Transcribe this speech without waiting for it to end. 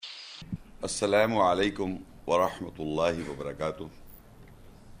السلام علیکم ورحمۃ اللہ وبرکاتہ۔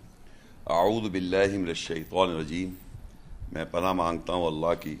 اعوذ باللہ من الشیطان الرجیم۔ میں پناہ مانگتا ہوں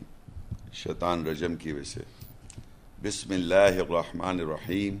اللہ کی شیطان رجم کی وجہ سے۔ بسم اللہ الرحمن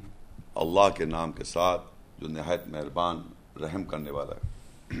الرحیم، اللہ کے نام کے ساتھ جو نہایت مہربان رحم کرنے والا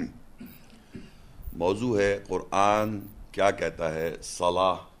ہے۔ موضوع ہے قرآن کیا کہتا ہے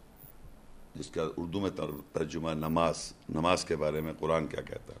صلاح، جس کا اردو میں ترجمہ نماز کے بارے میں قرآن کیا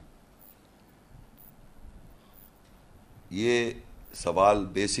کہتا ہے۔ یہ سوال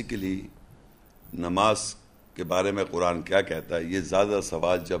بیسیکلی نماز کے بارے میں قرآن کیا کہتا ہے، یہ زیادہ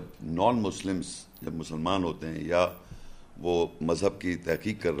سوال جب نان مسلمز، جب مسلمان ہوتے ہیں یا وہ مذہب کی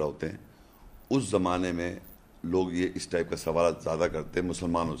تحقیق کر رہے ہوتے ہیں، اس زمانے میں لوگ یہ اس ٹائپ کا سوالات زیادہ کرتے ہیں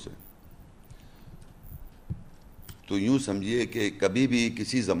مسلمانوں سے۔ تو یوں سمجھیے کہ کبھی بھی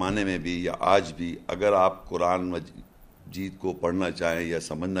کسی زمانے میں بھی یا آج بھی اگر آپ قرآن مجید کو پڑھنا چاہیں یا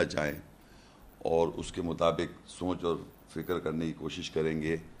سمجھنا چاہیں اور اس کے مطابق سوچ اور فکر کرنے کی کوشش کریں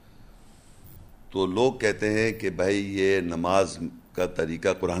گے، تو لوگ کہتے ہیں کہ بھائی یہ نماز کا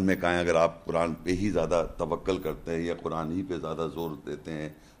طریقہ قرآن میں کہاں ہے؟ اگر آپ قرآن پہ ہی زیادہ توکل کرتے ہیں یا قرآن ہی پہ زیادہ زور دیتے ہیں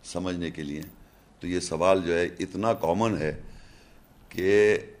سمجھنے کے لیے، تو یہ سوال جو ہے اتنا کامن ہے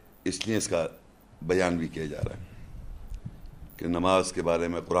کہ اس لیے اس کا بیان بھی کیا جا رہا ہے کہ نماز کے بارے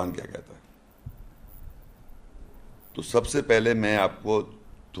میں قرآن کیا کہتا ہے۔ تو سب سے پہلے میں آپ کو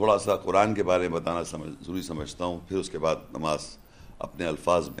تھوڑا سا قرآن کے بارے میں بتانا ضروری سمجھتا ہوں، پھر اس کے بعد نماز اپنے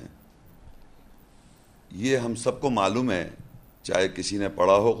الفاظ میں۔ یہ ہم سب کو معلوم ہے، چاہے کسی نے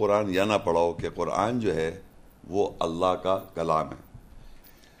پڑھا ہو قرآن یا نہ پڑھا ہو، کہ قرآن جو ہے وہ اللہ کا کلام ہے۔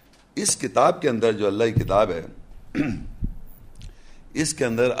 اس کتاب کے اندر جو اللہ کی کتاب ہے، اس کے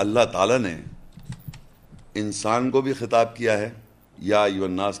اندر اللہ تعالیٰ نے انسان کو بھی خطاب کیا ہے یا ایھا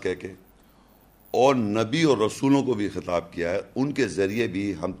الناس کہہ کے، اور نبی اور رسولوں کو بھی خطاب کیا ہے، ان کے ذریعے بھی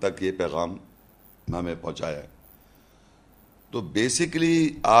ہم تک یہ پیغام ہمیں پہنچایا ہے۔ تو بیسیکلی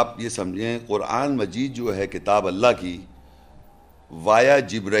آپ یہ سمجھیں قرآن مجید جو ہے کتاب اللہ کی، وایا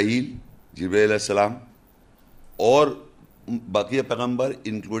جبرائیل علیہ السلام اور باقی پیغمبر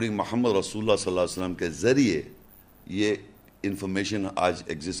انکلوڈنگ محمد رسول اللہ صلی اللہ علیہ وسلم کے ذریعے یہ انفارمیشن آج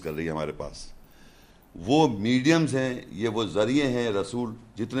ایگزسٹ کر رہی ہے ہمارے پاس۔ وہ میڈیمز ہیں، یہ وہ ذریعے ہیں، رسول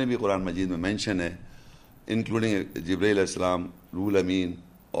جتنے بھی قرآن مجید میں مینشن ہے انکلوڈنگ جبرائیل علیہ السلام، روح الامین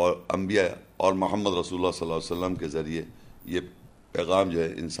اور انبیاء اور محمد رسول اللہ صلی اللہ علیہ وسلم کے ذریعے یہ پیغام جو ہے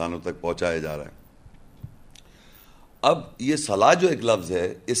انسانوں تک پہنچایا جا رہا ہے۔ اب یہ صلاح جو ایک لفظ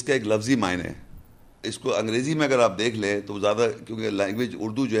ہے، اس کا ایک لفظی معنی ہے۔ اس کو انگریزی میں اگر آپ دیکھ لیں تو زیادہ، کیونکہ لینگویج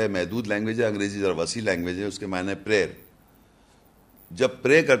اردو جو ہے محدود لینگویج ہے، انگریزی ذرا وسیع لینگویج ہے، اس کے معنی ہے پریئر۔ جب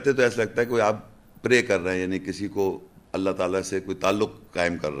پرے کرتے تو ایسا لگتا ہے کہ آپ پرے کر رہے ہیں، یعنی کسی کو اللہ تعالیٰ سے کوئی تعلق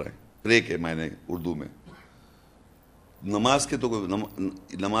قائم کر رہے ہیں۔ پرے کے معنی اردو میں، نماز کے تو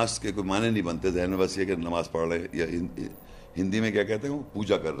نماز کے کوئی معنی نہیں بنتے ذہن میں، بس یہ کہ نماز پڑھ رہے ہیں، یا ہندی میں کیا کہتے ہیں وہ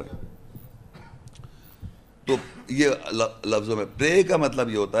پوجا کر رہے ہیں۔ تو یہ لفظوں میں پرے کا مطلب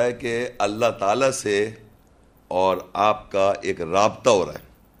یہ ہوتا ہے کہ اللہ تعالیٰ سے اور آپ کا ایک رابطہ ہو رہا ہے،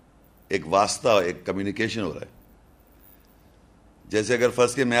 ایک واسطہ، ایک کمیونیکیشن ہو رہا ہے۔ جیسے اگر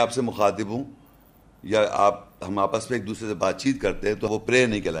فرض کہ میں آپ سے مخاطب ہوں یا ہم آپس میں ایک دوسرے سے بات چیت کرتے ہیں، تو وہ پرے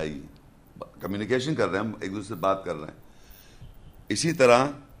نہیں کہلائے گی، کمیونیکیشن کر رہے ہیں، ہم ایک دوسرے سے بات کر رہے ہیں۔ اسی طرح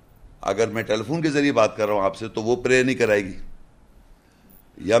اگر میں ٹیلی فون کے ذریعے بات کر رہا ہوں آپ سے، تو وہ پرے نہیں کرائے گی۔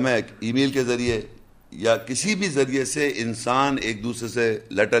 یا میں ای میل کے ذریعے یا کسی بھی ذریعے سے انسان ایک دوسرے سے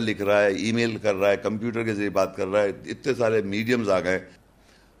لیٹر لکھ رہا ہے، ای میل کر رہا ہے، کمپیوٹر کے ذریعے بات کر رہا ہے، اتنے سارے میڈیمز آ گئے۔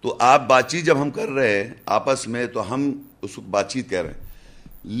 تو آپ بات چیت جب ہم کر رہے ہیں آپس میں، تو ہم اس کو بات چیت کہہ رہے ہیں۔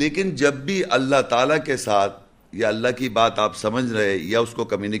 لیکن جب بھی اللہ تعالیٰ کے ساتھ یا اللہ کی بات آپ سمجھ رہے یا اس کو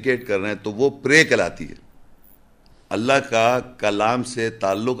کمیونیکیٹ کر رہے ہیں، تو وہ پرے کہلاتی ہے۔ اللہ کا کلام سے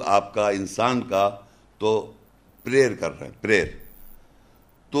تعلق آپ کا، انسان کا، تو پریئر کر رہے ہیں، پریئر۔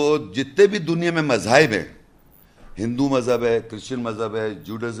 تو جتنے بھی دنیا میں مذاہب ہیں، ہندو مذہب ہے، کرسچن مذہب ہے،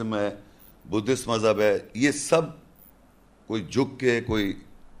 جوڈازم ہے، بدھسٹ مذہب ہے، یہ سب کوئی جھک کے، کوئی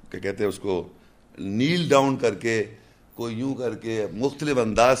کیا کہتے ہیں اس کو نیل ڈاؤن کر کے، کوئی یوں کر کے مختلف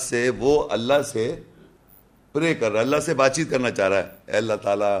انداز سے وہ اللہ سے پرے کر رہا ہے، اللہ سے بات چیت کرنا چاہ رہا ہے۔ اے اللہ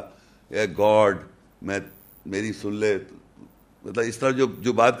تعالیٰ، اے گاڈ، میری سن لے، مطلب اس طرح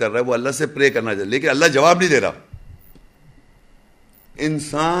جو بات کر رہا ہے وہ اللہ سے پرے کرنا چاہ رہا ہے، لیکن اللہ جواب نہیں دے رہا۔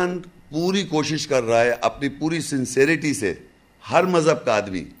 انسان پوری کوشش کر رہا ہے اپنی پوری سنسیریٹی سے، ہر مذہب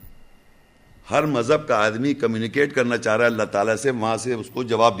کا آدمی کمیونیکیٹ کرنا چاہ رہا ہے اللہ تعالیٰ سے، وہاں سے اس کو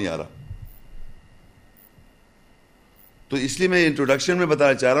جواب نہیں آ رہا۔ تو اس لیے میں انٹروڈکشن میں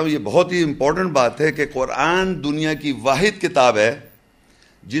بتانا چاہ رہا ہوں، یہ بہت ہی امپورٹنٹ بات ہے کہ قرآن دنیا کی واحد کتاب ہے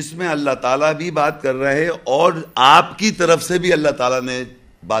جس میں اللہ تعالیٰ بھی بات کر رہے ہیں اور آپ کی طرف سے بھی اللہ تعالیٰ نے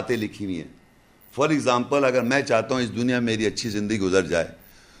باتیں لکھی ہوئی ہیں. فار ایگزامپل اگر میں چاہتا ہوں اس دنیا میں میری اچھی زندگی گزر جائے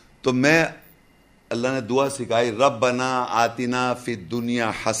تو میں اللہ نے دعا سکھائی ربنا آتنا فی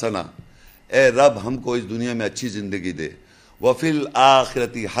الدنیا حسنہ, اے رب ہم کو اس دنیا میں اچھی زندگی دے, وفی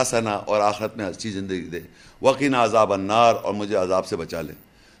الآخرۃ حسنہ اور آخرت میں اچھی زندگی دے, وقنا عذاب النار اور مجھے عذاب سے بچا لے.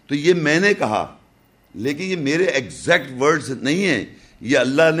 تو یہ میں نے کہا, لیکن یہ میرے ایگزیکٹ ورڈز نہیں ہیں, یہ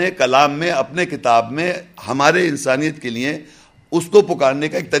اللہ نے کلام میں اپنے کتاب میں ہمارے انسانیت کے لیے اس کو پکارنے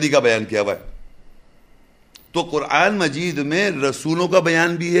کا ایک طریقہ بیان کیا ہوا ہے. تو قرآن مجید میں رسولوں کا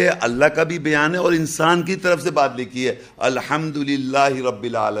بیان بھی ہے, اللہ کا بھی بیان ہے, اور انسان کی طرف سے بات لکھی ہے. الحمدللہ رب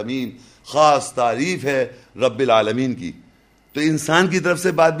العالمین, خاص تعریف ہے رب العالمین کی. تو انسان کی طرف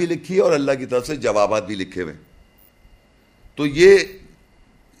سے بات بھی لکھی ہے اور اللہ کی طرف سے جوابات بھی لکھے ہوئے. تو یہ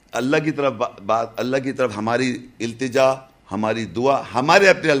اللہ کی طرف بات, اللہ کی طرف ہماری التجا, ہماری دعا ہمارے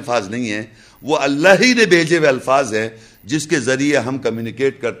اپنے الفاظ نہیں ہیں, وہ اللہ ہی نے بھیجے ہوئے الفاظ ہیں جس کے ذریعے ہم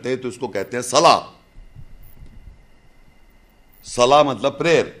کمیونیکیٹ کرتے ہیں. تو اس کو کہتے ہیں صلاح. صلاح مطلب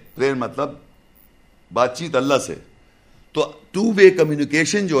پریئر مطلب بات چیت اللہ سے. تو ٹو وے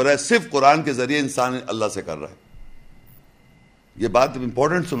کمیونیکیشن جو ہو رہا ہے صرف قرآن کے ذریعے انسان اللہ سے کر رہا ہے. یہ بات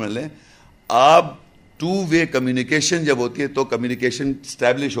امپورٹنٹ سمجھ لیں آپ. ٹو وے کمیونیکیشن جب ہوتی ہے تو کمیونیکیشن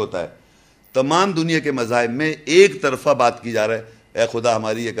اسٹیبلش ہوتا ہے. تمام دنیا کے مذاہب میں ایک طرفہ بات کی جا رہا ہے, اے خدا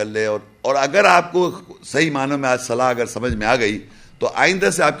ہماری یہ کر لے. اور اگر آپ کو صحیح معنوں میں آج صلاح اگر سمجھ میں آ گئی تو آئندہ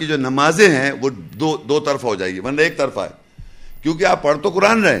سے آپ کی جو نمازیں ہیں وہ دو طرفہ ہو جائے گی, ورنہ ایک طرفہ ہے. کیونکہ آپ پڑھ تو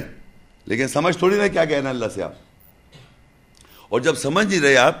قرآن رہے لیکن سمجھ تھوڑی رہے کیا کہنا اللہ سے آپ. اور جب سمجھ نہیں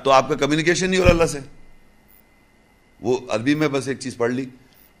رہے آپ تو آپ کا کمیونیکیشن نہیں ہو رہا اللہ سے. وہ عربی میں بس ایک چیز پڑھ لی.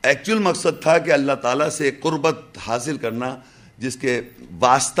 ایکچوئل مقصد تھا کہ اللہ تعالیٰ سے ایک قربت حاصل کرنا جس کے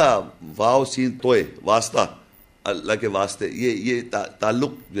واسطہ, واو سین توئے, واسطہ اللہ کے واسطے, یہ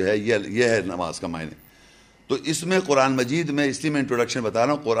تعلق جو ہے یہ ہے نماز کا معنی. تو اس میں قرآن مجید میں, اس لیے میں انٹروڈکشن بتا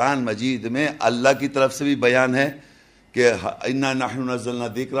رہا ہوں, قرآن مجید میں اللہ کی طرف سے بھی بیان ہے کہ انا نحن نزلنا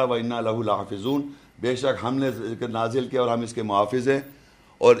الذکر و انا لہ لحافظون, بے شک ہم نے ذکر نازل کیا اور ہم اس کے محافظ ہیں.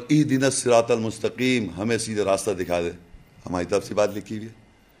 اور اہدنا الصراط المستقیم, ہمیں سیدھے راستہ دکھا دے, ہماری طرف سے بات لکھی ہوئی ہے.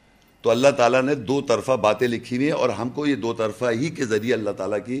 تو اللہ تعالیٰ نے دو طرفہ باتیں لکھی ہوئی ہیں اور ہم کو یہ دو طرفہ ہی کے ذریعے اللہ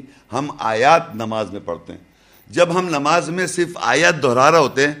تعالیٰ کی ہم آیات نماز میں پڑھتے ہیں. جب ہم نماز میں صرف آیات دہرا رہے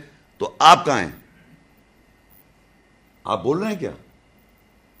ہوتے ہیں تو آپ کہاں ہیں؟ آپ بول رہے ہیں کیا؟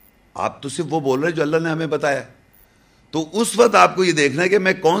 آپ تو صرف وہ بول رہے ہیں جو اللہ نے ہمیں بتایا. تو اس وقت آپ کو یہ دیکھنا ہے کہ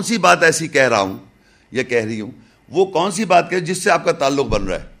میں کون سی بات ایسی کہہ رہا ہوں یا کہہ رہی ہوں, وہ کون سی بات کہ جس سے آپ کا تعلق بن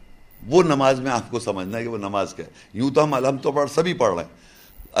رہا ہے. وہ نماز میں آپ کو سمجھنا ہے کہ وہ نماز کیا ہے. یوں تو ہم الحمد تو سبھی پڑھ رہے ہیں,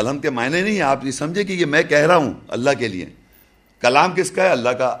 الحمد کے معنی نہیں ہے. آپ یہ سمجھے کہ یہ میں کہہ رہا ہوں اللہ کے لیے. کلام کس کا ہے؟ اللہ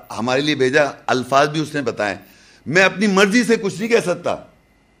کا, ہمارے لیے بھیجا, الفاظ بھی اس نے بتائے. میں اپنی مرضی سے کچھ نہیں کہہ سکتا.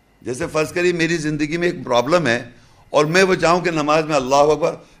 جیسے فرض کریے میری زندگی میں ایک پرابلم ہے اور میں وہ چاہوں کہ نماز میں اللہ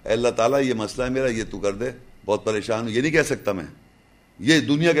اکبر, اے اللہ تعالیٰ یہ مسئلہ ہے میرا, یہ تو کر دے, بہت پریشان ہوں, یہ نہیں کہہ سکتا میں. یہ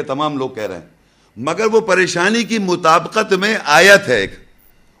دنیا کے تمام لوگ کہہ رہے ہیں, مگر وہ پریشانی کی مطابقت میں آیت ہے ایک,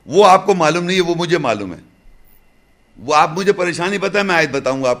 وہ آپ کو معلوم نہیں ہے, وہ مجھے معلوم ہے. وہ آپ مجھے پریشانی بتائیں, میں آیت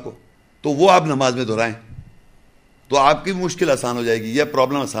بتاؤں گا آپ کو, تو وہ آپ نماز میں دہرائیں تو آپ کی مشکل آسان ہو جائے گی, یہ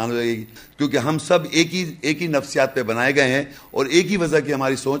پرابلم آسان ہو جائے گی. کیونکہ ہم سب ایک ہی نفسیات پہ بنائے گئے ہیں اور ایک ہی وجہ کی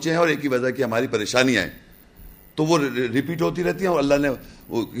ہماری سوچیں ہیں اور ایک ہی وجہ کی ہماری پریشانیاں ہیں. تو وہ ریپیٹ ہوتی رہتی ہیں. اور اللہ نے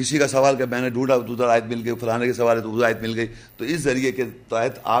کسی کا سوال کیا, میں نے ڈھونڈا تو ادھر آیت مل گئی, فلانے کے سوال ہے تو ادھر آیت مل گئی. تو اس ذریعے کے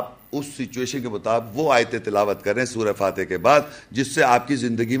تحت آپ اس سچویشن کے مطابق وہ آیتیں تلاوت کریں سورہ فاتحہ کے بعد جس سے آپ کی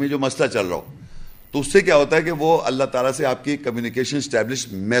زندگی میں جو مسئلہ چل رہا ہو. تو اس سے کیا ہوتا ہے کہ وہ اللہ تعالیٰ سے آپ کی کمیونیکیشن اسٹیبلش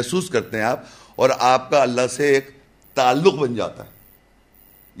محسوس کرتے ہیں آپ, اور آپ کا اللہ سے ایک تعلق بن جاتا ہے.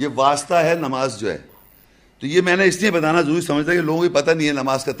 یہ واسطہ ہے نماز جو ہے. تو یہ میں نے اس لیے بتانا ضروری سمجھتا ہے کہ لوگوں کو پتہ نہیں ہے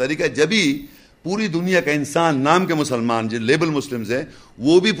نماز کا طریقہ. جبھی پوری دنیا کا انسان, نام کے مسلمان جو لیبل مسلمز ہیں,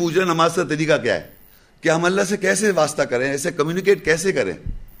 وہ بھی پوچھ رہے نماز کا طریقہ کیا ہے, کہ ہم اللہ سے کیسے واسطہ کریں, ایسے کمیونیکیٹ کیسے کریں.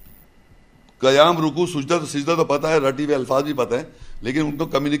 قیام, رکوع, سجدہ تو پتہ ہے, رٹی ہوئے الفاظ بھی پتہ ہے, لیکن ان کو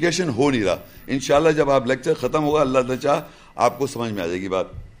کمیونیکیشن ہو نہیں رہا. انشاءاللہ جب آپ لیکچر ختم ہوگا اللہ نے چاہ آپ کو سمجھ میں آ جائے گی بات.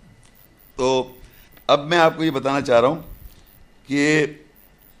 تو اب میں آپ کو یہ بتانا چاہ رہا ہوں کہ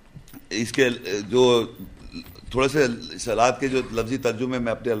اس کے جو تھوڑے سے صلاۃ کے جو لفظی ترجمے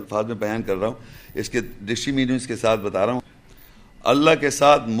میں اپنے الفاظ میں بیان کر رہا ہوں, اس کے ڈکشنری میننگز کے ساتھ بتا رہا ہوں. اللہ کے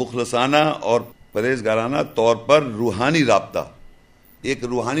ساتھ مخلصانہ اور پرہیزگارانہ طور پر روحانی رابطہ. ایک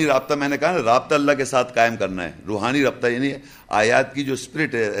روحانی رابطہ, میں نے کہا نا, رابطہ اللہ کے ساتھ قائم کرنا ہے. روحانی رابطہ یعنی آیات کی جو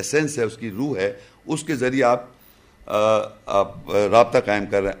اسپرٹ ہے, ایسنس ہے, اس کی روح ہے, اس کے ذریعے آپ رابطہ قائم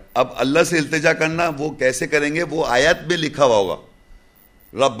کر رہے ہیں. اب اللہ سے التجا کرنا وہ کیسے کریں گے, وہ آیات میں لکھا ہوا ہوگا.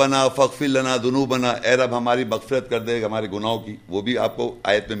 ربنا فاغفر لنا ذنوبنا, اے رب ہماری مغفرت کر دے ہمارے گناہوں کی, وہ بھی آپ کو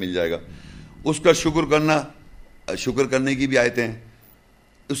آیت میں مل جائے گا. اس کا شکر کرنا, شکر کرنے کی بھی آیتیں ہیں.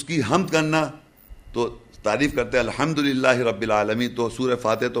 اس کی حمد کرنا، تو تعریف کرتے ہیں الحمدللہ رب العالمین، تو سورہ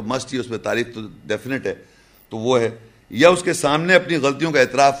فاتحہ تو مسٹ ہی، اس میں تعریف تو ڈیفینیٹ ہے، تو وہ ہے. یا اس کے سامنے اپنی غلطیوں کا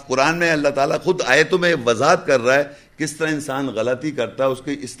اعتراف. قرآن میں اللہ تعالیٰ خود آیتوں میں وضاحت کر رہا ہے کس طرح انسان غلطی کرتا ہے، اس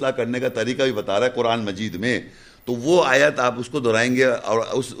کی اصلاح کرنے کا طریقہ بھی بتا رہا ہے قرآن مجید میں. تو وہ آیت آپ اس کو دہرائیں گے اور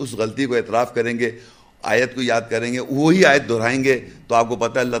اس غلطی کو اعتراف کریں گے، آیت کو یاد کریں گے، وہی آیت دہرائیں گے، تو آپ کو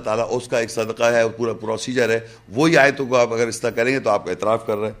پتہ ہے اللہ تعالیٰ اس کا ایک صدقہ ہے، پورا پروسیجر ہے. وہی آیتوں کو آپ اگر اصلاح کریں گے تو آپ اعتراف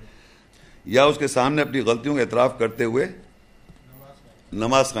کر رہے ہیں. یا اس کے سامنے اپنی غلطیوں کا اعتراف کرتے ہوئے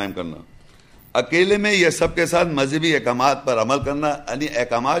نماز قائم کرنا. اکیلے میں یہ سب کے ساتھ مذہبی احکامات پر عمل کرنا، یعنی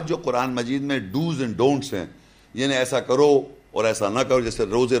احکامات جو قرآن مجید میں ڈوز اینڈ ڈونٹس ہیں، یعنی ایسا کرو اور ایسا نہ کرو. جیسے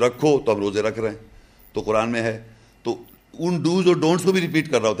روزے رکھو تو ہم روزے رکھ رہے ہیں، تو قرآن میں ہے، تو ان ڈوز اور ڈونٹس کو بھی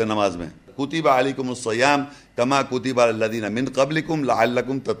ریپیٹ کر رہا ہوتا ہے نماز میں. کتب علیکم الصیام کما کتب علی الذین من قبلکم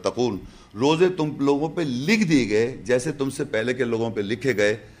لعلکم تتقون. روزے تم لوگوں پہ لکھ دیے گئے جیسے تم سے پہلے کے لوگوں پہ لکھے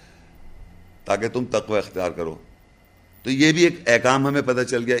گئے تاکہ تم تقوی اختیار کرو. تو یہ بھی ایک احکام ہمیں پتہ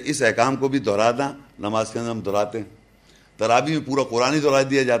چل گیا. اس احکام کو بھی دہرانا نماز کے اندر ہم دہراتے ہیں. تراویح میں پورا قرآن ہی دہرا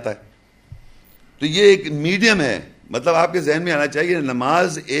دیا جاتا ہے. تو یہ ایک میڈیم ہے، مطلب آپ کے ذہن میں آنا چاہیے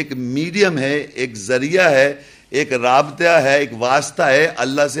نماز ایک میڈیم ہے، ایک ذریعہ ہے، ایک رابطہ ہے، ایک واسطہ ہے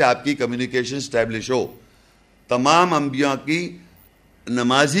اللہ سے آپ کی کمیونیکیشن اسٹیبلش ہو. تمام انبیاء کی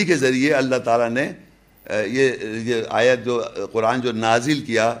نمازی کے ذریعے اللہ تعالیٰ نے یہ آیت جو قرآن جو نازل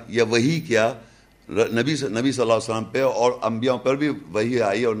کیا یا وحی کیا نبی صلی اللہ علیہ وسلم پہ، اور انبیاء پر بھی وحی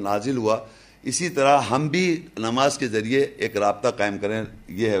آئی اور نازل ہوا. اسی طرح ہم بھی نماز کے ذریعے ایک رابطہ قائم کریں،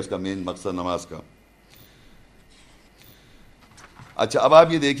 یہ ہے اس کا مین مقصد نماز کا. اچھا، اب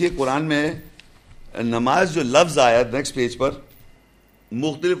آپ یہ دیکھیے قرآن میں نماز جو لفظ آیا نیکسٹ پیج پر،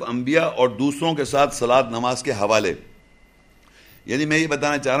 مختلف انبیاء اور دوسروں کے ساتھ صلاۃ نماز کے حوالے. یعنی میں یہ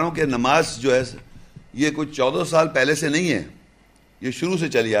بتانا چاہ رہا ہوں کہ نماز جو ہے یہ کچھ 14 سال پہلے سے نہیں ہے، یہ شروع سے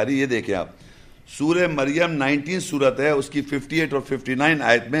چلی آ رہی ہے. یہ دیکھیں آپ، سورہ مریم 19 سورت ہے، اس کی 58 اور 59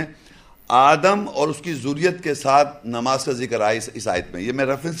 آیت میں آدم اور اس کی ذریت کے ساتھ نماز کا ذکر آیا. اس آیت میں یہ میں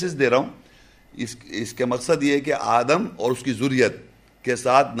ریفرنسز دے رہا ہوں، اس کے مقصد یہ ہے کہ آدم اور اس کی ذریت کے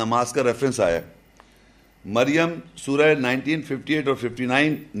ساتھ نماز کا ریفرنس آیا. مریم سورہ 19 58 اور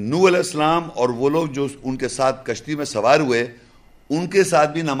 59، نوح علیہ السلام اور وہ لوگ جو ان کے ساتھ کشتی میں سوار ہوئے ان کے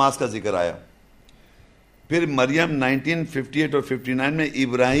ساتھ بھی نماز کا ذکر آیا. پھر مریم 19 58 اور 59 میں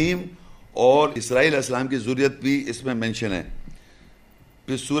ابراہیم اور اسرائیل علیہ السلام کی ذریت بھی اس میں مینشن ہے.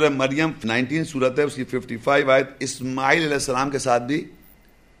 پھر سورہ مریم 19 سورت ہے، اس کی 55 آیت، اسماعیل علیہ السلام کے ساتھ بھی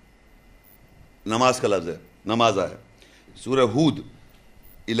نماز کا لفظ ہے، نماز آیا. سورہ ہود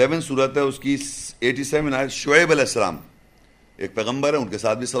 11 سورت ہے، اس کی 87 آیت، شعیب علیہ السلام ایک پیغمبر ہے، ان کے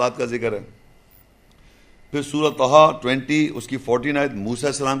ساتھ بھی صلاۃ کا ذکر ہے. پھر سورہ طہ 20 اس کی 14 آیت، موسیٰ علیہ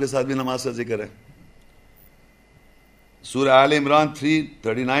السلام کے ساتھ بھی نماز کا ذکر ہے. سورہ آل عمران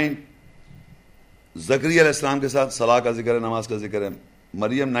 3:39 زکریا علیہ السلام کے ساتھ صلاح کا ذکر ہے، نماز کا ذکر ہے.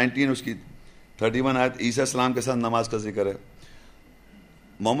 مریم 19 اس کی 31 آیت، عیسیٰ السلام کے ساتھ نماز کا ذکر ہے.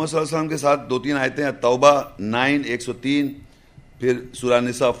 محمد صلی اللہ علیہ وسلم کے ساتھ 2-3 آیتیں ہیں، توبہ 9 103، پھر سورہ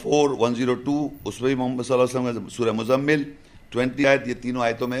نساء 4 102 اس میں بھی محمد صلی اللہ علیہ وسلم کا، سورہ مزمل 20 آیت، یہ تینوں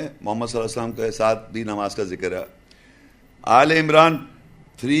آیتوں میں محمد صلی اللہ علیہ وسلم کے ساتھ بھی نماز کا ذکر ہے. آل عمران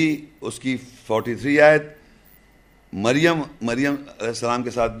 3 اس کی 43 آیت، مریم علیہ السلام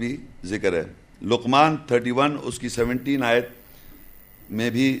کے ساتھ بھی ذکر ہے. لقمان 31 اس کی 17 آیت میں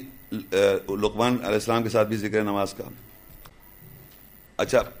بھی لقمان علیہ السلام کے ساتھ بھی ذکر ہے نماز کا.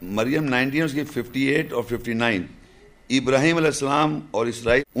 اچھا، مریم 19 اس کی 58 اور 59 ابراہیم علیہ السلام اور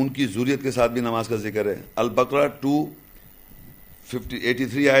اسرائیل ان کی ذریت کے ساتھ بھی نماز کا ذکر ہے. البقرہ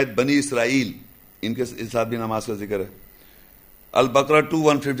 83 آیت، بنی اسرائیل ان کے ساتھ بھی نماز کا ذکر ہے. البقرہ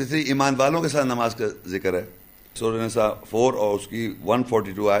 153 ایمان والوں کے ساتھ نماز کا ذکر ہے. سورہ نساء 4 اور اس کی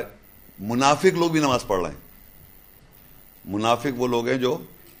 142 آیت، منافق لوگ بھی نماز پڑھ رہے ہیں. منافق وہ لوگ ہیں جو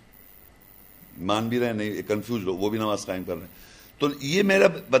مان بھی رہے ہیں، نہیں کنفیوز لوگ، وہ بھی نماز قائم کر رہے ہیں. تو یہ میرا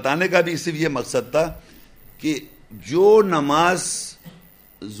بتانے کا بھی صرف یہ مقصد تھا کہ جو نماز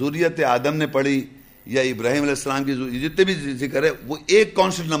ذریت آدم نے پڑھی یا ابراہیم علیہ السلام کی جتنے بھی ذکر ہے وہ ایک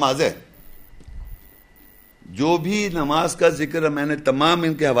کانسٹنٹ نماز ہے. جو بھی نماز کا ذکر میں نے تمام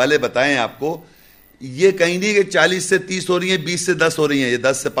ان کے حوالے بتائے ہیں آپ کو، یہ کہیں نہیں کہ 40 سے 30 ہو رہی ہیں، 20 سے 10 ہو رہی ہیں، یہ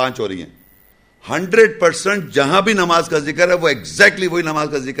 10 سے 5 ہو رہی ہیں. 100% جہاں بھی نماز کا ذکر ہے وہ ایگزیکٹلی وہی نماز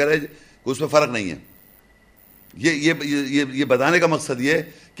کا ذکر ہے، اس میں فرق نہیں ہے. یہ بتانے کا مقصد یہ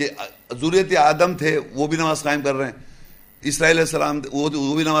کہ ذریت آدم تھے وہ بھی نماز قائم کر رہے ہیں، اسرائیل علیہ السلام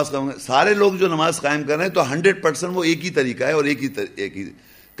وہ بھی نماز قائم کر رہے ہیں. سارے لوگ جو نماز قائم کر رہے ہیں تو 100% وہ ایک ہی طریقہ ہے اور ایک ہی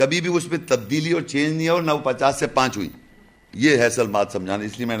کبھی بھی اس میں تبدیلی اور چینج نہیں ہے، اور نہ وہ 50 سے 5 ہوئی. یہ ہے اصل بات سمجھانا،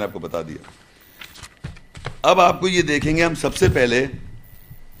 اس لیے میں نے آپ کو بتا دیا. اب آپ کو یہ دیکھیں گے ہم سب سے پہلے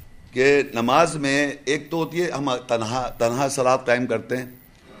کہ نماز میں ایک تو ہوتی ہے ہم تنہا صلات قائم کرتے ہیں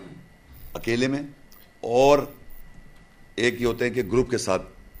اکیلے میں، اور ایک یہ ہوتے ہیں کہ گروپ کے ساتھ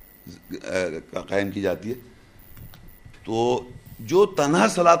قائم کی جاتی ہے. تو جو تنہا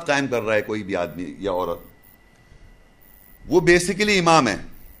صلات قائم کر رہا ہے کوئی بھی آدمی یا عورت، وہ بیسیکلی امام ہے.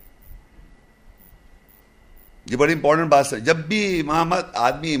 یہ بڑی امپورٹنٹ بات ہے. جب بھی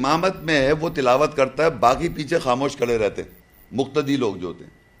آدمی امامت میں ہے وہ تلاوت کرتا ہے، باقی پیچھے خاموش کھڑے رہتے ہیں مقتدی لوگ جو ہوتے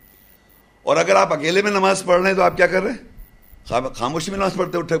ہیں. اور اگر آپ اکیلے میں نماز پڑھ رہے ہیں تو آپ کیا کر رہے ہیں؟ خاموشی میں نماز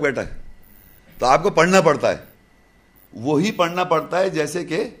پڑھتے اٹھے بیٹھا ہے. تو آپ کو پڑھنا پڑتا ہے، وہی پڑھنا پڑتا ہے جیسے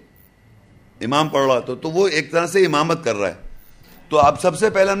کہ امام پڑھ رہا تو وہ ایک طرح سے امامت کر رہا ہے. تو اب سب سے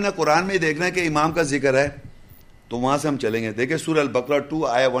پہلے ہم نے قرآن میں ہی دیکھنا ہے کہ امام کا ذکر ہے، تو وہاں سے ہم چلیں گے. دیکھیں سورہ البقرہ 2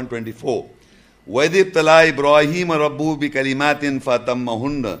 آیہ 124. وَإِذِ ابْتَلَىٰ إِبْرَاهِيمَ رَبُّهُ بِكَلِمَاتٍ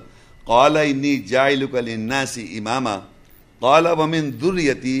فَأَتَمَّهُنَّ قَالَ إِنِّي جَاعِلُكَ لِلنَّاسِ إِمَامًا قَالَ وَمِن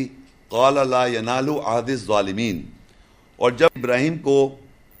ذُرِّيَّتِي قَالَ لَا يَنَالُ عَهْدِ الظَّالِمِينَ. اور جب ابراہیم کو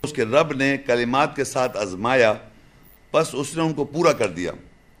اس کے رب نے کلمات کے ساتھ آزمایا، پس اس نے ان کو پورا کر دیا.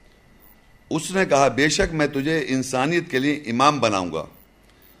 اس نے کہا بے شک میں تجھے انسانیت کے لیے امام بناؤں گا.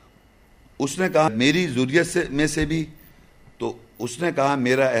 اس نے کہا میری ذریت میں سے بھی، تو اس نے کہا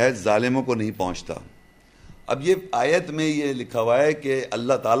میرا عہد ظالموں کو نہیں پہنچتا. اب یہ آیت میں یہ لکھا ہوا ہے کہ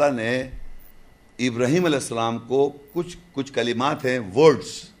اللہ تعالیٰ نے ابراہیم علیہ السلام کو کچھ کلمات ہیں،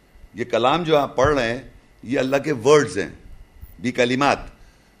 ورڈز. یہ کلام جو آپ پڑھ رہے ہیں یہ اللہ کے ورڈز ہیں، بھی کلمات.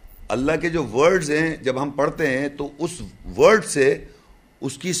 اللہ کے جو ورڈز ہیں جب ہم پڑھتے ہیں تو اس ورڈ سے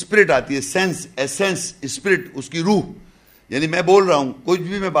اس کی اسپرٹ آتی ہے، سینس، ایسنس، اسپرٹ، اس کی روح. یعنی میں بول رہا ہوں، کچھ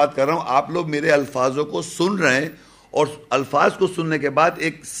بھی میں بات کر رہا ہوں، آپ لوگ میرے الفاظوں کو سن رہے ہیں اور الفاظ کو سننے کے بعد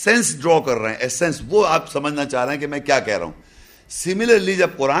ایک سینس ڈرا کر رہے ہیں، ایسنس، وہ آپ سمجھنا چاہ رہے ہیں کہ میں کیا کہہ رہا ہوں. سملرلی جب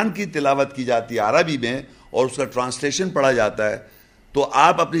قرآن کی تلاوت کی جاتی ہے عربی میں اور اس کا ٹرانسلیشن پڑھا جاتا ہے تو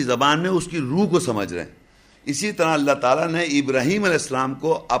آپ اپنی زبان میں اس کی روح کو سمجھ رہے ہیں. اسی طرح اللہ تعالیٰ نے ابراہیم علیہ السلام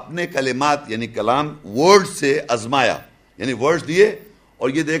کو اپنے کلمات یعنی کلام ورڈ سے آزمایا، یعنی ورڈز دیے اور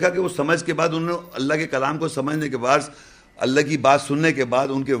یہ دیکھا کہ وہ سمجھ کے بعد انہوں نے اللہ کے کلام کو سمجھنے کے بعد، اللہ کی بات سننے کے بعد،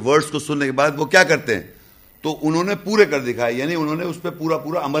 ان کے ورڈز کو سننے کے بعد وہ کیا کرتے ہیں؟ تو انہوں نے پورے کر دکھائے، یعنی انہوں نے اس پہ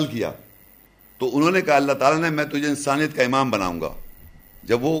پورا عمل کیا. تو انہوں نے کہا اللہ تعالیٰ نے میں تجھے انسانیت کا امام بناؤں گا.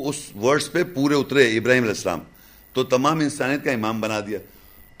 جب وہ اس ورڈز پہ پورے اترے ابراہیم علیہ السلام تو تمام انسانیت کا امام بنا دیا.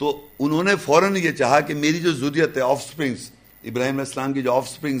 تو انہوں نے فوراً یہ چاہا کہ میری جو ذریت ہے، آف سپرنگز، ابراہیم علیہ السلام کی جو آف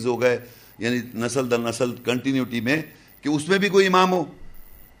سپرنگز ہو گئے یعنی نسل در نسل کنٹینیوٹی میں، کہ اس میں بھی کوئی امام ہو.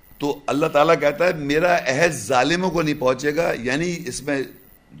 تو اللہ تعالیٰ کہتا ہے میرا عہد ظالموں کو نہیں پہنچے گا. یعنی اس میں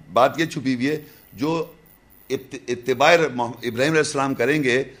بات یہ چھپی ہوئی ہے، جو اتباع ابراہیم علیہ السلام کریں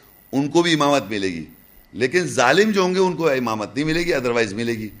گے ان کو بھی امامت ملے گی، لیکن ظالم جو ہوں گے ان کو امامت نہیں ملے گی، ادروائز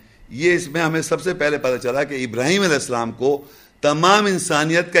ملے گی. یہ اس میں ہمیں سب سے پہلے پتہ چلا کہ ابراہیم علیہ السلام کو تمام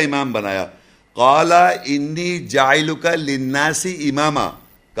انسانیت کا امام بنایا. قال انی جاعلک للناس اماما،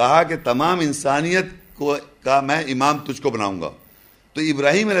 کہا کہ تمام انسانیت کو کا میں امام تجھ کو بناؤں گا. تو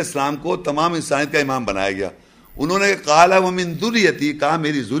ابراہیم علیہ السلام کو تمام انسانیت کا امام بنایا گیا. انہوں نے قال ومن ذریتی، کہا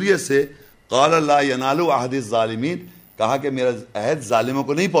میری ذریت سے. قال لا ینال عہد الظالمین، کہا کہ میرا عہد ظالموں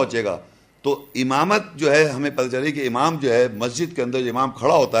کو نہیں پہنچے گا. تو امامت جو ہے ہمیں پتہ چلی کہ امام جو ہے مسجد کے اندر جو امام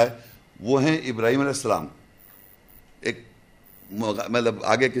کھڑا ہوتا ہے وہ ہیں ابراہیم علیہ السلام. ایک مطلب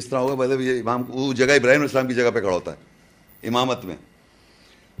آگے کس طرح ہوگا، مطلب یہ امام وہ جگہ ابراہیم علیہ السلام کی جگہ پہ کھڑا ہوتا ہے امامت میں.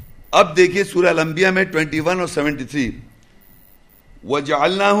 اب دیکھیے سورہ الانبیاء میں 21 اور 73.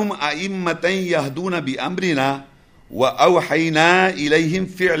 وَجَعَلْنَاهُمْ أَئِمَّةً يَهْدُونَ بِأَمْرِنَا وَأَوْحَيْنَا إِلَيْهِمْ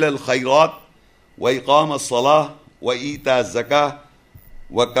فِعْلَ الْخَيْرَاتِ وَإِقَامَ الصَّلَاةِ وَإِيتَاءَ الزَّكَاةِ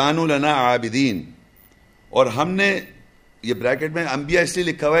وَكَانُوا لَنَا عَابِدِينَ. اور ہم نے یہ بریکٹ میں انبیاء اس لیے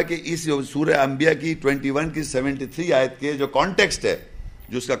لکھا ہوا ہے کہ اس سورہ انبیاء کی 21 کی 73 آیت کے جو کانٹیکسٹ ہے،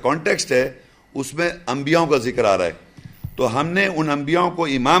 جو اس کا کانٹیکسٹ ہے، اس میں انبیاءوں کا ذکر آ رہا ہے. تو ہم نے ان انبیاءوں کو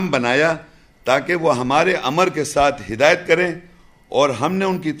امام بنایا تاکہ وہ ہمارے امر کے ساتھ ہدایت کریں، اور ہم نے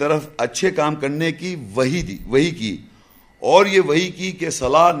ان کی طرف اچھے کام کرنے کی وحی کی، اور یہ وحی کی کہ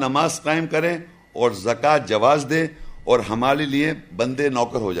صلاح نماز قائم کریں اور زکوٰۃ جواز دیں اور ہمارے لیے بندے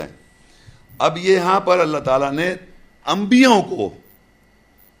نوکر ہو جائیں. اب یہاں پر اللہ تعالیٰ نے انبیاءوں کو،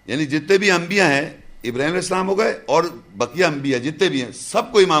 یعنی جتنے بھی انبیاء ہیں، ابراہیم علیہ السلام ہو گئے اور بقیہ انبیاء جتنے بھی ہیں،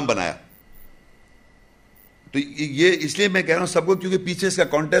 سب کو امام بنایا. تو یہ اس لیے میں کہہ رہا ہوں سب کو، کیونکہ پیچھے اس کا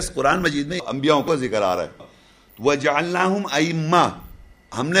کانٹیکسٹ قرآن مجید میں انبیاءوں کا ذکر آ رہا ہے. وَجَعَلْنَاهُمْ أَئِمَّةً،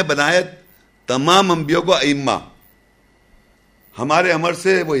 ہم نے بنایا تمام انبیاء کو ائمہ، ہمارے امر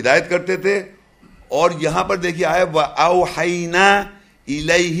سے وہ ہدایت کرتے تھے. اور یہاں پر دیکھیے آیا وَأَوْحَيْنَا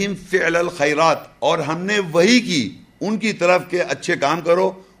إِلَيْهِمْ فِعْلَ الْخَيْرَاتِ، اور ہم نے وحی کی ان کی طرف کہ اچھے کام کرو،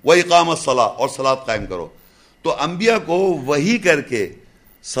 وَإِقَامَ الصَّلَاةِ، اور صلاۃ قائم کرو. تو انبیاء کو وحی کر کے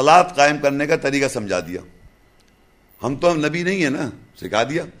صلاۃ قائم کرنے کا طریقہ سمجھا دیا. ہم تو نبی نہیں ہیں نا, سکھا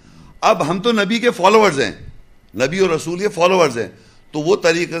دیا. اب ہم تو نبی کے فالوورز ہیں, نبی اور رسول کے فالوورز ہیں, تو وہ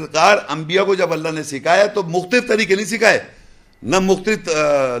طریقہ کار انبیاء کو جب اللہ نے سکھایا تو مختلف طریقے نہیں سکھائے, نہ مختلف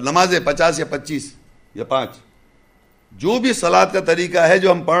نمازیں 50 یا 25 یا 5, جو بھی صلاۃ کا طریقہ ہے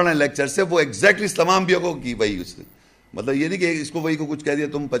جو ہم پڑھ رہے ہیں لیکچر سے, وہ ایگزیکٹلی تمام انبیاء کو کی وہی. اس نے مطلب یہ نہیں کہ اس کو وہی کو کچھ کہہ دیا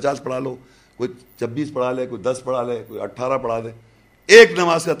تم 50 پڑھا لو, کوئی 26 پڑھا لے, کوئی 10 پڑھا لے, کوئی 18 پڑھا دے. ایک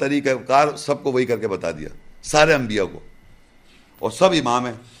نماز کا طریقہ کار سب کو وہی کر کے بتا دیا, سارے انبیاء کو, اور سب امام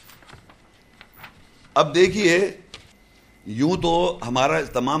ہیں. اب دیکھیے, یوں تو ہمارا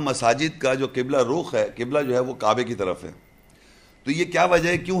تمام مساجد کا جو قبلہ رخ ہے, قبلہ جو ہے وہ کعبے کی طرف ہے. تو یہ کیا وجہ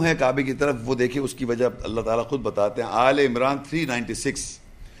ہے, کیوں ہے کعبے کی طرف, وہ دیکھیے اس کی وجہ اللہ تعالیٰ خود بتاتے ہیں. آل عمران 396,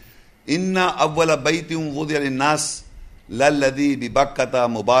 اِنَّ اَوَّلَ بَيْتٍ وُضِعَ لِلنَّاسِ لَلَّذِي بِبَكَّةَ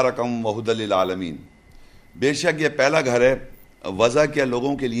مُبَارَكًا وَهُدًى لِلْعَالَمِينَ. بے شک یہ پہلا گھر ہے وضع کیا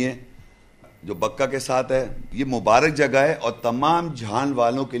لوگوں کے لیے جو بکہ کے ساتھ ہے, یہ مبارک جگہ ہے اور تمام جہان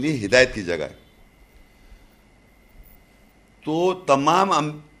والوں کے لیے ہدایت کی جگہ ہے. تو تمام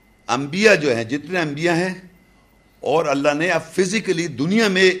انبیاء جو ہیں, جتنے انبیاء ہیں, اور اللہ نے اب فزیکلی دنیا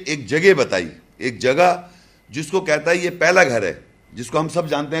میں ایک جگہ بتائی, ایک جگہ جس کو کہتا ہے یہ پہلا گھر ہے, جس کو ہم سب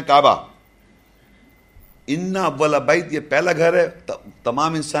جانتے ہیں کعبہ. ان اول بیت, یہ پہلا گھر ہے,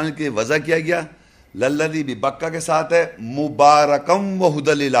 تمام انسان کے وضع کیا گیا. للذی ببکہ کے ساتھ ہے, مبارکم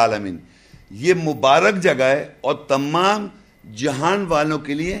وہدی للعالمین, یہ مبارک جگہ ہے اور تمام جہان والوں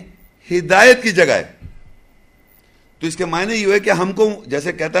کے لیے ہدایت کی جگہ ہے. تو اس کے معنی یہ ہے کہ ہم کو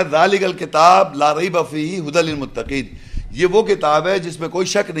جیسے کہتا ہے ذالک الکتاب لا ریب فیہ ھدی للمتقین, یہ وہ کتاب ہے جس میں کوئی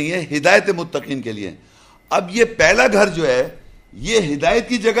شک نہیں ہے, ہدایت متقین کے لیے. اب یہ پہلا گھر جو ہے یہ ہدایت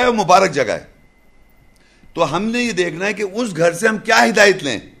کی جگہ ہے, مبارک جگہ ہے. تو ہم نے یہ دیکھنا ہے کہ اس گھر سے ہم کیا ہدایت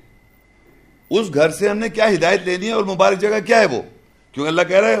لیں, اس گھر سے ہم نے کیا ہدایت لینی ہے, اور مبارک جگہ کیا ہے وہ, کیونکہ اللہ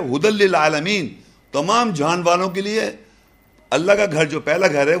کہہ رہا ہے ھدی للعالمین, تمام جہان والوں کے لیے اللہ کا گھر جو پہلا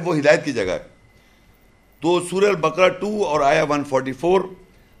گھر ہے وہ ہدایت کی جگہ ہے. تو سورہ البقرہ 2 اور آیا 144,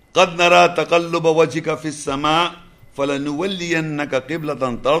 قد نرى تقلب وجهك في السماء فلنولينك قبلة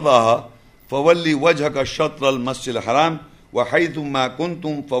ترضاها فول وجهك شطر المسجد الحرام وحيث ما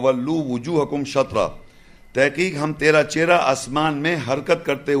كنتم فولوا وجوهكم شطرا. تحقیق ہم تیرا چہرہ آسمان میں حرکت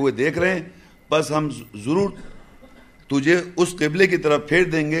کرتے ہوئے دیکھ رہے ہیں, بس ہم ضرور تجھے اس قبلے کی طرف پھیر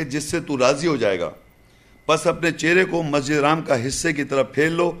دیں گے جس سے تو راضی ہو جائے گا. بس اپنے چہرے کو مسجد حرام کا حصے کی طرف پھیر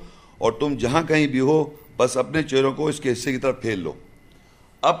لو, اور تم جہاں کہیں بھی ہو بس اپنے چہروں کو اس کے حصے کی طرف پھیر لو.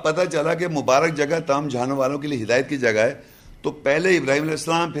 اب پتہ چلا کہ مبارک جگہ تمام جہان والوں کے لیے ہدایت کی جگہ ہے. تو پہلے ابراہیم علیہ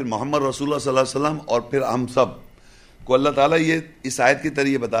السلام, پھر محمد رسول اللہ صلی اللہ علیہ وسلم, اور پھر ہم سب کو اللہ تعالیٰ یہ اس آیت کی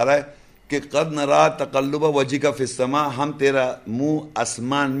طریقے بتا رہا ہے کہ قد نرا تقلب وجهک فی السماء, ہم تیرا منہ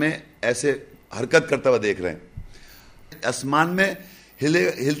آسمان میں ایسے حرکت کرتا ہوا دیکھ رہے ہیں. آسمان میں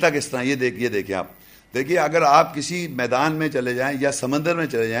ہلتا کس طرح, یہ دیکھیں آپ. دیکھیے اگر آپ کسی میدان میں چلے جائیں یا سمندر میں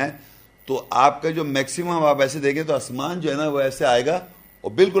چلے جائیں تو آپ کا جو میکسیمم آپ ایسے دیکھیں تو آسمان جو ہے نا وہ ایسے آئے گا,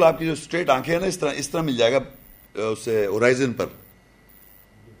 اور بالکل آپ کی جو اسٹریٹ آنکھیں ہیں نا اس طرح مل جائے گا اسے ہورائزن پر.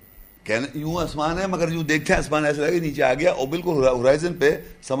 یوں آسمان ہے مگر یوں دیکھتے ہیں آسمان ایسے لگے نیچے آ گیا, اور بالکل ہورائزن پہ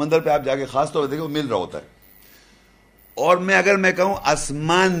سمندر پہ آپ جا کے خاص طور پہ دیکھیں وہ مل رہا ہوتا ہے. اور اگر میں کہوں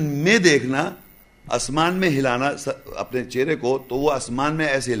آسمان میں دیکھنا, آسمان میں ہلانا اپنے چہرے کو, تو وہ آسمان میں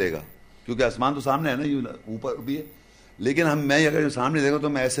ایسے ہلے گا, کیونکہ آسمان تو سامنے ہے نا, یوں اوپر بھی ہے, لیکن میں اگر سامنے دیکھوں تو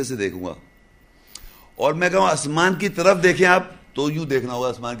میں ایسے سے دیکھوں گا. اور میں کہوں آسمان کی طرف دیکھیں آپ, تو یوں دیکھنا ہوگا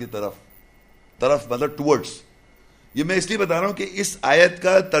آسمان کی طرف مطلب ٹورڈز. یہ میں اس لیے بتا رہا ہوں کہ اس آیت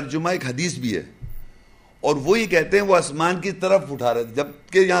کا ترجمہ ایک حدیث بھی ہے, اور وہ یہ کہتے ہیں وہ آسمان کی طرف اٹھا رہے تھے,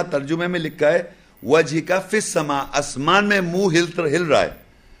 جبکہ یہاں ترجمے میں لکھا ہے وجهک فی السماء, آسمان میں منہ ہل رہا ہے,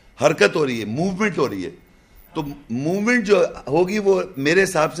 حرکت ہو رہی ہے, موومنٹ ہو رہی ہے. تو موومنٹ جو ہوگی وہ میرے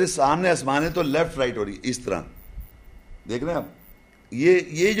حساب سے سامنے آسمان ہے تو لیفٹ رائٹ ہو رہی ہے, اس طرح دیکھ رہے ہیں آپ.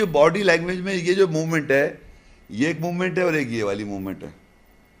 یہ جو باڈی لینگویج میں یہ جو موومنٹ ہے, یہ ایک موومنٹ ہے اور ایک یہ والی موومنٹ ہے.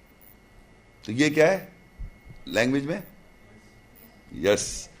 تو یہ کیا ہے لینگویج میں, یس,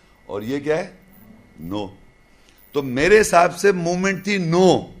 اور یہ کیا ہے نو. تو میرے حساب سے موومنٹ تھی نو,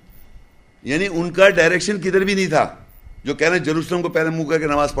 یعنی ان کا ڈائریکشن کدھر بھی نہیں تھا جو کہہ رہے ہیں جیروسلم کو پہلے منہ کر کے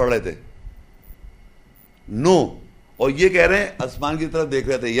نماز پڑھ رہے تھے, نو. اور یہ کہہ رہے ہیں آسمان کی طرف دیکھ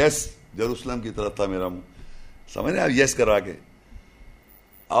رہے تھے, یس, جیروسلم کی طرف تھا میرا منہ. سمجھ رہے ہیں آپ, یس کرا کے.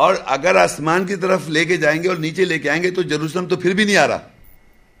 اور اگر آسمان کی طرف لے کے جائیں گے اور نیچے لے کے آئیں گے تو جیروسلم تو پھر بھی نہیں آ رہا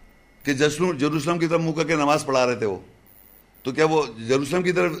کہ جیروسلم کی طرف منہ کر کے نماز پڑھا رہے تھے وہ. تو کیا وہ جیروسلم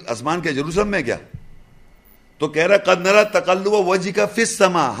کی طرف آسمان کیا جیروسلم میں کیا؟ تو کہہ رہا قد نرى تقلب وجهك في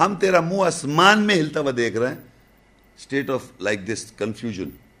السماء, ہم تیرا منہ آسمان میں ہلتا ہوا دیکھ رہے ہیں. State of like this confusion.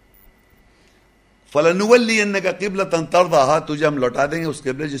 فَلَنُوَلِّيَنَّكَ قِبْلَةً تَرْضَاهَا، تجھے ہم لوٹا دیں گے اس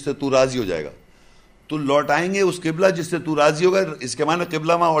قبلے جس سے تو راضی ہو جائے گا. تو لوٹائیں گے اس قبلہ جس سے تو راضی ہوگا. اس کے معنی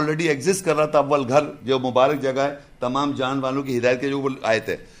قبلہ وہاں آلریڈی ایگزسٹ کر رہا تھا، اول گھر جو مبارک جگہ ہے تمام جان والوں کی ہدایت کے جو آیت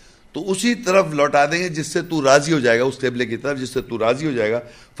ہے، تو اسی طرف لوٹا دیں گے جس سے تو راضی ہو جائے گا، اس قبلے کی طرف جس سے تو راضی ہو جائے گا.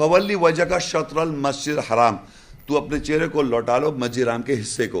 فَوَلِّ وَجْهَكَ شَطْرَ الْمَسْجِدِ الْحَرَامِ، تو اپنے چہرے کو لوٹا لو مسجد حرام کے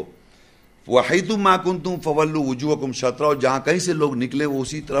حصے کو. وَحَيْثُ مَا كُنْتُمْ فَوَلُّوا وُجُوهَكُمْ شَطْرَهُ، اور جہاں کہیں سے لوگ نکلے وہ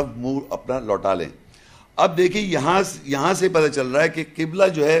اسی طرف منہ اپنا لوٹا لیں. اب دیکھیں یہاں سے پتہ چل رہا ہے کہ قبلہ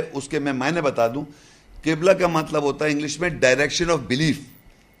جو ہے اس کے میں معنی بتا دوں. قبلہ کا مطلب ہوتا ہے انگلش میں ڈائریکشن آف بلیف،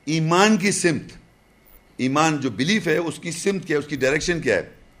 ایمان کی سمت. ایمان جو بلیف ہے اس کی سمت کیا ہے، اس کی ڈائریکشن کیا ہے.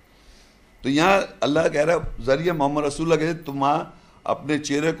 تو یہاں اللہ کہہ رہا ہے ذریعہ محمد رسول اللہ کہ تم اپنے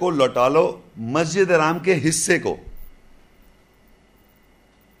چہرے کو لوٹا لو مسجد حرام کے حصے کو.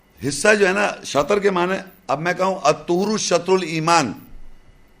 حصہ جو ہے نا شطر کے معنی، اب میں کہوں الطہور شطر الایمان،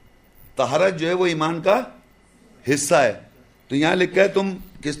 طہارت جو ہے وہ ایمان کا حصہ ہے. تو یہاں لکھا ہے تم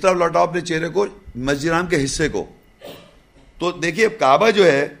کس طرح لوٹاؤ اپنے چہرے کو مسجد حرام کے حصے کو. تو دیکھیے کعبہ جو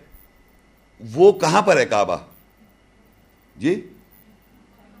ہے وہ کہاں پر ہے؟ کعبہ جی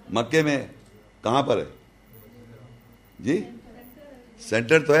مکے میں کہاں پر ہے جی؟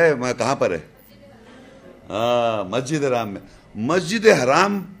 سینٹر تو ہے، کہاں پر ہے؟ ہاں مسجد حرام میں. مسجد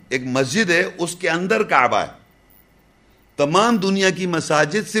حرام ایک مسجد ہے، اس کے اندر کعبہ ہے. تمام دنیا کی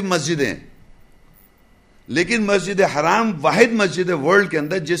مساجد صرف مسجدیں ہیں، لیکن مسجد حرام واحد مسجد ہے ورلڈ کے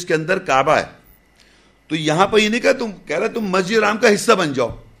اندر جس کے اندر کعبہ ہے. تو یہاں پر یہ نہیں کہ تم کہہ رہے تم مسجد حرام کا حصہ بن جاؤ.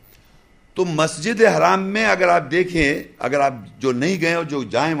 تو مسجد حرام میں اگر آپ دیکھیں، اگر آپ جو نہیں گئے اور جو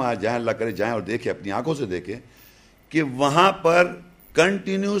جائیں وہاں جائیں، اللہ کرے جائیں اور دیکھیں، اپنی آنکھوں سے دیکھیں کہ وہاں پر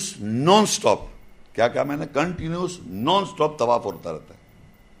کنٹینیوس نان سٹاپ، کیا میں نے کنٹینیوس نان سٹاپ طواف ہوتا رہتا ہے.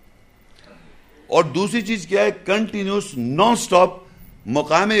 اور دوسری چیز کیا ہے؟ کنٹینیوس نان سٹاپ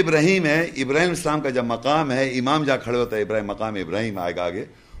مقام ابراہیم ہے. ابراہیم السلام کا جب مقام ہے، امام جہاں کھڑے ہوتا ہے ابراہیم، مقام ابراہیم آئے گا آگے،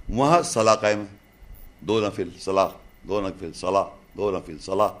 وہاں صلاح قائم ہے. 2 نفل صلاح، 2 نفل صلاح، 2 نفل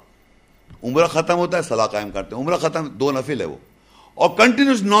صلاح. عمرہ ختم ہوتا ہے صلاح قائم کرتے ہیں، عمرہ ختم 2 نفل ہے وہ، اور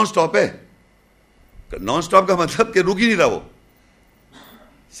کنٹینیوس نان سٹاپ ہے. نان سٹاپ کا مطلب کہ رک ہی نہیں رہا وہ،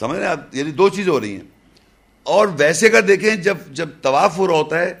 سمجھ رہے ہیں آپ؟ یعنی 2 چیزیں ہو رہی ہیں. اور ویسے اگر دیکھیں جب طواف ہو رہا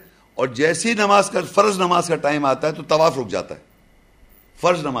ہوتا ہے اور جیسی نماز کا فرض نماز کا ٹائم آتا ہے تو طواف رک جاتا ہے.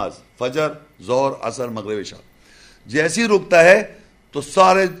 فرض نماز فجر، ظہر، عصر، مغرب، عشاء جیسی رکتا ہے تو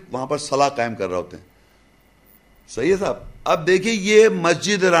سارے وہاں پر صلاح قائم کر رہے ہوتے ہیں. صحیح ہے صاحب؟ اب دیکھیں یہ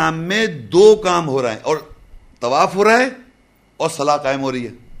مسجد حرام میں 2 کام ہو رہے ہیں، اور طواف ہو رہا ہے اور صلاح قائم ہو رہی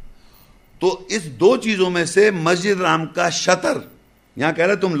ہے. تو اس 2 چیزوں میں سے مسجد حرام کا شطر، یہاں کہہ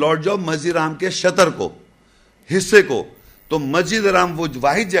رہے تم لوٹ جاؤ مسجد حرام کے شطر کو، حصے کو. تو مسجد حرام وہ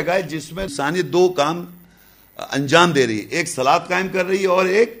واحد جگہ ہے جس میں انسانی 2 کام انجام دے رہی ہے، ایک صلاۃ قائم کر رہی ہے اور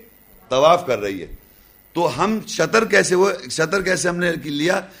ایک طواف کر رہی ہے. تو ہم شطر کیسے ہم نے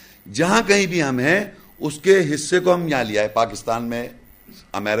لیا؟ جہاں کہیں بھی ہم ہیں اس کے حصے کو ہم یہاں لیا ہے. پاکستان میں،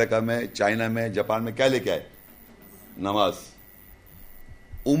 امریکہ میں، چائنا میں، جاپان میں کیا لے کے آئے؟ نماز.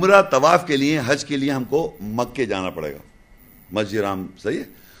 عمرہ طواف کے لیے، حج کے لیے ہم کو مکے جانا پڑے گا، مسجد حرام. صحیح ہے؟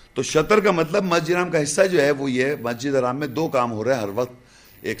 تو شطر کا مطلب مسجد حرام کا حصہ جو ہے وہ یہ ہے. مسجد حرام میں 2 کام ہو رہے ہیں ہر وقت،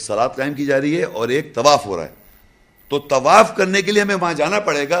 ایک صلاۃ قائم کی جا رہی ہے اور ایک طواف ہو رہا ہے. تو طواف کرنے کے لیے ہمیں وہاں جانا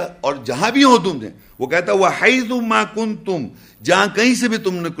پڑے گا. اور جہاں بھی ہو تم، وہ کہتا ہے وَحَيْثُ مَا كُنْتُمْ، جہاں کہیں سے بھی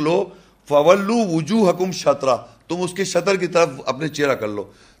تم نکلو، فَوَلُّوا وُجُوهَكُمْ شَطْرًا، تم اس کے شطر کی طرف اپنے چہرہ کر لو.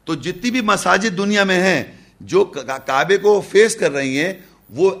 تو جتنی بھی مساجد دنیا میں ہیں جو کعبے کو فیس کر رہی ہیں،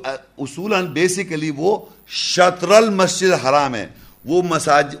 وہ اصولاً بیسیکلی وہ شطر المسجد حرام ہے. وہ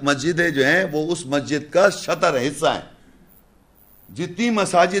مسجدیں جو ہیں وہ اس مسجد کا شطر حصہ ہیں. جتنی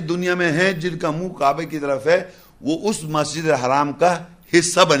مساجد دنیا میں ہیں جن کا منہ کعبے کی طرف ہے وہ اس مسجد حرام کا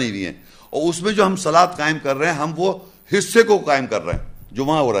حصہ بنی ہوئی ہیں. اور اس میں جو ہم صلاۃ قائم کر رہے ہیں ہم وہ حصے کو قائم کر رہے ہیں جو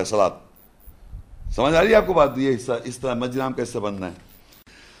وہاں ہو رہا ہے صلاۃ. سمجھ آ رہی ہے آپ کو بات؟ یہ حصہ اس طرح مسجد حرام کا حصہ بننا ہے.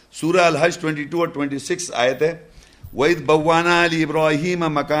 سورہ الحج 22 اور 26 آیت ہے. وَإِذْ بَوَّأْنَا لِإِبْرَاهِيمَ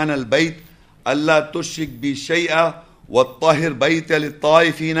مَكَانَ الْبَيْتِ أَلَّا تُشْرِكْ بِي شَيْئًا وَطَّهِّرْ بَيْتَ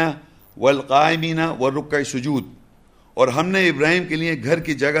لِلطَّائِفِينَ وَالْقَائِمِينَ وَالرُّكَّعِ السُّجُودِ، اور ہم نے ابراہیم کے لیے گھر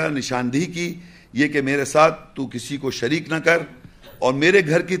کی جگہ نشاندہی کی یہ کہ میرے ساتھ تو کسی کو شریک نہ کر، اور میرے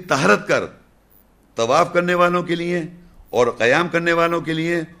گھر کی طہارت کر طواف کرنے والوں کے لیے اور قیام کرنے والوں کے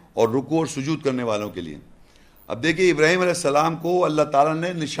لیے اور رکوع اور سجود کرنے والوں کے لیے. اب دیکھیے ابراہیم علیہ السلام کو اللہ تعالیٰ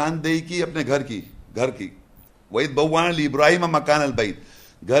نے نشاندہی کی اپنے گھر کی. وَإِذْ بَوَّأْنَا لِإِبْرَاهِيمَ مَكَانَ الْبَيْتِ،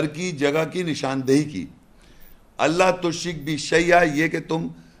 گھر کی جگہ کی نشاندہی کی. اللہ تشرک بی شیئا، یہ کہ تم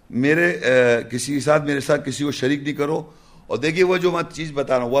کسی کے ساتھ کسی کو شریک نہیں کرو. اور دیکھیے وہ جو میں چیز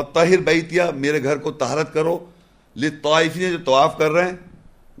بتا رہا ہوں، وَطَّهِرْ بَيْتِيَ، میرے گھر کو طہارت کرو، لِلطَّائِفِينَ جو طواف کر رہے ہیں،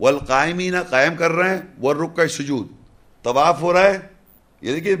 والقائمین قائم کر رہے ہیں، والرکع سجود طواف ہو رہا ہے.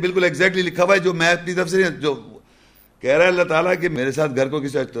 یہ دیکھیے بالکل ایگزیکٹلی لکھا ہوا ہے، جو میں اپنی طرف سے جو کہہ رہا ہے اللہ تعالیٰ کہ میرے ساتھ گھر کو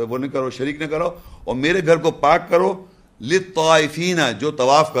کسی وہ نہیں کرو، شریک نہ کرو، اور میرے گھر کو پاک کرو للطائفین جو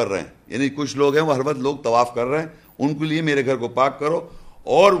طواف کر رہے ہیں. یعنی کچھ لوگ ہیں وہ ہر وقت لوگ طواف کر رہے ہیں، ان کے لیے میرے گھر کو پاک کرو.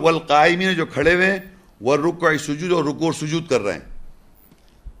 اور والقائمین جو کھڑے ہوئے ہیں، والرکع سجود اور رکوع اور سجود کر رہے ہیں.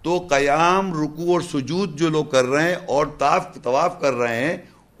 تو قیام، رکوع اور سجود جو لوگ کر رہے ہیں اور طواف کر رہے ہیں،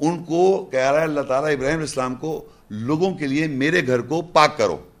 ان کو کہہ رہا ہے اللہ تعالیٰ ابراہیم علیہ السلام کو لوگوں کے لیے میرے گھر کو پاک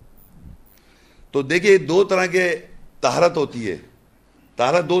کرو. تو دیکھیے دو طرح کے طہارت ہوتی ہے.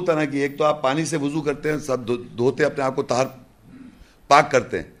 طہارت دو طرح کی، ایک تو آپ پانی سے وضو کرتے ہیں، سب دھوتے اپنے آپ کو پاک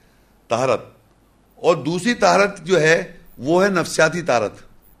کرتے ہیں طہارت، اور دوسری طہارت جو ہے وہ ہے نفسیاتی طہارت.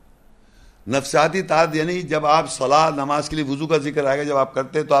 نفسیاتی طہارت یعنی جب آپ صلاح نماز کے لیے وضو کا ذکر آئے گا، جب آپ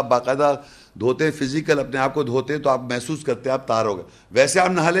کرتے ہیں تو آپ باقاعدہ دھوتے ہیں، فزیکل اپنے آپ کو دھوتے ہیں تو آپ محسوس کرتے ہیں آپ طاہر ہو گئے. ویسے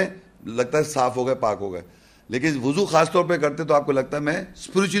آپ نہا لیں لگتا ہے صاف ہو گئے، پاک ہو گئے، لیکن وضو خاص طور پہ کرتے تو آپ کو لگتا ہے میں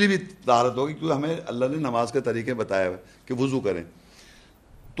اسپرچولی بھی طہارت ہوگی، کیونکہ ہمیں اللہ نے نماز کے طریقے بتایا ہوئے کہ وضو کریں.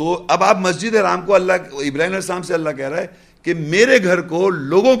 تو اب آپ مسجد حرام کو اللہ ابراہیم علیہ السلام سے اللہ کہہ رہا ہے کہ میرے گھر کو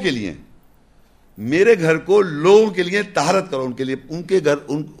لوگوں کے لیے، میرے گھر کو لوگوں کے لیے طہارت کرو، ان کے لیے، ان کے گھر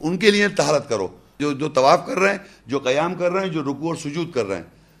ان کے لیے طہارت کرو، جو طواف کر رہے ہیں، جو قیام کر رہے ہیں، جو رکوع اور سجود کر رہے ہیں.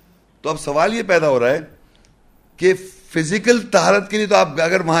 تو اب سوال یہ پیدا ہو رہا ہے کہ فزیکل طہارت کے لیے تو آپ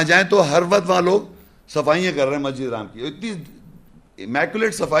اگر وہاں جائیں تو ہر وقت وہاں لوگ صفائیاں کر رہے ہیں مسجد حرام کی، اتنی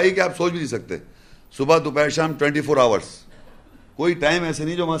امیکولیٹ صفائی کہ آپ سوچ بھی نہیں سکتے. صبح دوپہر شام 24 آورس، کوئی ٹائم ایسے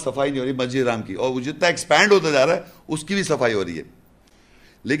نہیں جو وہاں صفائی نہیں ہو رہی مسجد حرام کی. اور وہ جتنا ایکسپینڈ ہوتا جا رہا ہے اس کی بھی صفائی ہو رہی ہے.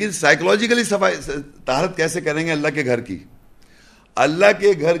 لیکن سائیکولوجیکلی صفائی طہارت کیسے کریں گے اللہ کے گھر کی؟ اللہ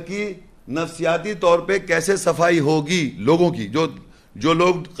کے گھر کی نفسیاتی طور پہ کیسے صفائی ہوگی لوگوں کی؟ جو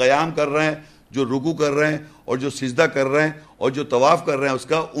لوگ قیام کر رہے ہیں، جو رکوع کر رہے ہیں، اور جو سجدہ کر رہے ہیں، اور جو طواف کر رہے ہیں، اس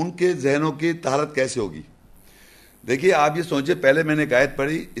کا ان کے ذہنوں کی طہارت کیسے ہوگی؟ دیکھیے آپ یہ سوچیں، پہلے میں نے ایک آیت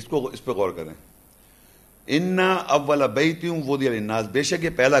پڑھی، اس پہ غور کریں. انا اول بیت وضع للناس، بے شک یہ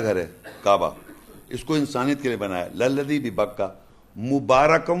پہلا گھر ہے کعبہ، اس کو انسانیت کے لیے بنایا. للذی ببکہ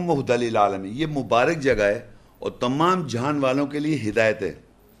مبارکم وہدی للعالمین، یہ مبارک جگہ ہے اور تمام جہان والوں کے لیے ہدایت ہے.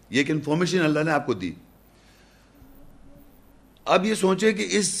 یہ ایک انفارمیشن اللہ نے آپ کو دی. اب یہ سوچیں کہ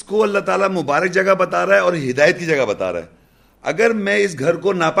اس کو اللہ تعالیٰ مبارک جگہ بتا رہا ہے اور ہدایت کی جگہ بتا رہا ہے. اگر میں اس گھر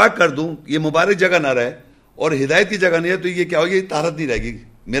کو ناپاک کر دوں، یہ مبارک جگہ نہ رہے اور ہدایت کی جگہ نہیں ہے، تو یہ کیا ہوگی؟ طہارت نہیں رہے گی.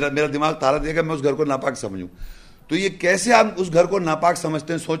 میرا دماغ طہارت دے گا، میں اس گھر کو ناپاک سمجھوں. تو یہ کیسے آپ اس گھر کو ناپاک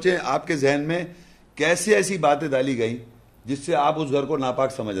سمجھتے ہیں؟ سوچیں آپ کے ذہن میں کیسے ایسی باتیں ڈالی گئیں جس سے آپ اس گھر کو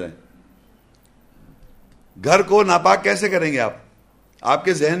ناپاک سمجھ رہے ہیں. گھر کو ناپاک کیسے کریں گے آپ؟ آپ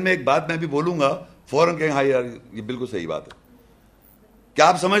کے ذہن میں ایک بات میں بھی بولوں گا، فوراً کہیں ہاں یار یہ بالکل صحیح بات ہے. کیا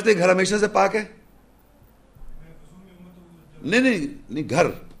آپ سمجھتے ہیں گھر ہمیشہ سے پاک ہے؟ نہیں، گھر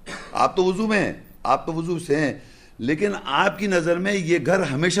آپ تو وضو میں ہیں، آپ تو وضو سے ہیں، لیکن آپ کی نظر میں یہ گھر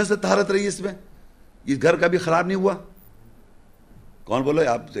ہمیشہ سے طہارت رہی ہے، اس میں اس گھر کا بھی خراب نہیں ہوا؟ کون بولو؟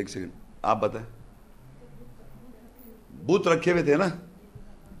 آپ ایک سیکنڈ آپ بتائیں. بت رکھے ہوئے تھے نا.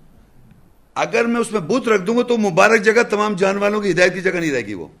 اگر میں اس میں بت رکھ دوں گا تو مبارک جگہ تمام جان والوں کی ہدایت کی جگہ نہیں رہے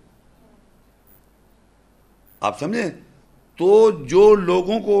گی وہ. آپ سمجھیں؟ تو جو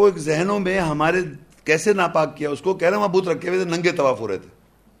لوگوں کو ایک ذہنوں میں ہمارے کیسے ناپاک کیا، اس کو کہہ رہا ہے وہاں بت رکھے ہوئے تھے، ننگے طواف ہو رہے تھے.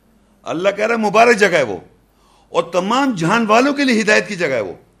 اللہ کہہ رہا ہے مبارک جگہ ہے وہ، اور تمام جہان والوں کے لیے ہدایت کی جگہ ہے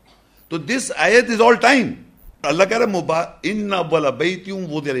وہ. تو دس آیت از آل ٹائم. اللہ کہہ رہا ہے ان اول بیت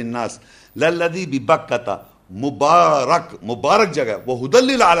وضع للناس للذی ببکہ، مبارک جگہ، وہ ہدی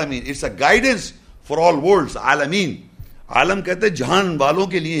للعالمین، it's a guidance for all worlds. عالمین، عالم کہتے ہیں جہان والوں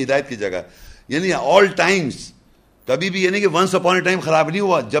کے لیے ہدایت کی جگہ، یعنی آل ٹائمز. کبھی بھی یعنی کہ ونس اپون اے ٹائم خراب نہیں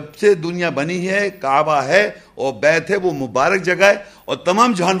ہوا. جب سے دنیا بنی ہے، کعبہ ہے اور بیت ہے، وہ مبارک جگہ ہے اور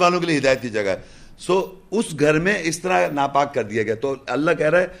تمام جہان والوں کے لیے ہدایت کی جگہ ہے. اس گھر میں اس طرح ناپاک کر دیا گیا. تو اللہ کہہ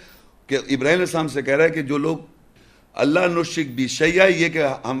رہا ہے کہ ابراہیم علیہ السلام سے کہہ رہا ہے کہ جو لوگ اللہ نشرک بی شیئا، یہ کہ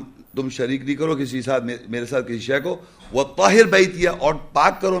تم شریک نہیں کرو کسی ساتھ میرے ساتھ کسی شے کو، وہ طاہر بیتی، اور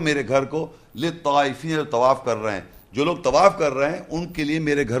پاک کرو میرے گھر کو، للطائفین، جو طواف کر رہے ہیں، جو لوگ طواف کر رہے ہیں ان کے لیے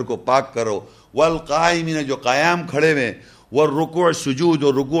میرے گھر کو پاک کرو. والقائمین، جو قیام کھڑے ہوئے، والرکوع سجود،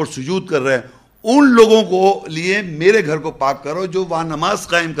 اور رکوع سجود کر رہے ہیں، ان لوگوں کو لیے میرے گھر کو پاک کرو جو وہاں نماز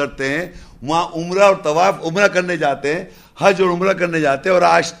قائم کرتے ہیں، وہاں عمرہ اور طواف، عمرہ کرنے جاتے ہیں، حج اور عمرہ کرنے جاتے ہیں، اور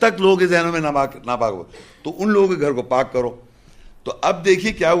آج تک لوگوں کے ذہنوں میں ناپاک ہو، تو ان لوگوں کے گھر کو پاک کرو. تو اب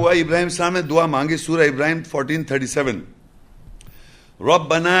دیکھیے کیا ہوا. ابراہیم السلام نے دعا مانگی. سورہ ابراہیم 14:37،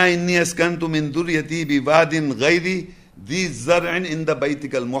 ربنا انی اسکنت من ذریتی بواد غیر ذی زرع عند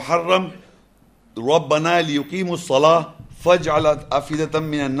بیتک المحرم ربنا لیقیموا الصلاة فاجعل افئدة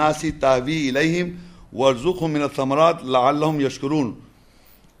من الناس تهوی الیہم وارزقهم من الثمرات لعلهم یشکرون.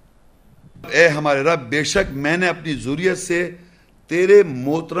 اے ہمارے رب بے شک میں نے اپنی ذریت سے تیرے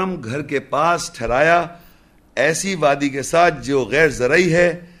محترم گھر کے پاس ٹھہرایا ایسی وادی کے ساتھ جو غیر زرعی ہے،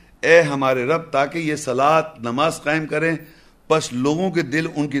 اے ہمارے رب تاکہ یہ صلاۃ نماز قائم کریں، پس لوگوں کے دل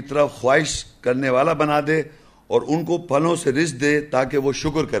ان کی طرف خواہش کرنے والا بنا دے اور ان کو پھلوں سے رزق دے تاکہ وہ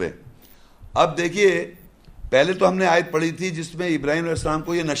شکر کرے۔ اب دیکھیے، پہلے تو ہم نے آیت پڑھی تھی جس میں ابراہیم علیہ السلام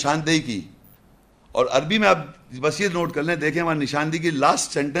کو یہ نشاندہی کی، اور عربی میں آپ بس یہ نوٹ کر لیں، دیکھیں ہماری نشاندہی کی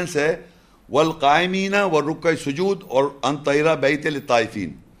لاسٹ سینٹنس ہے والقائمین والرکع سجود اور ان طہر بیت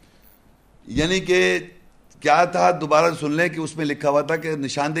للطائفین، یعنی کہ کیا تھا، دوبارہ سن لیں کہ اس میں لکھا ہوا تھا کہ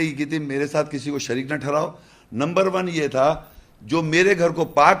نشاندہی کی تھی میرے ساتھ کسی کو شریک نہ ٹھہراؤ۔ نمبر 1 یہ تھا جو میرے گھر کو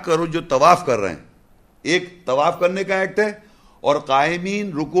پاک کرو، جو طواف کر رہے ہیں، ایک طواف کرنے کا ایکٹ ہے، اور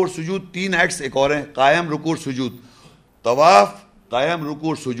قائمین رکوع سجود 3 ایکٹس ایک اور ہیں، قائم رکوع سجود، طواف قائم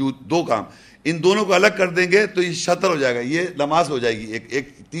رکوع سجود 2 کام، ان دونوں کو الگ کر دیں گے تو یہ شطر ہو جائے گا، یہ نماز ہو جائے گی، ایک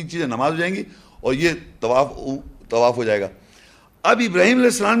 3 چیزیں نماز ہو جائیں گی اور یہ طواف ہو جائے گا۔ اب ابراہیم علیہ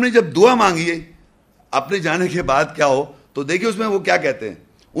السلام نے جب دعا مانگی ہے اپنے جانے کے بعد کیا ہو، تو دیکھیں اس میں وہ کیا کہتے ہیں،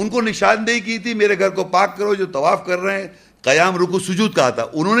 ان کو نشاندہی کی تھی میرے گھر کو پاک کرو جو طواف کر رہے ہیں، قیام رکوع سجود کہا تھا،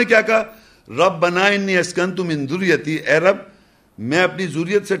 انہوں نے کیا کہا، ربنا انی اسکنت من ذریتی، اے رب میں اپنی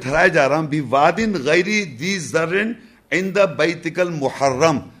ذریت سے ٹھہرایا جا رہا ہوں، بواد غیر ذی زرع عند بیتک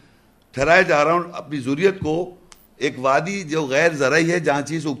المحرم، ٹھہرایا جا رہا ہوں اپنی ذریت کو ایک وادی جو غیر زرعی ہے جہاں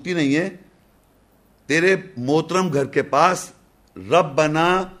چیز اگتی نہیں ہے، تیرے محترم گھر کے پاس، ربنا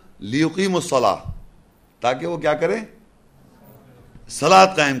لیقیموا الصلاۃ، تاکہ وہ کیا کریں،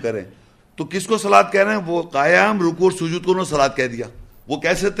 صلاۃ قائم کریں۔ تو کس کو صلاۃ کہہ رہے ہیں، وہ قیام رکوع سجود کو انہوں نے صلاۃ کہہ دیا۔ وہ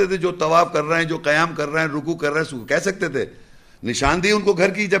کہہ سکتے تھے جو طواف کر رہے ہیں، جو قیام کر رہے ہیں، رکوع کر رہے ہیں، کہہ سکتے تھے، نشاندہی ان کو گھر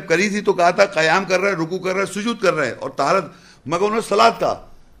کی جب کری تھی تو کہا تھا قیام کر رہے ہیں، رکوع کر رہے ہیں، سجود کر رہے ہیں اور طہارت، مگر انہوں نے صلاۃ کہا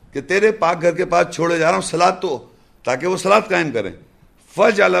کہ تیرے پاک گھر کے پاس چھوڑے جا رہا ہوں صلاۃ، تو تاکہ وہ صلاۃ قائم کریں۔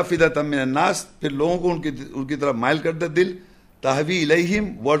 فجعل افئدۃ من الناس، پھر لوگوں کو ان کی طرف مائل کر دے دل، تہوی الیہم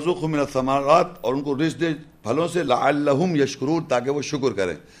وارزقہم من الثمرات، اور ان کو رزق دے پھلوں سے، لعلہم یشکرون، تاکہ وہ شکر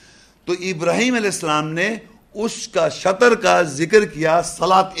کریں۔ تو ابراہیم علیہ السلام نے اس کا شطر کا ذکر کیا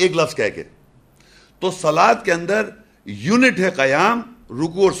صلاۃ ایک لفظ کہہ کے، تو صلاۃ کے اندر یونٹ ہے قیام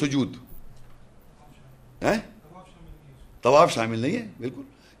رکوع اور سجود، طواف شامل نہیں ہے، بالکل،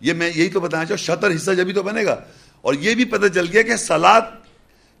 یہ میں یہی تو بتانا چاہوں، شطر حصہ جبھی تو بنے گا۔ اور یہ بھی پتہ چل گیا کہ صلاۃ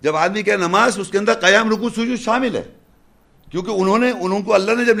جب آدمی کہ نماز، اس کے اندر قیام رکوع سجود شامل ہے، کیونکہ انہوں کو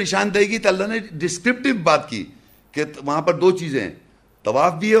اللہ نے جب نشاندہی کی تو اللہ نے ڈسکرپٹیو بات کی کہ وہاں پر 2 چیزیں ہیں،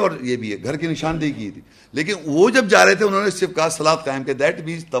 طواف بھی ہے اور یہ بھی ہے، گھر کی نشاندہی کی تھی، لیکن وہ جب جا رہے تھے انہوں نے صرف کہا صلاۃ قائم کے، دیٹ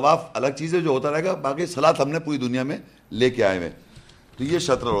مینس طواف الگ چیز ہے جو ہوتا رہے گا، باقی صلاۃ ہم نے پوری دنیا میں لے کے آئے ہوئے، تو یہ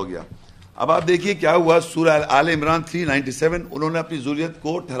شطر ہو گیا۔ اب آپ دیکھیے کیا ہوا، سورہ آل عمران 397، انہوں نے اپنی ذریت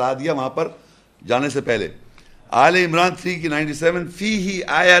کو ٹھہرا دیا وہاں پر جانے سے پہلے۔ آل عمران 3:97 فیہ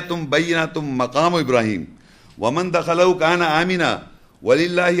آیات بینات مقام ابراہیم ومن دخلہ کان آمنا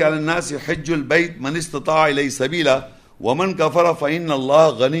وللہ علی الناس حج البیت من استطاع الیہ سبیلا ومن کفر فإن اللہ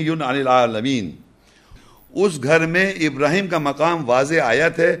غنی عن العالمین۔ اس گھر میں ابراہیم کا مقام واضح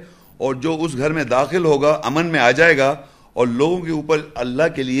آیت ہے، اور جو اس گھر میں داخل ہوگا امن میں آ جائے گا، اور لوگوں کے اوپر اللہ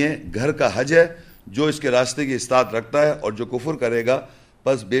کے لیے گھر کا حج ہے جو اس کے راستے کی استطاعت رکھتا ہے، اور جو کفر کرے گا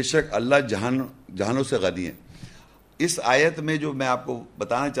پس بے شک اللہ جہانوں سے غنی ہے۔ اس آیت میں جو میں آپ کو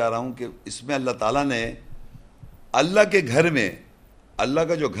بتانا چاہ رہا ہوں کہ اس میں اللہ تعالیٰ نے اللہ کے گھر میں، اللہ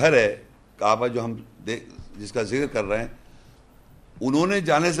کا جو گھر ہے کعبہ جو ہم جس کا ذکر کر رہے ہیں، انہوں نے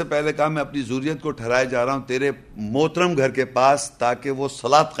جانے سے پہلے کہا میں اپنی ذریت کو ٹھہرائے جا رہا ہوں تیرے محترم گھر کے پاس تاکہ وہ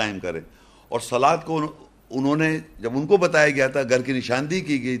صلاۃ قائم کرے، اور صلاۃ کو انہوں نے جب ان کو بتایا گیا تھا، گھر کی نشاندہی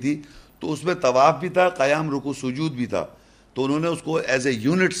کی گئی تھی، تو اس میں طواف بھی تھا، قیام رکوع سجود بھی تھا، تو انہوں نے اس کو ایز اے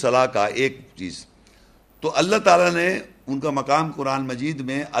یونٹ صلاح کہا، ایک چیز۔ تو اللہ تعالیٰ نے ان کا مقام قرآن مجید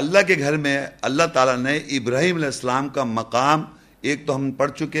میں، اللہ کے گھر میں اللہ تعالیٰ نے ابراہیم علیہ السلام کا مقام، ایک تو ہم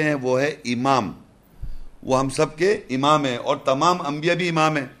پڑھ چکے ہیں وہ ہے امام، وہ ہم سب کے امام ہیں، اور تمام انبیاء بھی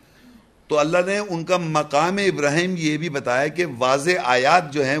امام ہیں، تو اللہ نے ان کا مقام ابراہیم یہ بھی بتایا کہ واضح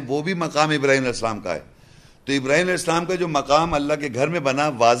آیات جو ہیں وہ بھی مقام ابراہیم علیہ السلام کا ہے۔ تو ابراہیم علیہ السلام کا جو مقام اللہ کے گھر میں بنا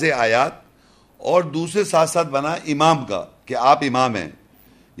واضح آیات، اور دوسرے ساتھ ساتھ بنا امام کا کہ آپ امام ہیں،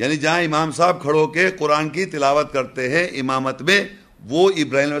 یعنی جہاں امام صاحب کھڑو کے قرآن کی تلاوت کرتے ہیں امامت میں، وہ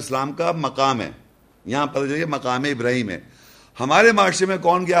ابراہیم علیہ السلام کا مقام ہے، یہاں پتہ چلیے مقام ابراہیم ہے۔ ہمارے معاشرے میں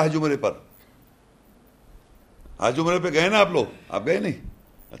کون گیا حج عمرے پر؟ حج عمرے پہ گئے نا آپ لوگ؟ آپ گئے نہیں؟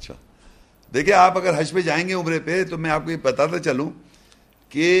 اچھا، دیکھیں آپ اگر حج پہ جائیں گے عمرے پہ تو میں آپ کو یہ بتاتا چلوں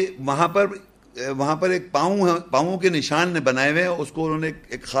کہ وہاں پر ایک پاؤں کے نشان نے بنائے ہوئے ہیں، اس کو انہوں نے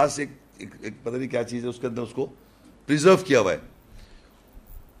ایک خاص ایک پتہ نہیں کیا چیز ہے اس کے اندر، اس کو پریزرو کیا ہوا ہے۔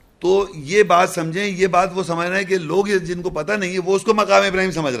 تو یہ بات سمجھیں، یہ بات وہ سمجھ رہے ہیں کہ لوگ جن کو پتہ نہیں ہے وہ اس کو مقام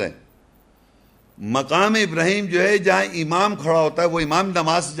ابراہیم سمجھ رہے ہیں، مقام ابراہیم جو ہے جہاں امام کھڑا ہوتا ہے، وہ امام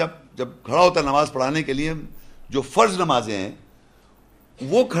نماز جب کھڑا ہوتا ہے نماز پڑھانے کے لیے، جو فرض نمازیں ہیں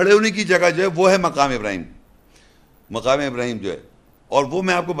وہ کھڑے ہونے کی جگہ جو ہے وہ ہے مقام ابراہیم. مقام ابراہیم جو ہے، اور وہ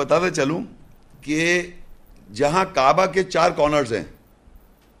میں آپ کو بتاتا چلوں کہ جہاں کعبہ کے 4 کارنرز ہیں،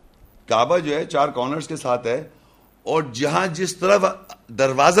 کعبہ جو ہے 4 کارنرز کے ساتھ ہے، اور جہاں جس طرف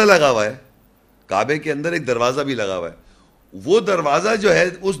دروازہ لگا ہوا ہے، کعبے کے اندر ایک دروازہ بھی لگا ہوا ہے، وہ دروازہ جو ہے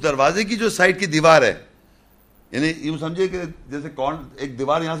اس دروازے کی جو سائڈ کی دیوار ہے، یعنی یوں سمجھے کہ جیسے ایک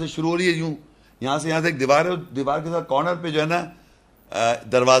دیوار یہاں سے شروع ہو رہی ہے، یوں یہاں سے ایک دیوار ہے، دیوار کے ساتھ کارنر پہ جو ہے نا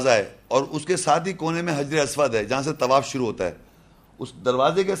دروازہ ہے، اور اس کے ساتھ ہی کونے میں حجر اسود ہے جہاں سے طواف شروع ہوتا ہے. اس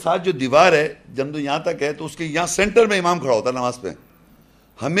دروازے کے ساتھ جو دیوار ہے جب تو یہاں تک ہے، تو اس کے یہاں سینٹر میں امام کھڑا ہوتا ہے نماز پہ.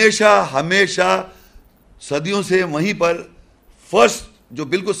 ہمیشہ صدیوں سے وہیں پر فرسٹ جو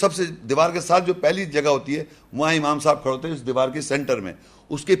بالکل سب سے دیوار کے ساتھ جو پہلی جگہ ہوتی ہے وہاں امام صاحب کھڑے ہوتے ہیں، اس دیوار کے سینٹر میں.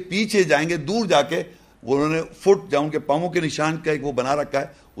 اس کے پیچھے جائیں گے دور جا کے وہ انہوں نے فٹ جہاں ان کے پاؤں کے نشان کا ایک وہ بنا رکھا ہے،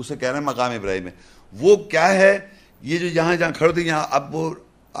 اسے کہہ رہے ہیں مقام ابراہیم ہے. وہ کیا ہے؟ یہ جو جہاں کھڑے ہوتے ہیں یہاں، اب وہ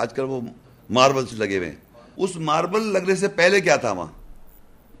آج کل وہ ماربلز لگے ہوئے ہیں. اس ماربل لگنے سے پہلے کیا تھا؟ وہاں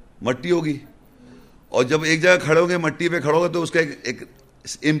مٹی ہوگی، اور جب ایک جگہ کھڑے ہوں گے مٹی پہ کھڑے ہوگے تو اس کا ایک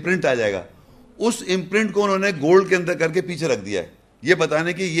امپرنٹ آ جائے گا. اس امپرنٹ کو انہوں نے گولڈ کے اندر کر کے پیچھے رکھ دیا ہے، یہ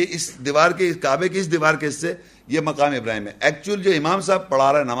بتانے کہ یہ اس دیوار کے، کعبے کی اس دیوار کے حصے یہ مقام ابراہیم ہے. ایکچوئل جو امام صاحب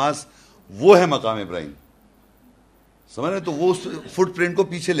پڑھا رہا ہے نماز وہ ہے مقام ابراہیم، سمجھ رہے؟ تو وہ اس فٹ پرنٹ کو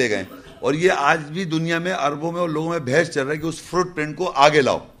پیچھے لے گئے، اور یہ آج بھی دنیا میں عربوں میں اور لوگوں میں بحث چل رہا ہے کہ اس فٹ پرنٹ کو آگے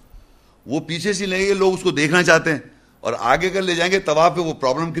لاؤ. وہ پیچھے سے لیں گے، لوگ اس کو دیکھنا چاہتے ہیں، اور آگے کر لے جائیں گے طواف پہ وہ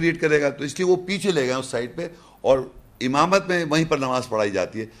پرابلم کریٹ کرے گا، تو اس لیے وہ پیچھے لے گئے اس سائڈ پہ، اور امامت میں وہیں پر نماز پڑھائی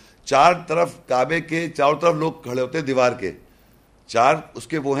جاتی ہے. 4 طرف کعبے کے چاروں طرف لوگ کھڑے ہوتے ہیں، دیوار کے 4 اس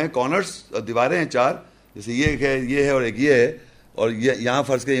کے وہ ہیں کارنرز، اور دیواریں ہیں 4، جیسے یہ ہے اور ایک یہ ہے، اور یہاں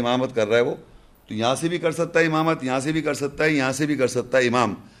فرض کے امامت کر رہا ہے وہ، تو یہاں سے بھی کر سکتا ہے امامت، یہاں سے بھی کر سکتا ہے، یہاں سے بھی کر سکتا ہے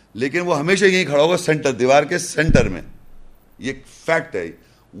امام، لیکن وہ ہمیشہ یہیں کھڑا ہوگا سینٹر، دیوار کے سینٹر میں. یہ فیکٹ ہے،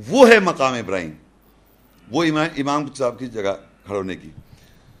 وہ ہے مقام ابراہیم، وہ امام صاحب کی جگہ کھڑے ہونے کی.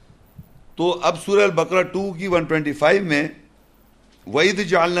 تو اب سورہ البقرہ 2 کی 125 میں وَإِذْ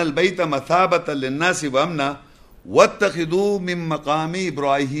جَعَلْنَا الْبَيْتَ مَثَابَةً لِلنَّاسِ وَأَمْنًا وَاتَّخِذُوا مِن مَّقَامِ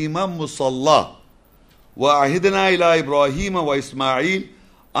إِبْرَاهِيمَ مُصَلًّى وَعَهِدْنَا إِلَىٰ إِبْرَاهِيمَ وَإِسْمَاعِيلَ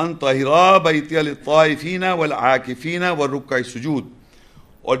أَن طَهِّرَا بَيْتِيَ لِلطَّائِفِينَ وَالْعَاكِفِينَ وَالرُّكَّعِ السُّجُودِ.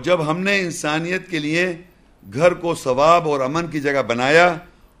 اور جب ہم نے انسانیت کے لیے گھر کو ثواب اور امن کی جگہ بنایا،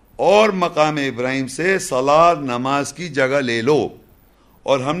 اور مقام ابراہیم سے صلاۃ نماز کی جگہ لے لو،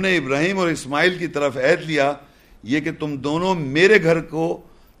 اور ہم نے ابراہیم اور اسماعیل کی طرف عہد لیا یہ کہ تم دونوں میرے گھر کو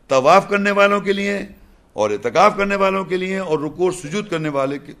طواف کرنے والوں کے لیے اور اعتکاف کرنے والوں کے لیے اور رکوع اور سجود کرنے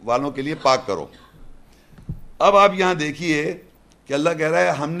والوں کے لیے پاک کرو. اب آپ یہاں دیکھیے کہ اللہ کہہ رہا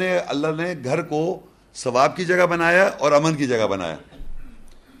ہے اللہ نے گھر کو ثواب کی جگہ بنایا اور امن کی جگہ بنایا.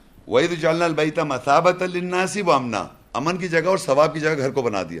 وَإِذْ جَعَلْنَا الْبَيْتَ مَثَابَةً لِلنَّاسِ وَأَمْنًا، امن کی جگہ اور ثواب کی جگہ گھر کو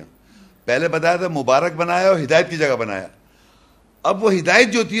بنا دیا. پہلے بتایا تھا مبارک بنایا اور ہدایت کی جگہ بنایا. اب وہ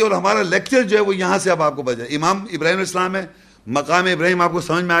ہدایت جو تھی اور ہمارا لیکچر جو ہے وہ یہاں سے اب آپ کو بچا. امام ابراہیم علیہ السلام ہے، مقام ابراہیم آپ کو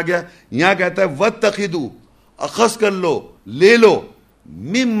سمجھ میں آ گیا. یہاں کہتا ہے وَاتَّخِذُوا، اخذ کر لو، لے لو،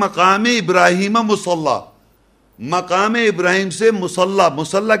 مِن مقام ابراہیم مصلی، مقام ابراہیم سے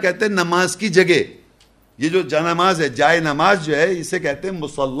مصلی کہتے ہیں نماز کی جگہ. یہ جو جانماز ہے، جائے نماز جو ہے اسے کہتے ہیں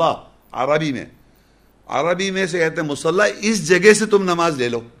مصلی عربی میں سے کہتے ہیں مصلی. اس جگہ سے تم نماز لے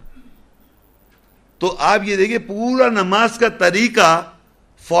لو. تو آپ یہ دیکھیں پورا نماز کا طریقہ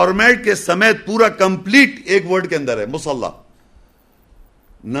فارمیٹ کے سمیت پورا کمپلیٹ ایک ورڈ کے اندر ہے، مصلی.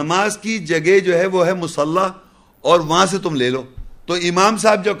 نماز کی جگہ جو ہے وہ ہے مصلی، اور وہاں سے تم لے لو. تو امام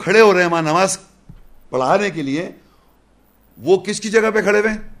صاحب جو کھڑے ہو رہے ہیں وہاں نماز پڑھانے کے لیے، وہ کس کی جگہ پہ کھڑے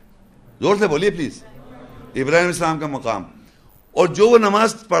ہوئے ہیں؟ زور سے بولیے پلیز. ابراہیم علیہ السلام کا مقام. اور جو وہ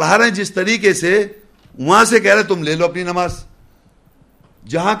نماز پڑھا رہے ہیں جس طریقے سے، وہاں سے کہہ رہے تم لے لو اپنی نماز.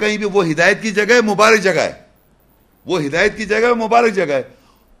 جہاں کہیں بھی وہ ہدایت کی جگہ ہے، مبارک جگہ ہے، وہ ہدایت کی جگہ ہے، مبارک جگہ ہے.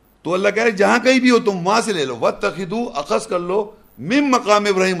 تو اللہ کہہ رہے جہاں کہیں بھی ہو تم وہاں سے لے لو. وَاتَّخِذُوا، اخذ کر لو، مِن مقام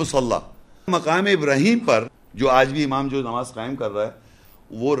ابراہیم مصلی. مقام ابراہیم پر جو آج بھی امام جو نماز قائم کر رہا ہے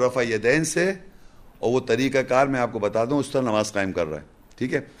وہ رفع یدین سے، اور وہ طریقہ کار میں آپ کو بتا دوں اس طرح نماز قائم کر رہا ہے،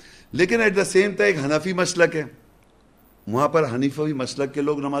 ٹھیک ہے. لیکن ایٹ دا سیم ٹائم ایک حنفی مسلک ہے، وہاں پر حنیفی مسلک کے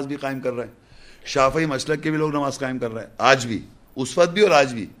لوگ نماز بھی قائم کر رہے ہیں، شافعی مسلک کے بھی لوگ نماز قائم کر رہے ہیں آج بھی، اس وقت بھی اور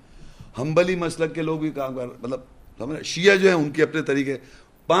آج بھی. حنبلی مسلک کے لوگ بھی کام کر رہے ہیں، مطلب شیعہ جو ہیں ان کے اپنے طریقے.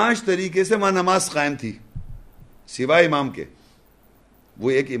 5 طریقے سے وہاں نماز قائم تھی سوائے امام کے.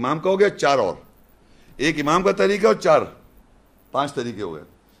 وہ ایک امام کا ہو گیا، 4 اور ایک امام کا طریقہ اور 5 طریقے ہو گئے.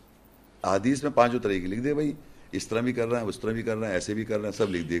 حدیث میں 5 طریقے لکھ دے بھائی، اس طرح بھی کر رہے ہیں، اس طرح بھی کر رہے ہیں، ایسے بھی کر رہے ہیں، سب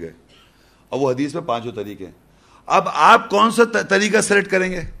لکھ دیے گئے. اور وہ حدیث میں 5 طریقے ہیں. اب آپ کون سا طریقہ سلیکٹ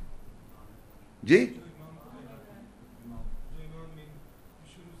کریں گے جی؟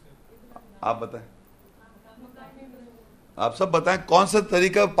 آپ بتائیں, آپ سب بتائیں کون سا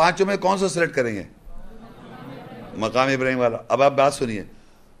طریقہ 5 میں کون سا سلیکٹ کریں گے؟ مقام ابراہیم والا. اب آپ بات سنیے.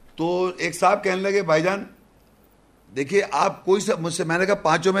 تو ایک صاحب کہنے لگے بھائی جان دیکھیے آپ کوئی سا مجھ سے, میں نے کہا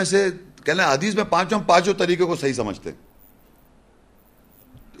 5 میں سے کہنے لگے حدیث میں 5 طریقوں کو صحیح سمجھتے.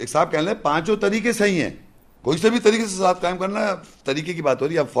 ایک صاحب کہنے لگے 5 طریقے صحیح ہیں, کوئی سے بھی طریقے سے صلاۃ قائم کرنا, طریقے کی بات ہو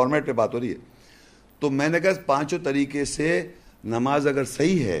رہی ہے, اب فارمیٹ پہ بات ہو رہی ہے. تو میں نے کہا 5 طریقے سے نماز اگر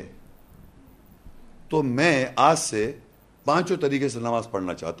صحیح ہے تو میں آج سے 5 طریقے سے نماز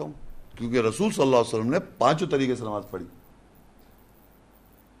پڑھنا چاہتا ہوں, کیونکہ رسول صلی اللہ علیہ وسلم نے 5 طریقے سے نماز پڑھی.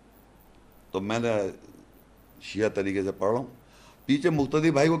 تو میں نے شیعہ طریقے سے پڑھ رہا ہوں. پیچھے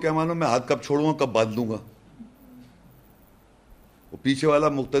مقتدی بھائی کو کیا معلوم میں ہاتھ کب چھوڑوں گا کب باندھ دوں گا. وہ پیچھے والا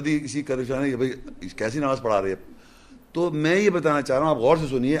مقتدی کسی پریشانی ہے بھائی کیسی نماز پڑھا رہی ہے. تو میں یہ بتانا چاہ رہا ہوں, آپ غور سے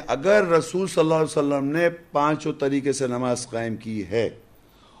سنیے, اگر رسول صلی اللہ علیہ وسلم نے 5 طریقے سے نماز قائم کی ہے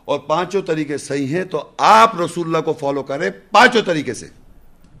اور 5 طریقے صحیح ہیں تو آپ رسول اللہ کو فالو کریں 5 طریقے سے.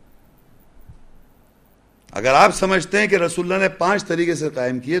 اگر آپ سمجھتے ہیں کہ رسول اللہ نے 5 طریقے سے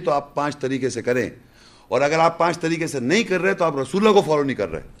قائم کیے تو آپ 5 طریقے سے کریں, اور اگر آپ 5 طریقے سے نہیں کر رہے تو آپ رسول اللہ کو فالو نہیں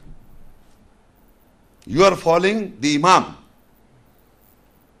کر رہے. یو آر فالوئنگ دی امام.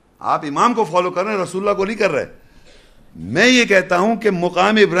 آپ امام کو فالو کر رہے ہیں, رسول اللہ کو نہیں کر رہے. میں یہ کہتا ہوں کہ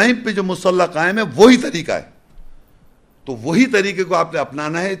مقام ابراہیم پہ جو مصلی قائم ہے وہی طریقہ ہے, تو وہی طریقے کو آپ نے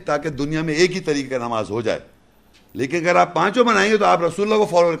اپنانا ہے تاکہ دنیا میں ایک ہی طریقے کا نماز ہو جائے. لیکن اگر آپ 5 بنائیں گے تو آپ رسول اللہ کو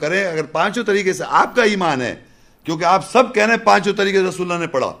فالو کریں. اگر 5 طریقے سے آپ کا ایمان ہے, کیونکہ آپ سب کہہ رہے ہیں 5 طریقے سے رسول اللہ نے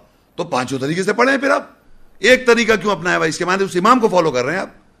پڑھا, تو 5 طریقے سے پڑھیں. پھر آپ ایک طریقہ کیوں اپنایا بھائی؟ اس کے معنی اس امام کو فالو کر رہے ہیں آپ.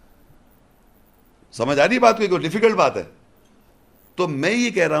 سمجھ آ رہی بات کوئی ڈیفیکلٹ بات ہے؟ تو میں یہ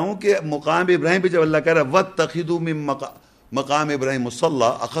کہہ رہا ہوں کہ مقام ابراہیم پہ جب اللہ کہہ رہا ہے وَاتَّخِذُوا مِن مقام ابراہیم مصلی,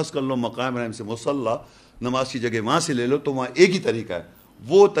 اخذ کر لو مقام ابراہیم سے مصلی, نماز کی جگہ وہاں سے لے لو, تو وہاں ایک ہی طریقہ ہے.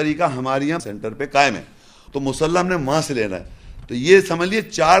 وہ طریقہ ہمارے یہاں سینٹر پہ قائم ہے, تو مصلی ہم نے وہاں سے لینا ہے. تو یہ سمجھ لیے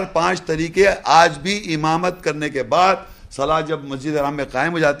 4-5 طریقے آج بھی امامت کرنے کے بعد صلاۃ جب مسجد حرام میں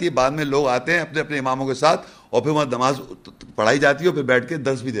قائم ہو جاتی ہے, بعد میں لوگ آتے ہیں اپنے اپنے اماموں کے ساتھ اور پھر وہاں نماز پڑھائی جاتی ہے اور پھر بیٹھ کے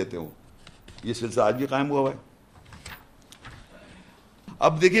درس بھی دیتے ہوں. یہ سلسلہ آج بھی قائم ہوا ہے.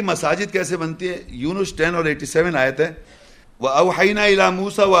 اب دیکھیے مساجد کیسے بنتی ہے. یونس 10 اور 87 آیت ہے, وَأَوْحَيْنَا إِلَى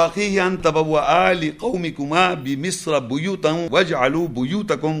مُوسَى وَأَخِيهِ أَن تَبَوَّآ لِقَوْمِكُمَا بِمِصْرَ بُيُوتًا وَاجْعَلُوا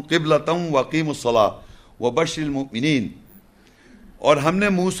بُيُوتَكُمْ قِبْلَةً وَأَقِيمُوا الصَّلَاةَ وَبَشِّرِ الْمُؤْمِنِينَ. اور ہم نے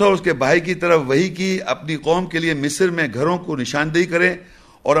موسیٰ اور اس کے بھائی کی طرف وحی کی اپنی قوم کے لیے مصر میں گھروں کو نشاندہی کریں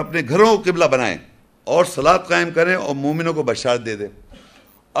اور اپنے گھروں کو قبلہ بنائیں اور صلاۃ قائم کریں اور مومنوں کو بشارت دے دیں.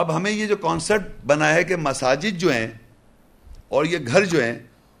 اب ہمیں یہ جو کانسیپٹ بنا ہے کہ مساجد جو ہیں اور یہ گھر جو ہیں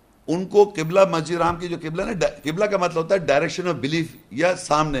ان کو قبلہ, مسجد حرام کی جو قبلہ نا, قبلہ کا مطلب ہوتا ہے ڈائریکشن آف بلیف یا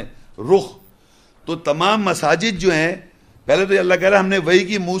سامنے رخ. تو تمام مساجد جو ہیں, پہلے تو اللہ کہہ رہا ہے ہم نے وحی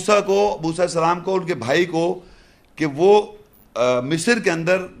کی موسیٰ علیہ السلام کو, ان کے بھائی کو, کہ وہ مصر کے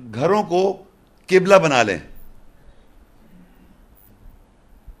اندر گھروں کو قبلہ بنا لیں.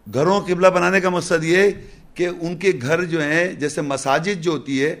 گھروں قبلہ بنانے کا مقصد یہ کہ ان کے گھر جو ہیں, جیسے مساجد جو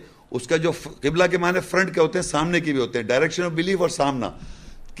ہوتی ہے اس کا جو قبلہ کے معنی فرنٹ کے ہوتے ہیں, سامنے کے بھی ہوتے ہیں, ڈائریکشن آف بلیف اور سامنا,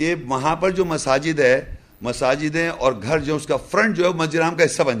 کہ وہاں پر جو مساجدیں اور گھر جو اس کا فرنٹ جو ہے مسجد حرام کا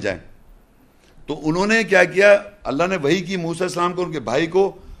حصہ بن جائیں. تو انہوں نے کیا کیا, اللہ نے وحی کی موسیٰ علیہ السلام کو, ان کے بھائی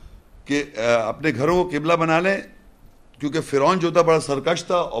کو, کہ اپنے گھروں کو قبلہ بنا لیں, کیونکہ فرعون جو تھا بڑا سرکش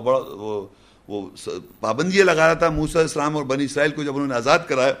تھا اور بڑا وہ پابندیاں لگا رہا تھا موسیٰ علیہ السلام اور بنی اسرائیل کو. جب انہوں نے آزاد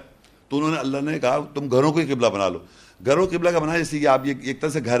کرایا تو انہوں نے, اللہ نے کہا تم گھروں کو ہی قبلہ بنا لو. گھروں قبلہ کا بنا جیسے کہ آپ یہ ایک طرح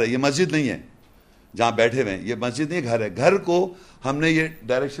سے گھر ہے, یہ مسجد نہیں ہے جہاں بیٹھے ہوئے ہیں, یہ مسجد نہیں, گھر ہے. گھر کو ہم نے یہ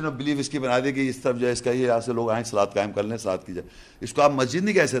ڈائریکشن آف بلیف اس کی بنا دی کہ اس طرف جو ہے اس کا, یہ یہاں سے لوگ آئیں صلاۃ قائم کر لیں, صلاۃ کی جائے. اس کو آپ مسجد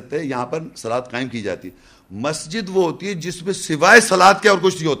نہیں کہہ سکتے, یہاں پر صلاۃ قائم کی جاتی. مسجد وہ ہوتی ہے جس میں سوائے صلاۃ کے اور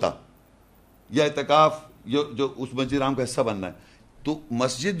کچھ نہیں ہوتا, یا اعتکاف جو اس مسجد حرام کا حصہ بننا ہے. تو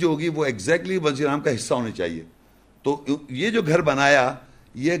مسجد جو ہوگی وہ ایگزیکٹلی مسجد حرام کا حصہ ہونی چاہیے. تو یہ جو گھر بنایا,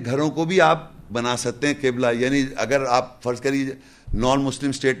 یہ گھروں کو بھی آپ بنا سکتے ہیں قبلہ. یعنی اگر آپ فرض کریے نان مسلم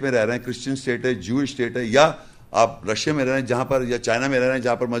اسٹیٹ میں رہ رہے ہیں, کرسچن اسٹیٹ ہے, جوئش اسٹیٹ ہے, یا آپ رشیا میں رہ رہے ہیں جہاں پر, یا چائنا میں رہ رہے ہیں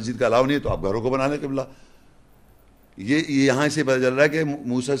جہاں پر مسجد کا الاؤ نہیں ہے, تو آپ گھروں کو بنا لیں قبلہ. یہ یہاں سے پتہ چل رہا ہے کہ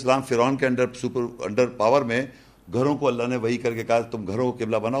موسیٰ علیہ السلام فرعون کے انڈر پاور میں گھروں کو اللہ نے وحی کر کے کہا تم گھروں کو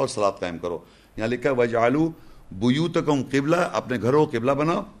قبلہ بناؤ اور صلاۃ قائم کرو. یہاں لکھا ہے وَجْعَلُوا بُيُوتَكُمْ قِبْلَةً, اپنے گھروں کو قبلہ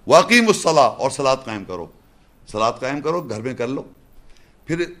بناؤ, وَأَقِيمُوا الصَّلَاةَ, اور صلاۃ قائم کرو. صلاۃ قائم کرو, گھر میں کر لو.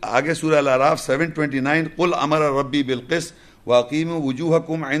 پھر آگے سورہ الاعراف 7:29, قُلْ أَمَرَ رَبِّي بِالْقِسْطِ وَأَقِيمُوا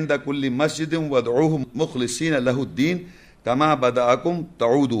وُجُوهَكُمْ عِنْدَ كُلِّ مَسْجِدٍ وَادْعُوهُ مُخْلِصِينَ لَهُ الدِّينَ كَمَا بَدَأَكُمْ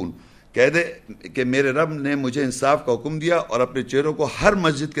تَعُودُونَ. کہہ دے کہ میرے رب نے مجھے انصاف کا حکم دیا اور اپنے چہروں کو ہر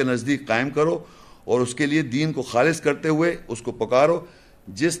مسجد کے نزدیک قائم کرو اور اس کے لیے دین کو خالص کرتے ہوئے اس کو پکارو،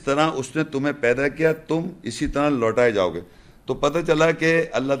 جس طرح اس نے تمہیں پیدا کیا تم اسی طرح لوٹائے جاؤ گے۔ تو پتہ چلا کہ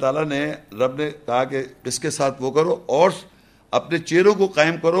اللہ تعالیٰ نے، رب نے کہا کہ اس کے ساتھ وہ کرو اور اپنے چہروں کو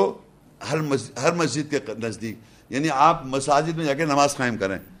قائم کرو ہر مسجد کے نزدیک، یعنی آپ مساجد میں جا کے نماز قائم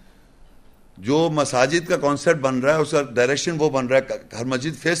کریں۔ جو مساجد کا کانسیپٹ بن رہا ہے اس کا ڈائریکشن وہ بن رہا ہے، ہر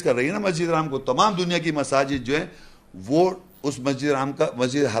مسجد فیس کر رہی ہے نا مسجد حرام کو۔ تمام دنیا کی مساجد جو ہیں وہ اس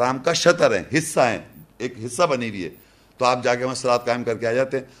مسجد حرام کا شطر ہیں، حصہ ہیں، ایک حصہ بنی ہوئی ہے۔ تو آپ جا کے وہاں صلاۃ قائم کر کے آ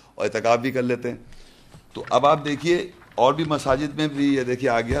جاتے ہیں اور اعتکاف بھی کر لیتے ہیں۔ تو اب آپ دیکھیے اور بھی مساجد میں بھی یہ دیکھیے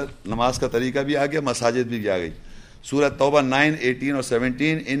آ گیا، نماز کا طریقہ بھی آ گیا، مساجد بھی آ گئی۔ سورہ توبہ 9، 18 اور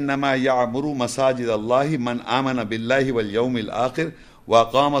 17، انما یعمر مساجد اللہ من آمن باللہ والیوم الآخر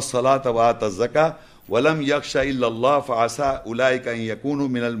واقام الصلاۃ وآتى الزکاۃ ولم یخش الا اللہ فعسى اولئک ان یکونوا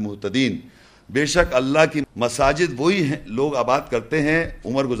من المہتدین۔ بے شک اللہ کی مساجد وہی ہیں لوگ آباد کرتے ہیں،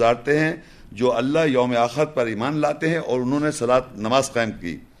 عمر گزارتے ہیں، جو اللہ یوم آخر پر ایمان لاتے ہیں اور انہوں نے نماز قائم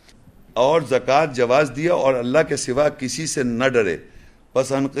کی اور زکوٰۃ جواز دیا اور اللہ کے سوا کسی سے نہ ڈرے،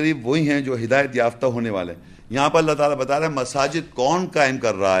 بس عنقریب وہی ہیں جو ہدایت یافتہ ہونے والے ہیں۔ یہاں پر اللہ تعالیٰ بتا رہا ہے مساجد کون قائم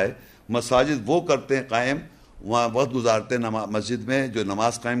کر رہا ہے؟ مساجد وہ کرتے ہیں قائم، وہاں وقت گزارتے ہیں مسجد میں، جو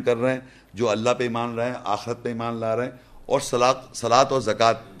نماز قائم کر رہے ہیں، جو اللہ پہ ایمان رہے ہیں، آخرت پہ ایمان لا رہے ہیں اور صلاۃ اور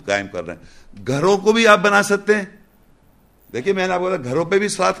زکوٰۃ قائم کر رہے ہیں۔ گھروں کو بھی آپ بنا سکتے ہیں، دیکھیے میں نے آپ کو بولا گھروں پہ بھی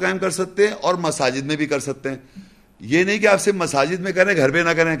صلاۃ قائم کر سکتے ہیں اور مساجد میں بھی کر سکتے ہیں۔ یہ نہیں کہ آپ صرف مساجد میں کریں گھر پہ نہ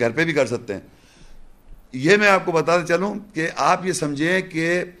کریں، گھر پہ بھی کر سکتے ہیں۔ یہ میں آپ کو بتاتا چلوں کہ آپ یہ سمجھیں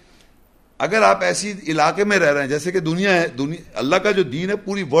کہ اگر آپ ایسی علاقے میں رہ رہے ہیں جیسے کہ دنیا ہے، اللہ کا جو دین ہے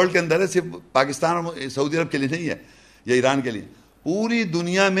پوری ورلڈ کے اندر ہے، صرف پاکستان اور سعودی عرب کے لیے نہیں ہے یا ایران کے لیے، پوری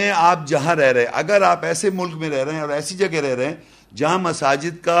دنیا میں آپ جہاں رہ رہے ہیں، اگر آپ ایسے ملک میں رہ رہے ہیں اور ایسی جگہ رہ رہے ہیں جہاں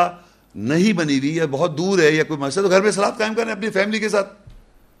مساجد کا نہیں بنی ہوئی یا بہت دور ہے یا کوئی مسجد، تو گھر میں صلاۃ قائم کریں اپنی فیملی کے ساتھ۔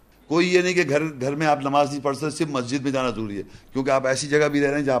 کوئی یہ نہیں کہ گھر میں آپ نماز نہیں پڑھ سکتے، صرف مسجد میں جانا ضروری ہے، کیونکہ آپ ایسی جگہ بھی رہ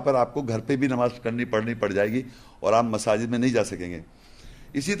رہے ہیں جہاں پر آپ کو گھر پہ بھی نماز پڑھنی پڑ جائے گی اور آپ مساجد میں نہیں جا سکیں گے۔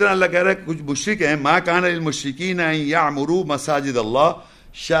 اسی طرح اللہ کہہ رہا ہے کچھ مشرک ہیں، ما کان للمشرکین ان یعمروا مساجد اللہ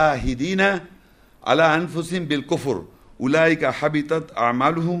شاہدین علی انفسہم بالکفر اولئک حبطت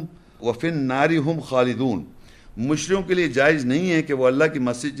اعمالہم وفی النار ہم خالدون۔ مشرکوں کے لیے جائز نہیں ہے کہ وہ اللہ کی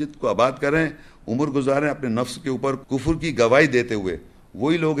مسجد کو آباد کریں، عمر گزاریں اپنے نفس کے اوپر کفر کی گواہی دیتے ہوئے،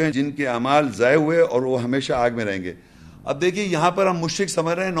 وہی لوگ ہیں جن کے اعمال ضائع ہوئے اور وہ ہمیشہ آگ میں رہیں گے۔ اب دیکھیے یہاں پر ہم مشرک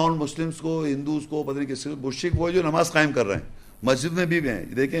سمجھ رہے ہیں نان مسلمس کو، ہندوز کو، پتہ نہیں کس کو۔ مشرک وہ جو نماز قائم کر رہے ہیں، مسجد میں بھی ہیں،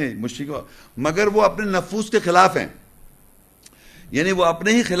 دیکھیں مشرک، مگر وہ اپنے نفوس کے خلاف ہیں، یعنی وہ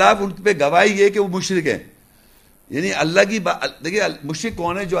اپنے ہی خلاف، ان پہ گواہی یہ کہ وہ مشرک ہیں۔ یعنی اللہ کی دیکھیے مشرک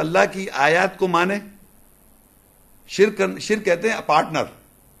کون ہے؟ جو اللہ کی آیات کو مانے۔ شرک کہتے ہیں پارٹنر،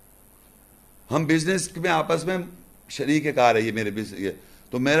 ہم بزنس میں آپس میں شریک کار ہے، یہ میرے بزنس،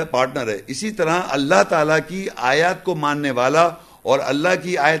 تو میرا پارٹنر ہے۔ اسی طرح اللہ تعالیٰ کی آیات کو ماننے والا اور اللہ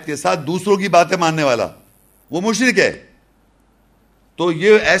کی آیت کے ساتھ دوسروں کی باتیں ماننے والا وہ مشرک ہے۔ تو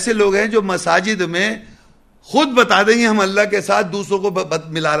یہ ایسے لوگ ہیں جو مساجد میں خود بتا دیں گے ہم اللہ کے ساتھ دوسروں کو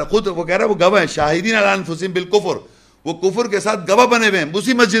ملا رہے، خود وہ کہہ رہا ہے وہ گواہ ہیں، شاہدین علی انفسہم بالکفر، وہ کفر کے ساتھ گواہ بنے ہوئے ہیں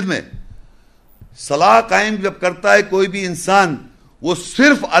اسی مسجد میں۔ صلاح قائم جب کرتا ہے کوئی بھی انسان، وہ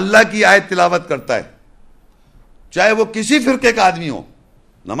صرف اللہ کی آیت تلاوت کرتا ہے، چاہے وہ کسی فرقے کا آدمی ہو۔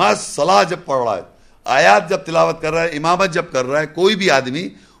 نماز صلاح جب پڑھ رہا ہے، آیات جب تلاوت کر رہا ہے، امامت جب کر رہا ہے کوئی بھی آدمی،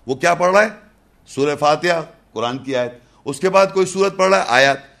 وہ کیا پڑھ رہا ہے؟ سورہ فاتحہ، قرآن کی آیت، اس کے بعد کوئی سورت پڑھ رہا ہے،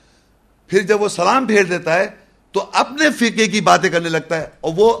 آیات، پھر جب وہ سلام پھیر دیتا ہے تو اپنے فقہ کی باتیں کرنے لگتا ہے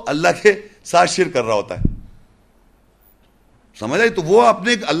اور وہ اللہ کے ساتھ شرک کر رہا ہوتا ہے، سمجھ آئی؟ تو وہ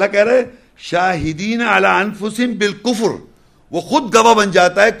اپنے، اللہ کہہ رہے شاہدین علی انفسہم بالکفر، وہ خود گواہ بن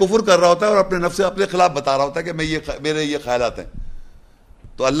جاتا ہے، کفر کر رہا ہوتا ہے اور اپنے نفس سے اپنے خلاف بتا رہا ہوتا ہے کہ میرے یہ خیالات ہیں،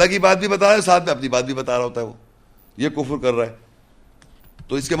 تو اللہ کی بات بھی بتا رہا ہے، ساتھ میں اپنی بات بھی بتا رہا ہوتا ہے، وہ یہ کفر کر رہا ہے۔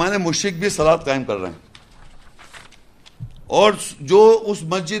 تو اس کے معنی مشرک بھی صلاۃ قائم کر رہے ہیں۔ اور جو اس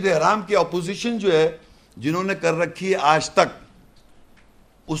مسجد حرام کی اپوزیشن جو ہے جنہوں نے کر رکھی ہے آج تک،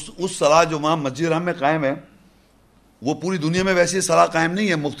 اس صلاح جو وہاں مسجد حرام میں قائم ہے، وہ پوری دنیا میں ویسی صلاح قائم نہیں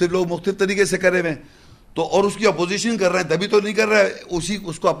ہے، مختلف لوگ مختلف طریقے سے کرے ہوئے ہیں، تو اور اس کی اپوزیشن کر رہے ہیں، تبھی تو نہیں کر رہے،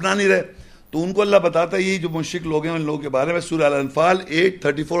 اس کو اپنا نہیں رہے، تو ان کو اللہ بتاتا ہے یہ جو مشرک لوگ ہیں ان لوگوں کے بارے میں سورہ الانفال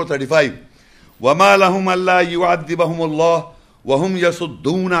 8:34 اور 35، وَمَا لَهُمْ أَلَّا يُعَذِّبَهُمُ اللَّهُ وَهُمْ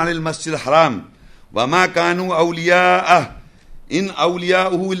يَصُدُّونَ عَنِ الْمَسْجِدِ الْحَرَامِ وَمَا كَانُوا أَوْلِيَاءَهُ إِنْ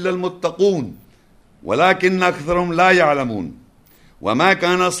أَوْلِيَاؤُهُ إِلَّا الْمُتَّقُونَ وَلَكِنَّ أَكْثَرَهُمْ لَا يَعْلَمُونَ وَمَا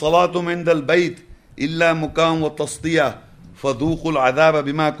كَانَ الصَّلَاةُ عِندَ الْبَيْتِ إِلَّا مُكَاءً وَتَصْدِيَةً فَذُوقُوا الْعَذَابَ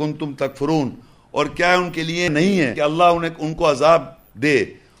بِمَا كُنْتُمْ تَكْفُرُونَ۔ اور کیا ان کے لیے نہیں ہے کہ اللہ ان کو عذاب دے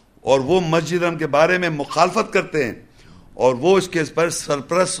اور وہ مسجد حرام کے بارے میں مخالفت کرتے ہیں، اور وہ اس کے پر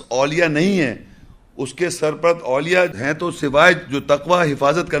سرپرست اولیاء نہیں ہیں، اس کے سرپرست اولیاء ہیں تو سوائے جو تقوی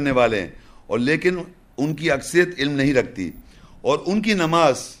حفاظت کرنے والے ہیں، اور لیکن ان کی اکثریت علم نہیں رکھتی، اور ان کی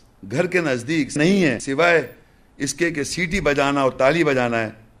نماز گھر کے نزدیک نہیں ہے سوائے اس کے کہ سیٹی بجانا اور تالی بجانا ہے،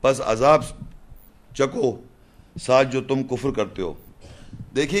 بس عذاب چکو ساتھ جو تم کفر کرتے ہو۔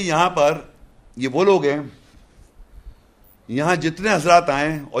 دیکھیے یہاں پر یہ وہ لوگ ہیں، یہاں جتنے حضرات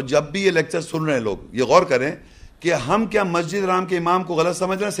آئیں اور جب بھی یہ لیکچر سن رہے ہیں لوگ، یہ غور کریں کہ ہم کیا مسجد حرام کے امام کو غلط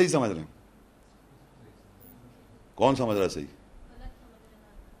سمجھ رہے ہیں، صحیح سمجھ رہے ہیں؟ کون سمجھ رہا ہے صحیح؟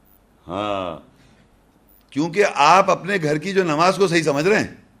 ہاں، کیونکہ آپ اپنے گھر کی جو نماز کو صحیح سمجھ رہے ہیں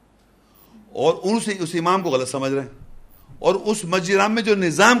اور اس امام کو غلط سمجھ رہے ہیں، اور اس مسجد حرام میں جو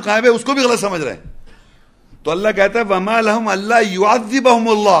نظام قائم ہے اس کو بھی غلط سمجھ رہے ہیں۔ تو اللہ کہتا ہے وَمَا لَهُمْ أَلَّا يُعَذِّبَهُمُ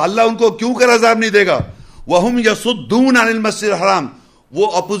اللَّهُ، اللہ ان کو کیوں کر عذاب نہیں دے گا؟ وَهُمْ يَصُدُّونَ عَنِ الْمَسْجِدِ الْحَرَامِ، وہ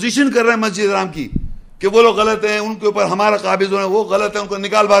اپوزیشن کر رہے ہیں مسجد حرام کی کہ وہ لوگ غلط ہیں، ان کے اوپر ہمارا قابض ہونا، وہ غلط ہیں، ان کو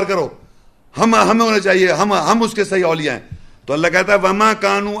نکال باہر کرو، ہمیں ہونا چاہیے، ہم اس کے صحیح اولیاء ہیں۔ تو اللہ کہتا ہے وَمَا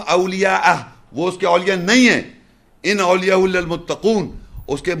كَانُوا أَوْلِيَاءَهُ، وہ اس کے اولیاء نہیں ہیں، ان اولیاء إِلَّا الْمُتَّقُونَ،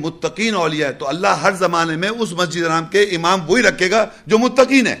 اس کے متقین اولیاء ہے۔ تو اللہ ہر زمانے میں اس مسجد حرام کے امام وہی رکھے گا جو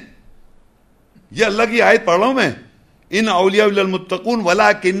متقین ہے۔ یہ اللہ کی آیت پڑھ رہا ہوں میں، ان اولیاء إِلَّا الْمُتَّقُونَ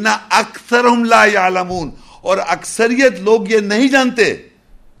وَلَكِنَّ أَكْثَرَهُمْ لَا يَعْلَمُونَ، اور اکثریت لوگ یہ نہیں جانتے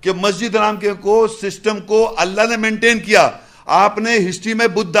کہ مسجد حرام کے کو سسٹم کو اللہ نے مینٹین کیا۔ آپ نے ہسٹری میں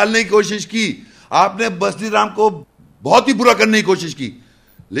بت ڈالنے کی کوشش کی، آپ نے مسجد حرام کو بہت ہی برا کرنے کی کوشش کی،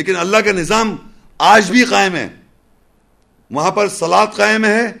 لیکن اللہ کا نظام آج بھی قائم ہے۔ وہاں پر صلات قائم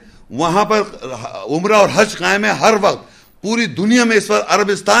ہے، وہاں پر عمرہ اور حج قائم ہے ہر وقت۔ پوری دنیا میں اس وقت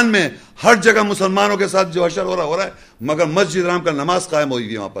عربستان میں ہر جگہ مسلمانوں کے ساتھ جو حشر ہو رہا ہے، مگر مسجد حرام کا نماز قائم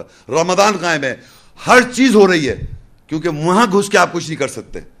ہوئی ہے، وہاں پر رمضان قائم ہے، ہر چیز ہو رہی ہے، کیونکہ وہاں گھس کے آپ کچھ نہیں کر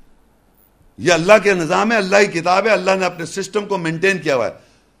سکتے۔ یہ اللہ کے نظام ہے، اللہ کی کتاب ہے، اللہ نے اپنے سسٹم کو مینٹین کیا ہوا ہے۔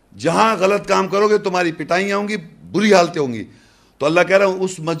 جہاں غلط کام کرو گے تمہاری پٹائیاں ہوں گی، بری حالتیں ہوں گی۔ تو اللہ کہہ رہا ہوں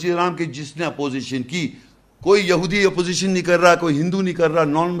اس مسجد حرام کی جس نے اپوزیشن کی، کوئی یہودی اپوزیشن نہیں کر رہا، کوئی ہندو نہیں کر رہا،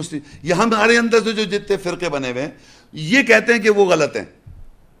 نان مسلم، یہ ہمارے اندر سے جو جتنے فرقے بنے ہوئے ہیں یہ کہتے ہیں کہ وہ غلط ہیں۔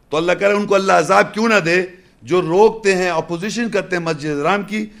 تو اللہ کہہ رہا ہے ان کو اللہ عذاب کیوں نہ دے جو روکتے ہیں، اپوزیشن کرتے ہیں مسجد حرام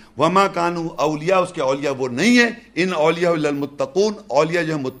کی۔ وما کانوا اولیاء، اس کے اولیاء وہ نہیں ہیں، ان اولیاء الا المتقون، اولیاء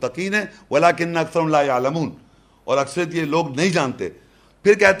جو ہیں متقین ہیں، ولکن اکثرهم لا يعلمون، اور اکثر یہ لوگ نہیں جانتے۔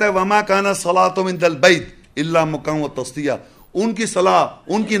 پھر کہتا ہے وما کان صلاتهم عند البیت الا مکا وتصدیہ، ان کی صلاح،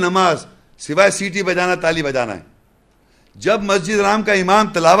 ان کی نماز سوائے سیٹی بجانا، تالی بجانا ہے۔ جب مسجد حرام کا امام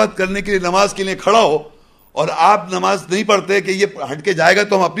تلاوت کرنے کے لیے نماز کے لیے کھڑا ہو اور آپ نماز نہیں پڑھتے کہ یہ ہٹ کے جائے گا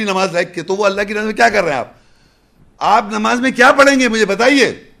تو ہم اپنی نماز رکھ کے، تو وہ اللہ کی نماز میں کیا کر رہے ہیں آپ نماز میں کیا پڑھیں گے مجھے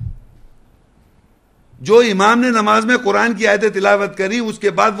بتائیے؟ جو امام نے نماز میں قرآن کی آیتیں تلاوت کری، اس کے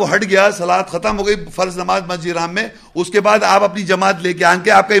بعد وہ ہٹ گیا، صلات ختم ہو گئی، فرض نماز مسجد حرام میں، اس کے بعد آپ اپنی جماعت لے کے آن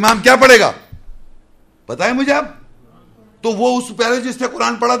کے آپ کا امام کیا پڑھے گا بتائیں مجھے آپ؟ تو وہ اس پہلے جس نے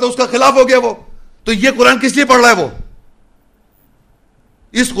قرآن پڑھا تھا اس کا خلاف ہو گیا وہ، تو یہ قرآن کس لیے پڑھ رہا ہے وہ؟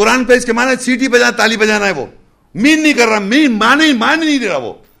 اس قرآن پہ اس کے معنی سیٹی بجانا، تالی بجانا ہے، وہ مین نہیں کر رہا، مان نہیں دے رہا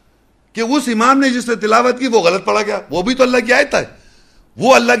وہ کہ اس امام نے جس نے تلاوت کی وہ غلط پڑھا گیا۔ وہ بھی تو اللہ کی آیت ہے،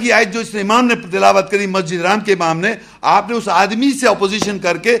 وہ اللہ کی آیت جو اس نے امام نے تلاوت کری مسجد حرام کے امام نے، آپ نے اس آدمی سے اپوزیشن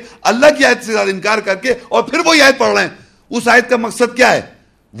کر کے اللہ کی آیت سے انکار کر کے اور پھر وہی آیت پڑھ رہے ہیں۔ اس آیت کا مقصد کیا ہے؟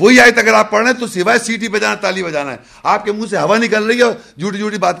 وہی آیت اگر آپ پڑھ رہے ہیں تو سوائے سیٹی بجانا، تالی بجانا ہے۔ آپ کے منہ سے ہوا نکل رہی ہے اور جھوٹی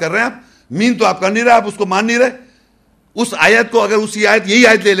جھوٹی بات کر رہے ہیں آپ، مین تو آپ کر نہیں رہے، آپ اس کو مان نہیں رہے۔ اس آیت کو اگر اسی آیت یہی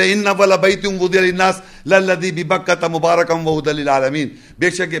آیت لے لیں، ان اول بیت وضع للناس للذی ببکۃ مبارکا وہدی للعالمین، بے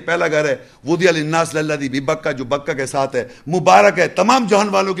شک یہ پہلا گھر ہے وضع للناس للذی ببکہ، جو بکہ کے ساتھ ہے، مبارک ہے، تمام جہان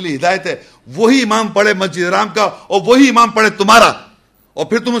والوں کے لیے ہدایت ہے۔ وہی امام پڑھے مسجد حرام کا اور وہی امام پڑھے تمہارا، اور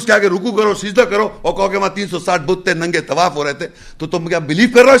پھر تم اس کے آگے رکوع کرو، سجدہ کرو اور کہو کہ وہاں 360 بت تھے، ننگے طواف ہو رہے تھے، تو تم کیا بلیو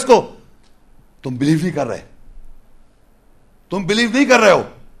کر رہے ہو اس کو؟ تم بلیو نہیں کر رہے، تم بلیو نہیں کر رہے ہو،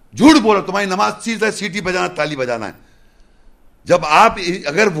 جھوٹ بولو، تمہاری نماز چیز ہے سیٹی بجانا، تالی بجانا ہے۔ جب آپ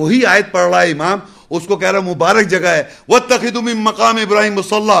اگر وہی آیت پڑھ رہا ہے امام، اس کو کہہ رہا ہے مبارک جگہ ہے، وَاتَّخِذُوا مِن مَقَامِ إِبْرَاهِيمَ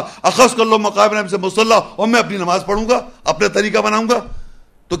مُصَلًّى، اخذ کر لو مقام ابراہیم سے مصلی، اور میں اپنی نماز پڑھوں گا، اپنا طریقہ بناؤں گا،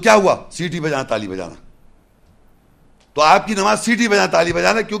 تو کیا ہوا؟ سیٹی بجانا، تالی بجانا۔ تو آپ کی نماز سیٹی بجانا، تالی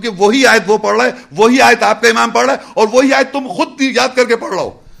بجانا، کیونکہ وہی آیت وہ پڑھ رہا ہے، وہی آیت آپ کا امام پڑھ رہا ہے، اور وہی آیت تم خود یاد کر کے پڑھ رہا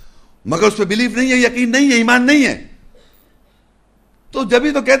ہو، مگر اس پہ بلیف نہیں ہے، یقین نہیں ہے، ایمان نہیں ہے۔ تو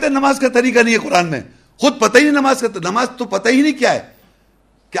جبھی تو کہتے ہیں نماز کا طریقہ نہیں ہے قرآن میں، خود پتہ ہی نہیں نماز کا، نماز تو پتہ ہی نہیں کیا ہے،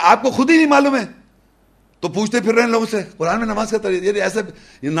 کہ آپ کو خود ہی نہیں معلوم ہے، تو پوچھتے پھر رہے ہیں لوگوں سے قرآن میں نماز کا طریقہ، یہ ایسے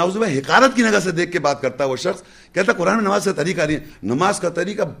نعوذ باللہ حقارت کی نگاہ سے دیکھ کے بات کرتا ہے وہ شخص، کہتا ہے قرآن میں نماز کا طریقہ نہیں ہے۔ نماز کا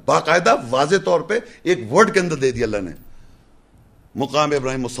طریقہ باقاعدہ واضح طور پہ ایک ورڈ کے اندر دے دیا اللہ نے، مقام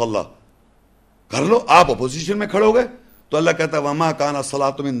ابراہیم مصلی کر لو. آپ اپوزیشن میں کھڑے ہو گئے تو اللہ کہتا ہے وما کان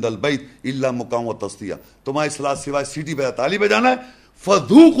الصلاۃ من البیت الا مقام و تصدیہ, تمہاری صلاۃ سوائے سیٹی بجا تالی بجانا ہے.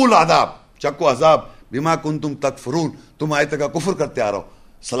 فذوقوا العذاب, چکو عذاب, بما کنتم تکفرون, تم آیت کا کفر کرتے آ رہا ہو,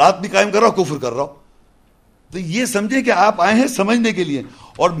 صلاۃ بھی قائم کر رہا ہو, کفر کر رہا ہو. تو یہ سمجھے کہ آپ آئے ہیں سمجھنے کے لیے,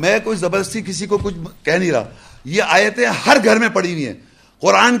 اور میں کوئی زبردستی کسی کو کچھ کہہ نہیں رہا. یہ آیتیں ہر گھر میں پڑھی ہوئی ہیں,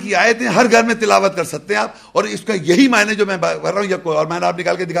 قرآن کی آیتیں ہر گھر میں تلاوت کر سکتے ہیں آپ, اور اس کا یہی معنی جو میں کر رہا ہوں اور میں نے آپ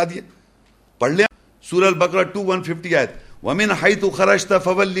نکال کے دکھا دیے, پڑھ لیں. سورہ البقرہ 2:150 آیت, وَمِنْ حَيْثُ خَرَجْتَ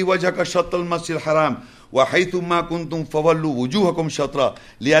فَوَلِّ وَجْهَكَ شَطْرَ الْمَسْجِدِ الْحَرَامِ وَحَيْثُ مَا كُنْتُمْ فَوَلُّوا وُجُوهَكُمْ شَطْرَهُ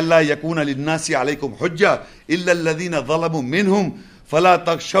لِئَلَّا يَكُونَ لِلنَّاسِ عَلَيْكُمْ حُجَّةٌ إِلَّا الَّذِينَ ظَلَمُوا مِنْهُمْ فَلَا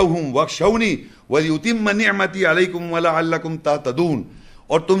تَخْشَوْهُمْ وَاخْشَوْنِي وَلِأُتِمَّ نِعْمَتِي عَلَيْكُمْ وَلَعَلَّكُمْ تَهْتَدُونَ.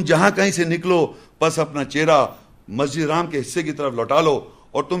 اور تم جہاں کہیں سے نکلو پس اپنا چہرہ مسجد حرام کے حصے کی طرف لوٹا لو,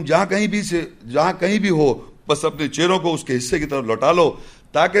 اور تم جہاں کہیں بھی ہو بس اپنے چہروں کو اس کے حصے کی طرف لوٹا لو,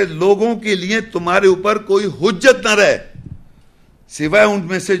 تاکہ لوگوں کے لیے تمہارے اوپر کوئی حجت نہ رہے سوائے ان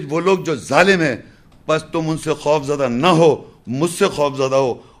میں سے وہ لوگ جو ظالم ہیں. بس تم ان سے خوف زدہ نہ ہو, مجھ سے خوف زدہ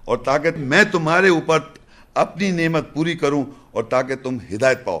ہو, اور تاکہ میں تمہارے اوپر اپنی نعمت پوری کروں اور تاکہ تم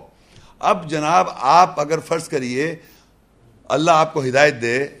ہدایت پاؤ. اب جناب آپ اگر فرض کریے اللہ آپ کو ہدایت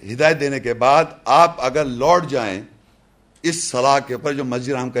دے, ہدایت دینے کے بعد آپ اگر لوٹ جائیں اس صلاح کے اوپر جو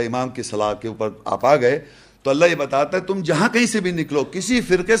مسجد حرام کا امام کی صلاح کے اوپر آپ آ گئے, تو اللہ یہ بتاتا ہے تم جہاں کہیں سے بھی نکلو, کسی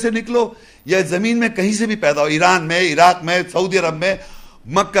فرقے سے نکلو یا زمین میں کہیں سے بھی پیدا ہو, ایران میں, عراق میں, سعودی عرب میں,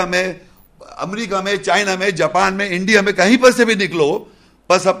 مکہ میں, امریکہ میں, چائنا میں, جاپان میں, انڈیا میں, کہیں پر سے بھی نکلو,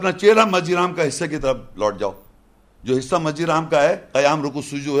 بس اپنا چہرہ مسجد حرام کا حصے کی طرف لوٹ جاؤ. جو حصہ مسجد حرام کا ہے قیام رکوع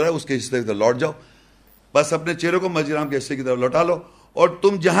سجود ہے اس کے حصے کی طرف لوٹ جاؤ, بس اپنے چہرے کو مسجد حرام کے حصے کی طرف لوٹا لو. اور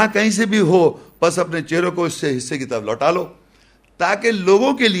تم جہاں کہیں سے بھی ہو بس اپنے چہروں کو اس سے حصے کی طرف لوٹا لو, تاکہ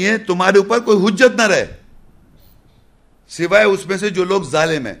لوگوں کے لیے تمہارے اوپر کوئی حجت نہ رہے سوائے اس میں سے جو لوگ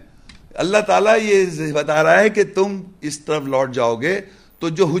ظالم ہیں. اللہ تعالیٰ یہ بتا رہا ہے کہ تم اس طرف لوٹ جاؤ گے تو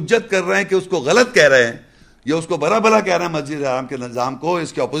جو حجت کر رہے ہیں کہ اس کو غلط کہہ رہے ہیں یا اس کو برا بھلا کہہ رہے ہیں مسجد حرام کے نظام کو,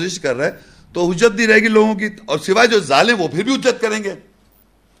 اس کے اپوزیشن کر رہے ہیں, تو حجت نہیں رہے گی لوگوں کی. اور سوائے جو ظالم وہ پھر بھی حجت کریں گے.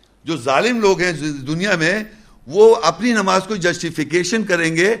 جو ظالم لوگ ہیں دنیا میں وہ اپنی نماز کو جسٹیفیکیشن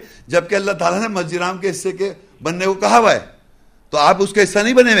کریں گے, جبکہ اللہ تعالیٰ نے مسجد حرام کے حصے کے بننے کو کہا ہوا ہے, تو آپ اس کا حصہ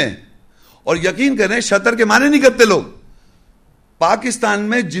نہیں بنے ہوئے. اور یقین کریں شطر کے معنی نہیں کرتے لوگ. پاکستان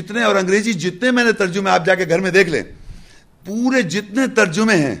میں جتنے اور انگریزی جتنے میں نے ترجمے, آپ جا کے گھر میں دیکھ لیں, پورے جتنے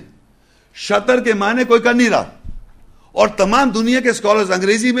ترجمے ہیں شطر کے معنی کوئی کر نہیں رہا. اور تمام دنیا کے اسکالرز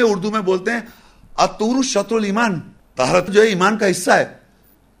انگریزی میں اردو میں بولتے ہیں الطہور شطر الایمان, طہارت جو ہے ایمان کا حصہ ہے.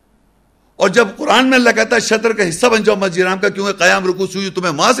 اور جب قرآن میں اللہ کہتا ہے شطر کا حصہ بن جاؤ مسجد حرام کا, کیونکہ قیام رکوع سجود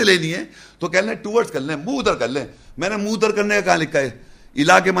تمہیں وہاں سے لینی ہے, تو کہہ لیں ٹورڈز کر لیں, منہ ادھر کر لیں. میں نے منہ ادھر کرنے کا کہاں لکھا ہے؟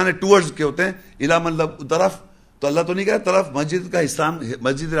 الہ کے معنی ٹورڈز کے ہوتے ہیں, الہ مطلب طرف, تو اللہ تو نہیں کہہ رہا طرف مسجد کا حصہ,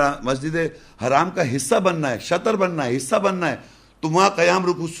 مسجد حرام کا حصہ بننا ہے, شطر بننا ہے, حصہ بننا ہے, تو وہاں قیام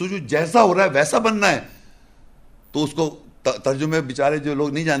رکوع سجود جیسا ہو رہا ہے ویسا بننا ہے. تو اس کو ترجمے بیچارے جو لوگ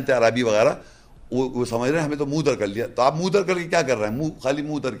نہیں جانتے عربی وغیرہ وہ سمجھ رہے ہیں ہمیں تو منہ ادھر کر لیا. تو آپ منہ ادھر کر کے کیا کر رہے ہیں؟ خالی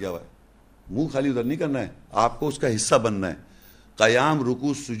منہ ادھر کیا ہوا ہے؟ منہ خالی ادھر نہیں کرنا ہے, آپ کو اس کا حصہ بننا ہے. قیام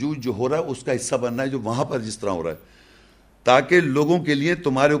رکوع سجود جو ہو رہا ہے اس کا حصہ بننا ہے جو وہاں پر جس طرح ہو رہا ہے, تاکہ لوگوں کے لیے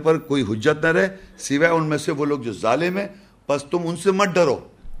تمہارے اوپر کوئی حجت نہ رہے سوائے ان میں سے وہ لوگ جو ظالم ہیں. بس تم ان سے مت ڈرو,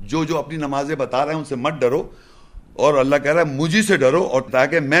 جو اپنی نمازیں بتا رہے ہیں ان سے مت ڈرو, اور اللہ کہہ رہا ہے مجھے سے ڈرو, اور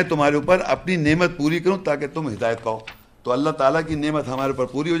تاکہ میں تمہارے اوپر اپنی نعمت پوری کروں تاکہ تم ہدایت پاؤ. تو اللہ تعالیٰ کی نعمت ہمارے اوپر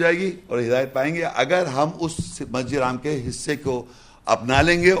پوری ہو جائے گی اور ہدایت پائیں گے اگر ہم اس مسجد حرام کے حصے کو اپنا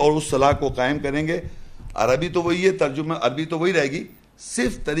لیں گے اور اس صلاح کو قائم کریں گے. عربی تو وہی ہے, ترجمہ عربی تو وہی رہے گی,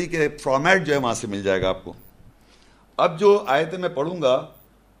 صرف طریقے فارمیٹ جو ہے وہاں سے مل جائے گا آپ کو. اب جو آیتیں میں پڑھوں گا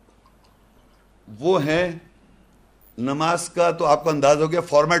وہ ہیں نماز کا, تو آپ کو انداز ہو گیا,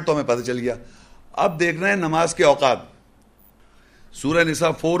 فارمیٹ تو ہمیں پتہ چل گیا. اب دیکھ رہے ہیں نماز کے اوقات. سورہ نساء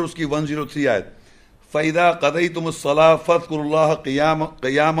 4 اس کی 103 آیت, فَإِذَا قَضَيْتُمُ الصَّلَاةَ فَاذْكُرُوا اللَّهَ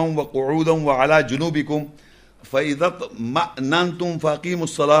قِيَامًا وَقُعُودًا وَعَلَى جُنُوبِكُمْ فَإِذَا اطْمَأْنَنْتُمْ فَأَقِيمُوا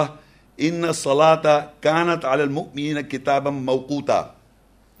الصَّلَاةَ إِنَّ الصَّلَاةَ كَانَتْ عَلَى الْمُؤْمِنِينَ كِتَابًا مَوْقُوتًا.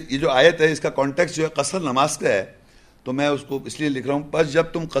 یہ جو آیت ہے اس کا کانٹیکسٹ جو ہے قصر نماز کا ہے, تو میں اس کو اس لیے لکھ رہا ہوں. بس جب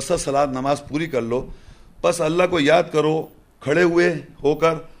تم قصر صلاۃ نماز پوری کر لو, بس اللہ کو یاد کرو کھڑے ہوئے ہو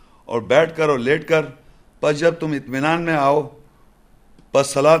کر اور بیٹھ کر اور لیٹ کر. بس جب تم اطمینان میں آؤ بس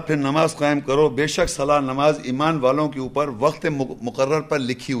صلاۃ پھر نماز قائم کرو. بے شک صلاۃ نماز ایمان والوں کے اوپر وقت مقرر پر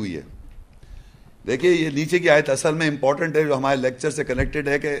لکھی ہوئی ہے. دیکھیے یہ نیچے کی آیت اصل میں امپورٹنٹ ہے, جو ہمارے لیکچر سے کنیکٹڈ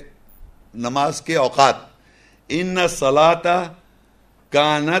ہے, کہ نماز کے اوقات. ان الصلاۃ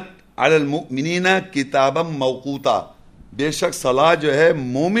کانت علی المؤمنین کتابا موقوتا, بے شک صلاح جو ہے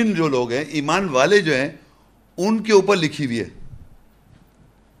مومن جو لوگ ہیں ایمان والے جو ہیں ان کے اوپر لکھی ہوئی ہے.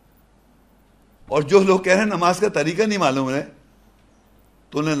 اور جو لوگ کہہ رہے ہیں نماز کا طریقہ نہیں معلوم ہے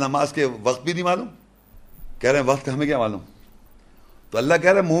تو انہیں نماز کے وقت بھی نہیں معلوم، کہہ رہے ہیں وقت ہمیں کیا معلوم. تو اللہ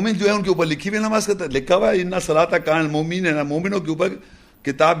کہہ رہا ہے مومن جو ہے ان کے اوپر لکھی ہوئی نماز کا لکھا ہوا ہے، اِنَّ الصَّلَاةَ كَانَتْ لِلْمُؤْمِنِينَ ہے نا، مومنوں کے اوپر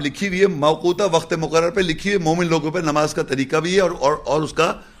کتاب لکھی ہوئی ہے، موقوتہ وقت مقرر پہ لکھی ہوئی، مومن لوگوں پہ نماز کا طریقہ بھی ہے اور اس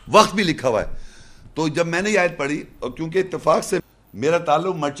کا وقت بھی لکھا ہوا ہے. تو جب میں نے یہ آیت پڑھی، اور کیونکہ اتفاق سے میرا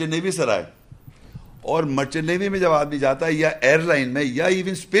تعلق مرچنٹ نیوی سے رہا ہے، اور مرچنٹ نیوی میں جب آدمی جاتا ہے یا ایئر لائن میں یا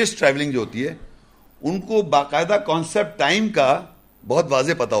ایون اسپیس ٹریولنگ جو ہوتی ہے، ان کو باقاعدہ کانسیپٹ ٹائم کا بہت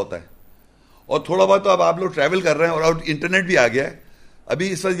واضح پتہ ہوتا ہے. اور تھوڑا بہت تو اب آپ لوگ ٹریول کر رہے ہیں اور انٹرنیٹ بھی آ گیا ہے.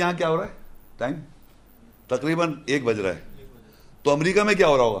 ابھی اس وقت یہاں کیا ہو رہا ہے ٹائم؟ تقریباً 1 بج رہا ہے. تو امریکہ میں کیا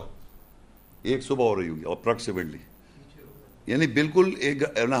ہو رہا ہوگا؟ 1 صبح ہو رہی ہوگی اپروکسیمیٹلی، یعنی بالکل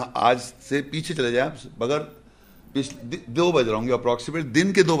آج سے پیچھے چلے جائیں مگر 2 بج رہا ہوں گے اپروکسیمیٹ،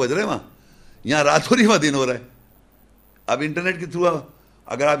 دن کے 2 بج رہے ہیں وہاں. یہاں رات ہو رہی ہے، وہاں دن ہو رہا ہے. اب انٹرنیٹ کے تھرو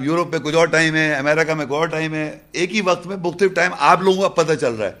اگر آپ یورپ میں کچھ اور ٹائم ہے، امریکہ میں کوئی اور ٹائم ہے، ایک ہی وقت میں مختلف ٹائم آپ لوگوں کا پتہ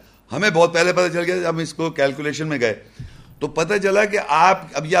چل رہا ہے. ہمیں بہت پہلے پتہ چل گیا جب ہم اس کو کیلکولیشن میں گئے تو پتہ چلا کہ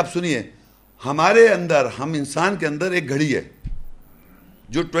اب یہ آپ سنیے، ہمارے اندر، ہم انسان کے اندر ایک گھڑی ہے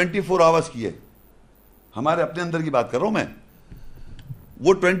جو 24 آورس کی ہے. ہمارے اپنے اندر کی بات کر رہا ہوں میں.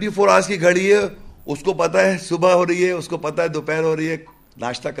 وہ 24 آورس کی گھڑی ہے، اس کو پتہ ہے صبح ہو رہی ہے، اس کو پتہ ہے دوپہر ہو رہی ہے،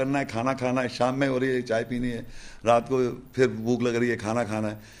 ناشتہ کرنا ہے، کھانا کھانا ہے، شام میں ہو رہی ہے، چائے پینی ہے، رات کو پھر بھوک لگ رہی ہے، کھانا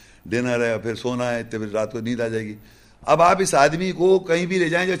کھانا ہے، ڈنر ہے، پھر سونا ہے، پھر رات کو نیند آ جائے گی. اب آپ اس آدمی کو کہیں بھی لے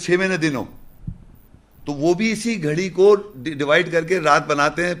جائیں جو 6 مہینے دن ہو، تو وہ بھی اسی گھڑی کو ڈیوائڈ کر کے رات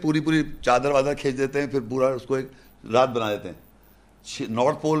بناتے ہیں، پوری چادر وادر کھینچ دیتے ہیں، پھر پورا اس کو ایک رات بنا دیتے ہیں.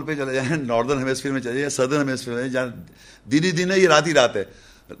 نارتھ پول پہ چلے جائیں، ناردرن ہیمسفیئر میں چلے جائیں، سدرن ہیمسفیئر میں جہاں دن ہی دن ہے، یہ رات ہی رات ہے.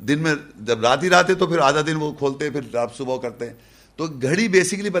 دن میں جب رات ہی رات ہے تو پھر آدھا دن وہ کھولتے ہیں، پھر آپ صبح کرتے ہیں. تو گھڑی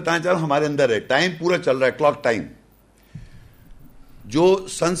بیسیکلی بتانا چاہ رہا ہوں ہمارے اندر ہے، ٹائم پورا چل رہا ہے، کلاک ٹائم جو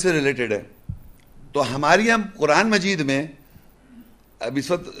سن سے ریلیٹڈ ہے. تو ہماری ہم قرآن مجید میں اب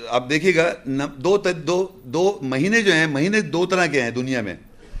اس وقت آپ دیکھیے گا دو مہینے جو ہیں، مہینے 2 طرح کے ہیں دنیا میں،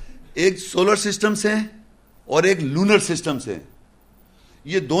 ایک سولر سسٹم سے ہیں اور ایک لونر سسٹم سے ہیں.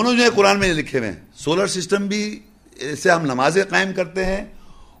 یہ دونوں جو ہیں قرآن میں لکھے ہوئے ہیں. سولر سسٹم بھی سے ہم نمازیں قائم کرتے ہیں،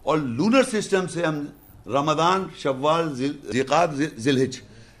 اور لونر سسٹم سے ہم رمضان، شوال، ذوالقعدہ، ذی الحج،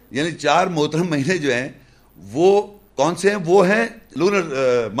 یعنی 4 محترم مہینے جو ہیں وہ کون سے ہیں؟ وہ ہیں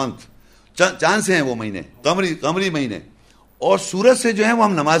لونر منتھ، چاند سے ہیں وہ مہینے، قمری مہینے. اور سورج سے جو ہے وہ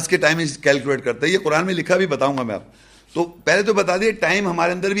ہم نماز کے ٹائم کیلکولیٹ کرتے ہیں. یہ قرآن میں لکھا بھی بتاؤں گا میں آپ. تو پہلے تو بتا دیے ٹائم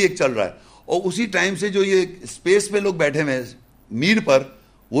ہمارے اندر بھی ایک چل رہا ہے، اور اسی ٹائم سے جو یہ اسپیس میں لوگ بیٹھے ہوئے ہیں میر پر،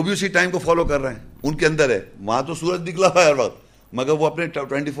 وہ بھی اسی ٹائم کو فالو کر رہے ہیں. ان کے اندر ہے، وہاں تو سورج نکلا ہوا ہے ہر وقت، مگر وہ اپنے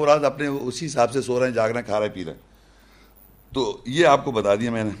 24 آورس اپنے اسی حساب سے سو رہے ہیں، جاگ رہے ہیں، کھا رہے ہیں، پی رہے ہیں. تو یہ آپ کو بتا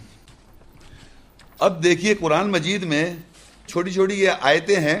دیا میں نے. اب دیکھیے قرآن مجید میں چھوٹی چھوٹی یہ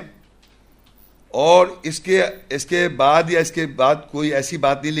آیتیں ہیں، اور اس کے بعد کوئی ایسی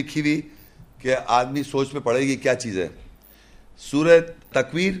بات نہیں لکھی ہوئی کہ آدمی سوچ میں پڑے گی کیا چیز ہے. سورہ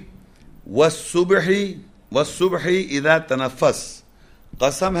تکویر، والصبح اذا تنفس،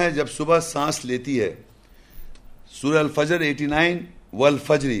 قسم ہے جب صبح سانس لیتی ہے. سورہ الفجر 89،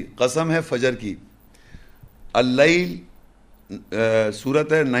 والفجر، قسم ہے فجر کی. اللیل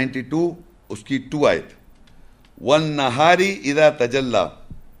سورت ہے 92، اس کی 2 آیت. والنہار اذا تجلی،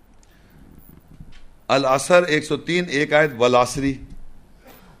 العصر 103، 1 آیت. والعصر،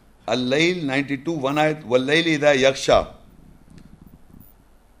 اللیل 92، 1 آیت. واللیل اذا یغشی،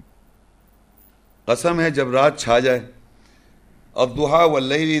 قسم ہے جب رات چھا جائے. الضحیٰ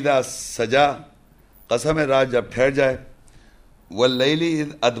واللیل اذا سجی، قسم ہے رات جب ٹھہر جائے. واللیل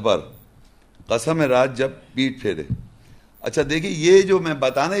اذ ادبر، قسم ہے رات جب پیٹ پھیرے. اچھا دیکھیے، یہ جو میں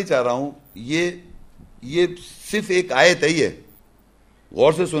بتانا ہی چاہ رہا ہوں، یہ صرف ایک آیت ہے. یہ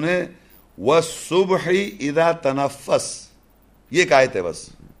غور سے سنیں، والصبح اذا تنفس، یہ ایک آیت ہے بس،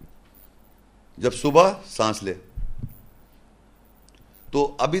 جب صبح سانس لے.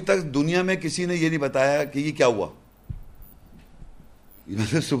 تو ابھی تک دنیا میں کسی نے یہ نہیں بتایا کہ یہ کیا ہوا،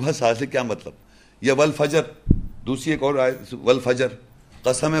 صبح سانس لے کیا مطلب. یا والفجر، دوسری ایک اور آیت، والفجر،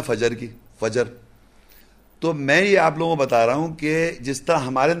 قسم ہے فجر کی، فجر. تو میں یہ آپ لوگوں کو بتا رہا ہوں کہ جس طرح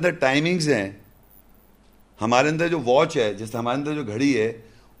ہمارے اندر ٹائمنگز ہیں، ہمارے اندر جو واچ ہے، جس طرح ہمارے اندر جو گھڑی ہے،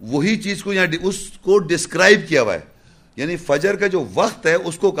 وہی چیز کو یہاں اس کو ڈسکرائب کیا ہوا ہے. یعنی فجر کا جو وقت ہے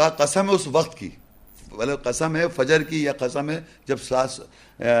اس کو کہا قسم ہے اس وقت کی، مطلب قسم ہے فجر کی، یا قسم ہے جب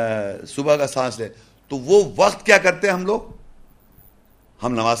صبح کا سانس لے. تو وہ وقت کیا کرتے ہیں ہم لوگ؟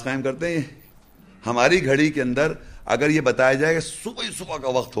 ہم نماز قائم کرتے ہیں. ہماری گھڑی کے اندر اگر یہ بتایا جائے کہ صبح کا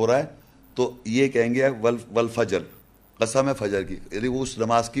وقت ہو رہا ہے تو یہ کہیں گے والفجر، قسم ہے فجر کی، یعنی وہ اس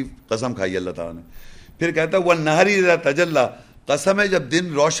نماز کی قسم کھائی اللہ تعالیٰ نے. پھر کہتا ہے والنہار اذا تجلی، قسم ہے جب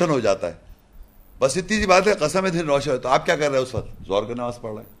دن روشن ہو جاتا ہے. بس اتنی سی بات ہے، قسم دن روشن ہے، تو آپ کیا کر رہے ہیں اس وقت؟ ظہر کی نماز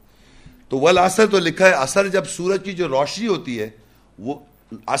پڑھ رہے ہیں. تو والعصر تو لکھا ہے، اثر جب سورج کی جو روشنی ہوتی ہے، وہ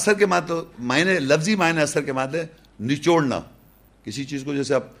اثر کے معنی لفظی معنی اثر کے معنی نچوڑنا کسی چیز کو،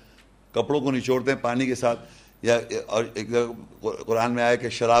 جیسے آپ کپڑوں کو نچوڑتے ہیں پانی کے ساتھ، یا اور ایک قرآن میں آیا کہ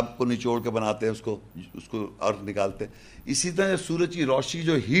شراب کو نچوڑ کے بناتے ہیں اس کو اور نکالتے ہیں. اسی طرح سورج کی روشنی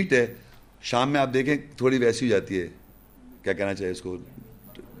جو ہیٹ ہے شام میں آپ دیکھیں تھوڑی ویسی ہو جاتی ہے، کیا کہنا چاہیے اس کو،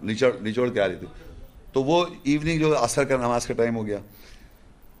 نچوڑ کے آ رہی تھی، تو وہ ایوننگ جو عصر کا نماز کا ٹائم ہو گیا.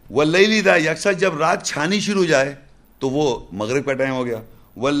 واللیل اذا یغشی، جب رات چھانی شروع ہو جائے تو وہ مغرب کا ٹائم ہو گیا.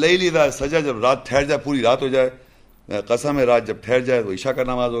 واللیل اذا سجی، جب رات ٹھہر جائے، پوری رات ہو جائے، قسم ہے رات جب ٹھہر جائے تو عشاء کا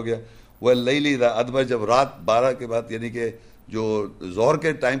نماز ہو گیا. واللیل اذا ادبر، جب رات 12 کے بعد، یعنی کہ جو ظہر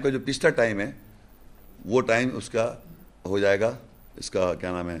کے ٹائم کا جو پچھلا ٹائم ہے وہ ٹائم اس کا ہو جائے گا، اس کا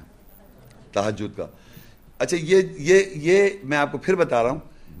کیا نام ہے، تہجد کا. اچھا یہ میں آپ کو پھر بتا رہا ہوں،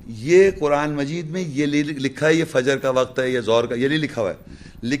 یہ قرآن مجید میں یہ لکھا ہے یہ فجر کا وقت ہے، یہ ظہر کا، یہ نہیں لکھا ہوا ہے،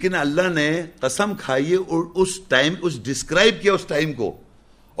 لیکن اللہ نے قسم کھائیے اور اس ٹائم، اس ڈسکرائب کیا اس ٹائم کو،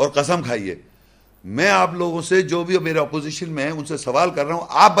 اور قسم کھائیے. میں آپ لوگوں سے جو بھی میرے اپوزیشن میں ہیں ان سے سوال کر رہا ہوں،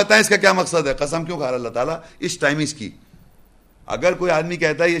 آپ بتائیں اس کا کیا مقصد ہے؟ قسم کیوں کھا رہا اللہ تعالیٰ اس ٹائمنگز کی؟ اگر کوئی آدمی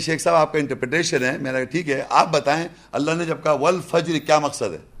کہتا ہے یہ شیخ صاحب آپ کا انٹرپریٹیشن ہے، میں نے کہا ٹھیک ہے، آپ بتائیں اللہ نے جب کہا والفجر کیا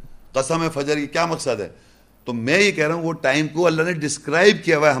مقصد ہے، قسم فجر کی کیا مقصد ہے؟ تو میں یہ کہہ رہا ہوں وہ ٹائم کو اللہ نے ڈسکرائب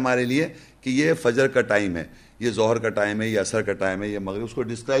کیا ہوا ہے ہمارے لیے کہ یہ فجر کا ٹائم ہے، یہ ظہر کا ٹائم ہے، یہ عصر کا ٹائم ہے، یہ مغرب، اس کو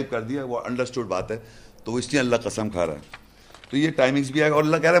ڈسکرائب کر دیا، وہ انڈرسٹوڈ بات ہے، تو اس لیے اللہ قسم کھا رہا ہے. تو یہ ٹائمنگز بھی آئے گا، اور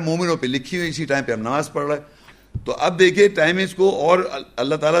اللہ کہہ رہا ہے مومنوں پہ لکھی ہوئی اسی ٹائم پہ ہم نماز پڑھ رہے ہیں. تو اب دیکھیے ٹائمنگز کو، اور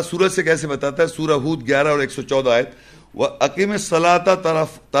اللہ تعالیٰ سورج سے کیسے بتاتا ہے. سورہ ہود 11 اور 114 آیت، وَأَقِمِ الصَّلَاةَ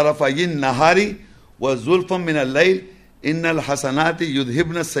طَرَفَيِ النَّهَارِ وَزُلْفًا مِّنَ اللَّيْلِ إِنَّ الْحَسَنَاتِ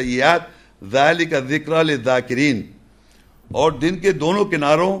يُذْهِبْنَ السَّيِّئَاتِ ذَلِكَ ذِكْرَىٰ لِلذَّاكِرِينَ، اور دن کے دونوں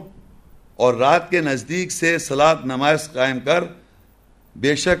کناروں اور رات کے نزدیک سے صلاۃ نماز قائم کر،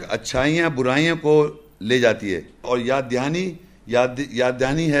 بے شک اچھائیاں برائیوں کو لے جاتی ہے، اور یاد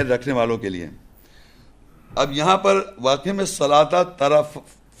دہانی ہے رکھنے والوں کے لیے. اب یہاں پر واقع میں صلاۃ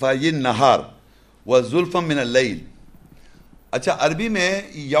طرفی النہار وزلفا من اللیل. اچھا عربی میں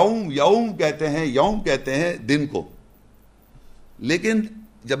یوم کہتے ہیں دن کو، لیکن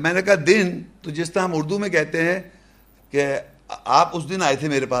جب میں نے کہا دن تو جس طرح ہم اردو میں کہتے ہیں کہ آپ اس دن آئے تھے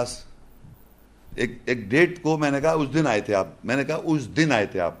میرے پاس، ایک ڈیٹ کو میں نے کہا اس دن آئے تھے آپ، میں نے کہا اس دن آئے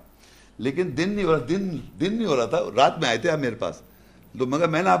تھے آپ، لیکن دن نہیں ہو رہا تھا، رات میں آئے تھے آپ میرے پاس، تو مگر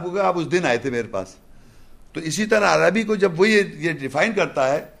میں نے آپ کو کہا آپ اس دن آئے تھے میرے پاس. تو اسی طرح عربی کو جب وہ یہ ڈیفائن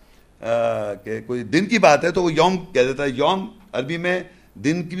کرتا ہے کہ کوئی دن کی بات ہے تو وہ یوم کہہ دیتا ہے. یوم عربی میں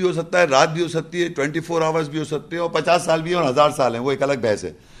دن کی بھی ہو سکتا ہے، رات بھی ہو سکتی ہے، 24 آورز بھی ہو سکتے ہیں، اور 50 سال بھی اور 1000 سال ہیں، وہ ایک الگ بحث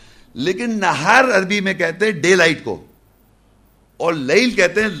ہے. لیکن نہار عربی میں کہتے ہیں ڈے لائٹ کو، اور لیل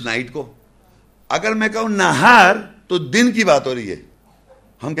کہتے ہیں نائٹ کو. اگر میں کہوں نہار تو دن کی بات ہو رہی ہے،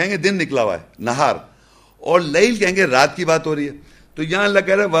 ہم کہیں گے دن نکلا ہوا ہے نہار، اور لیل کہیں گے رات کی بات ہو رہی ہے. تو یہاں اللہ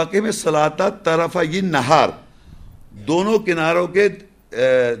کہہ رہا ہے واقع میں صلاۃ طرفی النہار، دونوں کناروں کے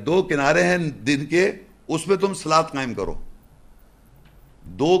دو کنارے ہیں دن کے، اس میں تم صلاۃ قائم کرو.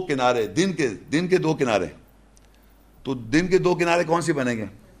 دو کنارے دن کے دو کنارے، تو دن کے دو کنارے کون سی بنیں گے؟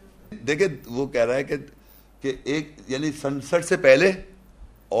 دیکھیں وہ کہہ رہا ہے کہ ایک یعنی سن سیٹ سے پہلے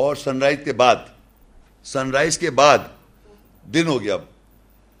اور سن رائز کے بعد دن ہو گیا.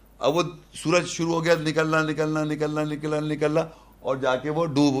 اب وہ سورج شروع ہو گیا نکلنا اور جا کے وہ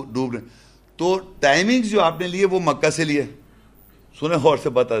ڈوب رہے. تو ٹائمنگ جو آپ نے لیے وہ مکہ سے لیے، سنیں اور سے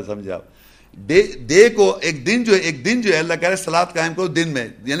بتا سمجھے آپ. ڈے کو ایک دن جو ہے اللہ کہہ رہے صلاۃ قائم کرو دن میں،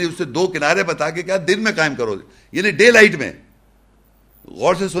 یعنی اس سے دو کنارے بتا کے کہا دن میں قائم کرو، یعنی ڈے لائٹ میں.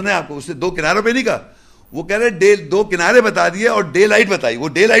 غور سے سنیں، آپ کو اس سے دو کناروں پہ نہیں کہا، وہ کہہ رہے دو کنارے بتا دیے اور ڈے لائٹ بتائی. وہ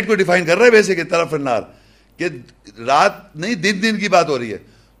ڈے لائٹ کو ڈیفائن کر رہا ہے ویسے کہ طرف النار، کہ رات نہیں دن کی بات ہو رہی ہے.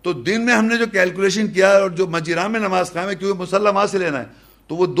 تو دن میں ہم نے جو کیلکولیشن کیا اور جو مسجدوں میں نماز قائم ہے، کیونکہ مصلی وہاں سے لینا ہے،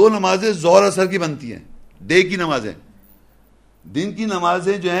 تو وہ دو نمازیں ظہر اثر کی بنتی ہیں، ڈے کی نمازیں. دن کی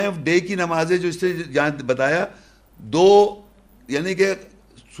نمازیں جو ہیں ڈے کی نمازیں جو اس سے یہاں بتایا دو، یعنی کہ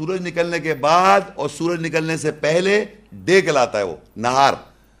سورج نکلنے کے بعد اور سورج نکلنے سے پہلے ڈے کہلاتا ہے وہ نہار،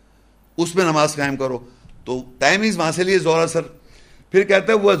 اس میں نماز قائم کرو. تو ٹائمنگز وہاں سے لیے ظہر اثر. پھر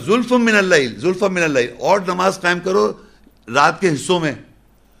کہتا ہے وہ زلف من اللیل، اور نماز قائم کرو رات کے حصوں میں.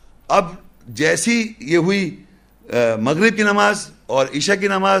 اب جیسی یہ ہوئی مغرب کی نماز اور عشاء کی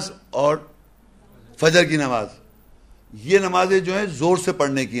نماز اور فجر کی نماز، یہ نمازیں جو ہیں زور سے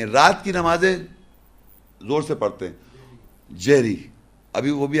پڑھنے کی ہیں. رات کی نمازیں زور سے پڑھتے ہیں جہری،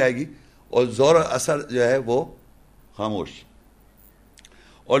 ابھی وہ بھی آئے گی، اور ظہر اثر جو ہے وہ خاموش.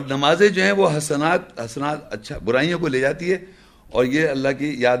 اور نمازیں جو ہیں وہ حسنات اچھا برائیوں کو لے جاتی ہے، اور یہ اللہ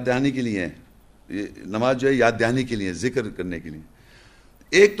کی یاد دہانی کے لیے ہیں. نماز جو ہے یاد دہانی کے لیے، ذکر کرنے کے لیے.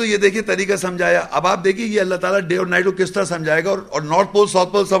 ایک تو یہ دیکھیے طریقہ سمجھایا. اب آپ دیکھیے یہ اللہ تعالیٰ ڈے اور نائٹ کو کس طرح سمجھائے گا, اور نارتھ پول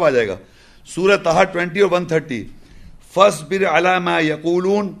ساؤتھ پول سب آ جائے گا. سورہ طٰہٰ 20 اور 130 فاصبر علی ما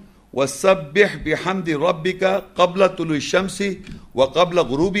یقولون وسبح بحمد ربک قبل طلوع الشمس وقبل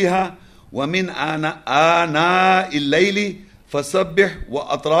غروبها ومن آناء اللیل فسبح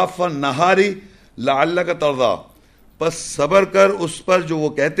واطراف النہار لعلک ترضی. پس صبر کر اس پر جو وہ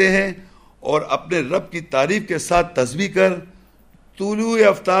کہتے ہیں, اور اپنے رب کی تعریف کے ساتھ تسبیح کر طلوع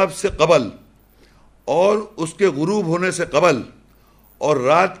آفتاب سے قبل اور اس کے غروب ہونے سے قبل, اور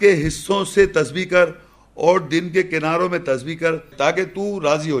رات کے حصوں سے تسبیح کر اور دن کے کناروں میں تسبیح کر تاکہ تو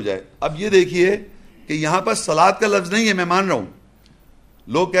راضی ہو جائے. اب یہ دیکھیے کہ یہاں پر صلاۃ کا لفظ نہیں ہے, میں مان رہا ہوں.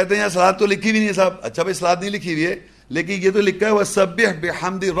 لوگ کہتے ہیں یہاں صلاۃ تو لکھی بھی نہیں ہے صاحب. اچھا بھائی صلاۃ نہیں لکھی ہوئی ہے, لیکن یہ تو لکھا ہے وَسَبِّحْ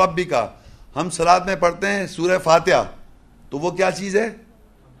بِحَمْدِ رَبِّكَ. ہم صلاۃ میں پڑھتے ہیں سورہ فاتحہ, تو وہ کیا چیز ہے؟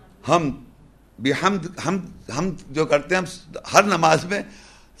 ہم بحمد. ہم جو کرتے ہیں ہم ہر نماز میں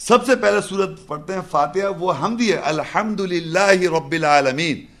سب سے پہلے سورت پڑھتے ہیں فاتحہ, وہ حمدی ہے. الحمدللہ رب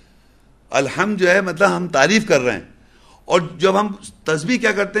العالمین. الحمد جو ہے مطلب ہم تعریف کر رہے ہیں. اور جب ہم تسبیح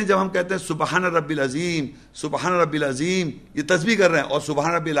کیا کرتے ہیں, جب ہم کہتے ہیں سبحان رب العظیم سبحان رب العظیم, یہ تسبیح کر رہے ہیں. اور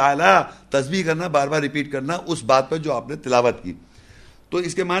سبحان رب الاعلیٰ تسبیح کرنا, بار بار ریپیٹ کرنا اس بات پر جو آپ نے تلاوت کی. تو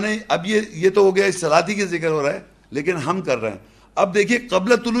اس کے معنی اب یہ تو ہو گیا, اس صلاتی کی ذکر ہو رہا ہے, لیکن ہم کر رہے ہیں. اب دیکھیے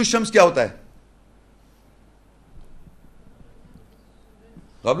قبل طلوع الشمس کیا ہوتا ہے؟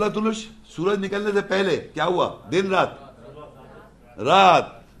 قبل طلوع سورج نکلنے سے پہلے کیا ہوا؟ دن رات. رات.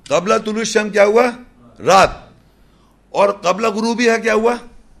 قبل طلوع الشمس کیا ہوا؟ رات. اور قبل غروبی ہے کیا ہوا؟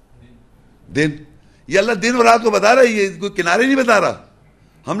 دن. یہ اللہ دن اور رات کو بتا رہا ہے, یہ کوئی کنارے نہیں بتا رہا.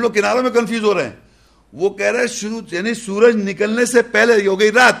 ہم لوگ کناروں میں کنفیوز ہو رہے ہیں. وہ کہہ رہے شروع یعنی سورج نکلنے سے پہلے ہو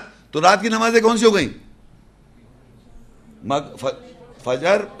گئی رات, تو رات کی نمازیں کون سی ہو گئیں؟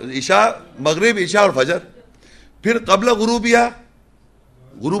 فجر, عشاء, مغرب, عشاء اور فجر. پھر قبل غروبیہ,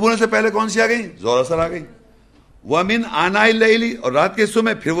 غروب ہونے سے پہلے کون سی آ گئی؟ ظہر اثر آ گئی. وَمِنْ آنَاءِ اللَّيْلِ, اور رات کے حصوں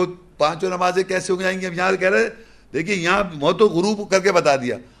میں. پھر وہ پانچوں نمازیں کیسے ہو جائیں گی؟ اب یہاں کہہ رہے دیکھیے, یہاں وہ تو غروب کر کے بتا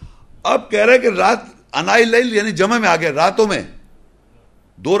دیا. اب کہہ رہے کہ رات آناء اللیل یعنی جمع میں آ گئے, راتوں میں.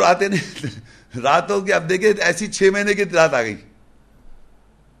 دو راتیں نہیں راتوں کی. اب دیکھیے ایسی 6 مہینے کی رات آ گئی.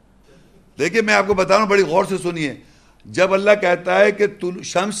 دیکھیے میں آپ کو بتا رہا ہوں, بڑی غور سے سنیے. جب اللہ کہتا ہے کہ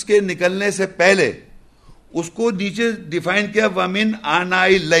شمس کے نکلنے سے پہلے, اس کو نیچے ڈیفائن کیا وَمِنْ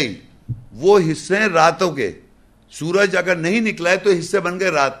آنَاءِ اللَّيْلِ, وہ حصے ہیں راتوں کے. سورج اگر نہیں نکلا ہے تو حصے بن گئے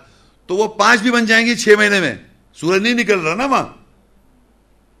رات, تو وہ 5 بھی بن جائیں گی 6 مہینے میں. سورج نہیں نکل رہا نا وہاں,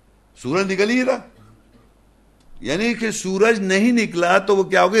 سورج نکل ہی رہا. یعنی کہ سورج نہیں نکلا تو وہ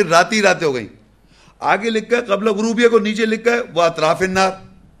کیا ہو گئی؟ راتی راتیں ہو گئی. آگے لکھا ہے قبل غروبیہ کو, نیچے لکھا ہے وہ اطراف النار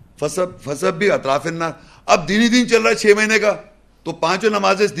فسب بھی اطراف النار. اب دن ہی دن چل رہا ہے 6 مہینے کا, تو 5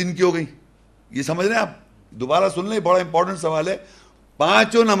 نمازیں دن کی ہو گئی. یہ سمجھ رہے ہیں آپ؟ دوبارہ سن لیں, بڑا امپورٹنٹ سوال ہے.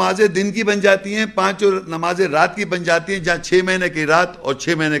 5 نمازیں دن کی بن جاتی ہیں, 5 نمازیں رات کی بن جاتی ہیں, جہاں 6 مہینے کی رات اور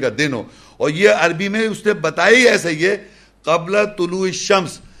 6 مہینے کا دن ہو. اور یہ عربی میں اس نے بتایا ہی ایسا ہی ہے, قبل طلوع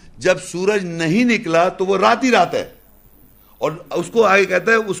الشمس, جب سورج نہیں نکلا تو وہ رات ہی رات ہے. اور اس کو آگے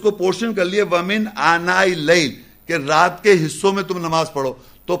کہتا ہے, اس کو پورشن کر لیے وَمِنْ آنَاءِ اللَّيْلِ, کہ رات کے حصوں میں تم نماز پڑھو,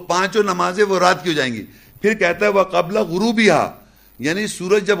 تو 5 نمازیں وہ رات کی ہو جائیں گی. پھر کہتا ہے وَقَبْلَ غُرُوبِهَا, یعنی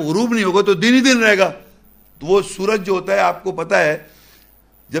سورج جب غروب نہیں ہوگا تو دن ہی دن رہے گا. تو وہ سورج جو ہوتا ہے آپ کو پتا ہے,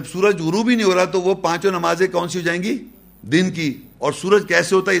 جب سورج غروب ہی نہیں ہو رہا تو وہ 5 نمازیں کون سی ہو جائیں گی؟ دن کی. اور سورج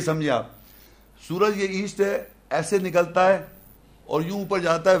کیسے ہوتا ہے یہ سمجھے آپ. سورج یہ ایسٹ ہے, ایسے نکلتا ہے اور یوں اوپر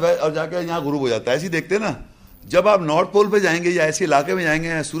جاتا ہے اور جا کے یہاں غروب ہو جاتا ہے. ایسے دیکھتے ہیں نا. جب آپ نارتھ پول پہ جائیں گے یا ایسے علاقے میں جائیں گے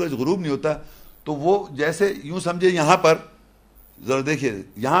جہاں سورج غروب نہیں ہوتا, تو وہ جیسے یوں سمجھے یہاں پر ذرا دیکھیے,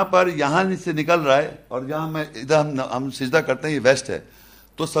 یہاں پر یہاں سے نکل رہا ہے, اور جہاں میں ادھر ہم سجدہ کرتے ہیں یہ ویسٹ ہے.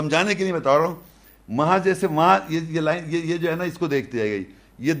 تو سمجھانے کے لیے بتا رہا ہوں, وہاں جیسے وہاں یہ لائن یہ جو ہے نا, اس کو دیکھتے جائے گئی,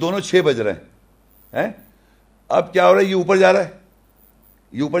 یہ دونوں 6 بج رہے ہیں. اب کیا ہو رہا ہے؟ یہ اوپر جا رہا ہے,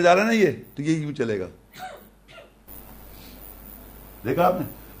 یہ اوپر جا رہا ہے نا, یہ تو یہ یوں چلے گا. دیکھا آپ نے,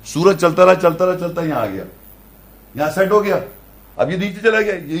 سورج چلتا رہا چلتا رہا چلتا یہاں آ گیا, یہاں سیٹ ہو گیا. اب یہ نیچے چلا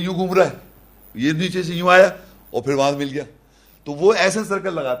گیا, یہ یوں گھوم رہا ہے, یہ نیچے سے یوں آیا اور پھر وہاں مل گیا. تو وہ ایسے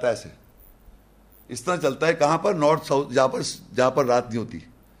سرکل لگاتا ہے, ایسے اس طرح چلتا ہے. کہاں پر؟ نارتھ ساؤتھ, جہاں پر رات نہیں ہوتی.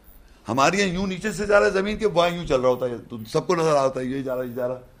 ہمارے یہاں یوں نیچے سے جا رہا ہے زمین کے, وہاں یوں چل رہا ہوتا ہے, تو سب کو نظر آتا ہے یہ جا رہا یہ جا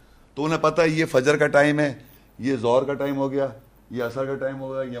رہا. تو انہیں پتا ہے یہ فجر کا ٹائم ہے, یہ ظہر کا ٹائم ہو گیا, یہ عصر کا ٹائم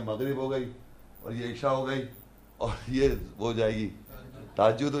ہو گیا, یہ مغرب ہو گئی, اور یہ عشاء ہو گئی, اور یہ ہو جائے گی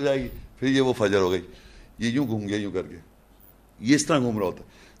تہجد ہو جائے گی, پھر یہ وہ فجر ہو گئی. یہ یوں گھوم گیا یوں کر کے, یہ اس طرح گھوم رہا ہوتا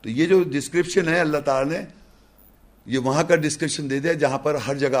ہے. تو یہ جو ڈسکرپشن ہے اللہ تعالیٰ نے یہ وہاں کا ڈسکرپشن دے دیا جہاں پر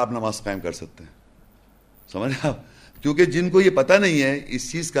ہر جگہ آپ نماز قائم کر سکتے ہیں. سمجھ آپ, کیونکہ جن کو یہ پتہ نہیں ہے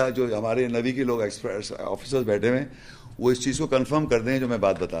اس چیز کا، جو ہمارے نبی کے لوگ آفیسرز بیٹھے ہوئے ہیں، وہ اس چیز کو کنفرم کر دیں جو میں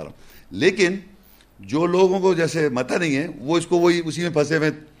بات بتا رہا ہوں. لیکن جو لوگوں کو جیسے پتہ نہیں ہے وہ اس کو وہی اسی میں پھنسے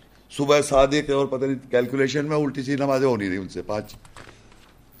ہوئے، صبح صادق اور پتہ نہیں کیلکولیشن میں الٹی سی نمازیں ہو نہیں رہی ان سے 5.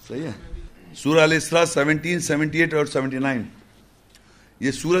 صحیح ہے. سورہ الاسراء 17, 78 اور 79.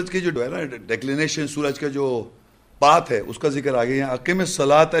 یہ سورج کی جو ہے نا ڈیکلینیشن، سورج کا جو پاتھ ہے اس کا ذکر آ گیا. اقیم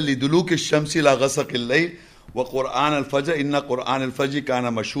الصلاۃ لدلوک الشمس الی غسق اللیل وقرآن الفجر ان قرآن الفجر کان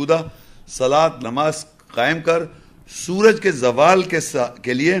مشہودا. صلاۃ نماز قائم کر سورج کے زوال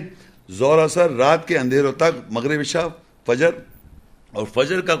کے لیے، ظہر اثر رات کے اندھیروں تک، مغرب عشاء فجر، اور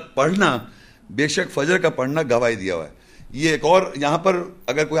فجر کا پڑھنا، بے شک فجر کا پڑھنا گواہی دیا ہوا ہے. یہ ایک اور یہاں پر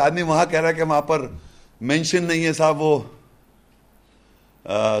اگر کوئی آدمی وہاں کہہ رہا ہے کہ وہاں پر مینشن نہیں ہے صاحب وہ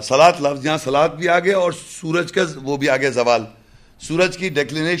صلاۃ لفظ، یہاں صلاۃ بھی آ گیا اور سورج کا وہ بھی آ گیا زوال. سورج کی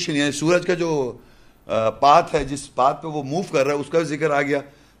ڈیکلینیشن یعنی سورج کا جو پاتھ ہے، جس پاتھ پہ وہ موو کر رہا ہے، اس کا ذکر آ گیا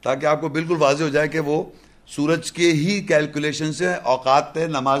تاکہ آپ کو بالکل واضح ہو جائے کہ وہ سورج کے ہی کیلکولیشن سے اوقات پہ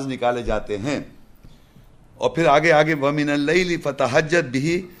نماز نکالے جاتے ہیں. اور پھر آگے وَمِنَ اللَّيْلِ فَتَهَجَّدْ بِهِ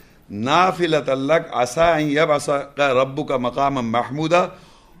نَافِلَةً لَكَ عَسَىٰ أَن يَبْعَثَكَ رَبُّكَ مَقَامًا مَحْمُودًا.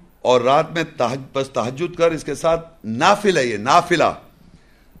 اور رات میں بس تہجد کر، اس کے ساتھ نافلہ، یہ نافلہ،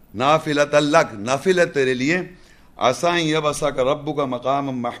 نافلۃ لک، نافلہ تیرے لیے، عَسَىٰ أن يَبْعَثَكَ رَبُّكَ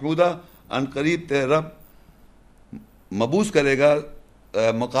مَقَامًا مَحْمُودًا، ان قریب تیرے رب مبعوث کرے گا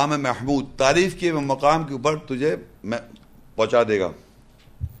مقام محمود، تعریف کیے ہوئے مقام کے اوپر تجھے پہنچا دے گا.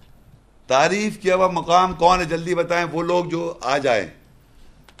 تعریف کیا ہوا مقام کون ہے؟ جلدی بتائیں وہ لوگ جو آ جائیں.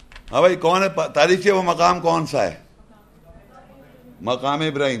 ہاں بھائی کون ہے تعریف کیا ہوا مقام؟ کون سا ہے؟ مقام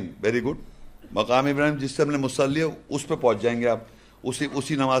ابراہیم. Very good. مقام ابراہیم جس سے ہم نے مصلی اس پہ پہنچ جائیں گے آپ،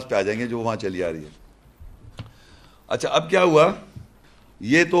 اسی نماز پہ آ جائیں گے جو وہاں چلی آ رہی ہے. اچھا اب کیا ہوا؟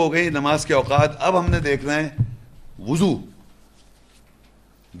 یہ تو ہو گئی نماز کے اوقات. اب ہم نے دیکھنا ہے وضو.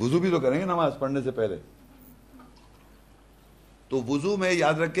 وضو بھی تو کریں گے نماز پڑھنے سے پہلے. تو وضو میں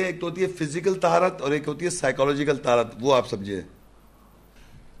یاد رکھیں ایک تو ہوتی ہے فزیکل طہارت اور ایک ہوتی ہے سائیکولوجیکل طہارت، وہ آپ سمجھے.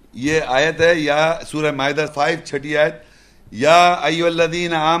 یہ آیت ہے یا سورہ مائدہ 5 چھٹی آیت، یا ایھا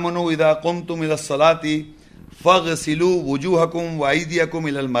الذین آمنوا اذا قمتم الى الصلاۃ فاغسلوا وجوہکم وایدیکم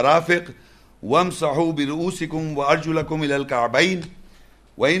الى المرافق وامسحوا برؤوسکم وارجلکم الى الکعبین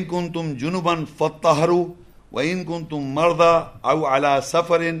وان کنتم جنبا فاطہروا وَإِن كُنتُم مَرْضَىٰ أَوْ عَلَىٰ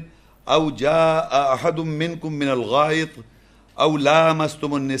سَفَرٍ أَوْ جَاءَ أَحَدٌ مِّنكُم مِّنَ الْغَائِطِ أَوْ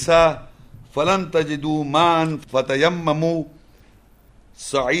لَامَسْتُمُ النِّسَاءَ فَلَمْ تَجِدُوا مَاءً فَتَيَمَّمُوا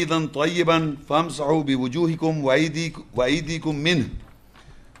صَعِيدًا طَيِّبًا فَامْسَحُوا بِوُجُوهِكُمْ وَأَيْدِيكُم مِّنْهُ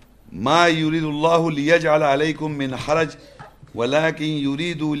مَا يُرِيدُ اللَّهُ لِيَجْعَلَ عَلَيْكُم مِّنْ حَرَجٍ وَلَٰكِن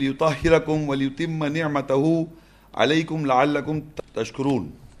يُرِيدُ لِيُطَهِّرَكُمْ وَلِيُتِمَّ نِعْمَتَهُ عَلَيْكُمْ لَعَلَّكُمْ تَشْكُرُونَ.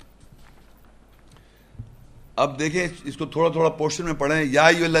 اب دیکھیں اس کو تھوڑا تھوڑا پورشن میں پڑھیں. یا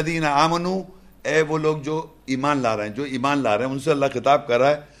ایھا الذین آمنوا، اے وہ لوگ جو ایمان لا رہے ہیں، جو ایمان لا رہے ہیں ان سے اللہ خطاب کر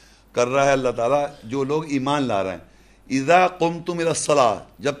رہا ہے اللہ تعالیٰ جو لوگ ایمان لا رہے ہیں. اذا قمتم الى الصلاۃ،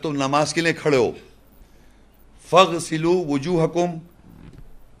 جب تم نماز کے لیے کھڑے ہو، فاغسلوا وجوہکم،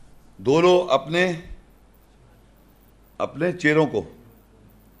 دھو لو اپنے چہروں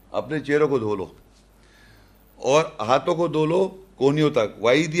کو دھو لو اور ہاتھوں کو دھو لو کونیوں تک،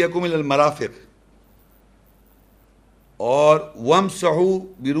 وایدیکم الی المرافق، اور وامسحوا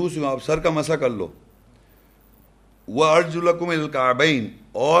برؤوسکم، آپ سر کا مسح کر لو، وارجلکم الی الکعبین،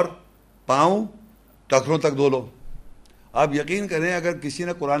 اور پاؤں ٹخنوں تک دھو لو. آپ یقین کریں اگر کسی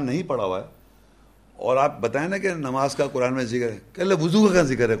نے قرآن نہیں پڑھا ہوا ہے اور آپ بتائیں نا کہ نماز کا قرآن میں ذکر ہے، کہ اللہ وضو کا کیا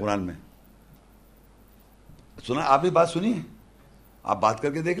ذکر ہے قرآن میں؟ سنا آپ نے بات سنی ہے؟ آپ بات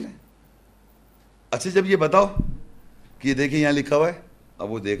کر کے دیکھ لیں. اچھا جب یہ بتاؤ کہ یہ دیکھیں یہاں لکھا ہوا ہے،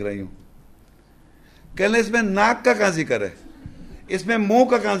 اب وہ دیکھ رہی ہوں، کہنے اس میں ناک کا کہاں ذکر ہے، اس میں منہ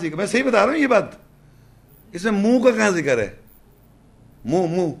کا کہاں ذکر؟ میں صحیح بتا رہا ہوں یہ بات، اس میں منہ کا کہاں ذکر ہے؟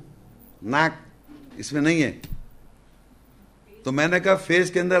 منہ ناک اس میں نہیں ہے. تو میں نے کہا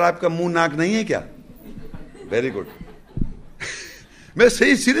فیس کے اندر آپ کا منہ ناک نہیں ہے کیا؟ Very good. میں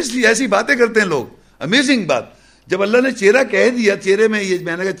صحیح سیریسلی ایسی باتیں کرتے ہیں لوگ، امیزنگ بات. جب اللہ نے چہرہ کہہ دیا چہرے میں، یہ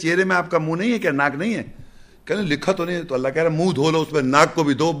میں نے کہا چہرے میں آپ کا منہ نہیں ہے کیا، ناک نہیں ہے؟ کہنے لکھا تو نہیں ہے. تو اللہ کہہ رہا منہ دھو لو، اس میں ناک کو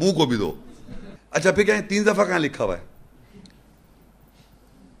بھی دو، منہ کو بھی دو. اچھا پھر کہیں 3 دفعہ کہاں لکھا ہوا ہے؟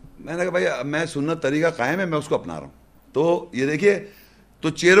 میں نے کہا بھائی میں سنت طریقہ قائم ہے، میں اس کو اپنا رہا ہوں. تو یہ دیکھیے، تو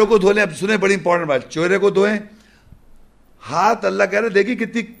چہروں کو دھو لیں. اب سنیں بڑی امپورٹنٹ بات، چہرے کو دھوئیں. ہاتھ اللہ کہہ رہے دیکھیے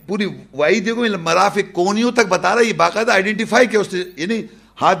کتنی پوری وایدیکم الی المرافق، کونیوں تک بتا رہا ہے. یہ باقاعدہ آئیڈینٹیفائی کیا اس نے، یعنی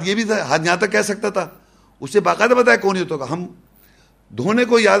ہاتھ یہ بھی تھا، ہاتھ یہاں تک کہہ سکتا تھا، اسے باقاعدہ بتایا کونیوں تک. ہم دھونے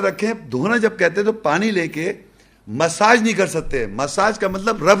کو یاد رکھیں، دھونا جب کہتے ہیں تو پانی لے کے مساج نہیں کر سکتے. مساج کا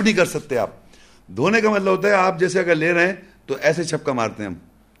مطلب رب نہیں کر سکتے آپ. دھونے کا مطلب ہوتا ہے آپ جیسے اگر لے رہے ہیں تو ایسے چھپکا مارتے ہیں ہم,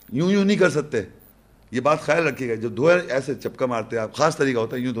 یوں نہیں کر سکتے. یہ بات خیال رکھیے گا, جب دھوئے ایسے چپکا مارتے ہیں آپ, خاص طریقہ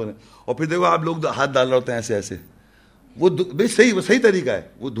ہوتا ہے یوں دھونے. اور پھر دیکھو آپ لوگ ہاتھ ڈال رہے ہوتے ہیں ایسے ایسے, وہ صحیح طریقہ ہے,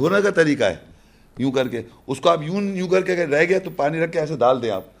 وہ دھونے کا طریقہ ہے. یوں کر کے اس کو آپ یوں کر کے اگر رہ گیا تو پانی رکھ کے ایسے ڈال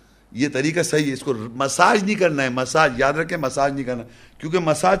دیں آپ, یہ طریقہ صحیح ہے. اس کو مساج نہیں کرنا ہے, مساج یاد رکھیں, مساج نہیں کرنا, کیونکہ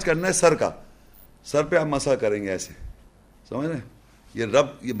مساج کرنا ہے سر کا, سر پہ آپ مساج کریں گے ایسے, سمجھ رہے ہیں,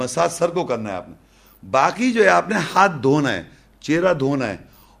 یہ مساج سر کو کرنا ہے آپ نے. باقی جو ہے آپ نے ہاتھ دھونا ہے, چہرہ دھونا ہے,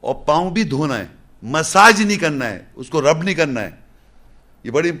 اور پاؤں بھی دھونا ہے, مساج نہیں کرنا ہے, اس کو رب نہیں کرنا ہے.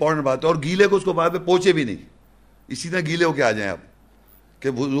 یہ بڑی امپورٹنٹ بات ہے. اور گیلے کو اس کو بعد میں پوچھے بھی نہیں, اسی طرح گیلے ہو کے آ جائیں آپ کہ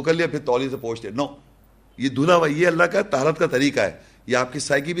وضو کر لیا پھر تولی سے پوچھتے, نو. یہ دھلا ہوا, یہ اللہ کا طہارت کا طریقہ ہے. یہ آپ کی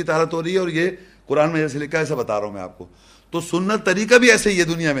سائیکی بھی طہارت ہو رہی ہے, اور یہ قرآن میں جیسے لکھا ہے ایسا بتا رہا ہوں میں آپ کو. تو سنت طریقہ بھی ایسے ہی ہے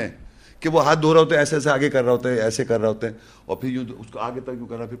دنیا میں, کہ وہ ہاتھ دھو رہے ہوتے ہیں, ایسے ایسے آگے کر رہے ہوتے ہیں, ایسے کر رہے ہوتے ہیں, اور پھر یوں اس کو آگے تک یوں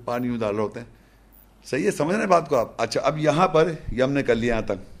کر رہا ہے, پھر پانی یوں ڈال رہے ہوتے ہیں. صحیح ہے, سمجھ رہے ہیں بات کو آپ. اچھا, اب یہاں پر یہ ہم نے کر لیا یہاں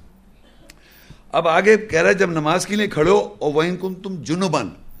تک. اب آگے کہہ رہا ہے جب نماز کے لیے کھڑو, اور وَإِن كُنتُمْ جُنُبًا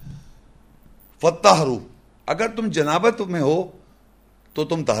فَطَّهِّرُوا, اگر تم جنابت میں ہو تو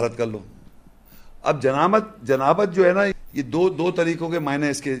تم طہارت کر لو. اب جنابت جو ہے نا, یہ دو طریقوں کے معنی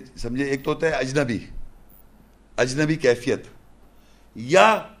اس کے سمجھے. ایک تو ہوتا ہے اجنبی کیفیت, یا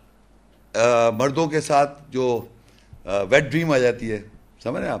مردوں کے ساتھ جو ویٹ ڈریم آ جاتی ہے,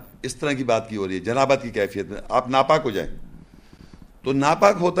 سمجھ رہے ہیں آپ, اس طرح کی بات کی ہو رہی ہے. جنابت کی کیفیت میں آپ ناپاک ہو جائیں, تو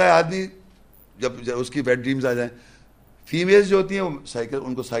ناپاک ہوتا ہے آدمی جب اس کی ویٹ ڈریمز آ جائیں. فیمیلز جو ہوتی ہیں وہ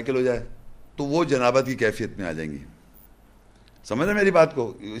ان کو سائیکل ہو جائے, تو وہ جنابت کی کیفیت میں آ جائیں گی. سمجھ رہے میری بات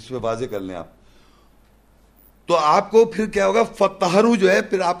کو, اس پہ واضح کر لیں آپ. تو آپ کو پھر کیا ہوگا, فطہرو جو ہے,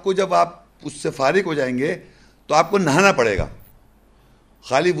 پھر آپ کو جب آپ اس سے فارغ ہو جائیں گے تو آپ کو نہانا پڑے گا,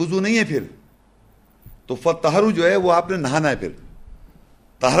 خالی وضو نہیں ہے پھر. تو فطہرو جو ہے وہ آپ نے نہانا ہے, پھر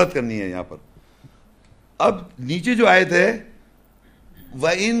طہارت کرنی ہے یہاں پر. اب نیچے جو آیت ہے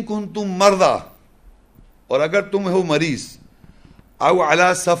وَإِن كُنتُم مَرْضَىٰ, اور اگر تم ہو مریض, او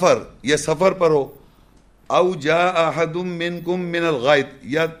علی سفر, یا سفر پر ہو, او جاء احد منکم من الغائط,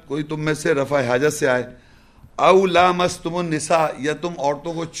 یا کوئی تم میں سے رفع حاجت سے آئے, او لامستم النساء, یا تم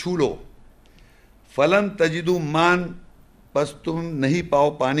عورتوں کو چھو لو, فلن تجدوا ماء, پس تم نہیں پاؤ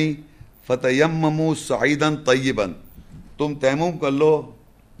پانی, فتیمموا صعیدا طیبا, تم تیمم کر لو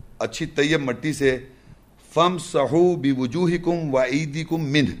اچھی طیب مٹی سے, فامسحوا بوجوہکم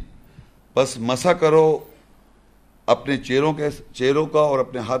وایدیکم منہ, بس مسح کرو اپنے چہروں کا اور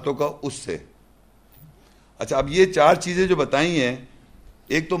اپنے ہاتھوں کا اس سے. اچھا, اب یہ چار چیزیں جو بتائی ہیں,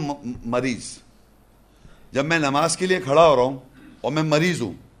 ایک تو مریض, جب میں نماز کے لیے کھڑا ہو رہا ہوں اور میں مریض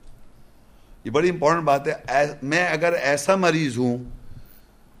ہوں, یہ بڑی امپورٹنٹ بات ہے. میں اگر ایسا مریض ہوں,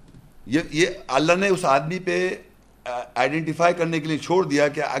 یہ اللہ نے اس آدمی پہ آئیڈینٹیفائی کرنے کے لیے چھوڑ دیا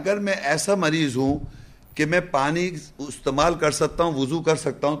کہ اگر میں ایسا مریض ہوں کہ میں پانی استعمال کر سکتا ہوں, وضو کر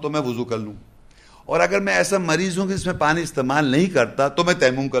سکتا ہوں, تو میں وضو کر لوں. اور اگر میں ایسا مریض ہوں کہ اس میں پانی استعمال نہیں کرتا, تو میں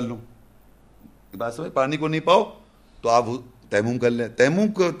تیمم کر لوں. بات سمجھ, پانی کو نہیں پاؤ تو آپ تیمم کر لیں.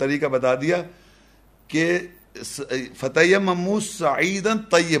 تیمم کو طریقہ بتا دیا کہ فتیمموا صعیدا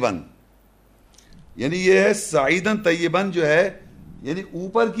طیبا, یعنی یہ ہے صعیدا طیبا جو ہے, یعنی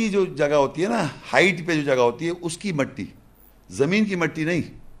اوپر کی جو جگہ ہوتی ہے نا, ہائٹ پہ جو جگہ ہوتی ہے اس کی مٹی, زمین کی مٹی نہیں.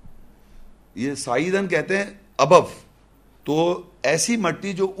 یہ صعیدن کہتے ہیں ابو, تو ایسی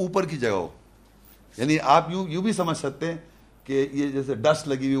مٹی جو اوپر کی جگہ ہو. یعنی آپ یوں بھی سمجھ سکتے ہیں کہ یہ جیسے ڈسٹ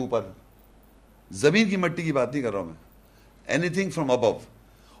لگی ہوئی اوپر, زمین کی مٹی کی بات نہیں کر رہا ہوں میں, اینی تھنگ فرام ابو.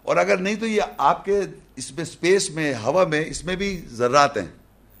 اور اگر نہیں تو یہ آپ کے اس میں اسپیس میں, ہوا میں, اس میں بھی ذرات ہیں,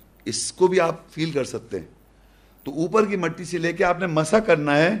 اس کو بھی آپ فیل کر سکتے ہیں. تو اوپر کی مٹی سے لے کے آپ نے مسح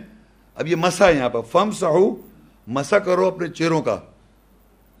کرنا ہے. اب یہ مسح ہے یہاں پر, فامسحوا, مسح کرو اپنے چہروں کا,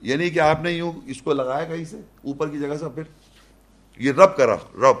 یعنی کہ آپ نے یوں اس کو لگایا کہیں سے اوپر کی جگہ سے, پھر یہ رب کرا,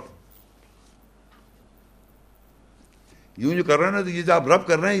 رب یوں جو کر رہے ہیں نا, تو یہ جو آپ رب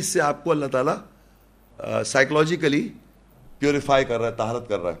کر رہے ہیں, اس سے آپ کو اللہ تعالیٰ سائیکولوجیکلی پیوریفائی کر رہا ہے, طہارت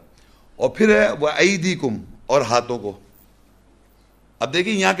کر رہا ہے. اور پھر ہے وَأَيْدِيكُمْ, اور ہاتھوں کو. اب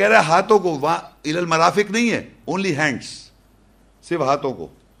دیکھیں یہاں کہہ رہا ہے ہاتھوں کو, وہاں اِلَى المرافق نہیں ہے, اونلی ہینڈس, صرف ہاتھوں کو.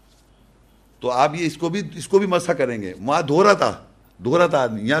 تو آپ یہ اس کو بھی مسح کریں گے. وہاں دھو رہا تھا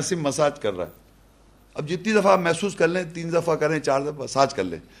آدمی, یہاں صرف مساج کر رہا ہے. اب جتنی دفعہ آپ محسوس کر لیں, 3 دفعہ کریں, 4 دفعہ مساج کر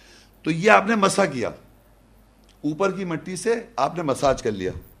لیں, تو یہ آپ نے مسح کیا, اوپر کی مٹی سے آپ نے مساج کر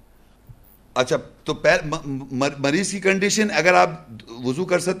لیا. اچھا, تو مریض کی کنڈیشن, اگر آپ وضو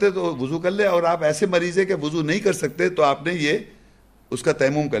کر سکتے تو وضو کر لیں, اور آپ ایسے مریض ہیں کہ وضو نہیں کر سکتے, تو آپ نے یہ اس کا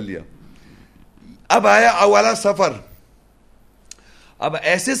تیمم کر لیا. اب آیا اولا سفر. اب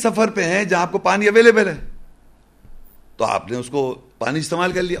ایسے سفر پہ ہیں جہاں آپ کو پانی اویلیبل ہے, تو آپ نے اس کو پانی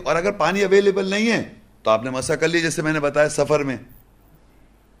استعمال کر لیا. اور اگر پانی اویلیبل نہیں ہے تو آپ نے مسح کر لیا, جیسے میں نے بتایا سفر میں.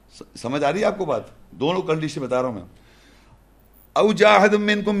 سمجھ آ رہی ہے آپ کو بات؟ دونوں کنڈیشن بتا رہا ہوں میں. او جاء احد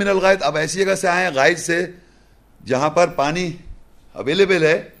منکم من الغائط, اب ایسی جگہ سے آئے ہیں غائط سے جہاں پر پانی اویلیبل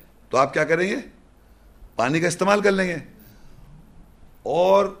ہے, تو آپ کیا کریں گے؟ پانی کا استعمال کر لیں گے.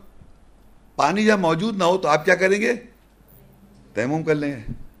 اور پانی جب موجود نہ ہو تو آپ کیا کریں گے؟ تیمم کر لیں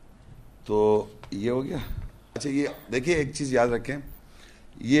گے. تو یہ ہو گیا. اچھا یہ دیکھیے ایک چیز یاد رکھیں,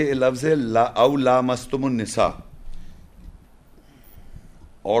 یہ لفظ ہے او لامستم النساء,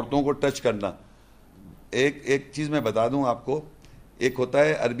 عورتوں کو ٹچ کرنا. ایک چیز میں بتا دوں آپ کو, ایک ہوتا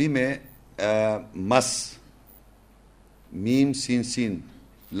ہے عربی میں مس, میم سین سین,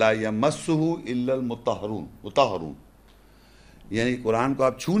 لا یمسہ الا المطہرون, مطہرون, یعنی قرآن کو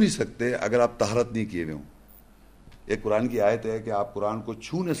آپ چھو نہیں سکتے اگر آپ طہارت نہیں کیے ہوئے ہوں. ایک قرآن کی آیت ہے کہ آپ قرآن کو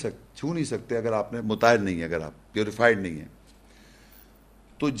چھو نہیں سکتے اگر آپ نے مطہر نہیں ہے, اگر آپ پیوریفائڈ نہیں ہیں.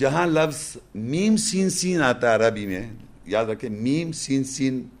 تو جہاں لفظ میم سین سین آتا ہے عربی میں, یاد رکھیں میم سین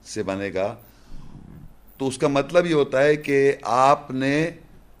سین سے بنے گا, تو اس کا مطلب یہ ہوتا ہے کہ آپ نے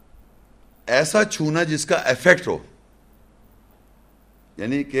ایسا چھونا جس کا ایفیکٹ ہو.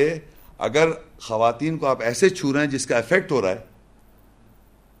 یعنی کہ اگر خواتین کو آپ ایسے چھو رہے ہیں جس کا ایفیکٹ ہو رہا ہے,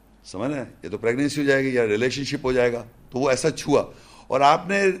 سمجھ رہے ہیں, یہ تو پریگننسی ہو جائے گی یا ریلیشن شپ ہو جائے گا, تو وہ ایسا چھوا اور آپ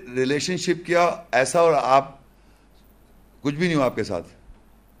نے ریلیشن شپ کیا ایسا اور آپ کچھ بھی نہیں ہوا آپ کے ساتھ,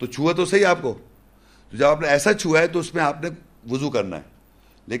 تو چھوا تو صحیح آپ کو. تو جب آپ نے ایسا چھوا ہے تو اس میں آپ نے وضو کرنا ہے.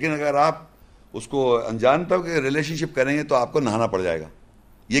 لیکن اگر آپ اس کو انجانتا ہو کہ ریلیشن شپ کریں گے تو آپ کو نہانا پڑ جائے گا.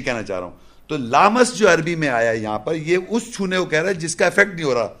 یہ کہنا چاہ رہا ہوں. تو لامس جو عربی میں آیا ہے یہاں پر, یہ اس چھونے کو کہہ رہا ہے جس کا افیکٹ نہیں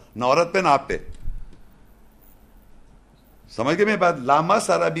ہو رہا, نہ عورت پہ نہ آپ پہ. سمجھ گئے میری بات؟ لامس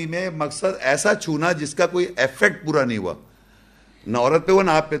عربی میں مقصد ایسا چھونا جس کا کوئی افیکٹ پورا نہیں ہوا, نہ عورت پہ ہوا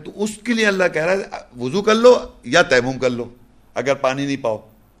نہ آپ پہ. تو اس کے لیے اللہ کہہ رہا ہے وضو کر لو یا تیمم کر لو اگر پانی نہیں پاؤ.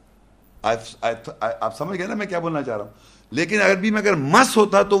 آپ سمجھ گئے نا میں کیا بولنا چاہ رہا ہوں. لیکن عربی میں اگر مس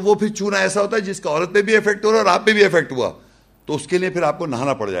ہوتا تو وہ پھر چھونا ایسا ہوتا ہے جس کا عورت پہ بھی افیکٹ ہو رہا اور آپ پہ بھی افیکٹ ہوا, تو اس کے لیے پھر آپ کو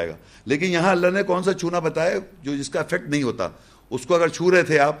نہانا پڑ جائے گا. لیکن یہاں اللہ نے کون سا چھونا بتایا جو جس کا افیکٹ نہیں ہوتا, اس کو اگر چھو رہے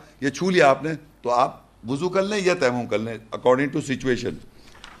تھے آپ یا چھو لیا آپ نے تو آپ وضو کر لیں یا تیمم کر لیں اکارڈنگ ٹو سچویشن.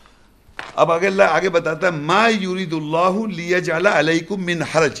 اب اگر اللہ آگے بتاتا ہے ما یرید اللہ لیجعل علیکم من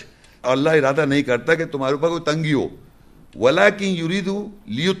حرج, اللہ ارادہ نہیں کرتا کہ تمہارے اوپر کوئی تنگی ہو, ولکن یرید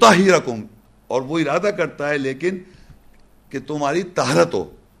لیطہرکم, اور وہ ارادہ کرتا ہے لیکن کہ تمہاری طہارت ہو.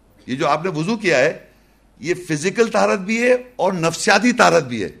 یہ جو آپ نے وضو کیا ہے یہ فزیکل طہارت بھی ہے اور نفسیاتی طہارت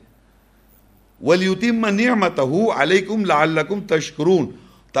بھی ہے. وَلْيُتِمَّ نِعْمَتَهُ عَلَيْكُمْ لَعَلَّكُمْ تَشْكُرُونَ,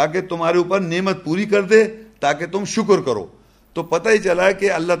 تاکہ تمہارے اوپر نعمت پوری کر دے تاکہ تم شکر کرو. تو پتہ ہی چلا ہے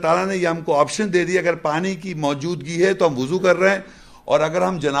کہ اللہ تعالیٰ نے یہ ہم کو آپشن دے دیا, اگر پانی کی موجودگی ہے تو ہم وضو کر رہے ہیں, اور اگر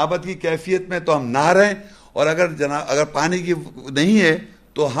ہم جنابت کی کیفیت میں تو ہم نہا رہے ہیں, اور اگر پانی کی نہیں ہے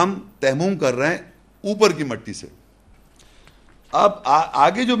تو ہم تیمم کر رہے ہیں اوپر کی مٹی سے. اب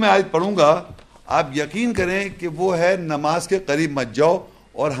آگے جو میں آج پڑھوں گا آپ یقین کریں کہ وہ ہے نماز کے قریب مت جاؤ,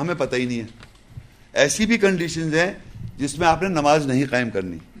 اور ہمیں پتہ ہی نہیں ہے. ایسی بھی کنڈیشنز ہیں جس میں آپ نے نماز نہیں قائم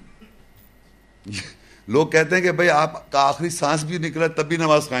کرنی. لوگ کہتے ہیں کہ بھئی آپ کا آخری سانس بھی نکلا تب بھی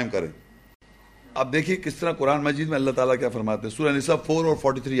نماز قائم کریں. اب دیکھیے کس طرح قرآن مجید میں اللہ تعالیٰ کیا فرماتے ہیں. سورہ نساء 4 اور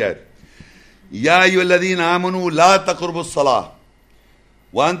 43 آیت, یا ایھا الذین آمنوا لا تقربوا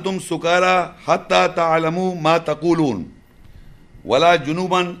الصلاۃ وانتم سکارى حتى تعلموا ما تقولون ولا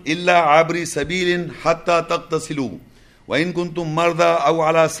جنوبا الا عابری سبیل حتى تغتسلوا وان كنتم مرضى او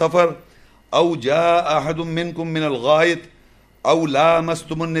على سفر او جاء احد منكم من الغائط او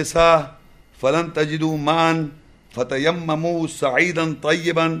لامستم النساء فلن تجدوا ماء فتيمموا صعيدا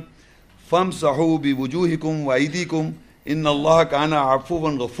طيبا فامسحوا بوجوهكم وايديكم ان اللہ كان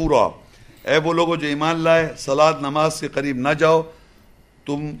عفوا غفورا. اے وہ لوگوں جو ایمان لائے, صلاۃ نماز کے قریب نہ جاؤ,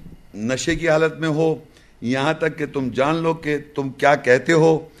 تم نشے کی حالت میں ہو یہاں تک کہ تم جان لو کہ تم کیا کہتے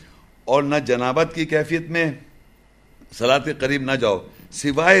ہو, اور نہ جنابت کی کیفیت میں صلاۃ کے قریب نہ جاؤ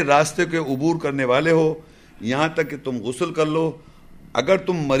سوائے راستے کے عبور کرنے والے ہو, یہاں تک کہ تم غسل کر لو اگر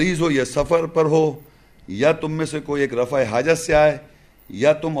تم مریض ہو یا سفر پر ہو, یا تم میں سے کوئی ایک رفع حاجت سے آئے,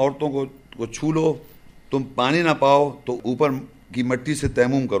 یا تم عورتوں کو چھو لو, تم پانی نہ پاؤ تو اوپر کی مٹی سے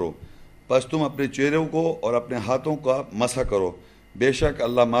تیمم کرو, بس تم اپنے چہروں کو اور اپنے ہاتھوں کا مسح کرو, بے شک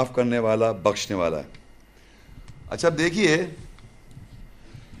اللہ معاف کرنے والا بخشنے والا ہے. اچھا اب دیکھیے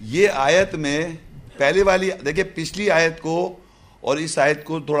یہ آیت میں پہلے والی, دیکھیے پچھلی آیت کو اور اس آیت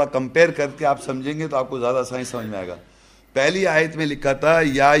کو تھوڑا کمپیئر کر کے آپ سمجھیں گے تو آپ کو زیادہ آسانی سمجھ میں آئے گا. پہلی آیت میں لکھا تھا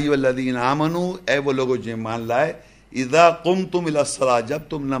یا ایھا الذین آمنوا, اے وہ لوگوں جو ایمان لائے, اذا قمتم الی الصلاۃ, جب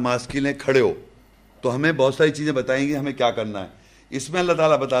تم نماز کے لیے کھڑے ہو. تو ہمیں بہت ساری چیزیں بتائیں گی ہمیں کیا کرنا ہے. اس میں اللہ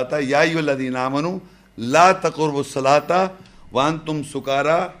تعالیٰ بتاتا ہے یا ایھا الذین آمنوا لا تقربوا الصلاۃ وانتم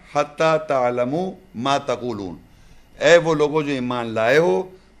سکارا حتی تعلموا ما تقولون، اے وہ لوگوں جو ایمان لائے ہو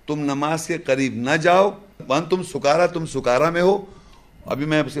تم نماز کے قریب نہ جاؤ، وانتم سکارا، تم سکارا میں ہو، ابھی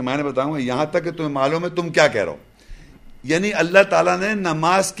میں اس کے معنی بتاؤں گا، یہاں تک کہ تمہیں معلوم ہے تم کیا کہہ رہے ہو. یعنی اللہ تعالیٰ نے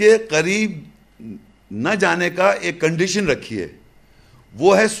نماز کے قریب نہ جانے کا ایک کنڈیشن رکھی ہے،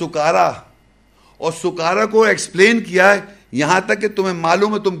 وہ ہے سکارا، اور سکارا کو ایکسپلین کیا ہے یہاں تک کہ تمہیں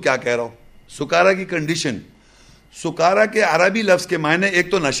معلوم ہے تم کیا کہہ رہے ہو. سکارا کی کنڈیشن، سکارا کے عربی لفظ کے معنی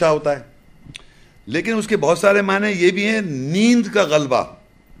ایک تو نشہ ہوتا ہے، لیکن اس کے بہت سارے معنی یہ بھی ہیں نیند کا غلبہ.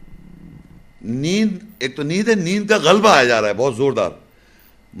 نیند، ایک تو نیند ہے، نیند کا غلبہ آیا جا رہا ہے بہت زوردار،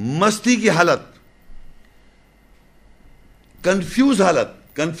 مستی کی حالت، کنفیوز حالت.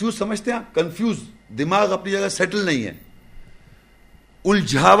 کنفیوز سمجھتے ہیں آپ؟ کنفیوز، دماغ اپنی جگہ سیٹل نہیں ہے،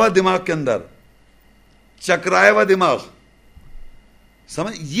 الجھا ہوا دماغ کے اندر، چکرایا ہوا دماغ،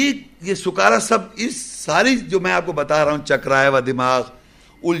 سمجھ یہ سکارا سب اس ساری جو میں آپ کو بتا رہا ہوں، چکرایا ہوا دماغ،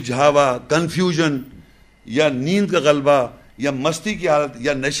 الجھا ہوا، کنفیوژن، یا نیند کا غلبہ، یا مستی کی حالت،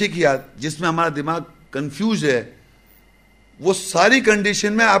 یا نشے کی حالت جس میں ہمارا دماغ کنفیوز ہے، وہ ساری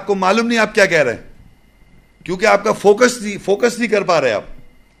کنڈیشن میں آپ کو معلوم نہیں آپ کیا کہہ رہے ہیں، کیونکہ آپ کا فوکس نہیں کر پا رہے آپ.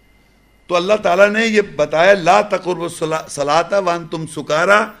 تو اللہ تعالیٰ نے یہ بتایا لا تقربوا الصلاۃ وانتم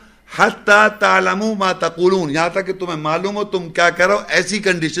سکارا حتی تعلموا ما تقولون، یہاں تک کہ تمہیں معلوم ہو تم کیا کہہ رہے ہو. ایسی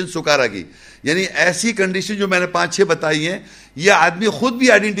کنڈیشن سکارا کی، یعنی ایسی کنڈیشن جو میں نے 5-6 بتائی ہیں، یہ آدمی خود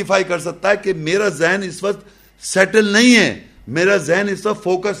بھی آئیڈینٹیفائی کر سکتا ہے کہ میرا ذہن اس وقت سیٹل نہیں ہے، میرا ذہن اس وقت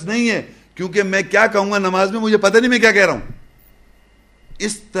فوکس نہیں ہے، کیونکہ میں کیا کہوں گا نماز میں مجھے پتہ نہیں میں کیا کہہ رہا ہوں.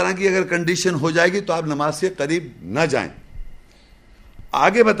 اس طرح کی اگر کنڈیشن ہو جائے گی تو آپ نماز کے قریب نہ جائیں.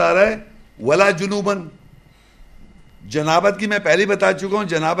 آگے بتا رہا ہے ولا جنوبن، جنابت کی میں پہلے بتا چکا ہوں،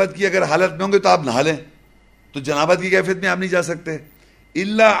 جنابت کی اگر حالت میں ہوں گے تو آپ نہا لیں، تو جنابت کی کیفیت میں آپ نہیں جا سکتے.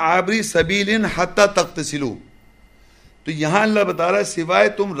 الا عابری سبیل حتی تغتسلوا، تو یہاں اللہ بتا رہا ہے سوائے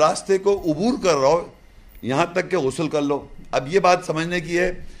تم راستے کو عبور کر رہو یہاں تک کہ غسل کر لو. اب یہ بات سمجھنے کی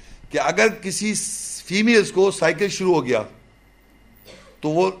ہے کہ اگر کسی فیمیلز کو سائیکل شروع ہو گیا تو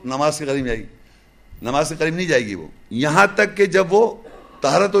وہ نماز کے قریب جائے گی، نماز کے قریب نہیں جائے گی، وہ یہاں تک کہ جب وہ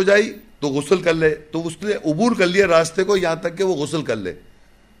طہارت ہو جائے تو غسل کر لے، تو اس نے عبور کر لیا راستے کو یہاں تک کہ وہ غسل کر لے.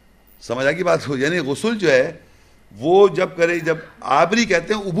 سمجھ آ کی بات ہو؟ یعنی غسل جو ہے وہ جب کرے، جب عابری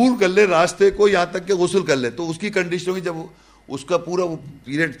کہتے ہیں عبور کر لے راستے کو یہاں تک کہ غسل کر لے، تو اس کی کنڈیشن ہوگی جب اس کا پورا وہ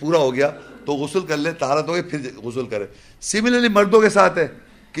پیریڈ پورا ہو گیا تو غسل کر لے، طہارت ہو گئی پھر غسل کرے. سملرلی مردوں کے ساتھ ہے،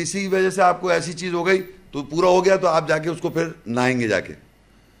 کسی وجہ سے آپ کو ایسی چیز ہو گئی تو پورا ہو گیا تو آپ جا کے اس کو پھر نہائیں گے جا کے.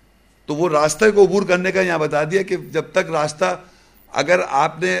 تو وہ راستہ کو عبور کرنے کا یہاں بتا دیا کہ جب تک راستہ،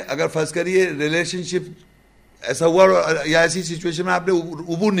 اگر فرض کریے ریلیشن شپ ایسا ہوا یا ایسی سچویشن میں آپ نے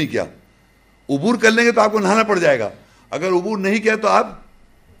عبور نہیں کیا، عبور کر لیں گے تو آپ کو نہانا پڑ جائے گا، اگر عبور نہیں کیا تو آپ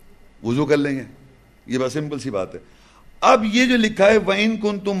وضو کر لیں گے. یہ بس سمپل سی بات ہے. اب یہ جو لکھا ہے وَإِن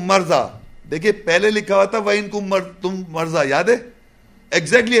كُنتُم مَرْضَىٰ، دیکھیں پہلے لکھا ہوا تھا وَإِن كُنتُم مَرْضَىٰ، یاد ہے؟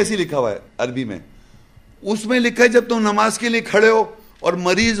 ایگزیکٹلی ایسی لکھا ہوا ہے عربی میں. اس میں لکھا ہے جب تم نماز کے لیے کھڑے ہو اور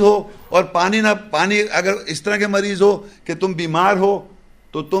مریض ہو اور پانی اگر اس طرح کے مریض ہو کہ تم بیمار ہو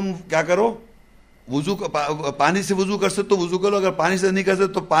تو تم کیا کرو، وضو، پانی سے وضو کر سکتے تو وضو کر لو، اگر پانی سے نہیں کر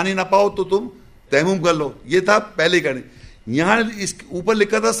سکتے تو پانی نہ پاؤ تو تم تیمم کر لو. یہ تھا پہلے کرنے. یہاں اس اوپر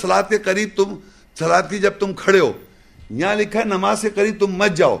لکھا تھا صلاۃ کے قریب تم، صلاۃ کی جب تم کھڑے ہو، یہاں لکھا ہے نماز کے قریب تم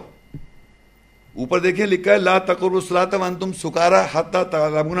مت جاؤ. اوپر دیکھیں لکھا ہے لا تقربوا الصلاۃ وانتم سکارا حتی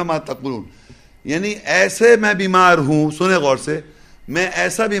تعلمون ما تقولون، یعنی ایسے میں بیمار ہوں، سنیں غور سے، میں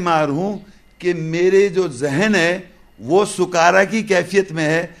ایسا بیمار ہوں کہ میرے جو ذہن ہے وہ سکارا کی کیفیت میں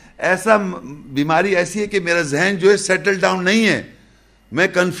ہے، ایسا بیماری ایسی ہے کہ میرا ذہن جو ہے سیٹل ڈاؤن نہیں ہے، میں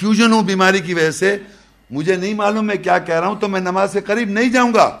کنفیوژن ہوں بیماری کی وجہ سے، مجھے نہیں معلوم میں کیا کہہ رہا ہوں، تو میں نماز کے قریب نہیں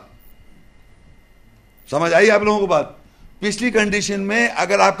جاؤں گا. سمجھ آئی آپ لوگوں کو بات؟ پچھلی کنڈیشن میں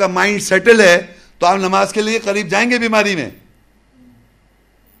اگر آپ کا مائنڈ سیٹل ہے تو آپ نماز کے لیے قریب جائیں گے بیماری میں،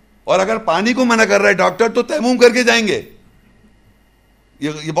 اور اگر پانی کو منع کر رہا ہے ڈاکٹر تو تیمم کر کے جائیں گے.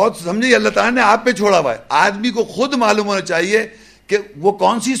 یہ بہت سمجھے، اللہ تعالیٰ نے آپ پہ چھوڑا ہوا ہے. آدمی کو خود معلوم ہونا چاہیے کہ وہ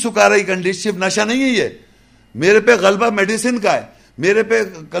کون سی سکارا کی کنڈیشن، نشہ نہیں ہے یہ، میرے پہ غلبہ میڈیسن کا ہے، میرے پہ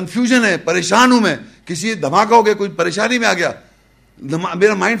کنفیوژن ہے، پریشان ہوں میں، کسی دھماکہ ہو گیا، کوئی پریشانی میں آ گیا،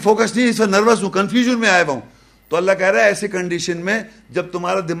 میرا مائنڈ فوکس نہیں ہے، اس وقت نروس ہوں، کنفیوژن میں آیا ہوا ہوں. تو اللہ کہہ رہا ہے ایسی کنڈیشن میں جب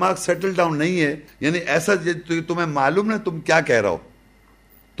تمہارا دماغ سیٹل ڈاؤن نہیں ہے، یعنی ایسا تمہیں معلوم ہے تم کیا کہہ رہا ہو،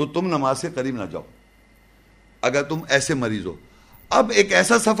 تو تم نماز کے قریب نہ جاؤ اگر تم ایسے مریض ہو. اب ایک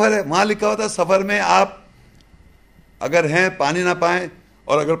ایسا سفر ہے، وہاں لکھا ہوا تھا سفر میں آپ اگر ہیں پانی نہ پائیں،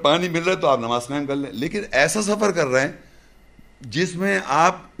 اور اگر پانی مل رہا ہے تو آپ نماز قائم کر لیں. لیکن ایسا سفر کر رہے ہیں جس میں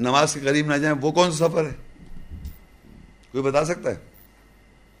آپ نماز کے قریب نہ جائیں، وہ کون سا سفر ہے؟ کوئی بتا سکتا ہے؟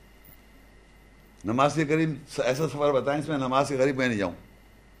 نماز کے قریب ایسا سفر بتائیں اس میں نماز کے قریب میں نہیں جاؤں.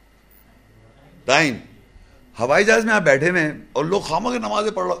 ٹائم. ہوائی جہاز میں آپ بیٹھے ہوئے ہیں اور لوگ خامہ کی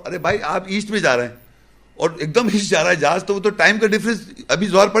نمازیں پڑھ رہا. ارے بھائی آپ ایسٹ میں جا رہے ہیں اور ایک دم ایسٹ جا رہا ہے جہاز, تو وہ تو ٹائم کا ڈفرینس, ابھی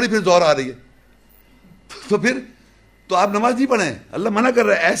زہر پڑی پھر زہر آ رہی ہے, تو پھر تو آپ نماز نہیں پڑھیں. اللہ منع کر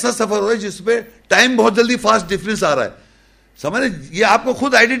رہا ہے ایسا سفر ہو جس پہ ٹائم بہت جلدی فاسٹ ڈفرینس آ رہا ہے. سمجھ, یہ آپ کو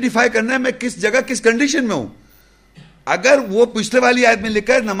خود آئیڈینٹیفائی کرنا ہے میں کس جگہ کس کنڈیشن میں ہوں. اگر وہ پچھلے والی آیت میں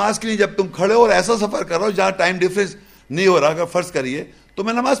لکھا ہے نماز کے لیے جب تم کھڑے ہو اور ایسا سفر کرو جہاں ٹائم ڈفرینس نہیں ہو رہا, اگر فرض کریے تو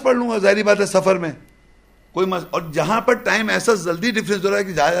میں نماز پڑھ لوں گا, ظاہری بات ہے سفر میں کوئی اور جہاں پر ٹائم ایسا جلدی ڈفرینس ہو رہا ہے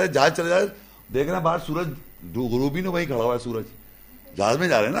کہ جہاز چلے جائے, دیکھنا باہر سورج غروب ہی نہیں وہیں کھڑا ہوا ہے سورج, جہاز میں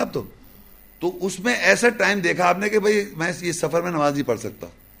جا رہے ہیں نا آپ, تو اس میں ایسا ٹائم دیکھا آپ نے کہ بھائی میں یہ سفر میں نماز نہیں پڑھ سکتا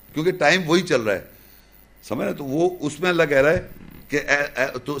کیونکہ ٹائم وہی چل رہا ہے. سمجھ رہے, تو وہ اس میں اللہ کہہ رہا ہے کہ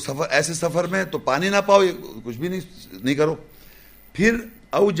تو سفر ایسے سفر میں تو پانی نہ پاؤ, کچھ بھی نہیں کرو. پھر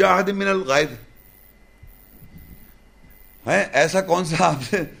او جاہد من الغائط ہے, ایسا کون سا آپ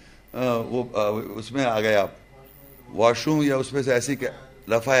سے وہ اس میں آ گئے آپ واش روم یا اس میں سے ایسی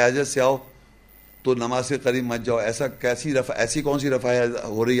رفع حاجت سے آؤ تو نماز کے قریب مت جاؤ. ایسا ایسی کون سی رفع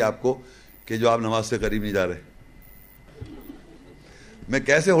ہو رہی ہے آپ کو کہ جو آپ نماز سے قریب نہیں جا رہے؟ میں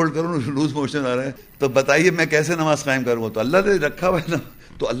کیسے ہولڈ کروں, لوز موشن آ رہے ہیں, تو بتائیے میں کیسے نماز قائم کروں. تو اللہ نے رکھا ہوا ہے نا,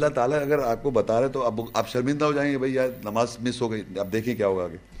 تو اللہ تعالیٰ اگر آپ کو بتا رہے تو اب آپ شرمندہ ہو جائیں گے بھائی یار نماز مس ہو گئی. اب دیکھیں کیا ہوگا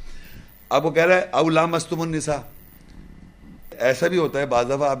آگے. اب وہ کہہ رہا ہے او لامستم النساء. ایسا بھی ہوتا ہے بعض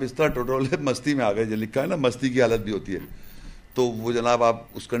دفعہ آپ اس طرح ٹوٹولے مستی میں آ گئے, جو لکھا ہے نا مستی کی حالت بھی ہوتی ہے, تو وہ جناب آپ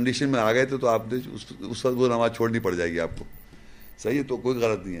اس کنڈیشن میں آ گئے تھے تو آپ اس وقت وہ نماز چھوڑنی پڑ جائے گی آپ کو. صحیح ہے, تو کوئی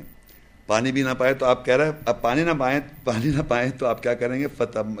غلط نہیں ہے. پانی بھی نہ پائے تو آپ کہہ رہے ہیں اب پانی نہ پائیں تو آپ کیا کریں گے,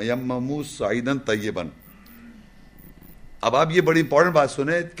 فتیمموا صعیدا طیبا. اب آپ یہ بڑی امپورٹنٹ بات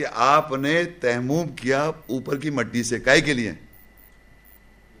سنیں کہ آپ نے تیمم کیا اوپر کی مٹی سے, کائے کے لیے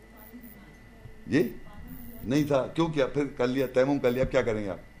جی نہیں تھا, کیوں کیا پھر کر لیا تیمم کر لیا, اب کیا کریں گے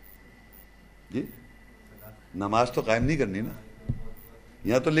آپ جی؟ نماز تو قائم نہیں کرنی نا,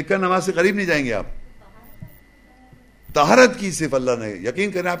 یہاں تو لکھا نماز سے قریب نہیں جائیں گے آپ. طہارت کی صرف اللہ نے,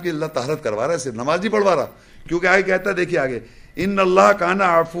 یقین کریں آپ کی اللہ طہارت کروا رہا ہے, صرف نماز نہیں پڑھوا رہا. کیونکہ آگے کہتا ہے, دیکھیے آگے, ان اللہ کان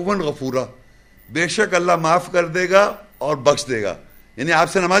عفوا غفورا, بے شک اللہ معاف کر دے گا اور بخش دے گا. یعنی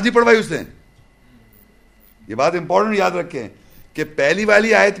آپ سے نماز نہیں پڑھوائی اس نے. یہ بات امپورٹنٹ یاد رکھیں کہ پہلی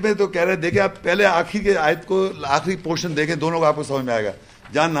والی آیت میں تو کہہ رہے دیکھیں آپ پہلے آخری کے آیت کو آخری پورشن دیکھیں, دونوں کو آپ کو سمجھ میں آئے گا.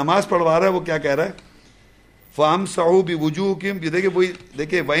 جہاں نماز پڑھوا رہا ہے وہ کیا کہہ رہا ہے, فامسحوا بوجوہکم, یہ دیکھیں وہی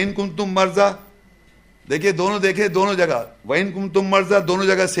دیکھیں وَإِن كُنتُم مَرْضَىٰ, دیکھیں دونوں جگہ وَإِن كُنتُم مَرْضَىٰ دونوں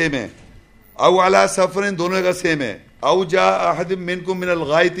جگہ سیم ہے, او علی سفر دونوں جگہ سیم ہے, او جاء احد منکم من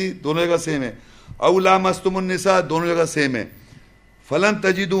الغائط دونوں جگہ سیم ہے, او لامستم النساء دونوں جگہ سیم ہے, فلن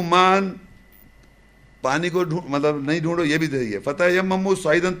تجدوا ماء پانی کو مطلب نہیں ڈھونڈو, یہ بھی صحیح ہے, فتیمموا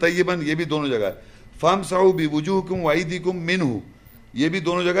صعیدا طیبا یہ بھی دونوں جگہ ہے, فامسحوا بوجوہکم وایدیکم منہ یہ بھی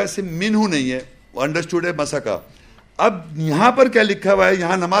دونوں جگہ سے منہ نہیں ہے, وہ انڈرسٹوڈ ہے مسا کا. اب یہاں پر کیا لکھا ہوا ہے,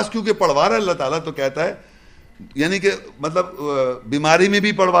 یہاں نماز کیونکہ پڑھوا رہا ہے اللہ تعالیٰ تو کہتا ہے یعنی کہ مطلب بیماری میں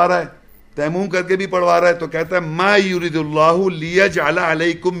بھی پڑھوا رہا ہے, تیمم کر کے بھی پڑھوا رہا ہے, تو کہتا ہے ما یرید اللہ لیجعل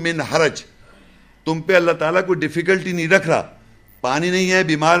علیکم من حرج, تم پہ اللہ تعالیٰ کوئی ڈیفیکلٹی نہیں رکھ رہا, پانی نہیں ہے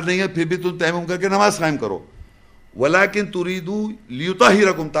بیمار نہیں ہے پھر بھی تم تیمم کر کے نماز قائم کرو, ولیکن تریدو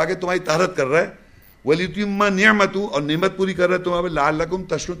لیطہرکم تاکہ تمہاری طہارت کر رہا ہے, ولیتم نعمتہ اور نعمت پوری کر رہا ہے تمہیں, لعلکم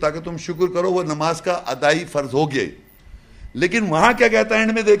تشکرون تاکہ تم شکر کرو, وہ نماز کا ادائی فرض ہو گیا. لیکن وہاں کیا کہتا ہے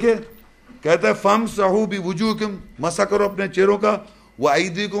اینڈ میں دیکھیں, کہتا ہے فامسحوا بوجوہکم مسح کرو اپنے چہروں کا,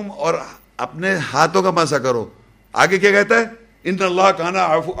 وایدیکم اور اپنے ہاتھوں کا مسح کرو. آگے کیا کہتا ہے, ان اللہ کان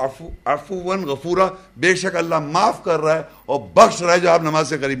عفوا غفورا, بے شک اللہ معاف کر رہا ہے اور بخش رہا ہے جو آپ نماز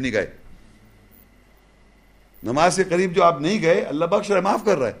سے قریب نہیں گئے. نماز سے قریب جو آپ نہیں گئے اللہ بخش رہا ہے, معاف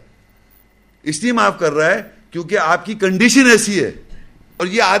کر رہا ہے. اس لیے معاف کر رہا ہے کیونکہ آپ کی کنڈیشن ایسی ہے, اور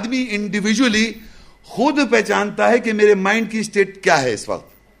یہ آدمی انڈیویجولی خود پہچانتا ہے کہ میرے مائنڈ کی اسٹیٹ کیا ہے اس وقت.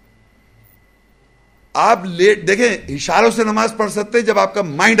 آپ لیٹ دیکھیں اشاروں سے نماز پڑھ سکتے ہیں جب آپ کا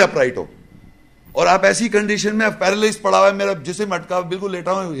مائنڈ اپ رائٹ ہو, اور آپ ایسی کنڈیشن میں پیرالائز پڑا ہوا ہے, میرا جسم اٹکا بالکل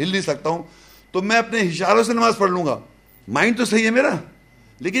لیٹا ہوں ہل نہیں سکتا ہوں, تو میں اپنے اشاروں سے نماز پڑھ لوں گا. مائنڈ تو صحیح ہے میرا,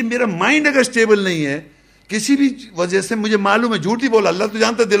 لیکن میرا مائنڈ اگر اسٹیبل نہیں ہے کسی بھی وجہ سے, مجھے معلوم ہے جھوٹ ہی بولا, اللہ تو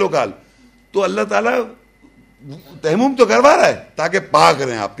جانتا دل و کال, تو اللہ تعالیٰ تیمم تو کروا رہا ہے تاکہ پاک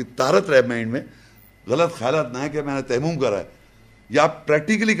رہیں, آپ کی طہارت رہے مائنڈ میں, غلط خیالات نہ ہے کہ میں نے تیمم کرا ہے, یا آپ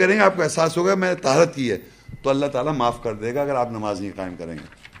پریکٹیکلی کریں گے آپ کو احساس ہوگا میں نے طہارت کی ہے, تو اللہ تعالیٰ معاف کر دے گا اگر آپ نماز نہیں قائم کریں گے.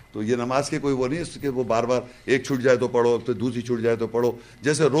 تو یہ نماز کے کوئی وہ نہیں ہے کہ وہ بار بار ایک چھوٹ جائے تو پڑھو پھر دوسری چھوٹ جائے تو پڑھو,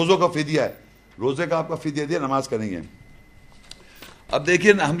 جیسے روزوں کا فدیہ ہے, روزے کا آپ کا فدیہ دیا نماز کریں گے. اب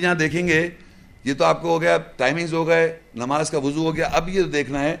دیکھیے ہم یہاں دیکھیں گے, یہ تو آپ کو ہو گیا ٹائمنگز ہو گئے, نماز کا وضو ہو گیا. اب یہ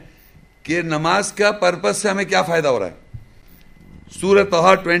دیکھنا ہے کہ نماز کا پرپس سے ہمیں کیا فائدہ ہو رہا ہے. سورہ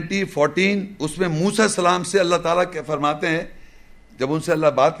طہ 20:14 اس میں موسیٰ السلام سے اللہ تعالیٰ فرماتے ہیں، جب ان سے اللہ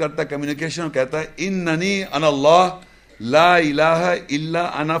بات کرتا ہے کمیونیکیشن، کہتا ہے اننی انا اللہ لا الہ الا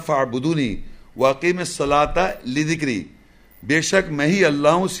انا فاعبدونی واقیم الصلاۃ لذکری، بے شک میں ہی اللہ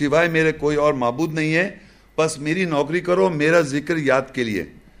ہوں، سوائے میرے کوئی اور معبود نہیں ہے، بس میری نوکری کرو، میرا ذکر یاد کے لیے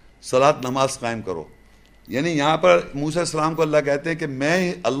صلاۃ نماز قائم کرو. یعنی یہاں پر موسیٰ السلام کو اللہ کہتے ہیں کہ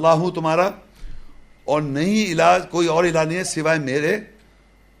میں اللہ ہوں تمہارا، اور نہیں الہ، کوئی اور الہ نہیں ہے سوائے میرے،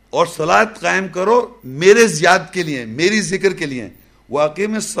 اور صلاۃ قائم کرو میرے یاد کے لیے، میری ذکر کے لیے.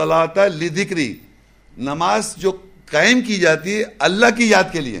 واقیم الصلاۃ لذکری، نماز جو قائم کی جاتی ہے اللہ کی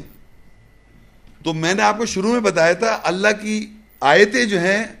یاد کے لیے. تو میں نے آپ کو شروع میں بتایا تھا اللہ کی آیتیں جو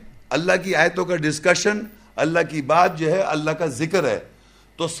ہیں، اللہ کی آیتوں کا ڈسکشن، اللہ کی بات جو ہے اللہ کا ذکر ہے.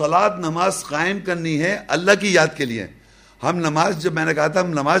 تو صلاۃ نماز قائم کرنی ہے اللہ کی یاد کے لیے. ہم نماز، جب میں نے کہا تھا ہم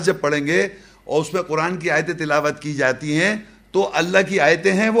نماز جب پڑھیں گے اور اس میں قرآن کی آیتیں تلاوت کی جاتی ہیں تو اللہ کی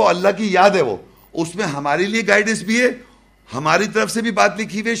آیتیں ہیں، وہ اللہ کی یاد ہے، وہ اس میں ہمارے لیے گائیڈنس بھی ہے، ہماری طرف سے بھی بات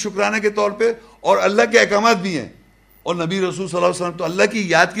لکھی ہوئی ہے شکرانے کے طور پہ، اور اللہ کے احکامات بھی ہیں. اور نبی رسول صلی اللہ علیہ وسلم، تو اللہ کی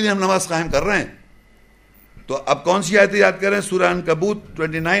یاد کے لیے ہم نماز قائم کر رہے ہیں. تو اب کون سی آیتیں یاد کر رہے ہیں؟ سورہ عنکبوت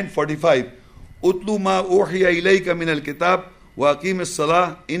 29:45 اتلو ما اوحی الیک من الکتاب واقیم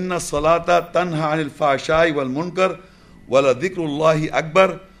الصلاۃ ان الصلاۃ تنہی عن الفحشاء والمنکر ولذکر اللہ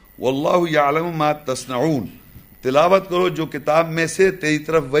اکبر واللہ یعلم ما تصنعون. تلاوت کرو جو کتاب میں سے تیری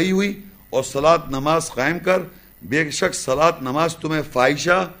طرف وحی ہوئی، اور صلاۃ نماز قائم کر، بے شک صلاۃ نماز تمہیں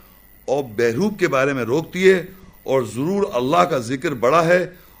فاحشہ اور بہروپ کے بارے میں روکتی ہے، اور ضرور اللہ کا ذکر بڑا ہے،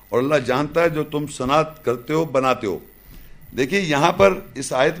 اور اللہ جانتا ہے جو تم صنعت کرتے ہو، بناتے ہو. دیکھیے یہاں پر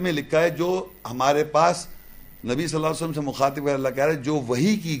اس آیت میں لکھا ہے جو ہمارے پاس نبی صلی اللہ علیہ وسلم سے مخاطب ہے، اللہ کہہ رہا ہے جو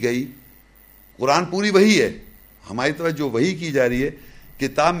وحی کی گئی، قرآن پوری وحی ہے، ہماری طرف جو وحی کی جا رہی ہے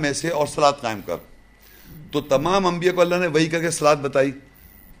کتاب میں سے، اور صلاۃ قائم کر. تو تمام انبیاء کو اللہ نے وحی کر کے صلاۃ بتائی.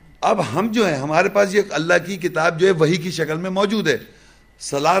 اب ہم جو ہیں، ہمارے پاس یہ اللہ کی کتاب جو ہے وحی کی شکل میں موجود ہے،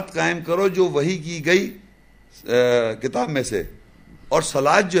 صلاۃ قائم کرو جو وحی کی گئی کتاب میں سے. اور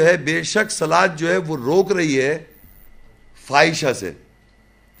صلاۃ جو ہے، بے شک صلاۃ جو ہے وہ روک رہی ہے فاحشہ سے.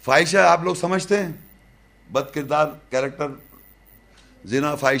 فاحشہ آپ لوگ سمجھتے ہیں، بد کردار کیریکٹر،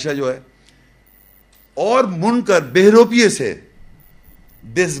 زنا، فاحشہ جو ہے، اور منکر، بہروپیے سے،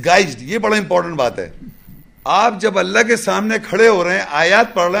 ڈسگائزڈ. یہ بڑا امپورٹنٹ بات ہے. آپ جب اللہ کے سامنے کھڑے ہو رہے ہیں،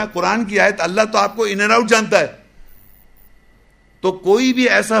 آیات پڑھ رہے ہیں، قرآن کی آیت، اللہ تو آپ کو ان اینڈ آؤٹ جانتا ہے. تو کوئی بھی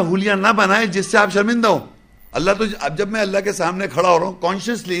ایسا حلیہ نہ بنائے جس سے آپ شرمندہ ہوں. اللہ تو اب جب میں اللہ کے سامنے کھڑا ہو رہا ہوں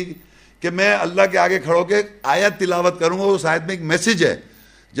کانشیسلی کہ میں اللہ کے آگے کھڑو کے آیت تلاوت کروں گا، اس آیت میں ایک میسج ہے.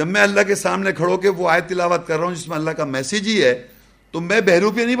 جب میں اللہ کے سامنے کھڑو کے وہ آیت تلاوت کر رہا ہوں جس میں اللہ کا میسج ہی ہے، تو میں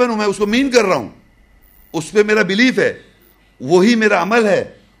بہروپیہ نہیں بنوں، میں اس کو مین کر رہا ہوں، اس پہ میرا بلیف ہے، وہی میرا عمل ہے،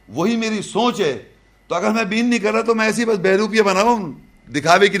 وہی میری سوچ ہے. تو اگر میں مین نہیں کر رہا تو میں ایسی بس بہروپیہ بنا ہوا ہوں،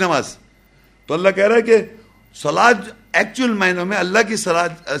 دکھاوے کی نماز. تو اللہ کہہ رہا ہے کہ صلاۃ ایکچوئل معنوں میں اللہ کی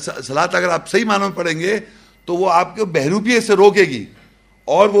صلاۃ اگر آپ صحیح معنوں میں پڑھیں گے تو وہ آپ کو بہروپیے سے روکے گی،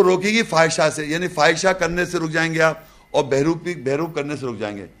 اور وہ روکے گی فاحشہ سے، یعنی فاحشہ کرنے سے رک جائیں گے آپ، اور بہروپ کرنے سے رک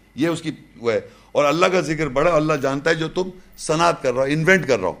جائیں گے. یہ اس کی وہ ہے. اور اللہ کا ذکر بڑا، اللہ جانتا ہے جو تم صنعت کر رہا ہو، انوینٹ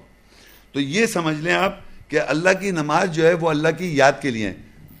کر رہا ہو. تو یہ سمجھ لیں آپ کہ اللہ کی نماز جو ہے وہ اللہ کی یاد کے لیے ہے.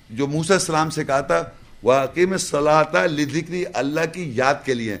 جو موسیٰ السلام سے کہا تھا واقیم الصلاۃ لذکری، اللہ کی یاد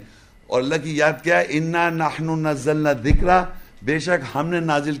کے لیے. اور اللہ کی یاد کیا ہے؟ انا نحن نزلنا الذکر، بے شک ہم نے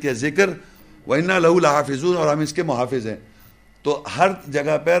نازل کیا ذکر، وَإِنَّا لَهُ لَحَافِظُونَ، اور ہم اس کے محافظ ہیں. تو ہر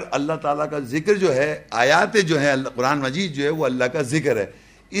جگہ پر اللہ تعالیٰ کا ذکر جو ہے، آیات جو ہیں، قرآن مجید جو ہے وہ اللہ کا ذکر ہے.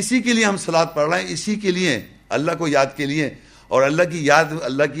 اسی کے لیے ہم صلاۃ پڑھ رہے ہیں، اسی کے لیے، اللہ کو یاد کے لیے. اور اللہ کی یاد،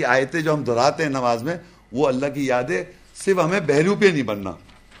 اللہ کی آیتیں جو ہم دہراتے ہیں نماز میں، وہ اللہ کی یاد ہے. صرف ہمیں بہروپے نہیں بننا،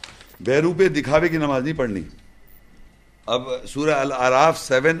 بہروپے دکھاوے کی نماز نہیں پڑھنی. اب سورہ الاعراف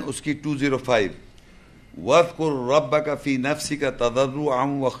 7 اس کی 205 وَاذْكُرْ رَبَّكَ فِي نَفْسِكَ تَضَرُّعًا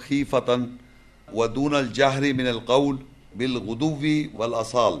وَخِيفَةً وَدُونَ الْجَهْرِ مِنَ الْقَوْلِ بِالْغُدُوِّ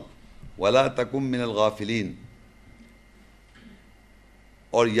وَالْآصَالِ وَلَا تَكُن مِّنَ الْغَافِلِينَ.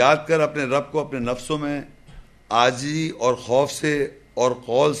 اور یاد کر اپنے رب کو اپنے نفسوں میں عاجزی اور خوف سے، اور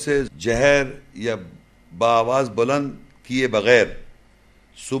قول سے جہر یا بآواز بلند کیے بغیر،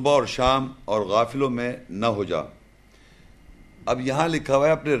 صبح اور شام، اور غافلوں میں نہ ہو جا. اب یہاں لکھا ہوا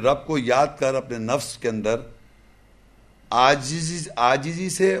ہے اپنے رب کو یاد کر اپنے نفس کے اندر عاجزی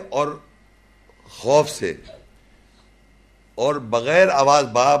سے اور خوف سے، اور بغیر آواز،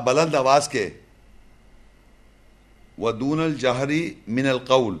 بلند آواز کے. وَدُونَ الْجَهْرِ مِنَ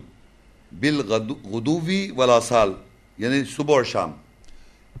الْقَوْلِ بِالْغُدُوِّ وَالْآصَالِ، یعنی صبح اور شام.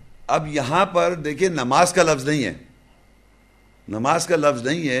 اب یہاں پر دیکھیں نماز کا لفظ نہیں ہے، نماز کا لفظ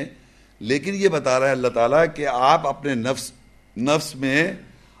نہیں ہے، لیکن یہ بتا رہا ہے اللہ تعالیٰ کہ آپ اپنے نفس میں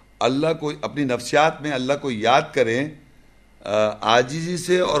اللہ کو، اپنی نفسیات میں اللہ کو یاد کریں عاجزی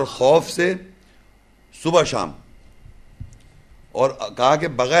سے اور خوف سے صبح شام، اور کہا کہ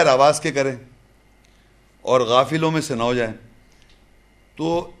بغیر آواز کے کریں اور غافلوں میں سے نہ ہو جائیں۔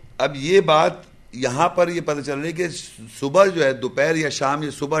 تو اب یہ بات یہاں پر یہ پتہ چل رہی ہے کہ صبح جو ہے دوپہر یا شام، یا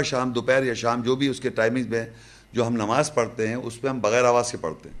صبح شام دوپہر یا شام جو بھی اس کے ٹائمنگ میں جو ہم نماز پڑھتے ہیں اس پہ ہم بغیر آواز کے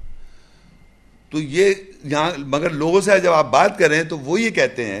پڑھتے ہیں۔ تو یہ یہاں مگر لوگوں سے جب آپ بات کریں تو وہ یہ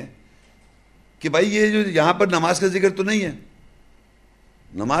کہتے ہیں کہ بھائی یہ جو یہاں پر نماز کا ذکر تو نہیں ہے،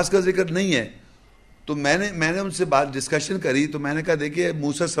 نماز کا ذکر نہیں ہے۔ تو میں نے ان سے بات ڈسکشن کری تو میں نے کہا دیکھیے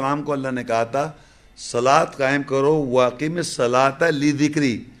موسیٰ السلام کو اللہ نے کہا تھا صلاۃ قائم کرو واقیم الصلاۃ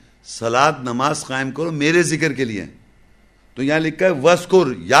لی، صلاۃ نماز قائم کرو میرے ذکر کے لیے۔ تو یہاں لکھا ہے وذکر،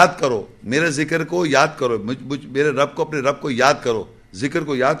 یاد کرو میرے ذکر کو، یاد کرو میرے رب کو، اپنے رب کو یاد کرو، ذکر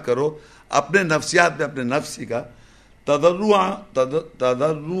کو یاد کرو اپنے نفسیات میں، اپنے نفس کا تضرعا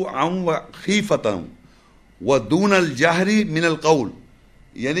وخیفۃ ودون الجہر من القول،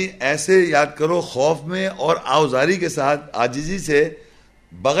 یعنی ایسے یاد کرو خوف میں اور آوزاری کے ساتھ، عاجزی سے،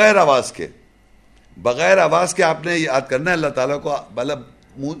 بغیر آواز کے، بغیر آواز کے آپ نے یاد کرنا ہے اللہ تعالیٰ کو، مطلب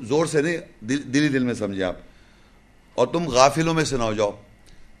زور سے نہیں، دلی دل میں سمجھے آپ، اور تم غافلوں میں سے نہ ہو جاؤ۔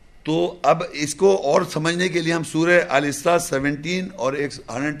 تو اب اس کو اور سمجھنے کے لیے ہم سورہ الاسراء 17 اور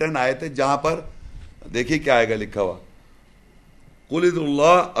 110 آئے تھے، جہاں پر دیکھیے کیا آئے گا لکھا ہوا، قل ادعوا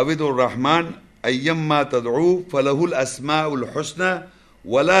اللہ او ادعوا الرحمن ایما تدعوا فلہ الاسماء الحسنى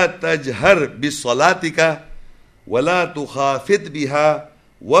ولا تجہر بصلاتک ولا تخافت بها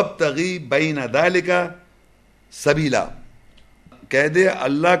وابتغی بین ذلک سبیلا، کہہ دے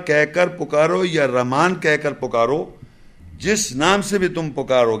اللہ کہہ کر پکارو یا رحمان کہہ کر پکارو، جس نام سے بھی تم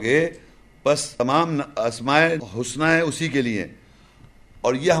پکارو گے بس تمام اسماء حسنہ ہے اسی کے لیے،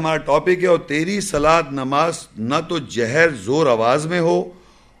 اور یہ ہمارا ٹاپک ہے۔ اور تیری صلاۃ نماز نہ تو جہر زور آواز میں ہو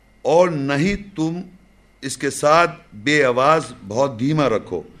اور نہ ہی تم اس کے ساتھ بے آواز بہت دھیما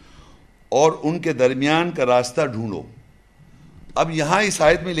رکھو، اور ان کے درمیان کا راستہ ڈھونڈو۔ اب یہاں اس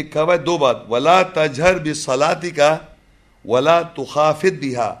آیت میں لکھا ہوا ہے دو بات، ولا تجہر بصلاتک ولا تخافت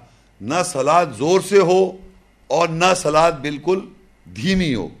بہا، نہ صلاۃ زور سے ہو اور نہ صلاۃ بالکل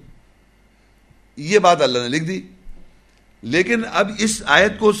دھیمی ہو، یہ بات اللہ نے لکھ دی۔ لیکن اب اس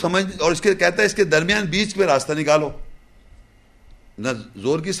آیت کو سمجھ، اور اس کے کہتا ہے اس کے درمیان بیچ پہ راستہ نکالو، نہ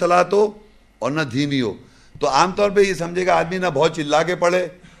زور کی صلاۃ ہو اور نہ دھیمی ہو۔ تو عام طور پہ یہ سمجھے گا آدمی، نہ بہت چلا کے پڑھے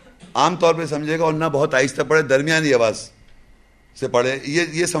عام طور پہ سمجھے گا، اور نہ بہت آہستہ پڑھے، درمیانی آواز سے پڑھے،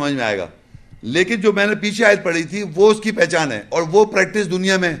 یہ سمجھ میں آئے گا۔ لیکن جو میں نے پیچھے آیت پڑھی تھی وہ اس کی پہچان ہے، اور وہ پریکٹس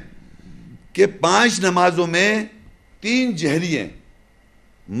دنیا میں کہ 5 نمازوں میں 3 جہری ہیں،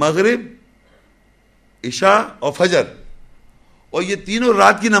 مغرب، عشاء اور فجر، اور یہ تینوں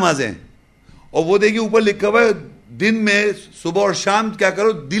رات کی نمازیں ہیں۔ اور وہ دیکھیے اوپر لکھا ہوا ہے دن میں صبح اور شام کیا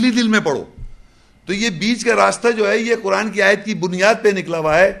کرو، دلی دل میں پڑھو۔ تو یہ بیچ کا راستہ جو ہے یہ قرآن کی آیت کی بنیاد پہ نکلا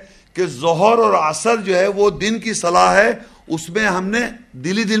ہوا ہے کہ ظہر اور عصر جو ہے وہ دن کی صلاح ہے، اس میں ہم نے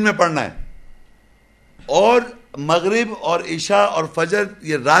دلی دل میں پڑھنا ہے، اور مغرب اور عشاء اور فجر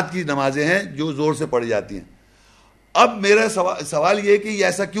یہ رات کی نمازیں ہیں جو زور سے پڑھی جاتی ہیں۔ اب میرا سوال یہ ہے کہ یہ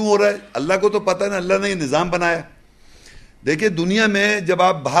ایسا کیوں ہو رہا ہے؟ اللہ کو تو پتہ ہے نا، اللہ نے یہ نظام بنایا۔ دیکھیں دنیا میں جب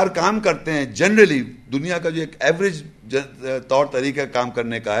آپ باہر کام کرتے ہیں، جنرلی دنیا کا جو ایک ایوریج طور طریقہ کام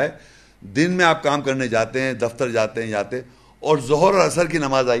کرنے کا ہے، دن میں آپ کام کرنے جاتے ہیں، دفتر جاتے ہیں، اور ظہر اور عصر کی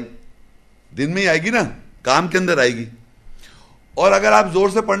نماز آئی دن میں ہی آئے گی نا، کام کے اندر آئے گی۔ اور اگر آپ زور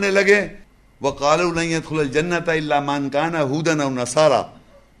سے پڑھنے لگے وَقَالُوا لَن يَدْخُلَ الْجَنَّةَ إِلَّا مَنْ كَانَ هُودًا أَوْ نَصَارَىٰ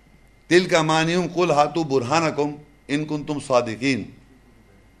تِلْكَ أَمَانِيُّهُمْ قُلْ هَاتُوا بُرْهَانَكُمْ إِن كُنتُمْ صَادِقِينَ،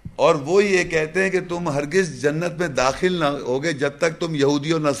 اور وہ یہ کہتے ہیں کہ تم ہرگز جنت میں داخل نہ ہوگے جب تک تم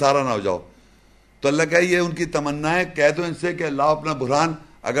یہودی اور نصارہ نہ ہو جاؤ۔ تو اللہ کہے یہ ان کی تمنا ہے، کہہ دو ان سے کہ لاؤ اپنا برہان،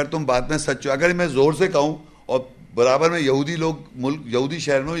 اگر تم بات میں سچ ہو۔ اگر میں زور سے کہوں اور برابر میں یہودی لوگ ملک، یہودی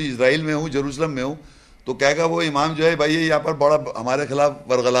شہر میں ہوں، اسرائیل میں ہوں، جروسلم میں ہوں، تو کہے گا وہ امام جو ہے بھائی یہ یہاں پر بڑا ہمارے خلاف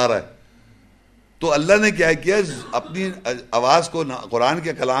ورغلا رہا ہے۔ تو اللہ نے کیا کیا، اپنی آواز کو، قرآن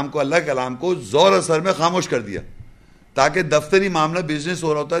کے کلام کو، اللہ کے کلام کو زور اثر میں خاموش کر دیا، تاکہ دفتری معاملہ بزنس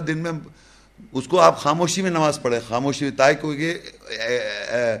ہو رہا ہوتا ہے دن میں، اس کو آپ خاموشی میں نماز پڑھیں، خاموشی میں، تاکہ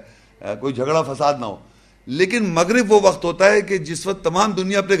کوئی جھگڑا فساد نہ ہو۔ لیکن مغرب وہ وقت ہوتا ہے کہ جس وقت تمام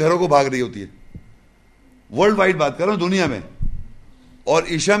دنیا اپنے گھروں کو بھاگ رہی ہوتی ہے، ورلڈ وائڈ بات کر رہا ہوں دنیا میں، اور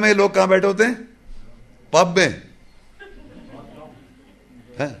عشاء میں لوگ کہاں بیٹھے ہوتے ہیں؟ پب میں،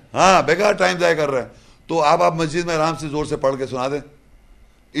 ہاں بیکار ٹائم ضائع کر رہے ہیں۔ تو آپ مسجد میں آرام سے زور سے پڑھ کے سنا دیں۔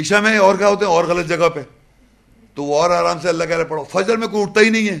 عشاء میں اور کیا ہوتے ہیں؟ اور غلط جگہ پہ، تو وہ اور آرام سے اللہ کہہ رہے پڑھو۔ فجر میں کوئی اٹھتا ہی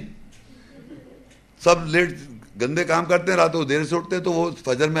نہیں ہے، سب لیٹ گندے کام کرتے ہیں راتوں کو دیر سے اٹھتے ہیں، تو وہ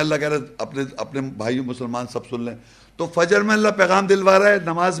فجر میں اللہ کہہ رہا ہے اپنے بھائیوں مسلمان سب سن لیں، تو فجر میں اللہ پیغام دلوا رہا ہے،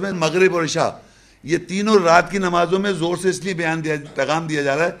 نماز میں مغرب اور عشاء یہ تینوں رات کی نمازوں میں زور سے اس لیے پیغام دیا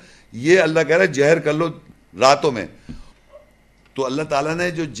جا رہا ہے، یہ اللہ کہہ رہا ہے جہر کر لو راتوں میں. تو اللہ تعالیٰ نے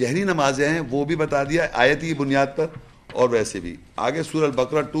جو جہری نمازیں ہیں وہ بھی بتا دیا آیت کی بنیاد پر، اور ویسے بھی آگے سورہ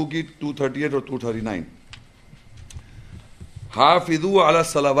البقرہ 2 کی 238 اور 239، حافظوا علی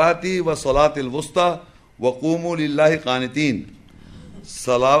الصلوات والصلاۃ الوسطی وقوموا للہ قانتین.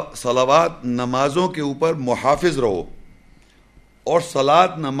 صلوات نمازوں کے اوپر محافظ رہو، اور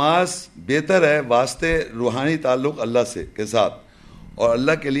صلات نماز بہتر ہے واسطے روحانی تعلق اللہ سے کے ساتھ، اور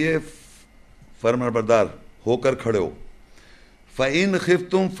اللہ کے لیے فرمانبردار ہو کر کھڑے ہو. فَإِنْ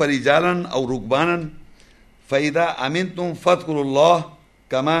خِفْتُمْ فَرِجَالًا أَوْ رُكْبَانًا فَإِذَا أَمِنْتُمْ فَاذْكُرُوا اللَّهَ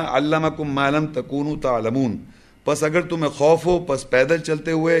كَمَا عَلَّمَكُمْ مَا لَمْ تَكُونُوا تَعْلَمُونَ. پس اگر تمہیں خوف ہو پس پیدل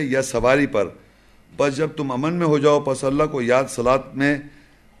چلتے ہوئے یا سواری پر، پس جب تم امن میں ہو جاؤ پس اللہ کو یاد صلات میں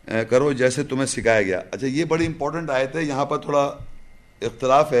کرو جیسے تمہیں سکھایا گیا. اچھا یہ بڑی امپورٹنٹ آیت ہے، یہاں پر تھوڑا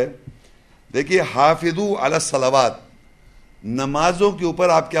اختلاف ہے. دیکھیے حافظوا علی الصلوات، نمازوں کے اوپر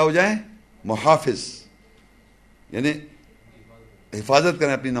آپ کیا ہو جائیں؟ محافظ، یعنی حفاظت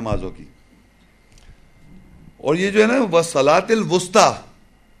کریں اپنی نمازوں کی. اور یہ جو ہے نا والصلاۃ الوسطی،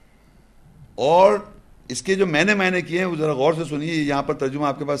 اور اس کے جو میں نے کیے ہیں وہ ذرا غور سے سنیے، یہاں پر ترجمہ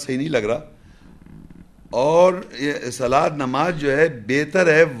آپ کے پاس صحیح نہیں لگ رہا. اور یہ صلاۃ نماز جو ہے بہتر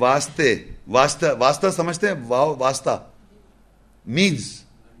ہے واسطہ سمجھتے ہیں؟ واسطہ مینز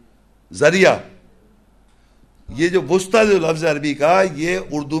ذریعہ. یہ جو وسطی جو لفظ عربی کا یہ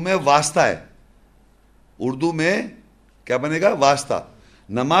اردو میں واسطہ ہے، اردو میں کیا بنے گا؟ واسطہ.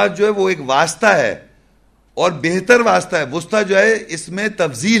 نماز جو ہے وہ ایک واسطہ ہے اور بہتر واسطہ ہے. وسطی جو ہے اس میں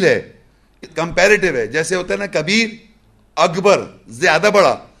تفضیل ہے، کمپیریٹیو ہے. جیسے ہوتا ہے نا کبیر اکبر زیادہ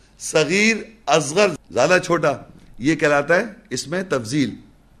بڑا، صغیر اصغر زیادہ چھوٹا، یہ کہلاتا ہے اس میں تفضیل.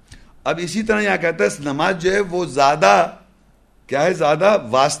 اب اسی طرح یہاں کہتا ہے نماز جو ہے وہ زیادہ کیا ہے؟ زیادہ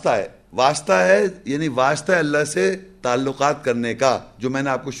واسطہ ہے. واسطہ ہے یعنی واسطہ ہے اللہ سے تعلقات کرنے کا، جو میں نے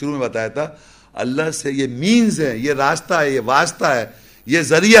آپ کو شروع میں بتایا تھا. اللہ سے یہ مینز ہے، یہ راستہ ہے، یہ واسطہ ہے، یہ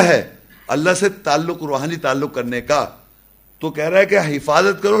ذریعہ ہے اللہ سے تعلق، روحانی تعلق کرنے کا. تو کہہ رہا ہے کہ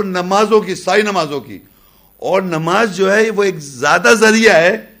حفاظت کرو نمازوں کی، ساری نمازوں کی. اور نماز جو ہے وہ ایک زیادہ ذریعہ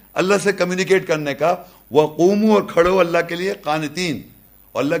ہے اللہ سے کمیونیکیٹ کرنے کا. وقوموا، اور کھڑے ہو اللہ کے لیے، قانتین،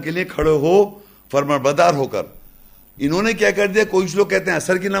 اور اللہ کے لیے کھڑے ہو فرمانبردار ہو کر. انہوں نے کیا کر دیا، کچھ لوگ کہتے ہیں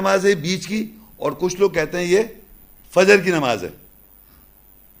عصر کی نماز ہے بیچ کی، اور کچھ لوگ کہتے ہیں یہ فجر کی نماز ہے.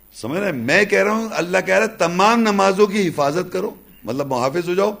 سمجھ رہے ہیں؟ میں کہہ رہا ہوں اللہ کہہ رہا ہے تمام نمازوں کی حفاظت کرو، مطلب محافظ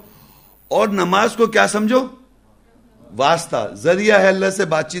ہو جاؤ. اور نماز کو کیا سمجھو؟ واسطہ، ذریعہ ہے اللہ سے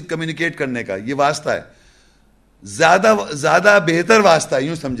بات چیت کمیونیکیٹ کرنے کا، یہ واسطہ ہے. زیادہ بہتر واسطہ ہے،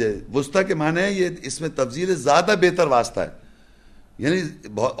 یوں سمجھے. وسطی کے معنی ہے یہ اس میں تفضیل ہے، زیادہ بہتر واسطہ ہے. یعنی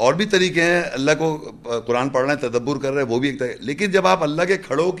اور بھی طریقے ہیں، اللہ کو قرآن پڑھ رہے ہیں، تدبر کر رہے ہیں، وہ بھی ایک طریقہ. لیکن جب آپ اللہ کے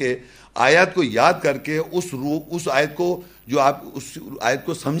کھڑو کے آیات کو یاد کر کے اس آیت کو، جو آپ اس آیت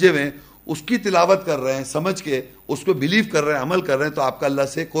کو سمجھے ہوئے ہیں، اس کی تلاوت کر رہے ہیں، سمجھ کے اس کو بلیو کر رہے ہیں، عمل کر رہے ہیں، تو آپ کا اللہ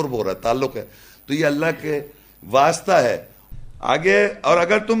سے قرب ہو رہا ہے، تعلق ہے. تو یہ اللہ کے واسطہ ہے. آگے، اور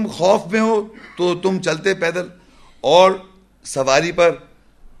اگر تم خوف میں ہو تو تم چلتے پیدل اور سواری پر،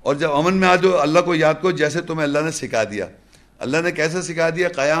 اور جب امن میں آ جاؤ اللہ کو یاد کرو جیسے تمہیں اللہ نے سکھا دیا. اللہ نے کیسے سکھا دیا؟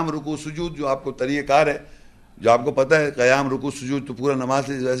 قیام، رکوع، سجود، جو آپ کو طریقہ کار ہے، جو آپ کو پتہ ہے، قیام، رکوع، سجود تو پورا نماز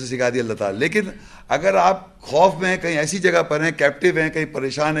ویسے سکھا دیا اللہ تعالیٰ. لیکن اگر آپ خوف میں ہیں، کہیں ایسی جگہ پر ہیں، کیپٹیو ہیں، کہیں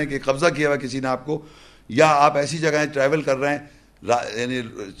پریشان ہیں کہ قبضہ کیا ہوا کسی نے آپ کو، یا آپ ایسی جگہیں ٹریول کر رہے ہیں یعنی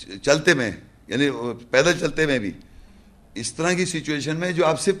چلتے میں، یعنی پیدل چلتے میں بھی، اس طرح کی سچویشن میں جو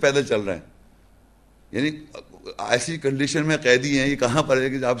آپ صرف پیدل چل رہے ہیں، یعنی ایسی کنڈیشن میں قیدی ہیں، یہ کہاں پر ہے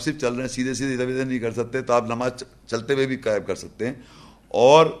کہ آپ صرف چل رہے ہیں، سیدھے ادھر ادھر نہیں کر سکتے، تو آپ نماز چلتے ہوئے بھی قائم کر سکتے ہیں،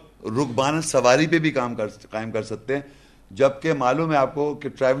 اور رکبان سواری پہ بھی قائم کر سکتے ہیں. جبکہ معلوم ہے آپ کو کہ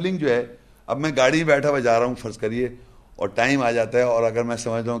ٹریولنگ جو ہے، اب میں گاڑی میں بیٹھا ہوا جا رہا ہوں فرض کریے، اور ٹائم آ جاتا ہے، اور اگر میں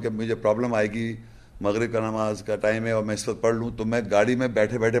سمجھتا ہوں کہ مجھے پرابلم آئے گی، مغرب کا نماز کا ٹائم ہے اور میں اس وقت پڑھ لوں، تو میں گاڑی میں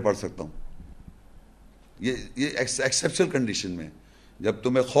بیٹھے بیٹھے پڑھ سکتا ہوں. یہ ایکسیپشنل کنڈیشن میں، جب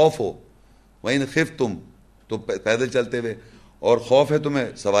تمہیں خوف ہو. وَإِنْ خِفْتُمْ، تو پیدل چلتے ہوئے، اور خوف ہے تمہیں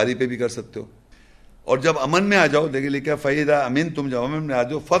سواری پہ بھی کر سکتے ہو. اور جب امن میں آ جاؤ، دیکھیں لکھا فَإِذَا أَمِنْتُمْ، جب امن میں آ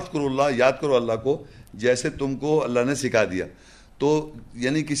جاؤ، فَاذْكُرُوا اللَّهَ، یاد کرو اللہ کو جیسے تم کو اللہ نے سکھا دیا. تو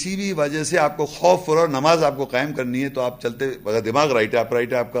یعنی کسی بھی وجہ سے آپ کو خوف ہو رہا، نماز آپ کو قائم کرنی ہے، تو آپ چلتے، اگر دماغ رائٹ ہے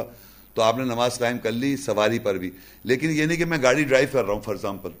آپ کا، تو آپ نے نماز قائم کر لی سواری پر بھی. لیکن یہ نہیں کہ میں گاڑی ڈرائیو کر رہا ہوں فار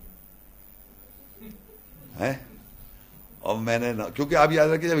ایگزامپل ہے، اور میں نے، کیونکہ آپ یاد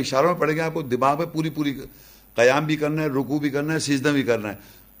رکھیں جب اشاروں میں پڑھیں گے آپ کو دماغ میں پوری قیام بھی کرنا ہے، رکوع بھی کرنا ہے، سجدہ بھی کرنا ہے.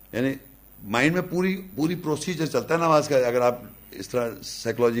 یعنی مائنڈ میں پوری پروسیجر چلتا ہے نماز کا اگر آپ اس طرح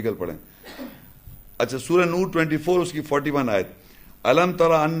سائیکولوجیکل پڑھیں. اچھا سورہ نور 24 اس کی 41 آیت. الم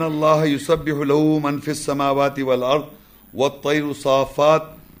تر ان اللہ یسبح له من فی السماوات والارض والطیر صافات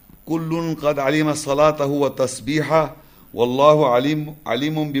کل قد علم صلاته وتسبیحہ واللہ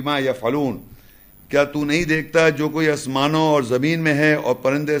علیم بما یفعلون. کیا تو نہیں دیکھتا جو کوئی آسمانوں اور زمین میں ہے اور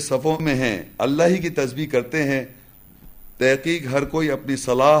پرندے صفوں میں ہیں اللہ ہی کی تسبیح کرتے ہیں. تحقیق ہر کوئی اپنی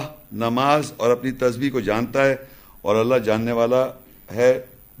صلاح نماز اور اپنی تسبیح کو جانتا ہے اور اللہ جاننے والا ہے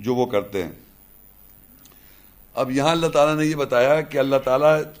جو وہ کرتے ہیں. اب یہاں اللہ تعالیٰ نے یہ بتایا کہ اللہ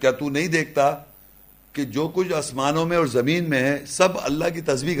تعالیٰ کیا تو نہیں دیکھتا کہ جو کچھ آسمانوں میں اور زمین میں ہے سب اللہ کی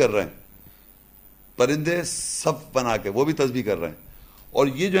تسبیح کر رہے ہیں. پرندے صف بنا کے وہ بھی تسبیح کر رہے ہیں. اور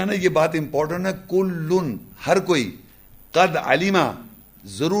یہ جو ہے نا یہ بات امپورٹنٹ ہے. کلن ہر کوئی قد علما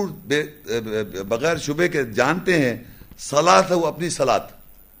ضرور بغیر شبے کے جانتے ہیں صلاۃ ہے وہ اپنی صلاۃ.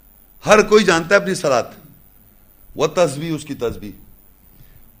 ہر کوئی جانتا ہے اپنی صلاۃ وہ تسبیح اس کی تسبیح.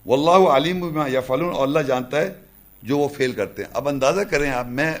 واللہ علیم بما یفعلون اور اللہ جانتا ہے جو وہ فیل کرتے ہیں. اب اندازہ کریں آپ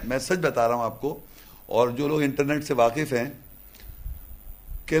میں سچ بتا رہا ہوں آپ کو اور جو لوگ انٹرنیٹ سے واقف ہیں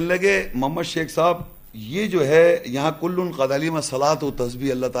کہنے لگے محمد شیخ صاحب یہ جو ہے یہاں کل قد علم صلاۃ و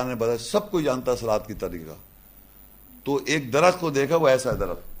تسبیح اللہ تعالیٰ نے بتایا سب کو جانتا ہے صلاۃ کی طریقہ. تو ایک درخت کو دیکھا وہ ایسا ہے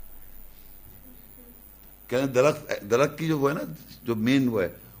درخت کہنے درخت کی جو وہ ہے نا جو مین وہ ہے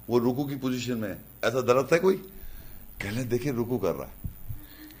وہ رکوع کی پوزیشن میں ہے. ایسا درخت ہے کوئی کہنے دیکھیں رکوع کر رہا ہے.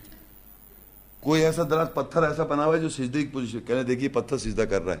 کوئی ایسا درخت پتھر ایسا بنا ہوا ہے جو سجدے کی پوزیشن کہنے دیکھیے پتھر سجدہ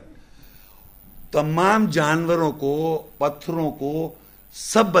کر رہا ہے. تمام جانوروں کو پتھروں کو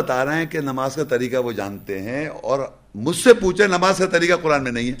سب بتا رہے ہیں کہ نماز کا طریقہ وہ جانتے ہیں. اور مجھ سے پوچھے نماز کا طریقہ قرآن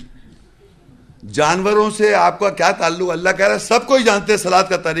میں نہیں ہے. جانوروں سے آپ کا کیا تعلق. اللہ کہہ رہا ہے سب کوئی جانتے ہیں صلاۃ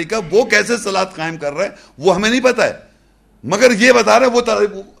کا طریقہ. وہ کیسے صلاۃ قائم کر رہے ہیں وہ ہمیں نہیں پتا ہے مگر یہ بتا رہے ہیں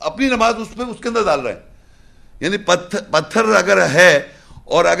وہ اپنی نماز اس کے اندر ڈال رہے ہیں. یعنی پتھر اگر ہے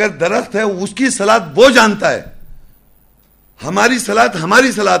اور اگر درخت ہے اس کی صلاۃ وہ جانتا ہے. ہماری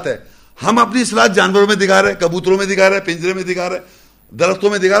صلاۃ ہے. ہم اپنی صلاۃ جانوروں میں دکھا رہے ہیں کبوتروں میں دکھا رہے ہیں پنجرے میں دکھا رہے ہیں درختوں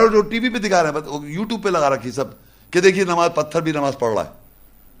میں دکھا رہے ہیں جو ٹی وی پہ دکھا رہے ہیں یوٹیوب پہ لگا رکھی سب کہ دیکھیے نماز پتھر بھی نماز پڑھ رہا ہے.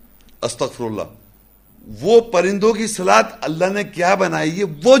 استغفر اللہ. وہ پرندوں کی صلاۃ اللہ نے کیا بنائی ہے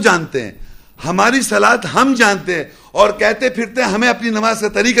وہ جانتے ہیں. ہماری صلاۃ ہم جانتے ہیں اور کہتے پھرتے ہیں ہمیں اپنی نماز کا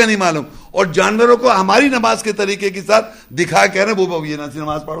طریقہ نہیں معلوم اور جانوروں کو ہماری نماز کے طریقے کے ساتھ دکھا کہہ رہے ہیں وہ یہ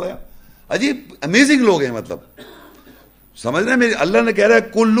نماز پڑھ رہے ہیں. عجیب امیزنگ لوگ ہیں. مطلب سمجھ رہے ہیں میری. اللہ نے کہہ رہا ہے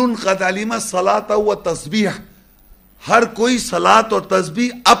کل قد علم صلاۃ و تسبیح. ہر کوئی صلاۃ اور تسبیح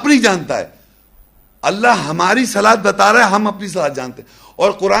اپنی جانتا ہے. اللہ ہماری صلاۃ بتا رہا ہے ہم اپنی صلاۃ جانتے ہیں.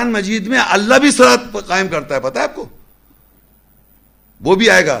 اور قرآن مجید میں اللہ بھی صلاۃ قائم کرتا ہے. پتہ ہے آپ کو وہ بھی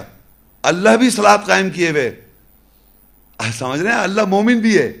آئے گا. اللہ بھی صلاۃ قائم کیے ہوئے. سمجھ رہے ہیں اللہ مومن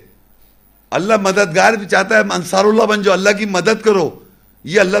بھی ہے. اللہ مددگار بھی چاہتا ہے. انصار اللہ بن جاؤ اللہ کی مدد کرو.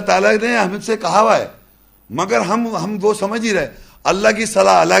 یہ اللہ تعالیٰ نے ہم سے کہا ہوا ہے مگر ہم وہ سمجھ ہی رہے. اللہ کی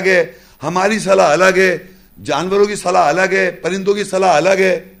صلاح الگ ہے ہماری صلاح الگ ہے. جانوروں کی صلاح الگ ہے پرندوں کی صلاح الگ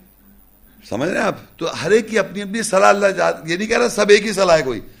ہے. سمجھ رہے ہیں آپ. تو ہر ایک کی اپنی اپنی صلاح. اللہ یہ نہیں کہہ رہا سب ایک ہی صلاح ہے.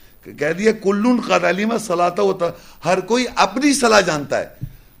 کوئی کہہ دیا کل قد علم صلاۃ ہوتا ہر کوئی اپنی صلاح جانتا ہے.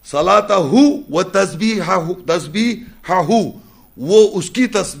 صلاۃ و تسبیح وہ اس کی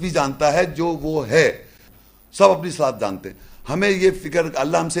تسبیح جانتا ہے جو وہ ہے. سب اپنی صلاح جانتے ہیں. ہمیں یہ فکر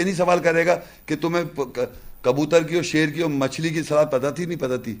اللہ ہم سے نہیں سوال کرے گا کہ تمہیں کبوتر کی اور شیر کی اور مچھلی کی صلاح پتہ تھی نہیں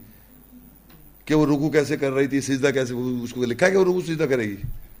پتہ تھی کہ وہ رکوع کیسے کر رہی تھی سجدہ کیسے. اس کو لکھا ہے کہ وہ رکوع سجدہ کرے گی.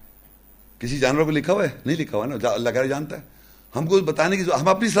 کسی جانور کو لکھا ہوا ہے نہیں لکھا ہوا نا. اللہ کہہ جانتا ہے. ہم کو بتانے کی ہم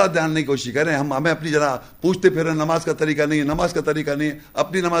اپنی صلاح جاننے کی کوشش کریں. ہمیں اپنی جگہ پوچھتے پھر رہے نماز کا طریقہ نہیں ہے نماز کا طریقہ نہیں ہے.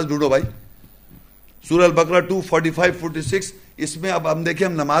 اپنی نماز ڈھونڈو بھائی. سورہ البقرہ 2:45-46 اس میں اب ہم دیکھیں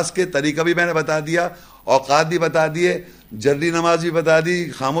ہم نماز کے طریقہ بھی میں نے بتا دیا اوقات بھی بتا دیے جلدی نماز بھی بتا دی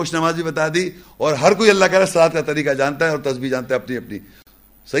خاموش نماز بھی بتا دی. اور ہر کوئی اللہ کا صلاۃ کا طریقہ جانتا ہے اور تسبیح جانتا ہے اپنی اپنی.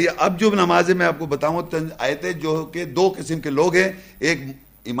 صحیح ہے. اب جو نمازیں میں آپ کو بتاؤں آیتیں جو کہ دو قسم کے لوگ ہیں. ایک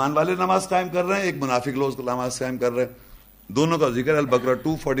ایمان والے نماز قائم کر رہے ہیں ایک منافق لوگ نماز قائم کر رہے ہیں. دونوں کا ذکر البقرہ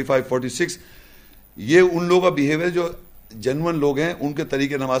 2:45-46. یہ ان لوگوں کا بیہیویئر جو جنون لوگ ہیں ان کے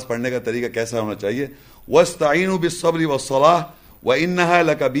طریقے نماز پڑھنے کا طریقہ کیسا ہونا چاہیے. وَاسْتَعِينُوا بِالصَّبْرِ وَالصَّلَاةِ وَإِنَّهَا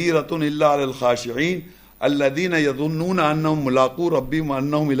لَكَبِيرَةٌ إِلَّا عَلَى الْخَاشِعِينَ الَّذِينَ يَظُنُّونَ أَنَّهُمْ مُلَاقُو رَبِّهِمْ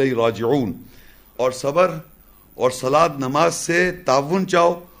وَأَنَّهُمْ إِلَيْهِ رَاجِعُونَ. اور صبر اور صلاۃ نماز سے تعاون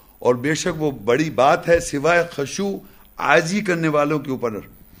چاہو اور بے شک وہ بڑی بات ہے سوائے خشوع عاجزی کرنے والوں کے اوپر.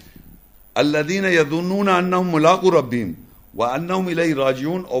 الَّذِينَ يَظُنُّونَ أَنَّهُمْ مُلَاقُو رَبِّهِمْ وَأَنَّهُمْ إِلَيْهِ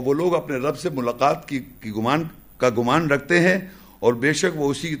رَاجِعُونَ. اور وہ لوگ اپنے رب سے ملاقات کا گمان رکھتے ہیں اور بے شک وہ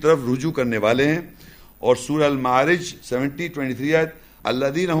اسی کی طرف رجوع کرنے والے ہیں. اور سورہ المعارج 70:23 آیت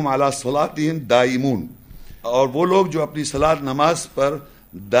الذین هم علی صلاتهم دائمون، اور وہ لوگ جو اپنی صلاۃ نماز پر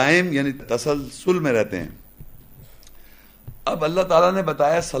دائم یعنی تسلسل میں رہتے ہیں۔ اب اللہ تعالیٰ نے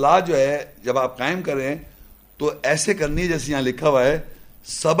بتایا صلاۃ جو ہے جب آپ قائم کریں تو ایسے کرنی ہے جیسے یہاں لکھا ہوا ہے،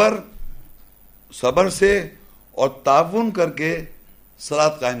 صبر سے اور تعاون کر کے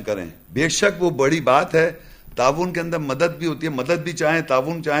صلاۃ قائم کریں۔ بے شک وہ بڑی بات ہے، تعاون کے اندر مدد بھی ہوتی ہے، مدد بھی چاہیں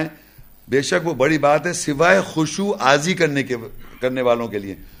تعاون چاہیں، بے شک وہ بڑی بات ہے، سوائے خشوع عاجزی کرنے والوں کے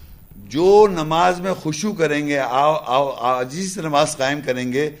لیے۔ جو نماز میں خشوع کریں گے، عاجزی سے نماز قائم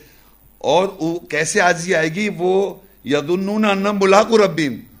کریں گے، اور کیسے عاجزی آئے گی؟ وہ یظنون انہم ملاقو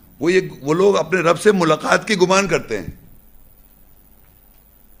ربہم، وہ لوگ اپنے رب سے ملاقات کی گمان کرتے ہیں،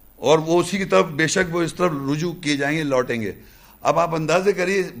 اور وہ اسی کی طرف بے شک وہ اس طرف رجوع کیے جائیں گے، لوٹیں گے۔ اب آپ اندازے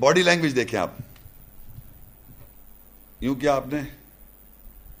کریے، باڈی لینگویج دیکھیں آپ، یوں کیا آپ نے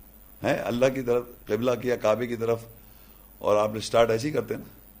ہے اللہ کی طرف قبلہ کیا، کعبے کی طرف، اور آپ نے سٹارٹ ایسے ہی کرتے ہیں نا۔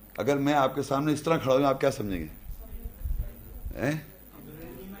 اگر میں آپ کے سامنے اس طرح کھڑا ہوں آپ کیا سمجھیں گے؟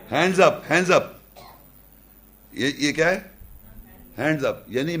 ہینڈز اپ، ہینڈز اپ، یہ کیا ہے؟ ہینڈز اپ،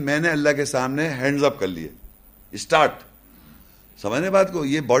 یعنی میں نے اللہ کے سامنے ہینڈز اپ کر لیے، اسٹارٹ۔ سمجھنے بات کو؟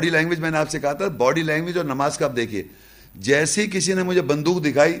 یہ باڈی لینگویج میں نے آپ سے کہا تھا، باڈی لینگویج اور نماز کا آپ دیکھیے، جیسے ہی کسی نے مجھے بندوق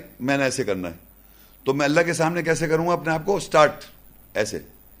دکھائی میں نے ایسے کرنا ہے، تو میں اللہ کے سامنے کیسے کروں گا اپنے آپ کو؟ اسٹارٹ، ایسے،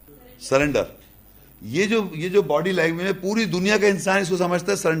 سرنڈر۔ یہ جو باڈی لینگویج میں پوری دنیا کا انسان اس کو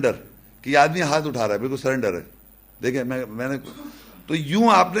سمجھتا ہے سرنڈر، کہ یہ آدمی ہاتھ اٹھا رہا ہے، بالکل سرنڈر ہے۔ دیکھیں میں نے تو یوں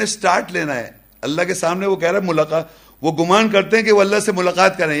آپ نے اسٹارٹ لینا ہے اللہ کے سامنے۔ وہ کہہ رہا ہے ملاقات، وہ گمان کرتے ہیں کہ وہ اللہ سے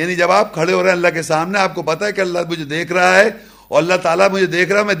ملاقات کریں، یعنی جب آپ کھڑے ہو رہے ہیں اللہ کے سامنے، آپ کو پتا ہے کہ اللہ مجھے دیکھ رہا ہے اور اللہ تعالیٰ مجھے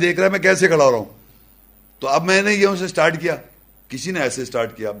دیکھ رہا ہے، میں دیکھ رہا ہے میں کیسے کھڑا ہو رہا ہوں۔ تو اب میں نے یہ ان سے اسٹارٹ کیا، کسی نے ایسے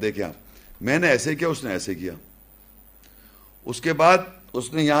اسٹارٹ کیا، اب دیکھیں آپ، میں نے ایسے کیا، اس نے ایسے کیا، اس کے بعد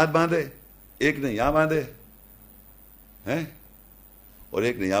اس نے یہاں ہاتھ باندھے، ایک نے یہاں باندھے ہیں اور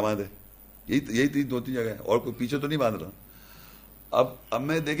ایک نے یہاں باندھے، یہی دو تین جگہ، اور کوئی پیچھے تو نہیں باندھ رہا۔ اب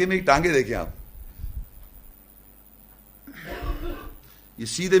میں دیکھیں میری ٹانگیں دیکھیں آپ، یہ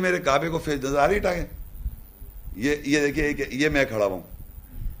سیدھے میرے کعبے کو فیس نظر آ رہی ٹانگیں، یہ دیکھیں، یہ میں کھڑا ہوں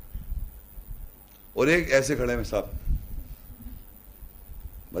اور ایک ایسے کھڑے میں صاحب،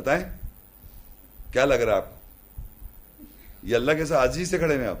 بتائیں کیا لگ رہا ہے آپ کو؟ یہ اللہ کے ساتھ عاجزی سے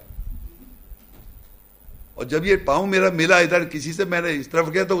کھڑے میں آپ، اور جب یہ پاؤں میرا ملا ادھر کسی سے، میں نے اس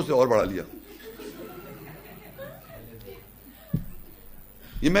طرف کیا تو اسے اور بڑھا لیا۔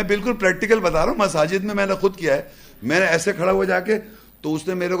 یہ میں بالکل پریکٹیکل بتا رہا ہوں، مساجد میں نے خود کیا ہے، میں نے ایسے کھڑا ہوا جا کے تو اس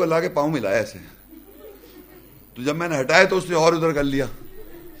نے میرے کو لا کے پاؤں ملایا ایسے، تو جب میں نے ہٹایا تو اس نے اور ادھر کر لیا،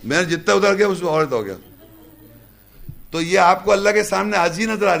 میں نے جتنا ادھر گیا اس میں اور ہو گیا۔ تو یہ آپ کو اللہ کے سامنے عاجزی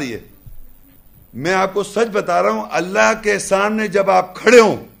نظر آ رہی ہے؟ میں آپ کو سچ بتا رہا ہوں، اللہ کے سامنے جب آپ کھڑے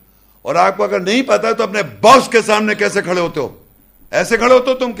ہوں، اور آپ کو اگر نہیں پتا تو اپنے باس کے سامنے کیسے کھڑے ہوتے ہو؟ ایسے کھڑے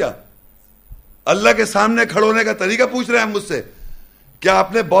ہوتے ہو تم کیا؟ اللہ کے سامنے کھڑے ہونے کا طریقہ پوچھ رہے ہیں مجھ سے، کیا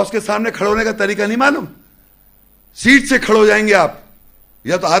اپنے باس کے سامنے کھڑے ہونے کا طریقہ نہیں معلوم؟ سیٹ سے کھڑے ہو جائیں گے آپ،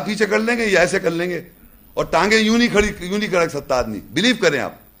 یا تو ہاتھ پیچھے کر لیں گے یا ایسے کر لیں گے، اور ٹانگیں یوں نہیں کر سکتا آدمی، بلیو کریں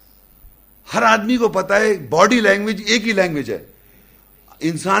آپ۔ ہر آدمی کو پتا ہے باڈی لینگویج ایک ہی لینگویج ہے،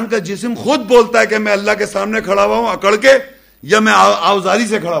 انسان کا جسم خود بولتا ہے کہ میں اللہ کے سامنے کھڑا ہوا ہوں اکڑ کے، یا میں آوزاری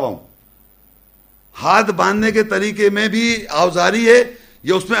سے کھڑا ہوا ہوں۔ ہاتھ باندھنے کے طریقے میں بھی آوزاری ہے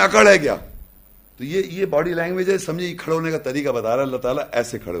یا اس میں اکڑ ہے کیا؟ تو یہ باڈی لینگویج ہے، سمجھے؟ کھڑے ہونے کا طریقہ بتا رہا ہے اللہ تعالیٰ،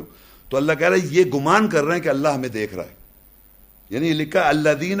 ایسے کھڑے ہو۔ تو اللہ کہہ رہا ہے یہ گمان کر رہے ہیں کہ اللہ ہمیں دیکھ رہا ہے، یعنی یہ لکھا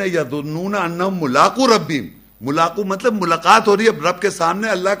الذین یظنون انہم ملاقو ربہم، ملاقو مطلب ملاقات ہو رہی ہے رب کے سامنے۔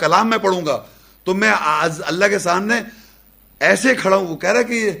 اللہ کلام میں پڑھوں گا تو میں اللہ کے سامنے ایسے کھڑا ہوں۔ وہ کہہ رہا ہے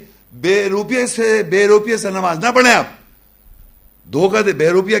کہ بے روپیے سے نماز نہ پڑھیں آپ، دھوکہ دے۔ بے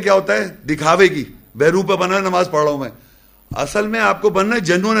روپیہ کیا ہوتا ہے؟ دکھاوے کی، بے روپیہ بنا نماز پڑھ رہا ہوں میں، اصل میں آپ کو بننا ہے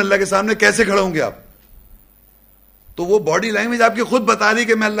جنون اللہ کے سامنے کیسے کھڑے ہوں گے آپ۔ تو وہ باڈی لینگویج آپ کی خود بتا رہی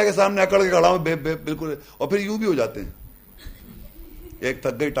کہ میں اللہ کے سامنے اکڑ کے کھڑا ہوں، بالکل، اور پھر یوں بھی ہو جاتے ہیں، ایک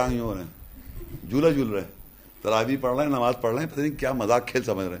تھک گئی ٹانگ یوں ہو رہے ہیں، جھولا جھول رہے ہیں، تراویح پڑھ رہے ہیں، نماز پڑھ رہے ہیں، پتہ نہیں کیا مذاق کھیل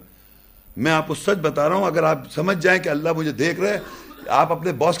سمجھ رہے ہیں۔ میں آپ کو سچ بتا رہا ہوں، اگر آپ سمجھ جائیں کہ اللہ مجھے دیکھ رہے ہیں، آپ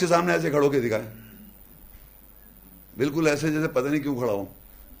اپنے باس کے سامنے ایسے کھڑو کے دکھائیں، بالکل ایسے جیسے پتہ نہیں کیوں کھڑا ہوں۔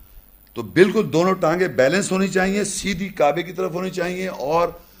 تو بالکل دونوں ٹانگیں بیلنس ہونی چاہیے، سیدھی کعبے کی طرف ہونی چاہیے، اور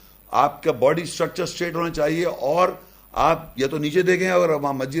آپ کا باڈی سٹرکچر اسٹریٹ ہونا چاہیے، اور آپ یا تو نیچے دیکھیں، اگر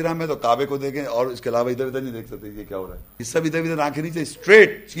وہاں مسجد حرام ہے تو کعبے کو دیکھیں، اور اس کے علاوہ ادھر ادھر نہیں دیکھ سکتے یہ کیا ہو رہا ہے۔ یہ سب ادھر ادھر آنکھیں نیچے،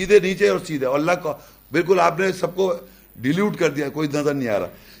 اسٹریٹ، سیدھے نیچے اور سیدھے، اور اللہ کو بالکل آپ نے سب کو ڈیلیوٹ کر دیا، کوئی نظر نہیں آ رہا،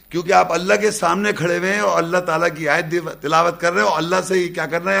 کیونکہ آپ اللہ کے سامنے کھڑے ہوئے ہیں اور اللہ تعالیٰ کی آیت تلاوت کر رہے ہیں، اور اللہ سے کیا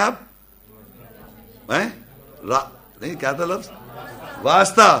کر رہے ہیں آپ؟ نہیں کیا تھا لفظ؟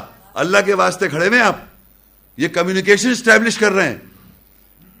 واسطہ، اللہ کے واسطے کھڑے ہوئے ہیں آپ، یہ کمیونیکیشن اسٹیبلش کر رہے ہیں۔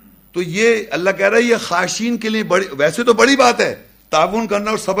 تو یہ اللہ کہہ رہا ہے یہ خاشین کے لیے بڑی، ویسے تو بڑی بات ہے تعاون کرنا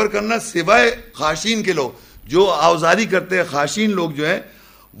اور صبر کرنا، سوائے خاشین کے لوگ جو آوزاری کرتے ہیں، خاشین لوگ جو ہیں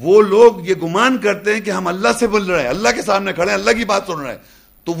وہ لوگ یہ گمان کرتے ہیں کہ ہم اللہ سے بول رہے ہیں، اللہ کے سامنے کھڑے ہیں، اللہ کی بات سن رہے ہیں،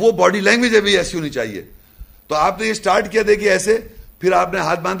 تو وہ باڈی لینگویج بھی ایسی ہونی چاہیے. تو آپ نے یہ سٹارٹ کیا دیکھیے ایسے، پھر آپ نے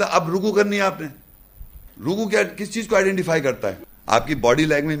ہاتھ باندھا، اب رکوع کرنی ہے. آپ نے رکوع کیا کس چیز کو آئیڈینٹیفائی کرتا ہے؟ آپ کی باڈی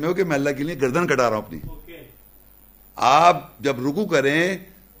لینگویج میں ہو کہ میں اللہ کے لیے گردن کٹا رہا ہوں اپنی. آپ جب رکوع کریں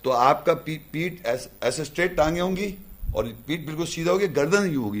تو آپ کا پیٹ ایسے اسٹریٹ ٹانگیں ہوں گی اور پیٹ بالکل سیدھا ہوگی،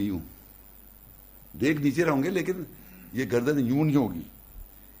 گردن یوں ہوگی، یوں دیکھ نیچے رہوں گے لیکن یہ گردن یوں نہیں ہوگی،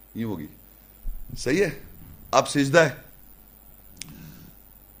 یوں ہوگی. صحیح ہے. اب سجدہ ہے،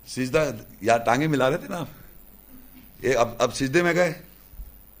 سجدہ یا ٹانگیں ملا رہے تھے نا آپ، اب سجدے میں گئے،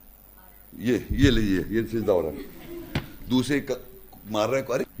 یہ لیجیے، یہ سجدہ ہو رہا ہے، دوسرے مار رہے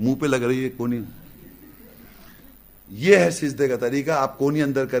ہیں، منہ پہ لگ رہی ہے کونی. یہ ہے سجدے کا طریقہ. آپ کونی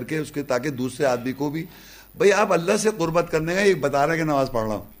اندر کر کے اس کے، تاکہ دوسرے آدمی کو بھی، بھئی آپ اللہ سے قربت کرنے کا یہ بتا رہے ہیں کہ نماز پڑھ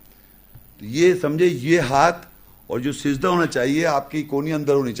رہا ہوں، تو یہ سمجھے یہ ہاتھ اور جو سجدہ ہونا چاہیے آپ کی کونی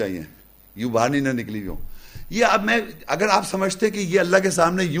اندر ہونی چاہیے، یوں باہر نہیں نہ نکلی ہو. یہ اب اگر آپ سمجھتے کہ یہ اللہ کے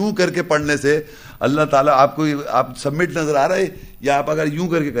سامنے یوں کر کے پڑھنے سے اللہ تعالیٰ آپ کو، آپ سبمٹ نظر آ رہا ہے، یا آپ اگر یوں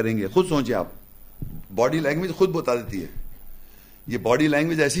کر کے کریں گے، خود سوچیں. آپ باڈی لینگویج خود بتا دیتی ہے. یہ باڈی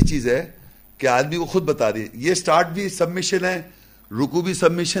لینگویج ایسی چیز ہے کہ آدمی کو خود بتا رہی ہے. یہ سٹارٹ بھی سبمیشن ہے، رکوع بھی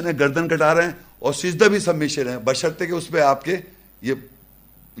سبمیشن ہے، گردن کٹا رہے ہیں، اور سجدہ بھی سبمیشن ہے، بشرطے کہ اس پہ آپ کے یہ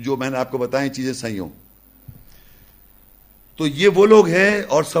جو میں نے آپ کو بتائیں چیزیں صحیح ہوں. تو یہ وہ لوگ ہیں.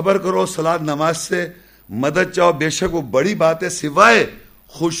 اور صبر کرو، صلاۃ نماز سے مدد چاہو، بے شک وہ بڑی بات ہے سوائے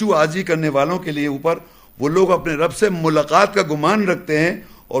خشوع عاجزی کرنے والوں کے لیے. اوپر وہ لوگ اپنے رب سے ملاقات کا گمان رکھتے ہیں،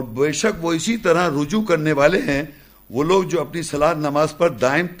 اور بے شک وہ اسی طرح رجوع کرنے والے ہیں وہ لوگ جو اپنی صلاۃ نماز پر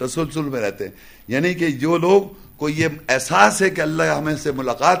دائم تسلسل میں رہتے ہیں. یعنی کہ جو لوگ کو یہ احساس ہے کہ اللہ ہمیں سے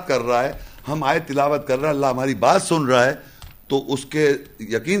ملاقات کر رہا ہے، ہم آیت تلاوت کر رہا ہے، اللہ ہماری بات سن رہا ہے، تو اس کے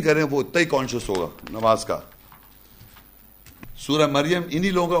یقین کریں وہ اتنا ہی کانشیس ہوگا نماز کا. سورہ مریم انہی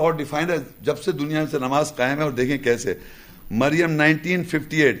لوگوں کا اور ڈیفائنڈ ہے جب سے دنیا سے نماز قائم ہے. اور دیکھیں کیسے، مریم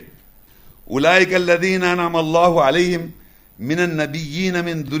 1958، اولئک الذین انعم اللہ علیہم من النبیین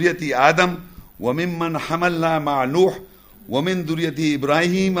من ذریۃ آدم وممن حملنا مع نوح ومن ذریۃ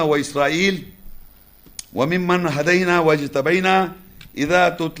ابراہیم واسرائیل وممن ہدینا واجتبینا اذا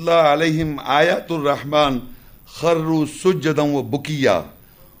تتلی علیہم آیات الرحمن خروا سجدا وبکیا.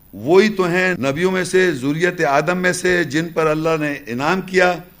 وہی تو ہیں نبیوں میں سے، ذریت آدم میں سے، جن پر اللہ نے انعام کیا،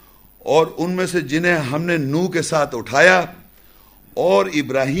 اور ان میں سے جنہیں ہم نے نوح کے ساتھ اٹھایا، اور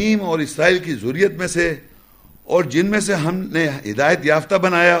ابراہیم اور اسرائیل کی ذریت میں سے، اور جن میں سے ہم نے ہدایت یافتہ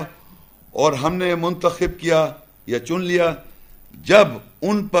بنایا اور ہم نے منتخب کیا یا چن لیا. جب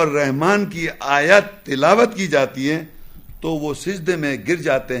ان پر رحمان کی آیات تلاوت کی جاتی ہیں تو وہ سجدے میں گر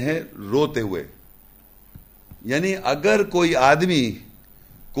جاتے ہیں روتے ہوئے. یعنی اگر کوئی آدمی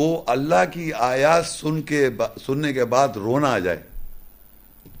کو اللہ کی آیات سننے کے بعد رونا آ جائے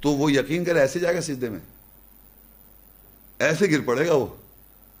تو وہ یقین کرے ایسے جائے گا سجدے میں، ایسے گر پڑے گا وہ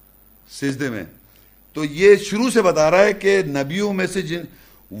سجدے میں. تو یہ شروع سے بتا رہا ہے کہ نبیوں میں سے جن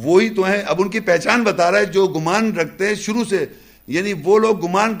وہی تو ہیں. اب ان کی پہچان بتا رہا ہے جو گمان رکھتے ہیں شروع سے، یعنی وہ لوگ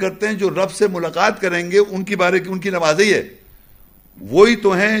گمان کرتے ہیں جو رب سے ملاقات کریں گے ان کی بارے ان کی نوازی ہے. وہی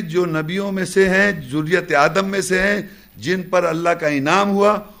تو ہیں جو نبیوں میں سے ہیں، ذریت آدم میں سے ہیں، جن پر اللہ کا انعام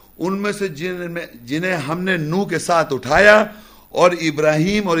ہوا، ان میں سے جنہیں ہم نے نوح کے ساتھ اٹھایا، اور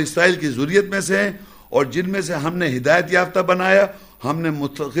ابراہیم اور اسرائیل کی ذریت میں سے ہیں، اور جن میں سے ہم نے ہدایت یافتہ بنایا، ہم نے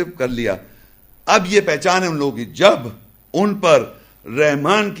منتخب کر لیا. اب یہ پہچان ہے ان لوگوں کی، جب ان پر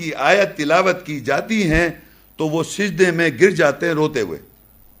رحمان کی آیت تلاوت کی جاتی ہیں تو وہ سجدے میں گر جاتے ہیں روتے ہوئے.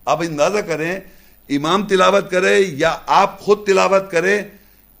 اب اندازہ کریں، امام تلاوت کرے یا آپ خود تلاوت کریں،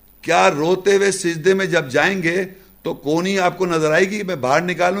 کیا روتے ہوئے سجدے میں جب جائیں گے تو کونی آپ کو نظر آئے گی کہ میں باہر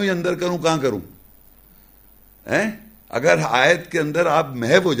نکالوں یا اندر کروں، کہاں کروں؟ اگر آیت کے اندر آپ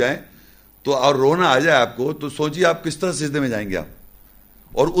محو ہو جائیں تو اور رونا آ جائے آپ کو، تو سوچیے آپ کس طرح سجدے میں جائیں گے آپ.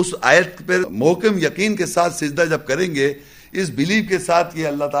 اور اس آیت پر محکم یقین کے ساتھ سجدہ جب کریں گے، اس بلیف کے ساتھ کہ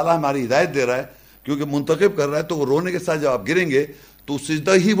اللہ تعالیٰ ہماری ہدایت دے رہا ہے کیونکہ منتخب کر رہا ہے، تو وہ رونے کے ساتھ جب آپ گریں گے تو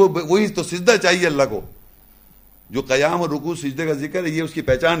سجدہ ہی وہی تو سجدہ چاہیے اللہ کو. جو قیام اور رکوع سجدے کا ذکر ہے یہ اس کی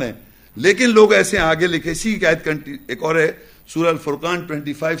پہچان ہے. لیکن لوگ ایسے آگے لکھے، اسی کی آیت ایک اور ہے سورہ الفرقان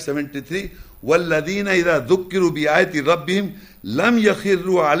 25:73، والذین اذا ذکروا بآیات ربہم لم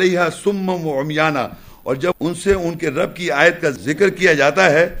یخروا علیہا صما وعمیانا. اور جب ان سے ان کے رب کی آیت کا ذکر کیا جاتا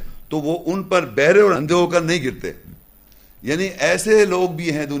ہے تو وہ ان پر بہرے اور اندھے ہو کر نہیں گرتے. یعنی ایسے لوگ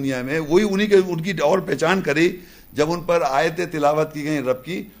بھی ہیں دنیا میں، وہی ان کی اور پہچان کری. جب ان پر آیتیں تلاوت کی گئیں رب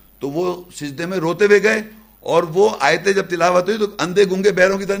کی تو وہ سجدے میں روتے ہوئے گئے، اور وہ آیتیں جب تلاوت ہوئی تو اندھے گونگے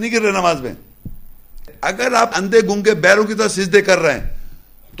بہروں کی طرح نہیں گر رہے نماز میں. اگر آپ اندھے گونگے بہروں کی طرح سجدے کر رہے ہیں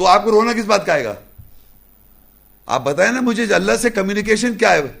تو آپ کو رونا کس بات کا آئے گا؟ آپ بتائیں نا مجھے، اللہ سے کمیونیکیشن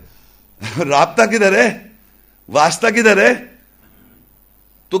کیا ہے، رابطہ کدھر ہے، واسطہ کدھر ہے،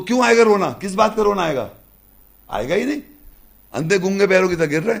 تو کیوں آئے گا رونا؟ کس بات کا رونا آئے گا؟ آئے گا ہی نہیں. اندھے گونگے بہروں کی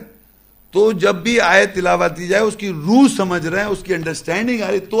طرح گر رہے ہیں. تو جب بھی آیت تلاوت کی جائے اس کی روح سمجھ رہے ہیں، اس کی انڈرسٹینڈنگ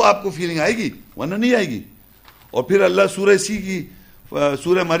آ رہی تو آپ کو فیلنگ آئے گی، ورنہ نہیں آئے گی. اور پھر اللہ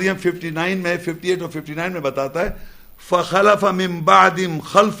سورہ مریم 59 میں 58 اور 59 میں بتاتا ہے فَخَلَفَ مِن بَعْدِهِمْ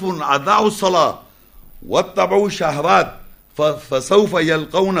خَلْفٌ أَضَاعُوا الصَّلَاةَ وَاتَّبَعُوا الشَّهَوَاتِ فَسَوْفَ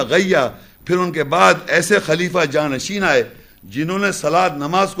يَلْقَوْنَ غَيًّا. پھر ان کے بعد ایسے خلیفہ جانشین آئے جنہوں نے صلاۃ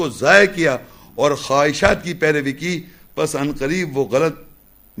نماز کو ضائع کیا اور خواہشات کی پیروی کی، پس عنقریب وہ غلط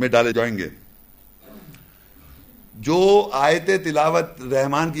میں ڈالے جائیں گے. جو آیتیں تلاوت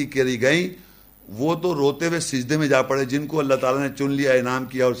رحمان کی کری گئیں وہ تو روتے ہوئے سجدے میں جا پڑے، جن کو اللہ تعالیٰ نے چن لیا، انعام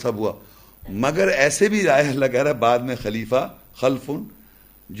کیا اور سب ہوا. مگر ایسے بھی آئے، اللہ کہہ رہا ہے بعد میں خلیفہ خلفن،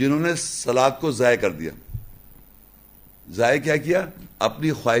 جنہوں نے صلاۃ کو ضائع کر دیا. ضائع کیا کیا؟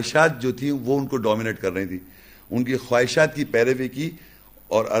 اپنی خواہشات جو تھیں وہ ان کو ڈومینیٹ کر رہی تھی، ان کی خواہشات کی پیروی کی،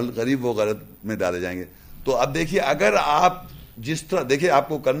 اور القریب وہ غلط میں ڈالے جائیں گے. تو اب دیکھیے، اگر آپ جس طرح دیکھیے، آپ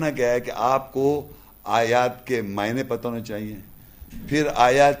کو کرنا کیا ہے کہ آپ کو آیات کے معنی پتہ ہونے چاہیے، پھر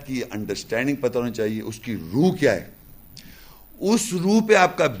آیات کی انڈرسٹینڈنگ پتہ ہونا چاہیے، اس کی روح کیا ہے، اس روح پہ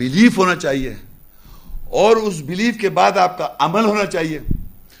آپ کا بلیف ہونا چاہیے، اور اس بلیف کے بعد آپ کا عمل ہونا چاہیے.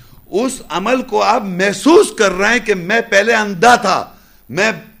 اس عمل کو آپ محسوس کر رہے ہیں کہ میں پہلے اندھا تھا،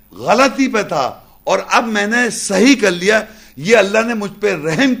 میں غلطی پہ تھا، اور اب میں نے صحیح کر لیا، یہ اللہ نے مجھ پہ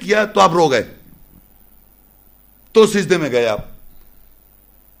رحم کیا، تو آپ رو گئے، تو سجدے میں گئے آپ.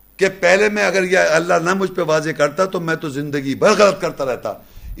 کہ پہلے میں اگر یہ اللہ نہ مجھ پہ واضح کرتا تو میں تو زندگی بھر غلط کرتا رہتا.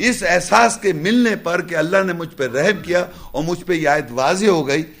 اس احساس کے ملنے پر کہ اللہ نے مجھ پہ رحم کیا اور مجھ پہ یہ آیت واضح ہو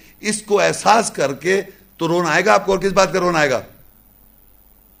گئی، اس کو احساس کر کے تو رونا آئے گا آپ کو. اور کس بات کا رونا آئے گا؟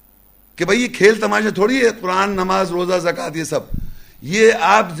 کہ بھئی یہ کھیل تماشا تھوڑی ہے، قرآن، نماز، روزہ، زکوٰۃ، یہ سب یہ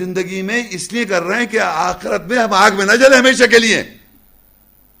آپ زندگی میں اس لیے کر رہے ہیں کہ آخرت میں ہم آگ میں نہ جلیں ہمیشہ کے لیے.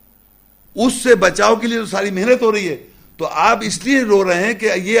 اس سے بچاؤ کے لیے تو ساری محنت ہو رہی ہے. تو آپ اس لیے رو رہے ہیں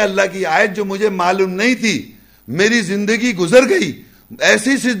کہ یہ اللہ کی آیت جو مجھے معلوم نہیں تھی، میری زندگی گزر گئی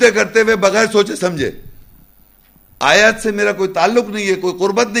ایسے ہی سجدے کرتے ہوئے بغیر سوچے سمجھے. آیت سے میرا کوئی تعلق نہیں ہے، کوئی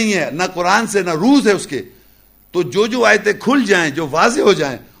قربت نہیں ہے، نہ قرآن سے نہ روح ہے اس کے. تو جو آیتیں کھل جائیں، جو واضح ہو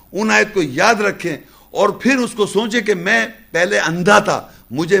جائیں، ان آیت کو یاد رکھیں، اور پھر اس کو سوچیں کہ میں پہلے اندھا تھا،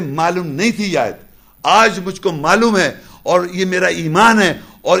 مجھے معلوم نہیں تھی یہ آیت، آج مجھ کو معلوم ہے، اور یہ میرا ایمان ہے،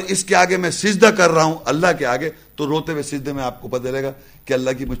 اور اس کے آگے میں سجدہ کر رہا ہوں اللہ کے آگے. تو روتے ہوئے سجدے میں آپ کو پتہ چلے گا کہ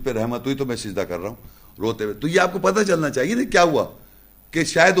اللہ کی مجھ پہ رحمت ہوئی تو میں سجدہ کر رہا ہوں روتے ہوئے. تو یہ آپ کو پتہ چلنا چاہیے نا کیا ہوا، کہ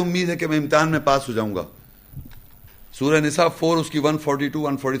شاید امید ہے کہ میں امتحان میں پاس ہو جاؤں گا. سورہ نساء 4 اس کی 142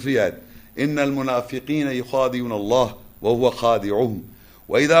 143 آیت، ان المنافقین یخادعون اللہ وهو خادعهم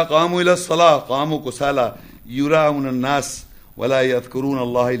واذا قاموا الى الصلاة قاموا كسالى یراؤن الناس ولا یذکرون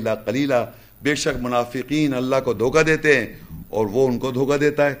اللہ الا قلیلا. بے شک منافقین اللہ کو دھوکہ دیتے ہیں اور وہ ان کو دھوکہ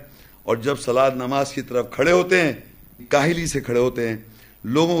دیتا ہے، اور جب صلاۃ نماز کی طرف کھڑے ہوتے ہیں کاہلی سے کھڑے ہوتے ہیں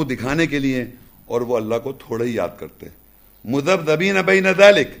لوگوں کو دکھانے کے لیے، اور وہ اللہ کو تھوڑا ہی یاد کرتے ہیں. مذبذبین بین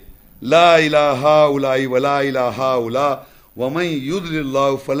ذلک لا الہ ہؤلاء ولا الہ ہؤلاء ومن یضلل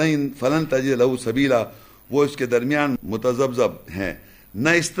اللہ فلن تجد له سبیلا. وہ اس کے درمیان متذبذب ہیں، نہ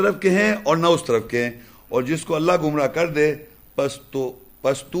اس طرف کے ہیں اور نہ اس طرف کے ہیں، اور جس کو اللہ گمراہ کر دے پس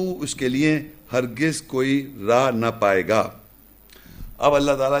تو اس کے لیے ہرگز کوئی راہ نہ پائے گا. اب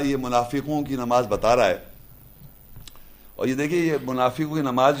اللہ تعالیٰ یہ منافقوں کی نماز بتا رہا ہے، اور یہ دیکھیے یہ منافقوں کی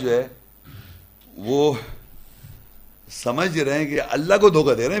نماز جو ہے وہ سمجھ رہے ہیں کہ اللہ کو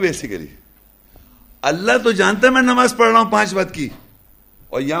دھوکہ دے رہے ہیں. بیسیکلی اللہ تو جانتا ہے میں نماز پڑھ رہا ہوں 5 وقت کی،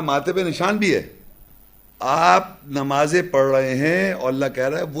 اور یہاں ماتھے پہ نشان بھی ہے. آپ نمازیں پڑھ رہے ہیں اور اللہ کہہ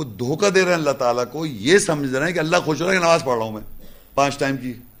رہا ہے وہ دھوکہ دے رہے ہیں اللہ تعالیٰ کو، یہ سمجھ رہے ہیں کہ اللہ خوش ہو رہا ہے کہ نماز پڑھ رہا ہوں میں 5 ٹائم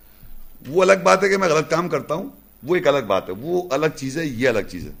کی. وہ الگ بات ہے کہ میں غلط کام کرتا ہوں، وہ ایک الگ بات ہے، وہ الگ چیز ہے، یہ الگ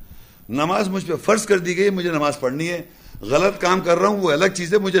چیز ہے. نماز مجھ پہ فرض کر دی گئی، مجھے نماز پڑھنی ہے. غلط کام کر رہا ہوں وہ الگ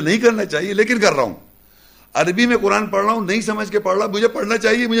چیز ہے، مجھے نہیں کرنا چاہیے لیکن کر رہا ہوں. عربی میں قرآن پڑھ رہا ہوں، نہیں سمجھ کے پڑھ رہا، مجھے پڑھنا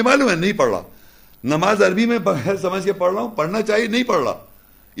چاہیے، مجھے معلوم ہے نہیں پڑھ رہا. نماز عربی میں بغیر سمجھ کے پڑھ رہا ہوں، پڑھنا چاہیے نہیں پڑھ رہا،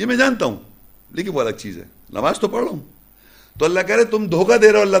 یہ میں جانتا ہوں، لیکن وہ الگ چیز ہے. نماز تو پڑھ رہا ہوں. تو اللہ کہہ رہے تم دھوکہ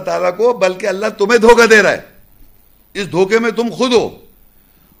دے رہے ہو اللہ تعالیٰ کو، بلکہ اللہ تمہیں دھوکہ دے رہا ہے، اس دھوکے میں تم خود ہو.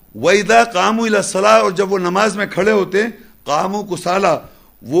 وَإِذَا قَامُوا إِلَى الصَّلَاةِ، اور جب وہ نماز میں کھڑے ہوتے ہیں، قاموا کسالى،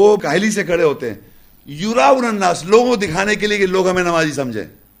 وہ کاہلی سے کھڑے ہوتے ہیں. یراؤن الناس، لوگوں کو دکھانے کے لیے کہ لوگ ہمیں نمازی سمجھیں.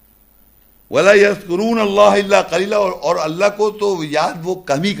 وَلَا يَذْكُرُونَ اللَّهَ إِلَّا قَلِيلًا، اور اللہ کو تو یاد وہ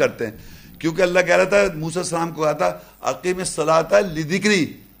کم ہی کرتے ہیں، کیونکہ اللہ کہہ رہا تھا موسیٰ علیہ السلام کو کہا تھا اقیم الصلاۃ لذکری،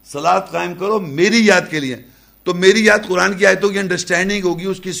 صلاۃ قائم کرو میری یاد کے لیے. تو میری یاد قرآن کی آیتوں کی انڈرسٹینڈنگ ہوگی،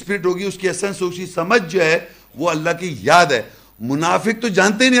 اس کی اسپرٹ ہوگی، اس کی ایسنس ہوگی، سمجھ جو ہے وہ اللہ کی یاد ہے. منافق تو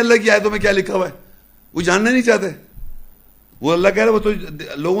جانتے ہی نہیں اللہ کی آیتوں میں کیا لکھا ہوا ہے، وہ جاننا نہیں چاہتے. وہ اللہ کہہ رہے وہ تو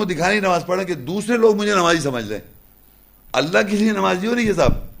لوگوں کو دکھانے نماز پڑھیں کہ دوسرے لوگ مجھے نمازی سمجھ لیں. اللہ کے لیے نمازی ہو نہیں یہ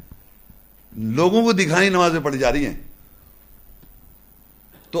صاحب، لوگوں کو دکھانی نمازیں پڑھی جا رہی ہیں.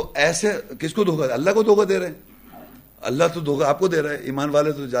 تو ایسے کس کو دھوکہ؟ اللہ کو دھوکہ دے رہے ہیں. اللہ تو دھوکہ آپ کو دے رہا ہے. ایمان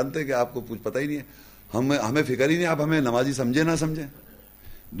والے تو جانتے ہیں کہ آپ کو کچھ پتہ ہی نہیں ہے، ہمیں فکر ہی نہیں، آپ ہمیں نمازی سمجھے نہ سمجھیں.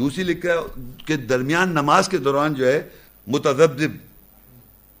 دوسری لکھا ہے کہ درمیان نماز کے دوران جو ہے متذبذب،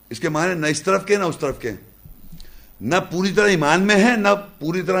 اس کے معنی نہ اس طرف کے نہ اس طرف کے، نہ پوری طرح ایمان میں ہے نہ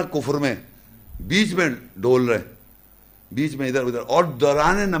پوری طرح کفر میں، بیچ میں ڈول رہے، بیچ میں ادھر ادھر، اور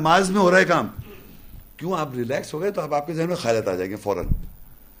دوران نماز میں ہو رہا ہے کام. کیوں؟ آپ ریلیکس ہو گئے تو آپ کے ذہن میں خیالات آ جائیں گے فوراً.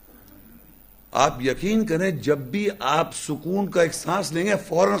 آپ یقین کریں جب بھی آپ سکون کا ایک سانس لیں گے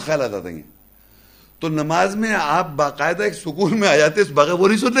فوراً خیالات آ جائیں گے. تو نماز میں آپ باقاعدہ ایک سکون میں آ جاتے، اس بغیر وہ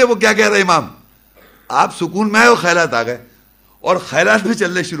نہیں سنتے وہ کیا کہہ رہے امام. آپ سکون میں آئے اور خیالات آ گئے، اور خیالات میں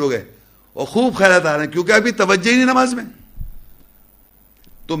چلنے شروع ہو گئے، اور خوب خیالات آ رہے ہیں کیونکہ ابھی توجہ ہی نہیں نماز میں.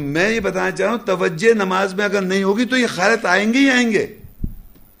 تو میں یہ بتانا چاہ رہا ہوں توجہ نماز میں اگر نہیں ہوگی تو یہ خیالات آئیں گے ہی آئیں گے.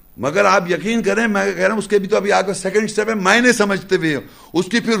 مگر آپ یقین کریں، میں کہہ رہا ہوں اس کے بھی تو ابھی آگے سیکنڈ سٹیپ ہے، معنی سمجھتے ہوئے اس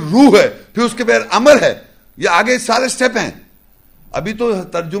کی پھر روح ہے، پھر اس کے بعد عمل ہے، یہ آگے سارے سٹیپ ہیں. ابھی تو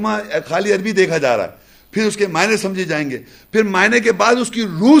ترجمہ خالی عربی دیکھا جا رہا ہے، پھر اس کے معنی سمجھے جائیں گے، پھر معنی کے بعد اس کی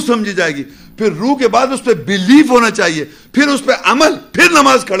روح سمجھی جائے گی، پھر روح کے بعد اس پہ بیلیف ہونا چاہیے، پھر اس پہ عمل، پھر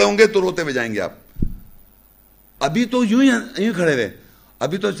نماز کھڑے ہوں گے تو روتے ہوئے جائیں گے آپ. ابھی تو یوں ہی کھڑے ہوئے،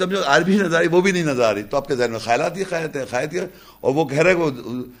 ابھی تو سمجھو عربی نظر آئی وہ بھی نہیں نظر آ رہی، تو آپ کے ذہن میں خیالات ہی خیالات ہے، اور وہ کہہ رہے وہ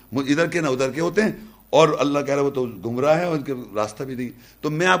ادھر کے نہ ادھر کے ہوتے ہیں، اور اللہ کہہ رہا وہ تو گمراہ ہے اور ان کے راستہ بھی نہیں. تو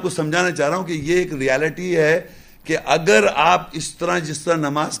میں آپ کو سمجھانا چاہ رہا ہوں کہ یہ ایک ریالٹی ہے کہ اگر آپ اس طرح جس طرح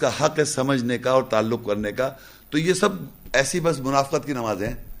نماز کا حق ہے سمجھنے کا اور تعلق کرنے کا، تو یہ سب ایسی بس منافقت کی نمازیں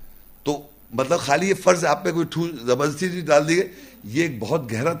ہیں. تو مطلب خالی یہ فرض آپ پہ کوئی زبردستی ڈال دی گئی، یہ ایک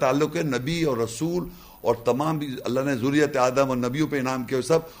بہت گہرا تعلق ہے نبی اور رسول اور تمام بھی اللہ نے ذریت آدم اور نبیوں پہ انعام کیا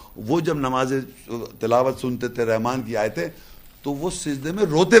سب. وہ جب نماز تلاوت سنتے تھے رحمان کی آیتیں تو وہ سجدے میں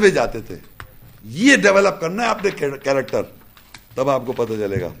روتے ہوئے جاتے تھے. یہ ڈیولپ کرنا ہے اپنے کیریکٹر، تب آپ کو پتہ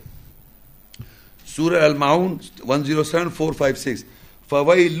چلے گا. سورہ المعون 107-456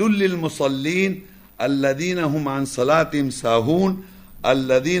 فویل للمصلین الذین هم عن صلاتهم ساہون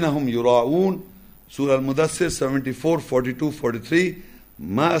الذین هم یراؤون. سورہ المدثر 74-42-43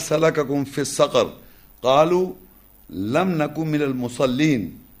 ما سلککم فی السقر قالوا لم نکن من المصلین.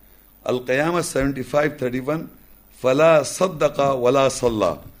 القیامہ 75-31 فلا صدق ولا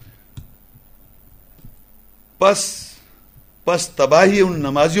صلی. پس تباہی ان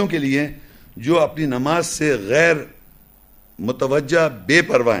نمازیوں کے لیے جو اپنی نماز سے غیر متوجہ بے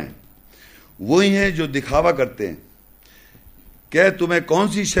پرواہ ہیں، وہی ہیں جو دکھاوا کرتے ہیں. کہ تمہیں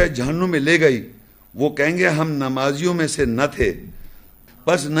کون سی شے جہنم میں لے گئی؟ وہ کہیں گے ہم نمازیوں میں سے نہ تھے.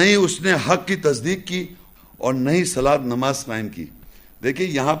 بس نہیں اس نے حق کی تصدیق کی اور نہیں صلاۃ نماز قائم کی. دیکھیں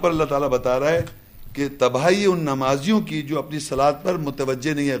یہاں پر اللہ تعالیٰ بتا رہا ہے کہ تباہی ان نمازیوں کی جو اپنی صلاۃ پر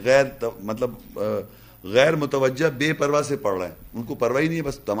متوجہ نہیں ہے، غیر متوجہ بے پرواہ سے پڑھ رہے ہیں، ان کو پرواہی نہیں ہے،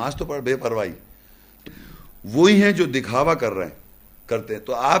 بس نماز تو پڑھ بے پرواہی. وہی ہیں جو دکھاوا کرتے ہیں.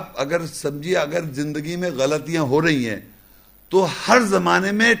 تو آپ اگر سمجھیے اگر زندگی میں غلطیاں ہو رہی ہیں تو ہر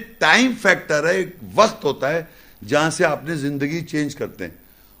زمانے میں ٹائم فیکٹر ہے، ایک وقت ہوتا ہے جہاں سے آپ نے زندگی چینج کرتے ہیں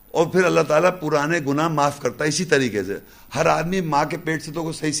اور پھر اللہ تعالیٰ پرانے گناہ معاف کرتا ہے. اسی طریقے سے ہر آدمی ماں کے پیٹ سے تو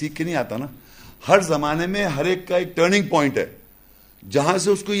کوئی صحیح سیکھ کے نہیں آتا نا. ہر زمانے میں ہر ایک کا ایک ٹرننگ پوائنٹ ہے جہاں سے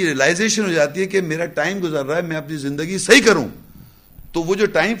اس کو یہ ریلائزیشن ہو جاتی ہے کہ میرا ٹائم گزر رہا ہے، میں اپنی زندگی صحیح کروں. تو وہ جو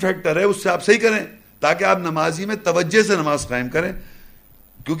ٹائم فیکٹر ہے اس سے آپ صحیح کریں تاکہ آپ نمازی میں توجہ سے نماز قائم کریں.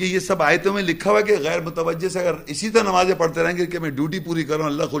 کیونکہ یہ سب آیتوں میں لکھا ہوا ہے کہ غیر متوجہ سے اگر اسی طرح نمازیں پڑھتے رہیں گے کہ میں ڈیوٹی پوری کروں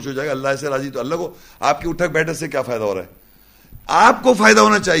اللہ خوش ہو جائے گا، اللہ سے راضی، تو اللہ کو آپ کے اٹھک بیٹھک سے کیا فائدہ ہو رہا ہے؟ آپ کو فائدہ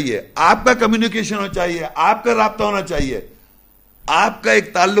ہونا چاہیے، آپ کا کمیونیکیشن ہونا چاہیے، آپ کا رابطہ ہونا چاہیے، آپ کا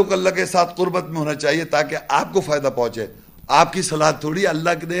ایک تعلق اللہ کے ساتھ قربت میں ہونا چاہیے تاکہ آپ کو فائدہ پہنچے. آپ کی صلاۃ تھوڑی،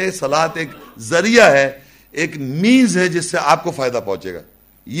 اللہ نے صلاۃ ایک ذریعہ ہے، ایک مینز ہے جس سے آپ کو فائدہ پہنچے گا.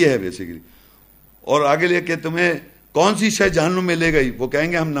 یہ ہے بیسیکلی. اور آگے لے کے تمہیں کون سی شے جہنم میں لے گئی؟ وہ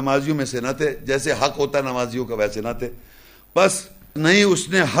کہیں گے ہم نمازیوں میں سے نہ تھے. جیسے حق ہوتا ہے نمازیوں کا ویسے نہ تھے. بس نہیں اس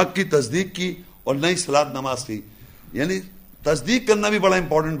نے حق کی تصدیق کی اور نہیں صلاۃ نماز کی. یعنی تصدیق کرنا بھی بڑا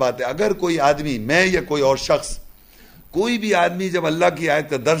امپورٹنٹ بات ہے. اگر کوئی آدمی، میں یا کوئی اور شخص، کوئی بھی آدمی جب اللہ کی آیت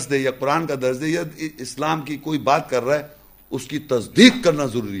کا درس دے یا قرآن کا درس دے یا اسلام کی کوئی بات کر رہا ہے، اس کی تصدیق کرنا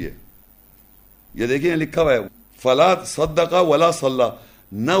ضروری ہے. یہ دیکھیں لکھا ہوا ہے فلا صدق ولا صلی،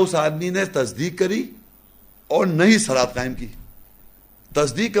 نہ اس آدمی نے تصدیق کری اور نہ ہی صلاۃ قائم کی.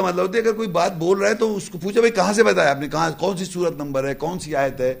 تصدیق کا مطلب ہوتا ہے اگر کوئی بات بول رہا ہے تو اس کو پوچھا بھائی کہاں سے بتایا آپ نے, کہاں, کون سی سورت نمبر ہے, کون سی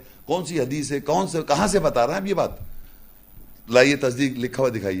آیت ہے, کون سی حدیث ہے, کہاں سے بتا رہا ہے آپ یہ بات, لائیے تصدیق لکھا ہوا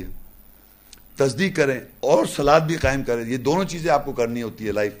دکھائیے. تصدیق کریں اور صلاۃ بھی قائم کریں. یہ دونوں چیزیں آپ کو کرنی ہوتی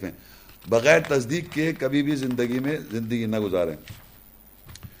ہے لائف میں. بغیر تصدیق کے کبھی بھی زندگی نہ گزاریں.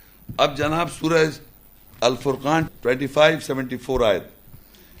 اب جناب سورہ الفرقان 25-74 آیت,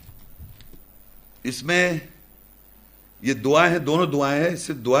 اس میں یہ دعائیں ہیں, دونوں دعائیں ہیں,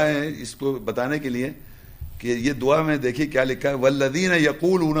 صرف دعائیں ہیں اس کو بتانے کے لیے کہ یہ دعا میں دیکھیے کیا لکھا ہے. والذین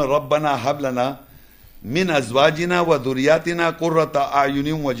یقولون ربنا هب لنا من ازواجنا وذریاتنا قرۃ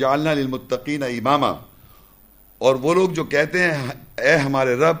اعین وجعلنا للمتقین اماما. اور وہ لوگ جو کہتے ہیں اے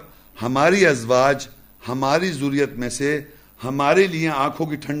ہمارے رب ہماری ازواج ہماری ذریت میں سے ہمارے لیے آنکھوں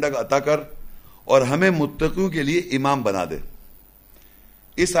کی ٹھنڈک عطا کر اور ہمیں متقیوں کے لیے امام بنا دے.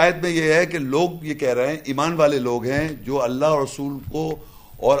 اس آیت میں یہ ہے کہ لوگ یہ کہہ رہے ہیں, ایمان والے لوگ ہیں جو اللہ اور رسول کو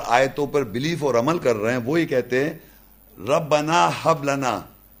اور آیتوں پر بلیف اور عمل کر رہے ہیں, وہ یہ کہتے ہیں ربنا ہب لنا,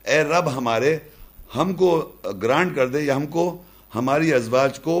 اے رب ہمارے ہم کو گرانٹ کر دے یا ہم کو ہماری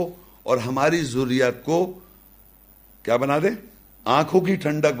ازواج کو اور ہماری ذریات کو کیا بنا دے, آنکھوں کی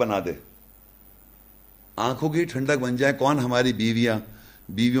ٹھنڈک بنا دے. آنکھوں کی ٹھنڈک بن جائے کون, ہماری بیویاں,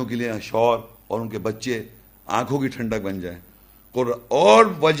 بیویوں کے لیے شوہر اور ان کے بچے آنکھوں کی ٹھنڈک بن جائیں. اور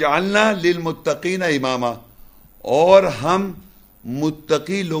وجعلنا للمتقین اماما, اور ہم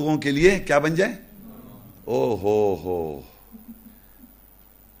متقی لوگوں کے لیے کیا بن جائیں. او ہو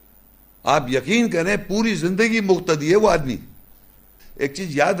آپ یقین کریں پوری زندگی مقتدی ہے وہ آدمی. ایک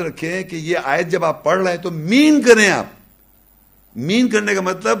چیز یاد رکھیں کہ یہ آیت جب آپ پڑھ رہے ہیں تو مین کریں. آپ مین کرنے کا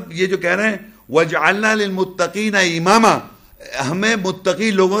مطلب یہ جو کہہ رہے ہیں وجعلنا للمتقین اماما, ہمیں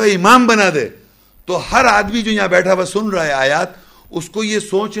متقی لوگوں کا امام بنا دے. تو ہر آدمی جو یہاں بیٹھا ہوا سن رہا ہے آیات, اس کو یہ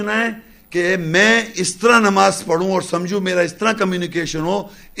سوچنا ہے کہ میں اس طرح نماز پڑھوں اور سمجھوں, میرا اس طرح کمیونیکیشن ہو,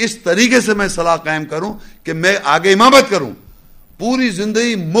 اس طریقے سے میں صلاح قائم کروں کہ میں آگے امامت کروں. پوری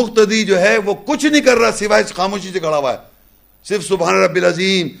زندگی مقتدی جو ہے وہ کچھ نہیں کر رہا سوائے خاموشی سے کھڑا ہوا ہے, صرف سبحان رب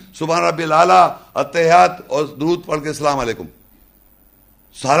العظیم, سبحان رب الاعلیٰ, اتحیات اور درود پڑھ کے السلام علیکم.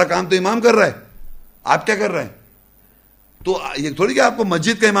 سارا کام تو امام کر رہا ہے, آپ کیا کر رہے ہیں؟ تو یہ تھوڑی کہ آپ کو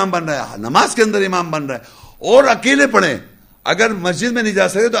مسجد کا امام بن رہا ہے, نماز کے اندر امام بن رہا ہے. اور اکیلے پڑھیں, اگر مسجد میں نہیں جا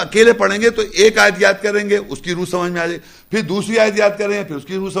سکتے تو اکیلے پڑھیں گے تو ایک آیت یاد کریں گے, اس کی روح سمجھ میں آ جائے, پھر دوسری آیت یاد کریں گے, پھر اس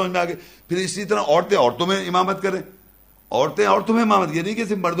کی روح سمجھ میں آ گئی. پھر اسی طرح عورتوں میں امامت کریں. عورتوں میں امامت, یہ نہیں کہ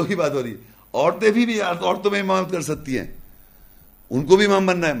صرف مردوں کی بات ہو رہی ہے, عورتیں بھی عورتوں میں امامت کر سکتی ہیں, ان کو بھی امام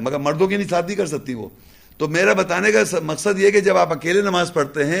بننا ہے, مگر مردوں کی نہیں ساتھ نہیں کر سکتی وہ. تو میرا بتانے کا مقصد یہ کہ جب آپ اکیلے نماز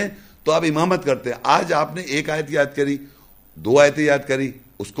پڑھتے ہیں تو آپ امامت کرتے ہیں. آج آپ نے ایک آیت یاد کری, 2 آیتیں یاد کری,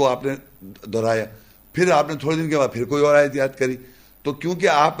 اس کو آپ نے دہرایا, پھر آپ نے تھوڑے دن کے بعد پھر کوئی اور آیت یاد کری. تو کیونکہ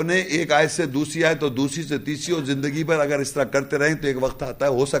آپ نے ایک آیت سے دوسری آیت اور دوسری سے تیسری, اور زندگی پر اگر اس طرح کرتے رہیں تو ایک وقت آتا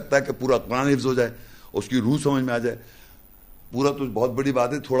ہے, ہو سکتا ہے کہ پورا قرآن حفظ ہو جائے, اس کی روح سمجھ میں آ جائے. پورا تو بہت بڑی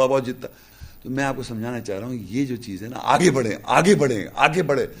بات ہے, تھوڑا بہت جتنا. تو میں آپ کو سمجھانا چاہ رہا ہوں یہ جو چیز ہے نا, آگے بڑھیں آگے بڑھیں آگے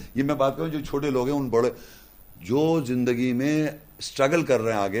بڑھیں. یہ میں بات کروں جو چھوٹے لوگ ہیں, ان بڑے جو زندگی میں اسٹرگل کر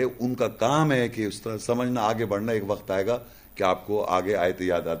رہے ہیں آگے, ان کا کام ہے کہ اس طرح سمجھنا, آگے بڑھنا. ایک وقت آئے گا کہ آپ کو آگے آیتیں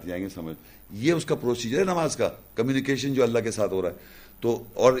یاد آتی جائیں گے, سمجھ. یہ اس کا پروسیجر ہے نماز کا, کمیونیکیشن جو اللہ کے ساتھ ہو رہا ہے. تو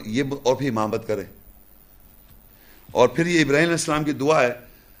اور پھر امامت کرے. اور پھر یہ ابراہیم علیہ السلام کی دعا ہے,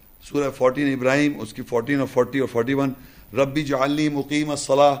 سورہ 14 ابراہیم, اس کی 14 اور 40 اور 41. ربی جعلنی مقیم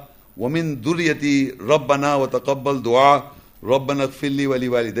الصلاۃ ومن ذریتی ربنا وتقبل دعا ربنا اغفر لی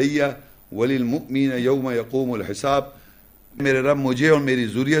ولوالدی وللمؤمنین یوم یقوم الحساب. میرے رب مجھے اور میری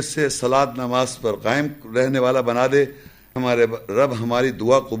ذریت سے صلاۃ نماز پر قائم رہنے والا بنا دے. ہمارے رب ہماری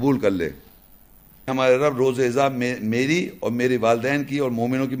دعا قبول کر لے. ہمارے رب روز حساب میری اور میرے والدین کی اور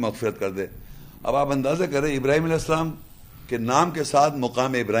مومنوں کی مغفرت کر دے. اب آپ اندازہ کریں ابراہیم علیہ السلام کے نام کے ساتھ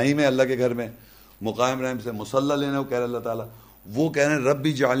مقام ابراہیم ہے اللہ کے گھر میں, مقام ابراہیم سے مصلی لینا وہ کہہ رہے اللہ تعالیٰ. وہ کہہ رہے ہیں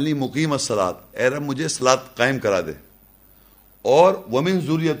ربی جعلنی مقیم الصلاۃ, اے رب مجھے صلاۃ قائم کرا دے, اور ومن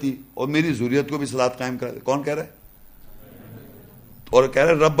ذریتی, اور میری ذریت کو بھی صلاۃ قائم کرا دے. کون کہہ رہے ہیں؟ اور کہہ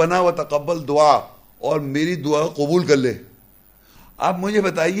رہے ربنا وتقبل دعا, اور میری دعا قبول کر لے. آپ مجھے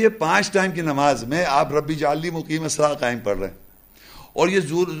بتائیے 5 ٹائم کی نماز میں آپ ربی جعلنی مقیم الصلاۃ قائم پڑھ رہے ہیں, اور یہ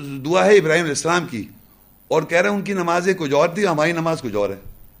دعا ہے ابراہیم علیہ السلام کی, اور کہہ رہے ہیں ان کی نمازیں کچھ اور تھی, ہماری نماز کچھ اور ہے.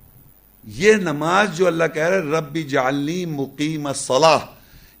 یہ نماز جو اللہ کہہ رہے ہیں ربی جعلنی مقیم الصلاۃ,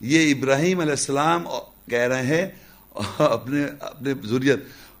 یہ ابراہیم علیہ السلام کہہ رہے ہیں اپنے ذریت,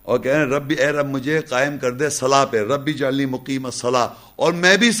 اور کہہ رہے ہیں رب اے رب مجھے قائم کر دے صلاح پہ، ربی جعلنی مقیم الصلاح، اور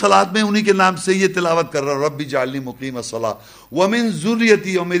میں بھی صلاۃ میں انہی کے نام سے یہ تلاوت کر رہا ہوں، ربی جعلنی مقیم الصلاح ومن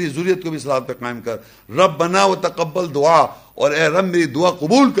ذریتی، اور میری ذریت کو بھی صلاۃ پہ قائم کر، ربنا وتقبل دعا، اور اے رب میری دعا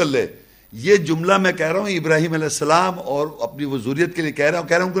قبول کر لے۔ یہ جملہ میں کہہ رہا ہوں ابراہیم علیہ السلام اور اپنی وہ ذریت کے لیے کہہ رہا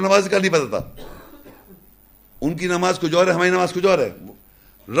ہوں ان کو نماز کا نہیں پتہ تھا، ان کی نماز کچھ اور ہے، ہماری نماز کچھ اور ہے۔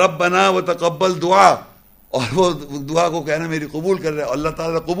 ربنا وتقبل دعا، اور وہ دعا کو کہنا میری قبول کر رہے، اللہ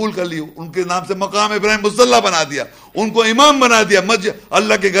تعالیٰ نے قبول کر لی، ان کے نام سے مقام ابراہیم مصلی بنا دیا، ان کو امام بنا دیا، مسجد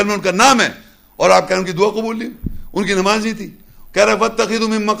اللہ کے گھر میں ان کا نام ہے، اور آپ کہہ رہے ان کی دعا قبول لی، ان کی نماز نہیں تھی۔ کہہ رہے واتخذوا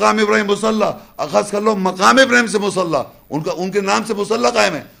من مقام ابراہیم مصلی، اخذ کر لو مقام ابراہیم سے مصلی، ان کے نام سے مصلی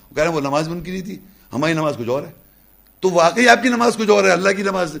قائم ہے، کہہ رہے ہیں وہ نماز بھی ان کی نہیں تھی، ہماری نماز کچھ اور ہے۔ تو واقعی آپ کی نماز کچھ اور ہے، اللہ کی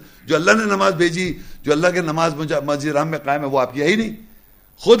نماز جو اللہ نے نماز بھیجی، جو اللہ کے نماز مسجد حرام میں قائم ہے، وہ آپ کی ہے ہی نہیں،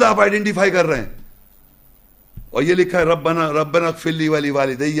 خود آپ آئیڈینٹیفائی کر رہے ہیں۔ اور یہ لکھا ہے ربنا اغفر لی ولی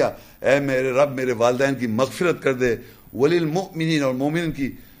والدیہ، اے میرے رب میرے والدین کی مغفرت کر دے، وللمؤمنین اور مومن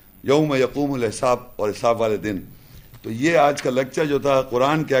کی، یوم یقوم الحساب، اور حساب والے دن۔ تو یہ آج کا لیکچر جو تھا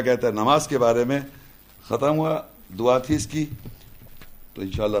قرآن کیا کہتا ہے نماز کے بارے میں ختم ہوا، دعا تھی اس کی، تو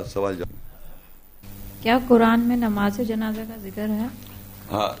انشاءاللہ سوال جواب۔ کیا قرآن میں نماز جنازہ کا ذکر ہے؟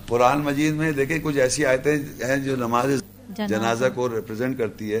 ہاں، قرآن مجید میں دیکھیں کچھ ایسی آیتیں ہیں جو نماز جنازہ کو ریپرزینٹ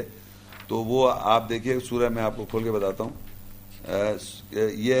کرتی ہے، تو وہ آپ دیکھیے سورہ میں آپ کو کھول کے بتاتا ہوں،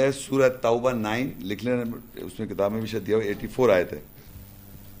 یہ ہے سورہ توبہ 9، لکھ لیں اس میں کتاب میں بھی شاید دیا ہو، 84 آیت ہے۔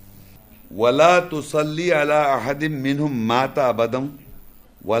 وَلَا تُصَلِّ عَلَىٰ أَحَدٍ مِّنْهُمْ مَاتَ أَبَدًا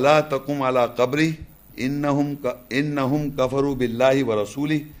وَلَا تَقُمْ عَلَىٰ قَبْرِهِ إِنَّهُمْ كَفَرُوا بِاللَّهِ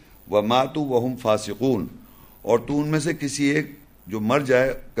وَرَسُولِهِ وَمَاتُوا وَهُمْ فَاسِقُونَ، اور تو ان میں سے کسی ایک جو مر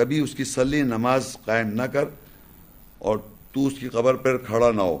جائے کبھی اس کی صلی نماز قائم نہ کر، اور تو اس کی قبر پر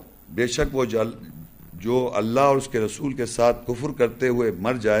کھڑا نہ ہو، بے شک وہ جو اللہ اور اس کے رسول کے ساتھ کفر کرتے ہوئے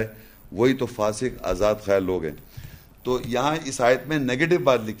مر جائے وہی تو فاسق آزاد خیر لوگ ہیں۔ تو یہاں اس آیت میں نیگیٹو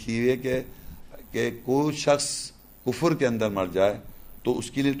بات لکھی ہوئی ہے کہ کوئی شخص کفر کے اندر مر جائے تو اس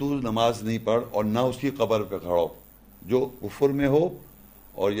کے لیے تو نماز نہیں پڑھ اور نہ اس کی قبر پہ کھڑا ہو، جو کفر میں ہو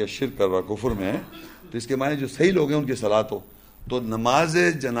اور یہ شرک کر رہا کفر میں ہے، تو اس کے معنی جو صحیح لوگ ہیں ان کی صلاۃ ہو۔ تو نماز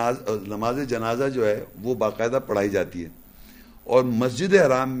جنازہ جو ہے وہ باقاعدہ پڑھائی جاتی ہے، اور مسجد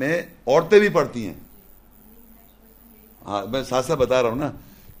حرام میں عورتیں بھی پڑھتی ہیں۔ ہاں میں ساتھ ساتھ بتا رہا ہوں نا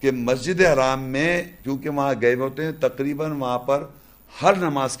کہ مسجد حرام میں کیونکہ وہاں گئے ہوتے ہیں، تقریباً وہاں پر ہر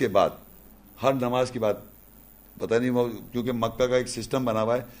نماز کے بعد پتہ نہیں وہ کیونکہ مکہ کا ایک سسٹم بنا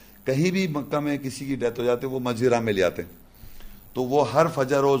ہوا ہے، کہیں بھی مکہ میں کسی کی ڈیتھ ہو جاتی ہے وہ مسجد حرام میں لے آتے ہیں، تو وہ ہر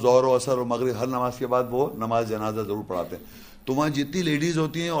فجر ہو ظہر ہو عصر ہو مغرب ہر نماز کے بعد وہ نماز جنازہ ضرور پڑھاتے ہیں۔ تو وہاں جتنی لیڈیز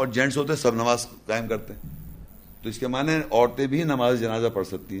ہوتی ہیں اور جینٹس ہوتے ہیں سب نماز قائم کرتے ہیں، تو اس کے معنی عورتیں بھی نماز جنازہ پڑھ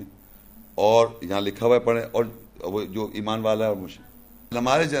سکتی ہیں، اور یہاں لکھا ہوا ہے پڑھیں، اور وہ جو ایمان والا ہے اور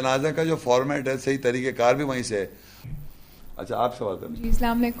نماز جنازہ کا جو فارمیٹ ہے صحیح طریقہ کار بھی وہیں سے ہے۔ اچھا آپ سوال کریں۔ جی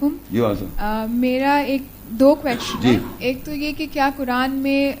السلام علیکم۔ جی وعلیکم۔ میرا دو کویشچن جی۔ ہے، ایک تو یہ کہ کیا قرآن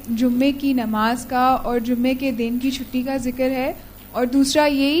میں جمعے کی نماز کا اور جمعے کے دن کی چھٹی کا ذکر ہے، اور دوسرا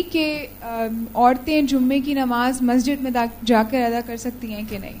یہی کہ عورتیں جمعے کی نماز مسجد میں جا کر ادا کر سکتی ہیں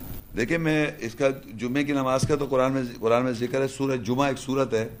کہ نہیں؟ دیکھیں میں اس کا جمعے کی نماز کا تو قرآن میں ذکر ہے، سورہ جمعہ ایک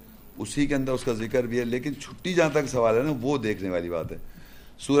سورت ہے اسی کے اندر اس کا ذکر بھی ہے، لیکن چھٹی جہاں تک سوال ہے نا وہ دیکھنے والی بات ہے۔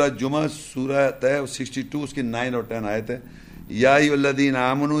 سورہ جمعہ سورت ہے 62 اس کی 9 اور 10 آیت ہے۔ یا ایھا الذین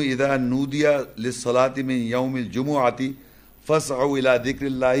آمنوا اذا نودی للصلاۃ من یوم الجمعۃ فاسعوا الی ذکر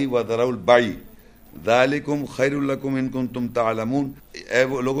اللہ وذروا البیع ذالکم خیر لکم ان کنتم تعلمون، اے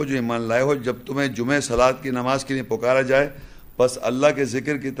وہ لوگوں جو ایمان لائے ہو جب تمہیں جمعہ صلاۃ کی نماز کے لیے پکارا جائے بس اللہ کے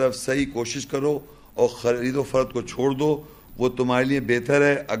ذکر کی طرف صحیح کوشش کرو اور خرید و فروخت کو چھوڑ دو، وہ تمہارے لیے بہتر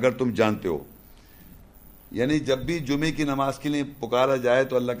ہے اگر تم جانتے ہو۔ یعنی جب بھی جمعے کی نماز کے لیے پکارا جائے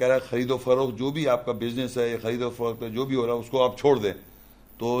تو اللہ کہہ رہا ہے خرید و فروخت جو بھی آپ کا بزنس ہے یا خرید و فروخت جو بھی ہو رہا ہے اس کو آپ چھوڑ دیں۔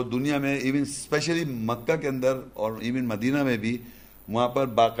 تو دنیا میں ایون اسپیشلی مکہ کے اندر اور ایون مدینہ میں بھی وہاں پر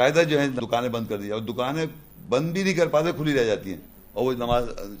باقاعدہ جو ہے دکانیں بند کر دی، اور دکانیں بند بھی نہیں کر پاتے، کھلی رہ جاتی ہیں، اور وہ نماز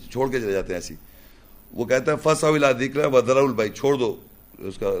چھوڑ کے چلے جاتے ہیں ایسی۔ وہ کہتا ہے فاسعوا الی ذکر وذروا البیع، چھوڑ دو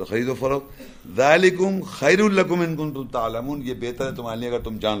اس کا خرید و فروخت، ذالکم خیر لکم ان کنتم تعلمون، یہ بہتر ہے تمہارے لیے اگر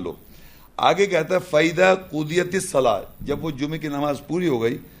تم جان لو۔ آگے کہتا ہے فَإِذَا قُضِيَتِ الصَّلَاةُ، جب وہ جمعے کی نماز پوری ہو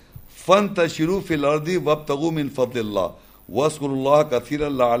گئی، فَانْتَشِرُوا فِي الْأَرْضِ وَابْتَغُوا مِنْ فَضْلِ اللَّهِ وَاذْكُرُوا اللَّهَ كَثِيرًا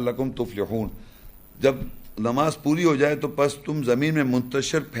لَعَلَّكُمْ تُفْلِحُونَ، جب نماز پوری ہو جائے تو پس تم زمین میں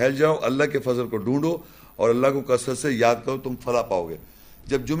منتشر پھیل جاؤ، اللہ کے فضل کو ڈھونڈو اور اللہ کو کثرت سے یاد کرو، تم فلاح پاؤ گے۔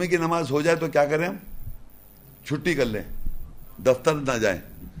 جب جمعے کی نماز ہو جائے تو کیا کریں ہم؟ چھٹی کر لیں، دفتر نہ جائیں۔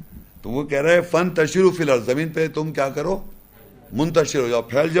 تو وہ کہہ رہے ہیں فَانْتَشِرُوا فِي الْأَرْضِ، زمین پہ تم کیا کرو؟ منتشر ہو جاؤ،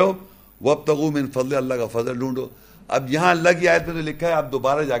 پھیل جاؤ، وَابْتَغُوا مِنْ فَضْلِ، اللہ کا فضل ڈھونڈو۔ اب یہاں اللہ کی آیت میں تو لکھا ہے آپ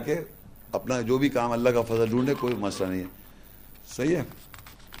دوبارہ جا کے اپنا جو بھی کام اللہ کا فضل ڈھونڈے, کوئی مسئلہ نہیں ہے. صحیح ہے.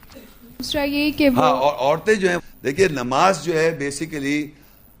 دوسرا یہ کہ ہاں, اور عورتیں جو ہیں دیکھیے نماز جو ہے بیسیکلی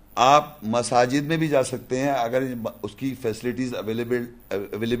آپ مساجد میں بھی جا سکتے ہیں اگر اس کی فیسلٹیز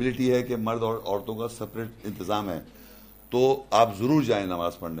اویلیبلٹی ہے کہ مرد اور عورتوں کا سپریٹ انتظام ہے تو آپ ضرور جائیں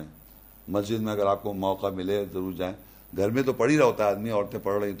نماز پڑھنے. مسجد میں اگر آپ کو موقع ملے ضرور جائیں. گھر میں تو پڑھ ہی رہا ہوتا ہے آدمی, عورتیں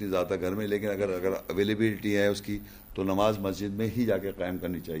پڑھ رہی ہوتی زیادہ گھر میں, لیکن اگر اویلیبلٹی ہے اس کی تو نماز مسجد میں ہی جا کے قائم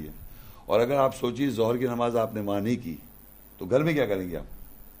کرنی چاہیے. اور اگر آپ سوچیے ظہر کی نماز آپ نے وہاں نہیں کی تو گھر میں کیا کریں گے آپ؟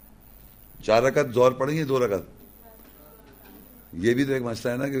 4 رکعت ظہر پڑھیں گے 2 رکعت؟ یہ بھی تو ایک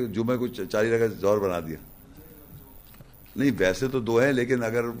مسئلہ ہے نا کہ جمعہ کو 4 رکعت ظہر بنا دیا. نہیں ویسے تو 2 ہیں, لیکن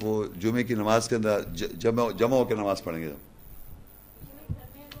اگر وہ جمعے کی نماز کے اندر جمع ہو کے نماز پڑھیں گے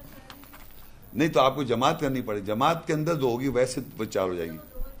نہیں تو آپ کو جماعت کرنی پڑے. جماعت کے اندر 2 ہوگی, ویسے وہ 4 ہو جائے گی.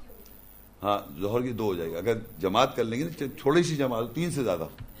 ہاں ظہر کی 2 ہو جائے گی. اگر جماعت کر لیں گے نا, تھوڑی سی جماعت 3 سے زیادہ.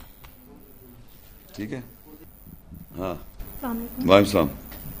 ٹھیک ہے. ہاں وعلیکم السلام.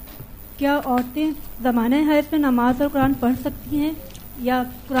 کیا عورتیں زمانہ حیض میں نماز اور قرآن پڑھ سکتی ہیں یا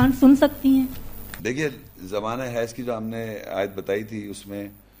قرآن سن سکتی ہیں؟ دیکھیے زمانہ حیض کی جو ہم نے آیت بتائی تھی اس میں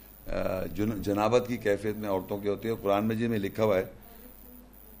جنابت کی کیفیت میں عورتوں کی ہوتی ہے. قرآن مجید میں لکھا ہوا ہے,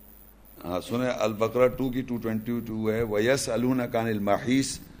 ہاں سنیں, البقرہ 2 کی 222 ہے, وَيَسْأَلُونَكَ عَنِ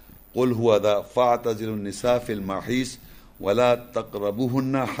الْمَحِيصِ قُلْ هُوَ أَذًى فَاعْتَزِلُوا النِّسَاءَ فِي الْمَحِيصِ وَلَا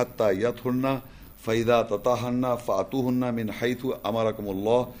تَقْرَبُوهُنَّ حَتَّى يَطْهُرْنَ فَإِذَا تَطَهَّرْنَ فَأْتُوهُنَّ مِنْ حَيْثُ أَمَرَكُمُ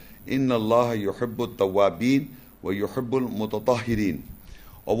اللَّهُ إِنَّ اللَّهَ يُحِبُّ التَّوَّابِينَ وَيُحِبُّ الْمُتَطَهِّرِينَ.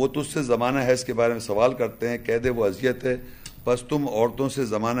 اور وہ تجھ سے زمانہ حیض کے بارے میں سوال کرتے ہیں, کہہ دے وہ اذیت ہے, پس تم عورتوں سے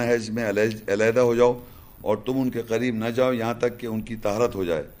زمانہ حیض میں علیحدہ ہو جاؤ اور تم ان کے قریب نہ جاؤ یہاں تک کہ ان کی طہارت ہو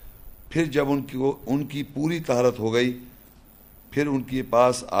جائے. پھر جب ان کی پوری طہارت ہو گئی پھر ان کے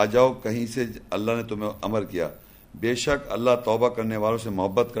پاس آ جاؤ کہیں سے اللہ نے تمہیں امر کیا. بے شک اللہ توبہ کرنے والوں سے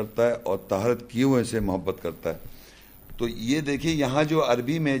محبت کرتا ہے اور طہارت کیے ہوئے سے محبت کرتا ہے. تو یہ دیکھیے یہاں جو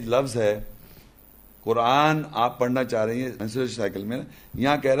عربی میں لفظ ہے قرآن آپ پڑھنا چاہ رہی ہیں مینسٹریشن سائیکل میں,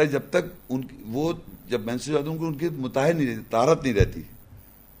 یہاں کہہ رہا ہے جب تک وہ جب مینسٹریشن ہوتی ہے ان کی مطہر نہیں رہتی, طہارت نہیں رہتی,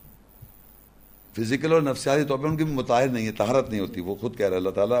 فزیکل اور نفسیاتی طور پر ان کی مطہر نہیں ہے, طہارت نہیں ہوتی. وہ خود کہہ رہا ہے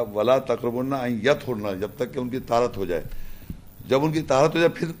اللہ تعالیٰ ولا تقربن ان یطہرن, جب تک کہ ان کی طہارت ہو جائے. جب ان کی طہارت ہو جائے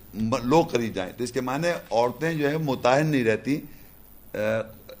پھر لوگ قریب جائیں. تو اس کے معنی عورتیں جو ہے مطہر نہیں رہتی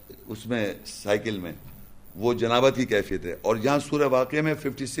اس میں سائیکل میں, وہ جنابت کی کیفیت ہے. اور یہاں سورہ واقعہ میں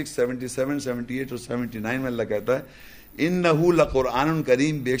 56, 77, 78 اور 79 میں اللہ کہتا ہے انہ لقرآن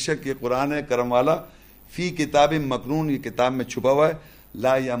کریم, بے شک یہ قرآن ہے کرم والا, فی کتاب مکنون, یہ کتاب میں چھپا ہوا ہے,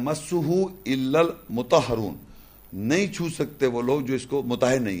 لا یمسہ الا المطہرون, نہیں چھو سکتے وہ لوگ جو اس کو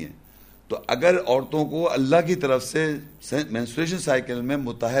مطہر نہیں ہیں. تو اگر عورتوں کو اللہ کی طرف سے مینسٹریشن سائیکل میں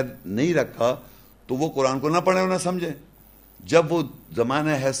مطہر نہیں رکھا تو وہ قرآن کو نہ پڑھیں اور نہ سمجھیں. جب وہ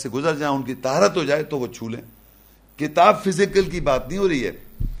زمانہ حیض سے گزر جائیں ان کی طہارت ہو جائے تو وہ چھو لیں. کتاب فزیکل کی بات نہیں ہو رہی ہے.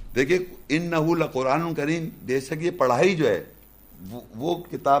 دیکھیں انہ لقرآن کریم, بے شک یہ پڑھائی جو ہے وہ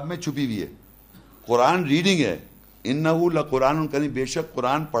کتاب میں چھپی ہوئی ہے, قرآن ریڈنگ ہے. انہ لقرآن کریم, بے شک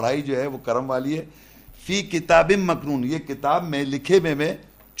قرآن پڑھائی جو ہے وہ کرم والی ہے, فی کتاب مکنون, یہ کتاب میں لکھے میں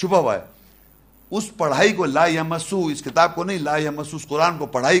چھپا ہوا ہے. اس پڑھائی کو لا یمسو, اس کتاب کو نہیں, لا یمسو, اس قرآن کو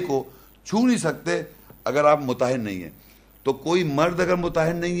پڑھائی کو چھو نہیں سکتے اگر آپ مطہر نہیں ہیں. تو کوئی مرد اگر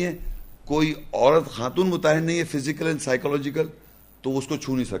مطہر نہیں ہے, کوئی عورت خاتون مطہر نہیں ہے فزیکل اینڈ سائیکولوجیکل, تو اس کو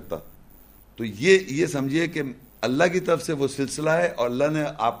چھو نہیں سکتا. تو یہ سمجھیے کہ اللہ کی طرف سے وہ سلسلہ ہے اور اللہ نے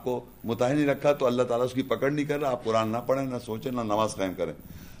آپ کو مطہر نہیں رکھا تو اللہ تعالیٰ اس کی پکڑ نہیں کر رہا. آپ قرآن نہ پڑھیں, نہ سوچیں, نہ نماز قائم کریں,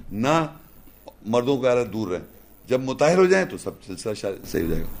 نہ مردوں کو دور رہیں. جب مطہر ہو جائیں تو سب سلسلہ صحیح ہو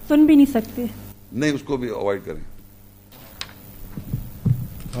جائے گا. سن بھی نہیں سکتے, نہیں اس کو بھی اوائڈ کریں.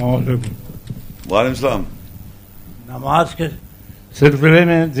 وعلیکم السلام. نماز کے سلسلے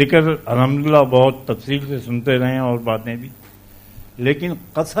میں ذکر الحمدللہ بہت تفصیل سے سنتے رہے ہیں اور باتیں بھی, لیکن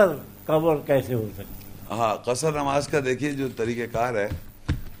قصر کب اور کیسے ہو سکتی؟ ہاں قصر نماز کا دیکھیے جو طریقہ کار ہے,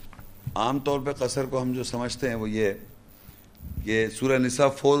 عام طور پہ قصر کو ہم جو سمجھتے ہیں وہ یہ کہ سورہ نساء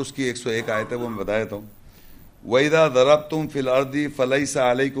 4 اس کی 101 آیت ہے, وہ میں بتا دیتا ہوں. وَإِذَا ضَرَبْتُمْ فِي الْأَرْضِ فَلَيْسَ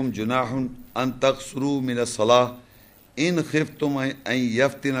عَلَيْكُمْ جُنَاحٌ أَن تَقْصُرُوا مِنَ الصَّلَاةِ إِنْ خِفْتُمْ أَن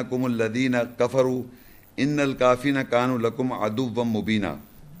يَفْتِنَكُمُ الَّذِينَ كَفَرُوا إِنَّ الْكَافِرِينَ كَانُوا لَكُمْ عَدُوًّا مُبِينًا.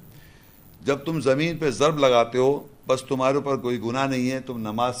 جب تم زمین پہ ضرب لگاتے ہو بس تمہارے اوپر کوئی گناہ نہیں ہے, تم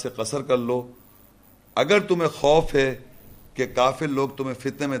نماز سے قصر کر لو اگر تمہیں خوف ہے کہ کافر لوگ تمہیں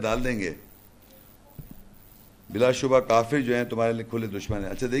فتنے میں ڈال دیں گے. بلا شبہ کافر جو ہیں تمہارے لیے کھلے دشمن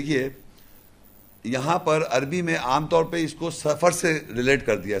ہیں. اچھا دیکھیے یہاں پر عربی میں عام طور پہ اس کو سفر سے ریلیٹ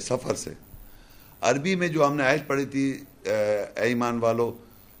کر دیا ہے. سفر سے عربی میں جو ہم نے آیت پڑھی تھی, اے ایمان والو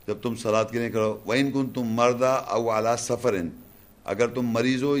جب تم صلات کے لیے کرو. وَإِن كُنتُم مَرْضَىٰ أَوْ عَلَىٰ سَفَرٍ, اگر تم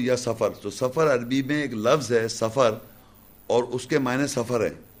مریض ہو یا سفر. تو سفر عربی میں ایک لفظ ہے سفر, اور اس کے معنی سفر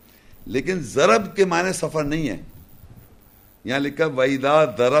ہے, لیکن ضرب کے معنی سفر نہیں ہے. یہاں لکھا وَإِذَا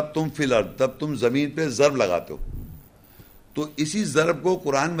ضَرَبْتُمْ فِي الْأَرْضِ, تب تم زمین پہ ضرب لگاتے ہو. تو اسی ضرب کو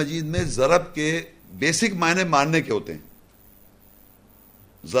قرآن مجید میں ضرب کے بیسک معنی مارنے کے ہوتے ہیں.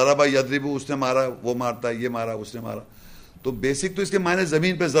 ضربہ یضرب, اس نے مارا, وہ مارتا, یہ مارا, اس نے مارا. تو بیسک تو اس کے معنی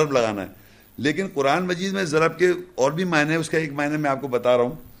زمین پہ ضرب لگانا ہے. لیکن قرآن مجید میں ضرب کے اور بھی معنی, اس کا ایک معنی میں آپ کو بتا رہا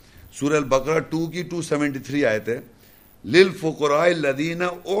ہوں. سورہ البقرہ 2 کی 273 آیت ہے, لِلْفُقَرَاءِ الَّذِينَ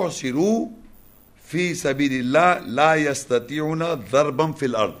أُحْصِرُوا فِي سَبِيلِ اللَّهِ لَا يَسْتَطِيعُونَ ضَرْبًا فِي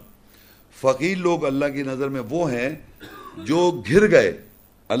الْأَرْضِ. فقیر لوگ اللہ کی نظر میں وہ ہیں جو گھر گئے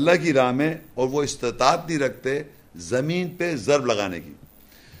اللہ کی راہ میں اور وہ استطاعت نہیں رکھتے زمین پہ ضرب لگانے کی.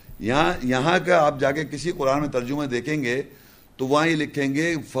 یہاں کا آپ جا کے کسی قرآن میں ترجمہ دیکھیں گے تو وہاں یہ لکھیں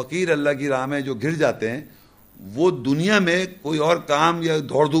گے فقیر اللہ کی راہ میں جو گھر جاتے ہیں وہ دنیا میں کوئی اور کام یا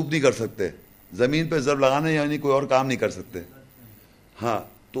دوڑ دھوپ نہیں کر سکتے, زمین پہ ضرب لگانا یعنی کوئی اور کام نہیں کر سکتے. ہاں,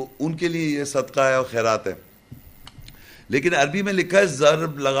 تو ان کے لیے یہ صدقہ ہے اور خیرات ہے. لیکن عربی میں لکھا ہے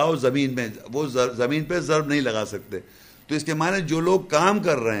ضرب لگاؤ زمین میں, وہ زمین پہ ضرب نہیں لگا سکتے. تو اس کے معنی جو لوگ کام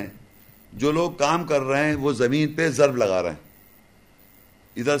کر رہے ہیں وہ زمین پہ ضرب لگا رہے ہیں,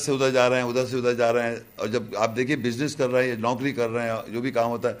 ادھر سے ادھر جا رہے ہیں, ادھر سے ادھر جا رہے ہیں. اور جب آپ دیکھیں بزنس کر رہے ہیں, نوکری کر رہے ہیں, جو بھی کام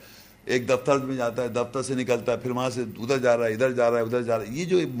ہوتا ہے, ایک دفتر میں جاتا ہے, دفتر سے نکلتا ہے, پھر وہاں سے ادھر جا رہا ہے, ادھر جا رہا ہے, ادھر جا رہا ہے, یہ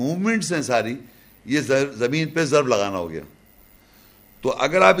جو موومنٹس ہیں ساری, یہ زمین پہ ضرب لگانا ہو گیا. تو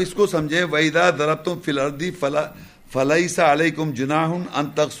اگر آپ اس کو سمجھیں وَإِذَا ضَرَبْتُمْ فِي الْأَرْضِ فَلَيْسَ عَلَيْكُمْ جُنَاحٌ أَن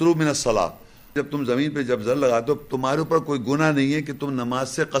تَقْصُرُوا مِنَ الصَّلَاةِ, جب تم زمین پہ جب ضرب لگاتے ہو تمہارے اوپر کوئی گناہ نہیں ہے کہ تم نماز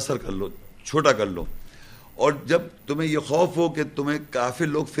سے قصر کر لو, چھوٹا کر لو. اور جب تمہیں یہ خوف ہو کہ تمہیں کافر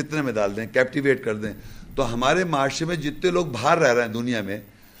لوگ فتنے میں ڈال دیں, کیپٹیویٹ کر دیں, تو ہمارے معاشرے میں جتنے لوگ باہر رہ رہے ہیں دنیا میں,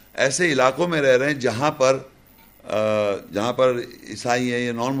 ایسے علاقوں میں رہ رہے ہیں جہاں پر عیسائی ہیں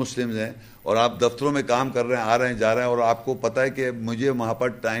یا نان مسلمز ہیں, اور آپ دفتروں میں کام کر رہے ہیں, آ رہے ہیں, جا رہے ہیں, اور آپ کو پتہ ہے کہ مجھے وہاں پر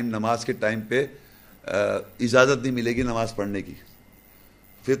نماز کے ٹائم پہ اجازت نہیں ملے گی نماز پڑھنے کی,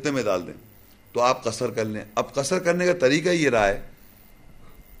 فتنے میں ڈال دیں, تو آپ قصر کر لیں. اب قصر کرنے کا طریقہ یہ رہا ہے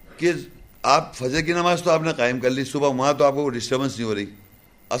کہ آپ فجر کی نماز تو آپ نے قائم کر لی صبح, وہاں تو آپ کو ڈسٹربنس نہیں ہو رہی.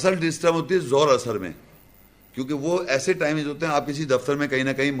 اصل ڈسٹرب ہوتی ہے ظہر اثر میں, کیونکہ وہ ایسے ٹائمز ہوتے ہیں آپ کسی دفتر میں کہیں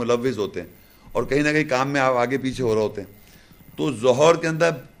نہ کہیں ملوث ہوتے ہیں, اور کہیں نہ کہیں کام میں آپ آگے پیچھے ہو رہے ہوتے ہیں. تو ظہر کے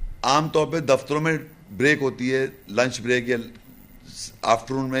اندر عام طور پہ دفتروں میں بریک ہوتی ہے, لنچ بریک یا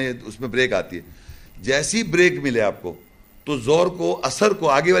آفٹرنون میں اس میں بریک آتی ہے. جیسی بریک ملے آپ کو تو ظہر کو, اثر کو,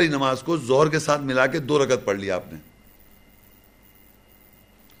 آگے والی نماز کو ظہر کے ساتھ ملا کے 2 رکعت پڑھ لیا آپ نے.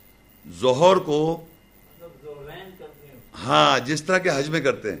 ظہر کو ہاں جس طرح کے حج میں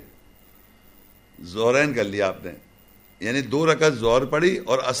کرتے ہیں ظہرین کر لیا آپ نے, یعنی 2 رکعت ظہر پڑھی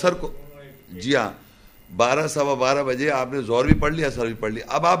اور اثر کو, جی ہاں 12 سوا 12 بجے آپ نے ظہر بھی پڑھ لیا, اثر بھی پڑھ لیا.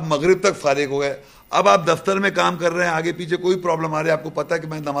 اب آپ مغرب تک فارغ ہو گئے, اب آپ دفتر میں کام کر رہے ہیں, آگے پیچھے کوئی پرابلم آ رہی ہے, آپ کو پتا ہے کہ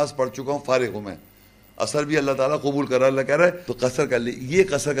میں نماز پڑھ چکا ہوں, فارغ ہوں میں, اثر بھی اللہ تعالیٰ قبول کر رہا ہے, اللہ کہہ رہا ہے تو قصر کر لی. یہ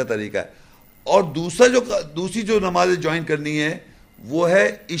قصر کا طریقہ ہے. اور دوسری جو نماز جوائن کرنی ہے وہ ہے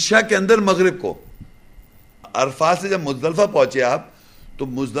عشاء کے اندر مغرب کو. عرفات سے جب مزدلفہ پہنچے آپ, تو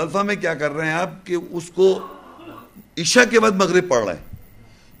مزدلفہ میں کیا کر رہے ہیں آپ کہ اس کو عشاء کے بعد مغرب پڑھ رہے ہیں,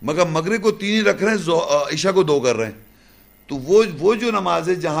 مگر مغرب کو 3 ہی رکھ رہے ہیں, عشاء کو 2 کر رہے ہیں. تو وہ جو نماز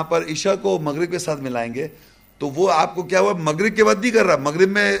ہے جہاں پر عشاء کو مغرب کے ساتھ ملائیں گے, تو وہ آپ کو کیا ہوا, مغرب کے بعد نہیں کر رہا. مغرب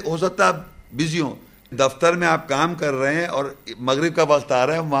میں ہو سکتا ہے آپ بزی ہوں, دفتر میں آپ کام کر رہے ہیں اور مغرب کا وقت آ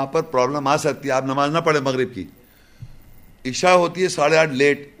رہا ہے, وہاں پر پرابلم آ سکتی ہے, آپ نماز نہ پڑھیں مغرب کی. عشاء ہوتی ہے 8:30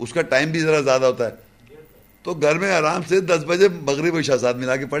 لیٹ, اس کا ٹائم بھی ذرا زیادہ ہوتا ہے, تو گھر میں آرام سے 10 بجے مغرب عشاء ساتھ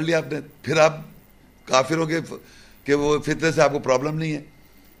ملا کے پڑھ لیا آپ نے. پھر آپ کافروں کہ وہ فتنے سے آپ کو پرابلم نہیں ہے.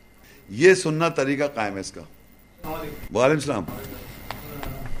 یہ سننا طریقہ قائم ہے اس کا. وعلیکم السلام.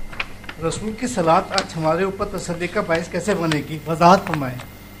 رسول کی صلات آج ہمارے اوپر تسلی کا باعث کیسے بنے گی, وضاحت فرمائیں.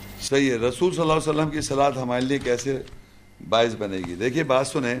 صحیح ہے, رسول صلی اللہ علیہ وسلم کی صلات ہمارے لیے کیسے باعث بنے گی. دیکھیے بات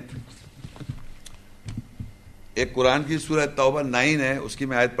سنیں, ایک قرآن کی سورہ توبہ 9 ہے, اس کی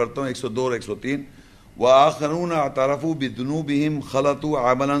میں آیت پڑھتا ہوں 102 اور 103. وآخرون اعترفوا بذنوبهم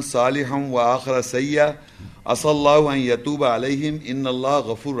خلطوا عملا صالحا وآخر سیئا عسى الله ان يتوب عليهم ان الله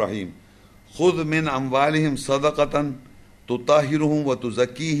غفور رحیم. خذ من اموالهم صدقة تطهرهم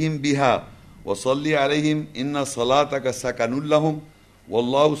وتزكيهم بها وصل عليهم ان صلاتك سكن لهم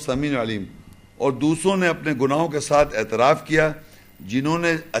والله سمیع علیم. اور دوسروں نے اپنے گناہوں کے ساتھ اعتراف کیا جنہوں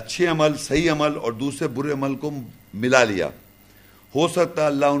نے اچھے عمل, صحیح عمل اور دوسرے برے عمل کو ملا لیا. ہو سکتا ہے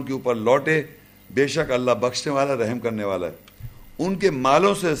اللہ ان کے اوپر لوٹے, بے شک اللہ بخشنے والا, رحم کرنے والا ہے. ان کے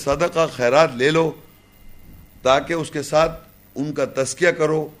مالوں سے صدقہ خیرات لے لو تاکہ اس کے ساتھ ان کا تزکیہ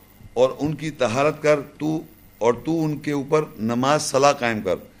کرو اور ان کی طہارت کر تو ان کے اوپر نماز صلاح قائم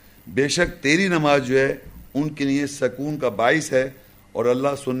کر، بے شک تیری نماز جو ہے ان کے لیے سکون کا باعث ہے اور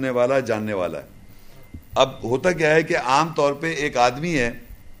اللہ سننے والا جاننے والا ہے۔ اب ہوتا کیا ہے کہ عام طور پہ ایک آدمی ہے،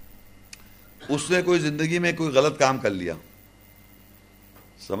 اس نے کوئی زندگی میں کوئی غلط کام کر لیا،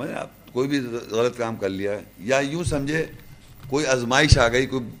 سمجھیں آپ، کوئی بھی غلط کام کر لیا ہے، یا یوں سمجھے کوئی آزمائش آ گئی،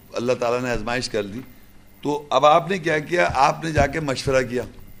 کوئی اللہ تعالیٰ نے آزمائش کر دی، تو اب آپ نے کیا کیا، آپ نے جا کے مشورہ کیا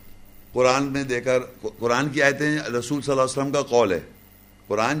قرآن میں دے کر، قرآن کی آیتیں رسول صلی اللہ علیہ وسلم کا قول ہے،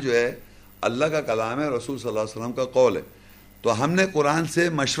 قرآن جو ہے اللہ کا کلام ہے، رسول صلی اللہ علیہ وسلم کا قول ہے، تو ہم نے قرآن سے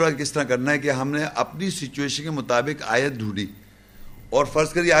مشورہ کس طرح کرنا ہے کہ ہم نے اپنی سچویشن کے مطابق آیت ڈھونڈی، اور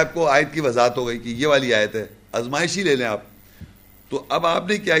فرض کریے آپ کو آیت کی وضاحت ہو گئی کہ یہ والی آیت ہے، آزمائش ہی لے لیں آپ، تو اب آپ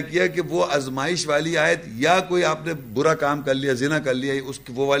نے کیا کیا کہ وہ آزمائش والی آیت، یا کوئی آپ نے برا کام کر لیا، زنا کر لیا،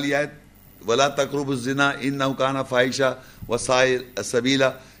 وہ والی آیت وَلَا تَقْرَبُوا الزِّنَا إِنَّهُ كَانَ فَاحِشًا وَسَاءَ سَبِيلًا،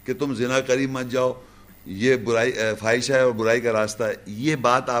 کہ تم زنا قریب مت جاؤ، یہ برائی فاحشہ ہے اور برائی کا راستہ ہے، یہ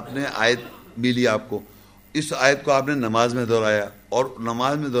بات آپ نے آیت ملی آپ کو، اس آیت کو آپ نے نماز میں دہرایا، اور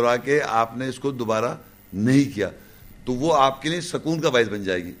نماز میں دہرا کے آپ نے اس کو دوبارہ نہیں کیا، تو وہ آپ کے لیے سکون کا باعث بن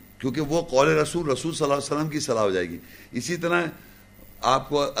جائے گی، کیونکہ وہ قول رسول صلی اللہ علیہ وسلم کی صلاح ہو جائے گی۔ اسی طرح آپ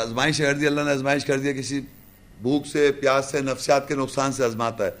کو آزمائش کر دی، اللہ نے آزمائش کر دیا، کسی بھوک سے، پیاس سے، نفسیات کے نقصان سے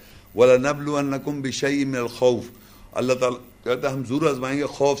آزماتا ہے، وَلَنَبْلُوَنَّكُمْ بِشَيْءٍ مِّنَ الْخَوْفِ، اللہ تعالیٰ کہتا ہے ہم ضرور آزمائیں گے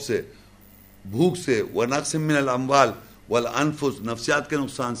خوف سے، بھوک سے، وَنَقْصٍ مِّنَ الْأَمْوَالِ وَالْأَنفُسِ، نفسیات کے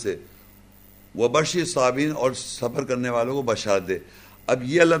نقصان سے، وَبَشِّرِ الصَّابِرِينَ، اور صبر کرنے والوں کو بشارت دے۔ اب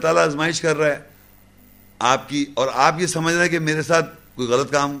یہ اللہ تعالیٰ آزمائش کر رہا ہے آپ کی، اور آپ یہ سمجھ رہے ہیں کہ میرے ساتھ کوئی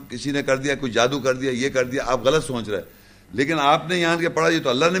غلط کام کسی نے کر دیا، کوئی جادو کر دیا، یہ کر دیا، آپ غلط سوچ رہے ہیں، لیکن آپ نے یہاں کے پڑھا یہ تو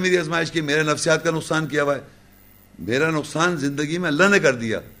اللہ نے میری آزمائش کی، میرے نفسیات کا نقصان کیا ہوا ہے، میرا نقصان زندگی میں اللہ نے کر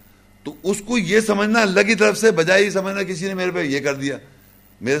دیا، تو اس کو یہ سمجھنا اللہ کی طرف سے، بجائے یہ سمجھنا کسی نے میرے پہ یہ کر دیا،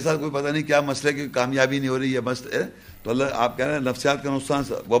 میرے ساتھ کوئی پتہ نہیں کیا مسئلہ کی کامیابی نہیں ہو رہی ہے بس، تو اللہ آپ کہہ رہے ہیں نفسیات کا نقصان،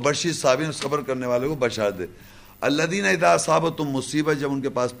 وَبَشِّرِ الصَّابِرِينَ، صبر کرنے والوں کو بشارت دے۔ الَّذِينَ اِذَا أَصَابَتْهُم مصیبت، جب ان کے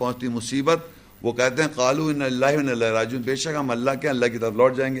پاس پہنچتی مصیبت، وہ کہتے ہیں قَالُوا إِنَّا لِلَّهِ وَإِنَّا إِلَيْهِ راجعون، بے شک ہم اللہ کے، اللہ کی طرف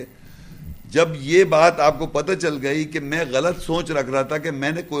لوٹ جائیں گے۔ جب یہ بات آپ کو پتہ چل گئی کہ میں غلط سوچ رکھ رہا تھا، کہ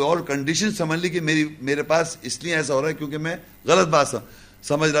میں نے کوئی اور کنڈیشن سمجھ لی کہ میرے پاس اس لیے ایسا ہو رہا ہے کیونکہ میں غلط بات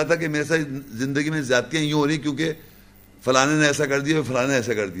سمجھ رہا تھا کہ میرے ساتھ زندگی میں زیادتیاں یوں ہو رہی کیونکہ فلانے نے ایسا کر دیا، فلانے نے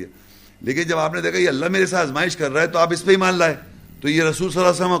ایسا کر دیا، لیکن جب آپ نے دیکھا یہ اللہ میرے ساتھ آزمائش کر رہا ہے تو آپ اس پہ ایمان لائے، تو یہ رسول صلی اللہ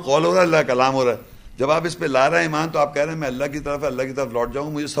علیہ وسلم کا قول ہو رہا ہے، اللہ کا کلام ہو رہا ہے، جب آپ اس پہ لا رہے ہیں ایمان تو آپ کہہ رہے ہیں میں اللہ کی طرف لوٹ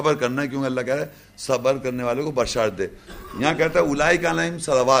جاؤں، مجھے صبر کرنا ہے، کیونکہ اللہ کہہ رہا ہے صبر کرنے والوں کو بشارت دے۔ یہاں کہتا ہے اولئک علیہم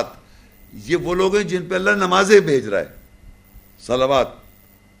صلوات، یہ وہ لوگ ہیں جن پہ اللہ نمازیں بھیج رہا ہے،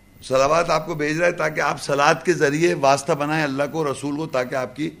 صلوات آپ کو بھیج رہا ہے تاکہ آپ صلات کے ذریعے واسطہ بنائیں اللہ کو، رسول کو، تاکہ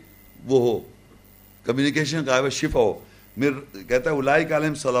آپ کی وہ ہو کمیونیکیشن کا شفا ہو۔ کہتا ہے اولئک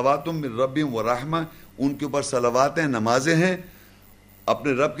علیہم صلوات من ربہم ورحمہ، ان کے اوپر صلوات ہیں، نمازیں ہیں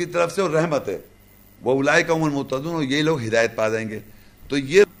اپنے رب کی طرف سے اور رحمت ہے، وَأُولَئِكَ هُمُ الْمُهْتَدُونَ، اور یہ لوگ ہدایت پا جائیں گے۔ تو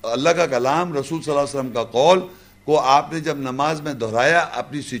یہ اللہ کا کلام، رسول صلی اللہ علیہ وسلم کا قول کو آپ نے جب نماز میں دہرایا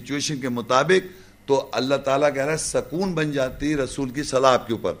اپنی سچویشن کے مطابق، تو اللہ تعالیٰ کہہ رہا ہے سکون بن جاتی ہے رسول کی صلاح آپ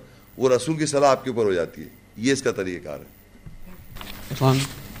کے اوپر، وہ رسول کی صلاح آپ کے اوپر ہو جاتی ہے، یہ اس کا طریقہ کار ہے۔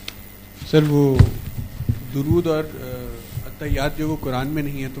 سر وہ درود اور اتحیات جو وہ قرآن میں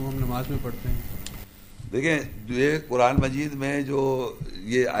نہیں ہے تو ہم نماز میں پڑھتے ہیں؟ دیکھیں یہ قرآن مجید میں جو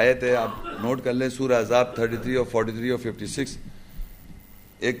یہ آیت ہے آپ نوٹ کر لیں، سورہ احزاب 33 اور 43 اور 56،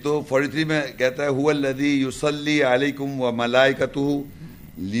 ایک تو 43 میں کہتا ہے هو الذی یصلی علیکم وملائکتہ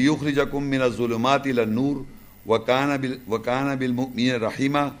لیخرجکم من الظلمات الی النور وکان بالمؤمنین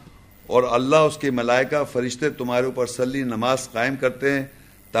رحیما، اور اللہ اس کے ملائکہ فرشتے تمہارے اوپر صلی نماز قائم کرتے ہیں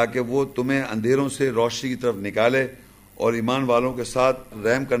تاکہ وہ تمہیں اندھیروں سے روشنی کی طرف نکالے، اور ایمان والوں کے ساتھ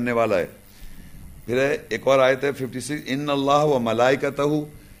رحم کرنے والا ہے۔ پھر ایک اور آیت ہے 56، ان اللہ و ملائکتہ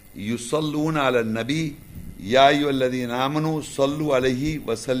یصلون علی النبی یا ایھا الذین آمنوا صلوا علیہ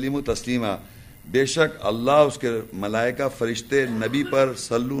وسلموا تسلیما، بے شک اللہ اس کے ملائکہ فرشتے نبی پر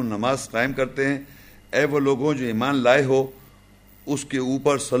صلو نماز قائم کرتے ہیں، اے وہ لوگوں جو ایمان لائے ہو اس کے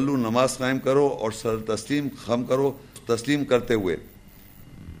اوپر صلو نماز قائم کرو اور تسلیم خم کرو تسلیم کرتے ہوئے۔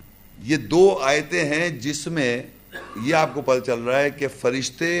 یہ دو آیتیں ہیں جس میں یہ آپ کو پتہ چل رہا ہے کہ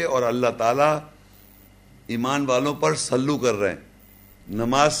فرشتے اور اللہ تعالیٰ ایمان والوں پر صلو کر رہے ہیں،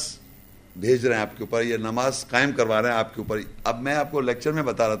 نماز بھیج رہے ہیں آپ کے اوپر، یہ نماز قائم کروا رہے ہیں آپ کے اوپر۔ اب میں آپ کو لیکچر میں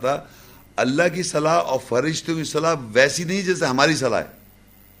بتا رہا تھا اللہ کی صلاح اور فرشتوں کی صلاح ویسی نہیں جیسے ہماری صلاح ہے،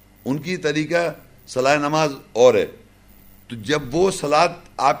 ان کی طریقہ صلاح نماز اور ہے، تو جب وہ صلاۃ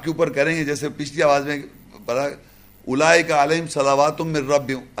آپ کے اوپر کریں گے، جیسے پچھلی آواز میں پڑھا اولئک علیہم صلوات من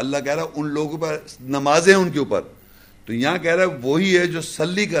ربہم، اللہ کہہ رہا ہے ان لوگوں پر نمازیں ان کے اوپر، تو تو یہاں کہہ رہا ہے وہی ہے جو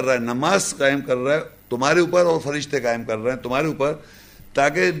صلی کر رہا ہے, نماز قائم کر رہا ہے تمہارے اوپر, اور فرشتے قائم کر رہے ہیں تمہارے اوپر,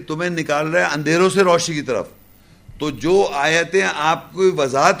 تاکہ تمہیں نکال رہا ہے اندھیروں سے روشنی کی طرف. تو جو آیتیں آپ کو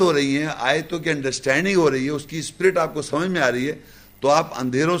وضاحت ہو رہی ہیں, آیتوں کی انڈرسٹینڈنگ ہو رہی ہے, اس کی اسپرٹ آپ کو سمجھ میں آ رہی ہے, تو آپ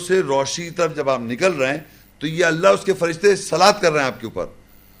اندھیروں سے روشنی کی طرف جب آپ نکل رہے ہیں تو یہ اللہ اس کے فرشتے صلات کر رہے ہیں آپ کے اوپر.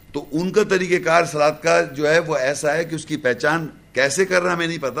 تو ان کا طریقہ کار صلات کا جو ہے وہ ایسا ہے کہ اس کی پہچان کیسے کر رہا ہے ہمیں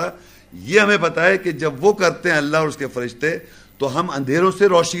نہیں پتا. یہ ہمیں پتا ہے کہ جب وہ کرتے ہیں اللہ اور اس کے فرشتے, تو ہم اندھیروں سے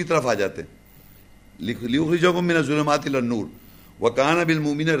روشنی کی طرف آ جاتے ہیں. لِيُخْرِجَكُم مِّنَ الظُّلُمَاتِ إِلَى النُّورِ وَكَانَ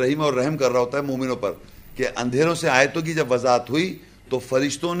بِالْمُؤْمِنِينَ رحیم, اور رحم کر رہا ہوتا ہے مومنوں پر, کہ اندھیروں سے آیتوں کی جب وضاحت ہوئی تو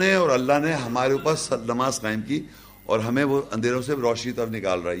فرشتوں نے اور اللہ نے ہمارے اوپر نماز قائم کی اور ہمیں وہ اندھیروں سے روشنی طرف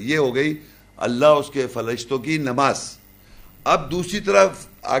نکال رہا ہے. یہ ہو گئی اللہ اس کے فرشتوں کی نماز. اب دوسری طرف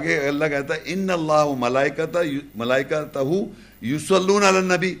آگے اللہ کہتا ہے ان اللہ ملائکتہ یصلون علی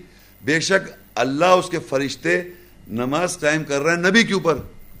النبی, بے شک اللہ اس کے فرشتے نماز قائم کر رہے ہیں نبی کے اوپر.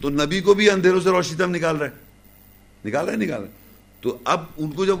 تو نبی کو بھی اندھیروں سے روشنی طرف نکال رہے ہیں. تو اب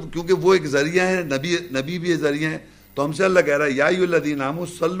ان کو جب, کیونکہ وہ ایک ذریعہ ہے, نبی بھی ایک ذریعہ ہے, تو ہم سے اللہ کہہ رہا ہے یا ایھا الذین آمنوا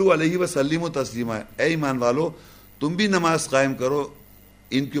صلوا علیہ وسلموا تسلیما, اے ایمان والو تم بھی نماز قائم کرو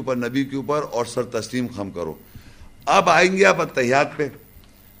ان کے اوپر, نبی کے اوپر, اور سر تسلیم خم کرو. اب آئیں گے آپ التحیات پہ.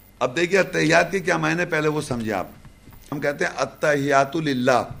 اب دیکھیے التحیات کے کیا معنی پہلے وہ سمجھیں آپ. ہم کہتے ہیں التحیات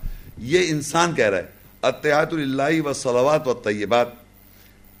للہ, یہ انسان کہہ رہا ہے التحیات للہ والصلوات والطیبات,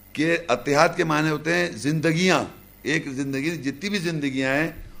 کہ التحیات کے معنی ہوتے ہیں زندگیاں, ایک زندگی جتنی بھی زندگیاں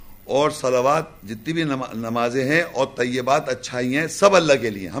ہیں, اور صلوات جتنی بھی نمازیں ہیں, اور طیبات اچھائی ہیں, سب اللہ کے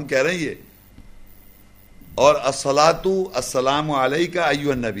لیے. ہم کہہ رہے ہیں یہ. اور الصلاۃ السلام علیک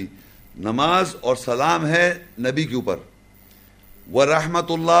ایھا النبی, نماز اور سلام ہے نبی کے اوپر.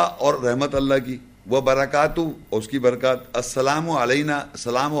 ورحمت اللہ, اور رحمت اللہ کی. وبرکاتہ, اور اس کی برکات. السلام علینا,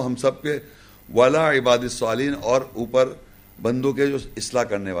 سلام و ہم سب کے. وعلی عباد الصالحین, اور اوپر بندوں کے جو اصلاح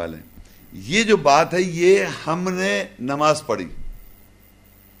کرنے والے ہیں. یہ جو بات ہے یہ ہم نے نماز پڑھی,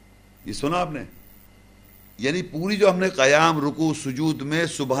 یہ سنا آپ نے, یعنی پوری جو ہم نے قیام رکوع سجود میں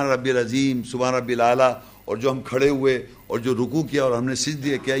سبحان ربی العظیم سبحان ربی الاعلیٰ, اور جو ہم کھڑے ہوئے اور جو رکوع کیا اور ہم نے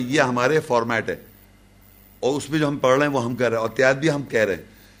سجدہ کیا, یہ ہمارے فارمیٹ ہے. اور اس میں جو ہم پڑھ رہے ہیں وہ ہم کہہ رہے ہیں, اور تحیات بھی ہم کہہ رہے ہیں.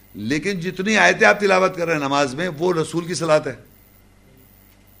 لیکن جتنی آیتیں آپ تلاوت کر رہے ہیں نماز میں, وہ رسول کی صلات ہے.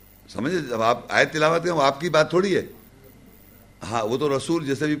 سمجھے, جب آپ آیت تلاوت کریں وہ آپ کی بات تھوڑی ہے. ہاں وہ تو رسول,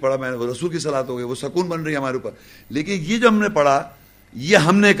 جیسے بھی پڑھا میں نے, وہ رسول کی صلات ہو گئی, وہ سکون بن رہی ہے ہمارے اوپر. لیکن یہ جو ہم نے پڑھا یہ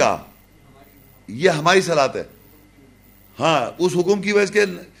ہم نے کہا, یہ ہماری صلات ہے. ہاں اس حکم کی وجہ سے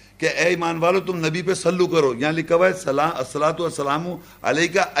کہ اے ایمان والو تم نبی پہ صلو کرو. یہاں لکھا ہوا ہے الصلاۃ والسلام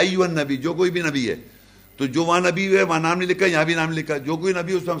علیک ایھا النبی, جو کوئی بھی نبی ہے. تو جو وہاں نبی ہے وہاں نام نہیں لکھا, یہاں بھی نام لکھا. جو کوئی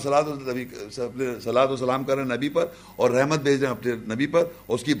نبی اس پہ ہم صلاۃ و سلام کر رہے ہیں نبی پر, اور رحمت بھیج رہے ہیں اپنے نبی پر,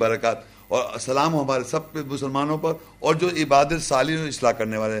 اور اس کی برکات, اور سلام ہمارے سب پہ مسلمانوں پر, اور جو عبادت صالحین اصلاح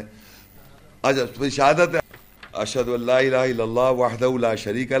کرنے والے ہیں. اچھا شہادت ہے اشہد ان لا الہ الا اللہ وحدہ لا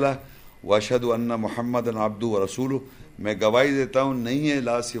شریک لہ واشہد ان محمدا عبدہ ورسولہ, میں گواہی دیتا ہوں نہیں ہے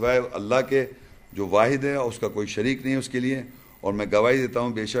لا سوائے اللہ کے جو واحد ہے, اور اس کا کوئی شریک نہیں ہے اس کے لیے, اور میں گواہی دیتا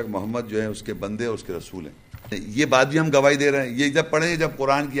ہوں بے شک محمد جو ہے اس کے بندے اور اس کے رسول ہیں. یہ بات بھی ہم گواہی دے رہے ہیں. یہ جب پڑھیں, جب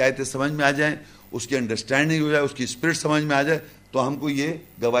قرآن کی آیتیں سمجھ میں آ جائیں, اس کی انڈرسٹینڈنگ ہو جائے, اس کی اسپرٹ سمجھ میں آ جائے, تو ہم کو یہ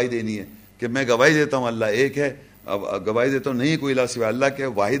گواہی دینی ہے کہ میں گواہی دیتا ہوں اللہ ایک ہے, گواہی دیتا ہوں نہیں کوئی الہ سوائے اللہ کے,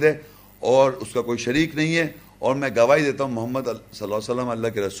 واحد ہے اور اس کا کوئی شریک نہیں ہے, اور میں گواہی دیتا ہوں محمد صلی اللہ علیہ وسلم اللہ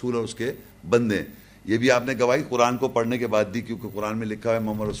کے رسول اور اس کے بندے ہیں. یہ بھی آپ نے گواہی قرآن کو پڑھنے کے بعد دی, کیونکہ قرآن میں لکھا ہے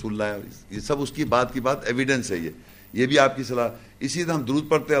محمد رسول اللہ, یہ سب اس کی بات ایویڈنس ہے. یہ بھی آپ کی صلاح. اسی طرح ہم درود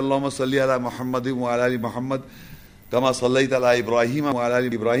پڑھتے ہیں اللہم صلی علی محمد وعلی آل محمد کما صلیت علی ابراہیم وعلی آل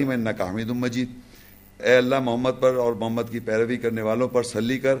ابراہیم انک حمید مجید. اے اللہ محمد پر اور محمد کی پیروی کرنے والوں پر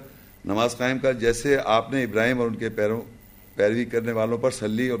صلی کر, نماز قائم کر, جیسے آپ نے ابراہیم اور ان کے پیروی کرنے والوں پر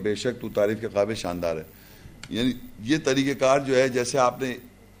صلی, اور بے شک تو تعریف کے قابل شاندار ہے. یعنی یہ طریقہ کار جو ہے, جیسے آپ نے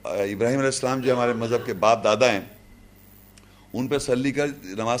ابراہیم علیہ السلام جو ہمارے مذہب کے باپ دادا ہیں ان پہ صلی کر,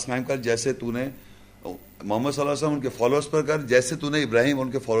 نماز قائم کر, جیسے تو نے محمد صلی اللہ علیہ وسلم ان کے فالوورز پر کر, جیسے تو نے ابراہیم ان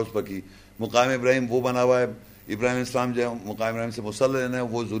کے فالوورز پر کی. مقام ابراہیم وہ بنا ہوا ہے, ابراہیم علیہ السلام جو ہے مقام ابراہیم سے مسلح ہے,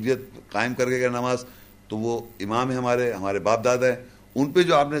 وہ ذریت قائم کر کے گئے نماز, تو وہ امام ہے ہمارے باپ دادا ہیں. ان پہ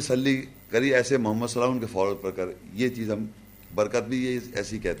جو آپ نے صلی کری, ایسے محمد صلی اللہ علیہ وسلم ان کے فالوورز پر کر. یہ چیز ہم برکت بھی یہ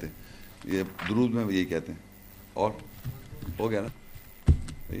ایسی کہتے ہیں, یہ درود میں یہی کہتے ہیں. اور ہو گیا نا,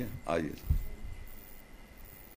 آئیے.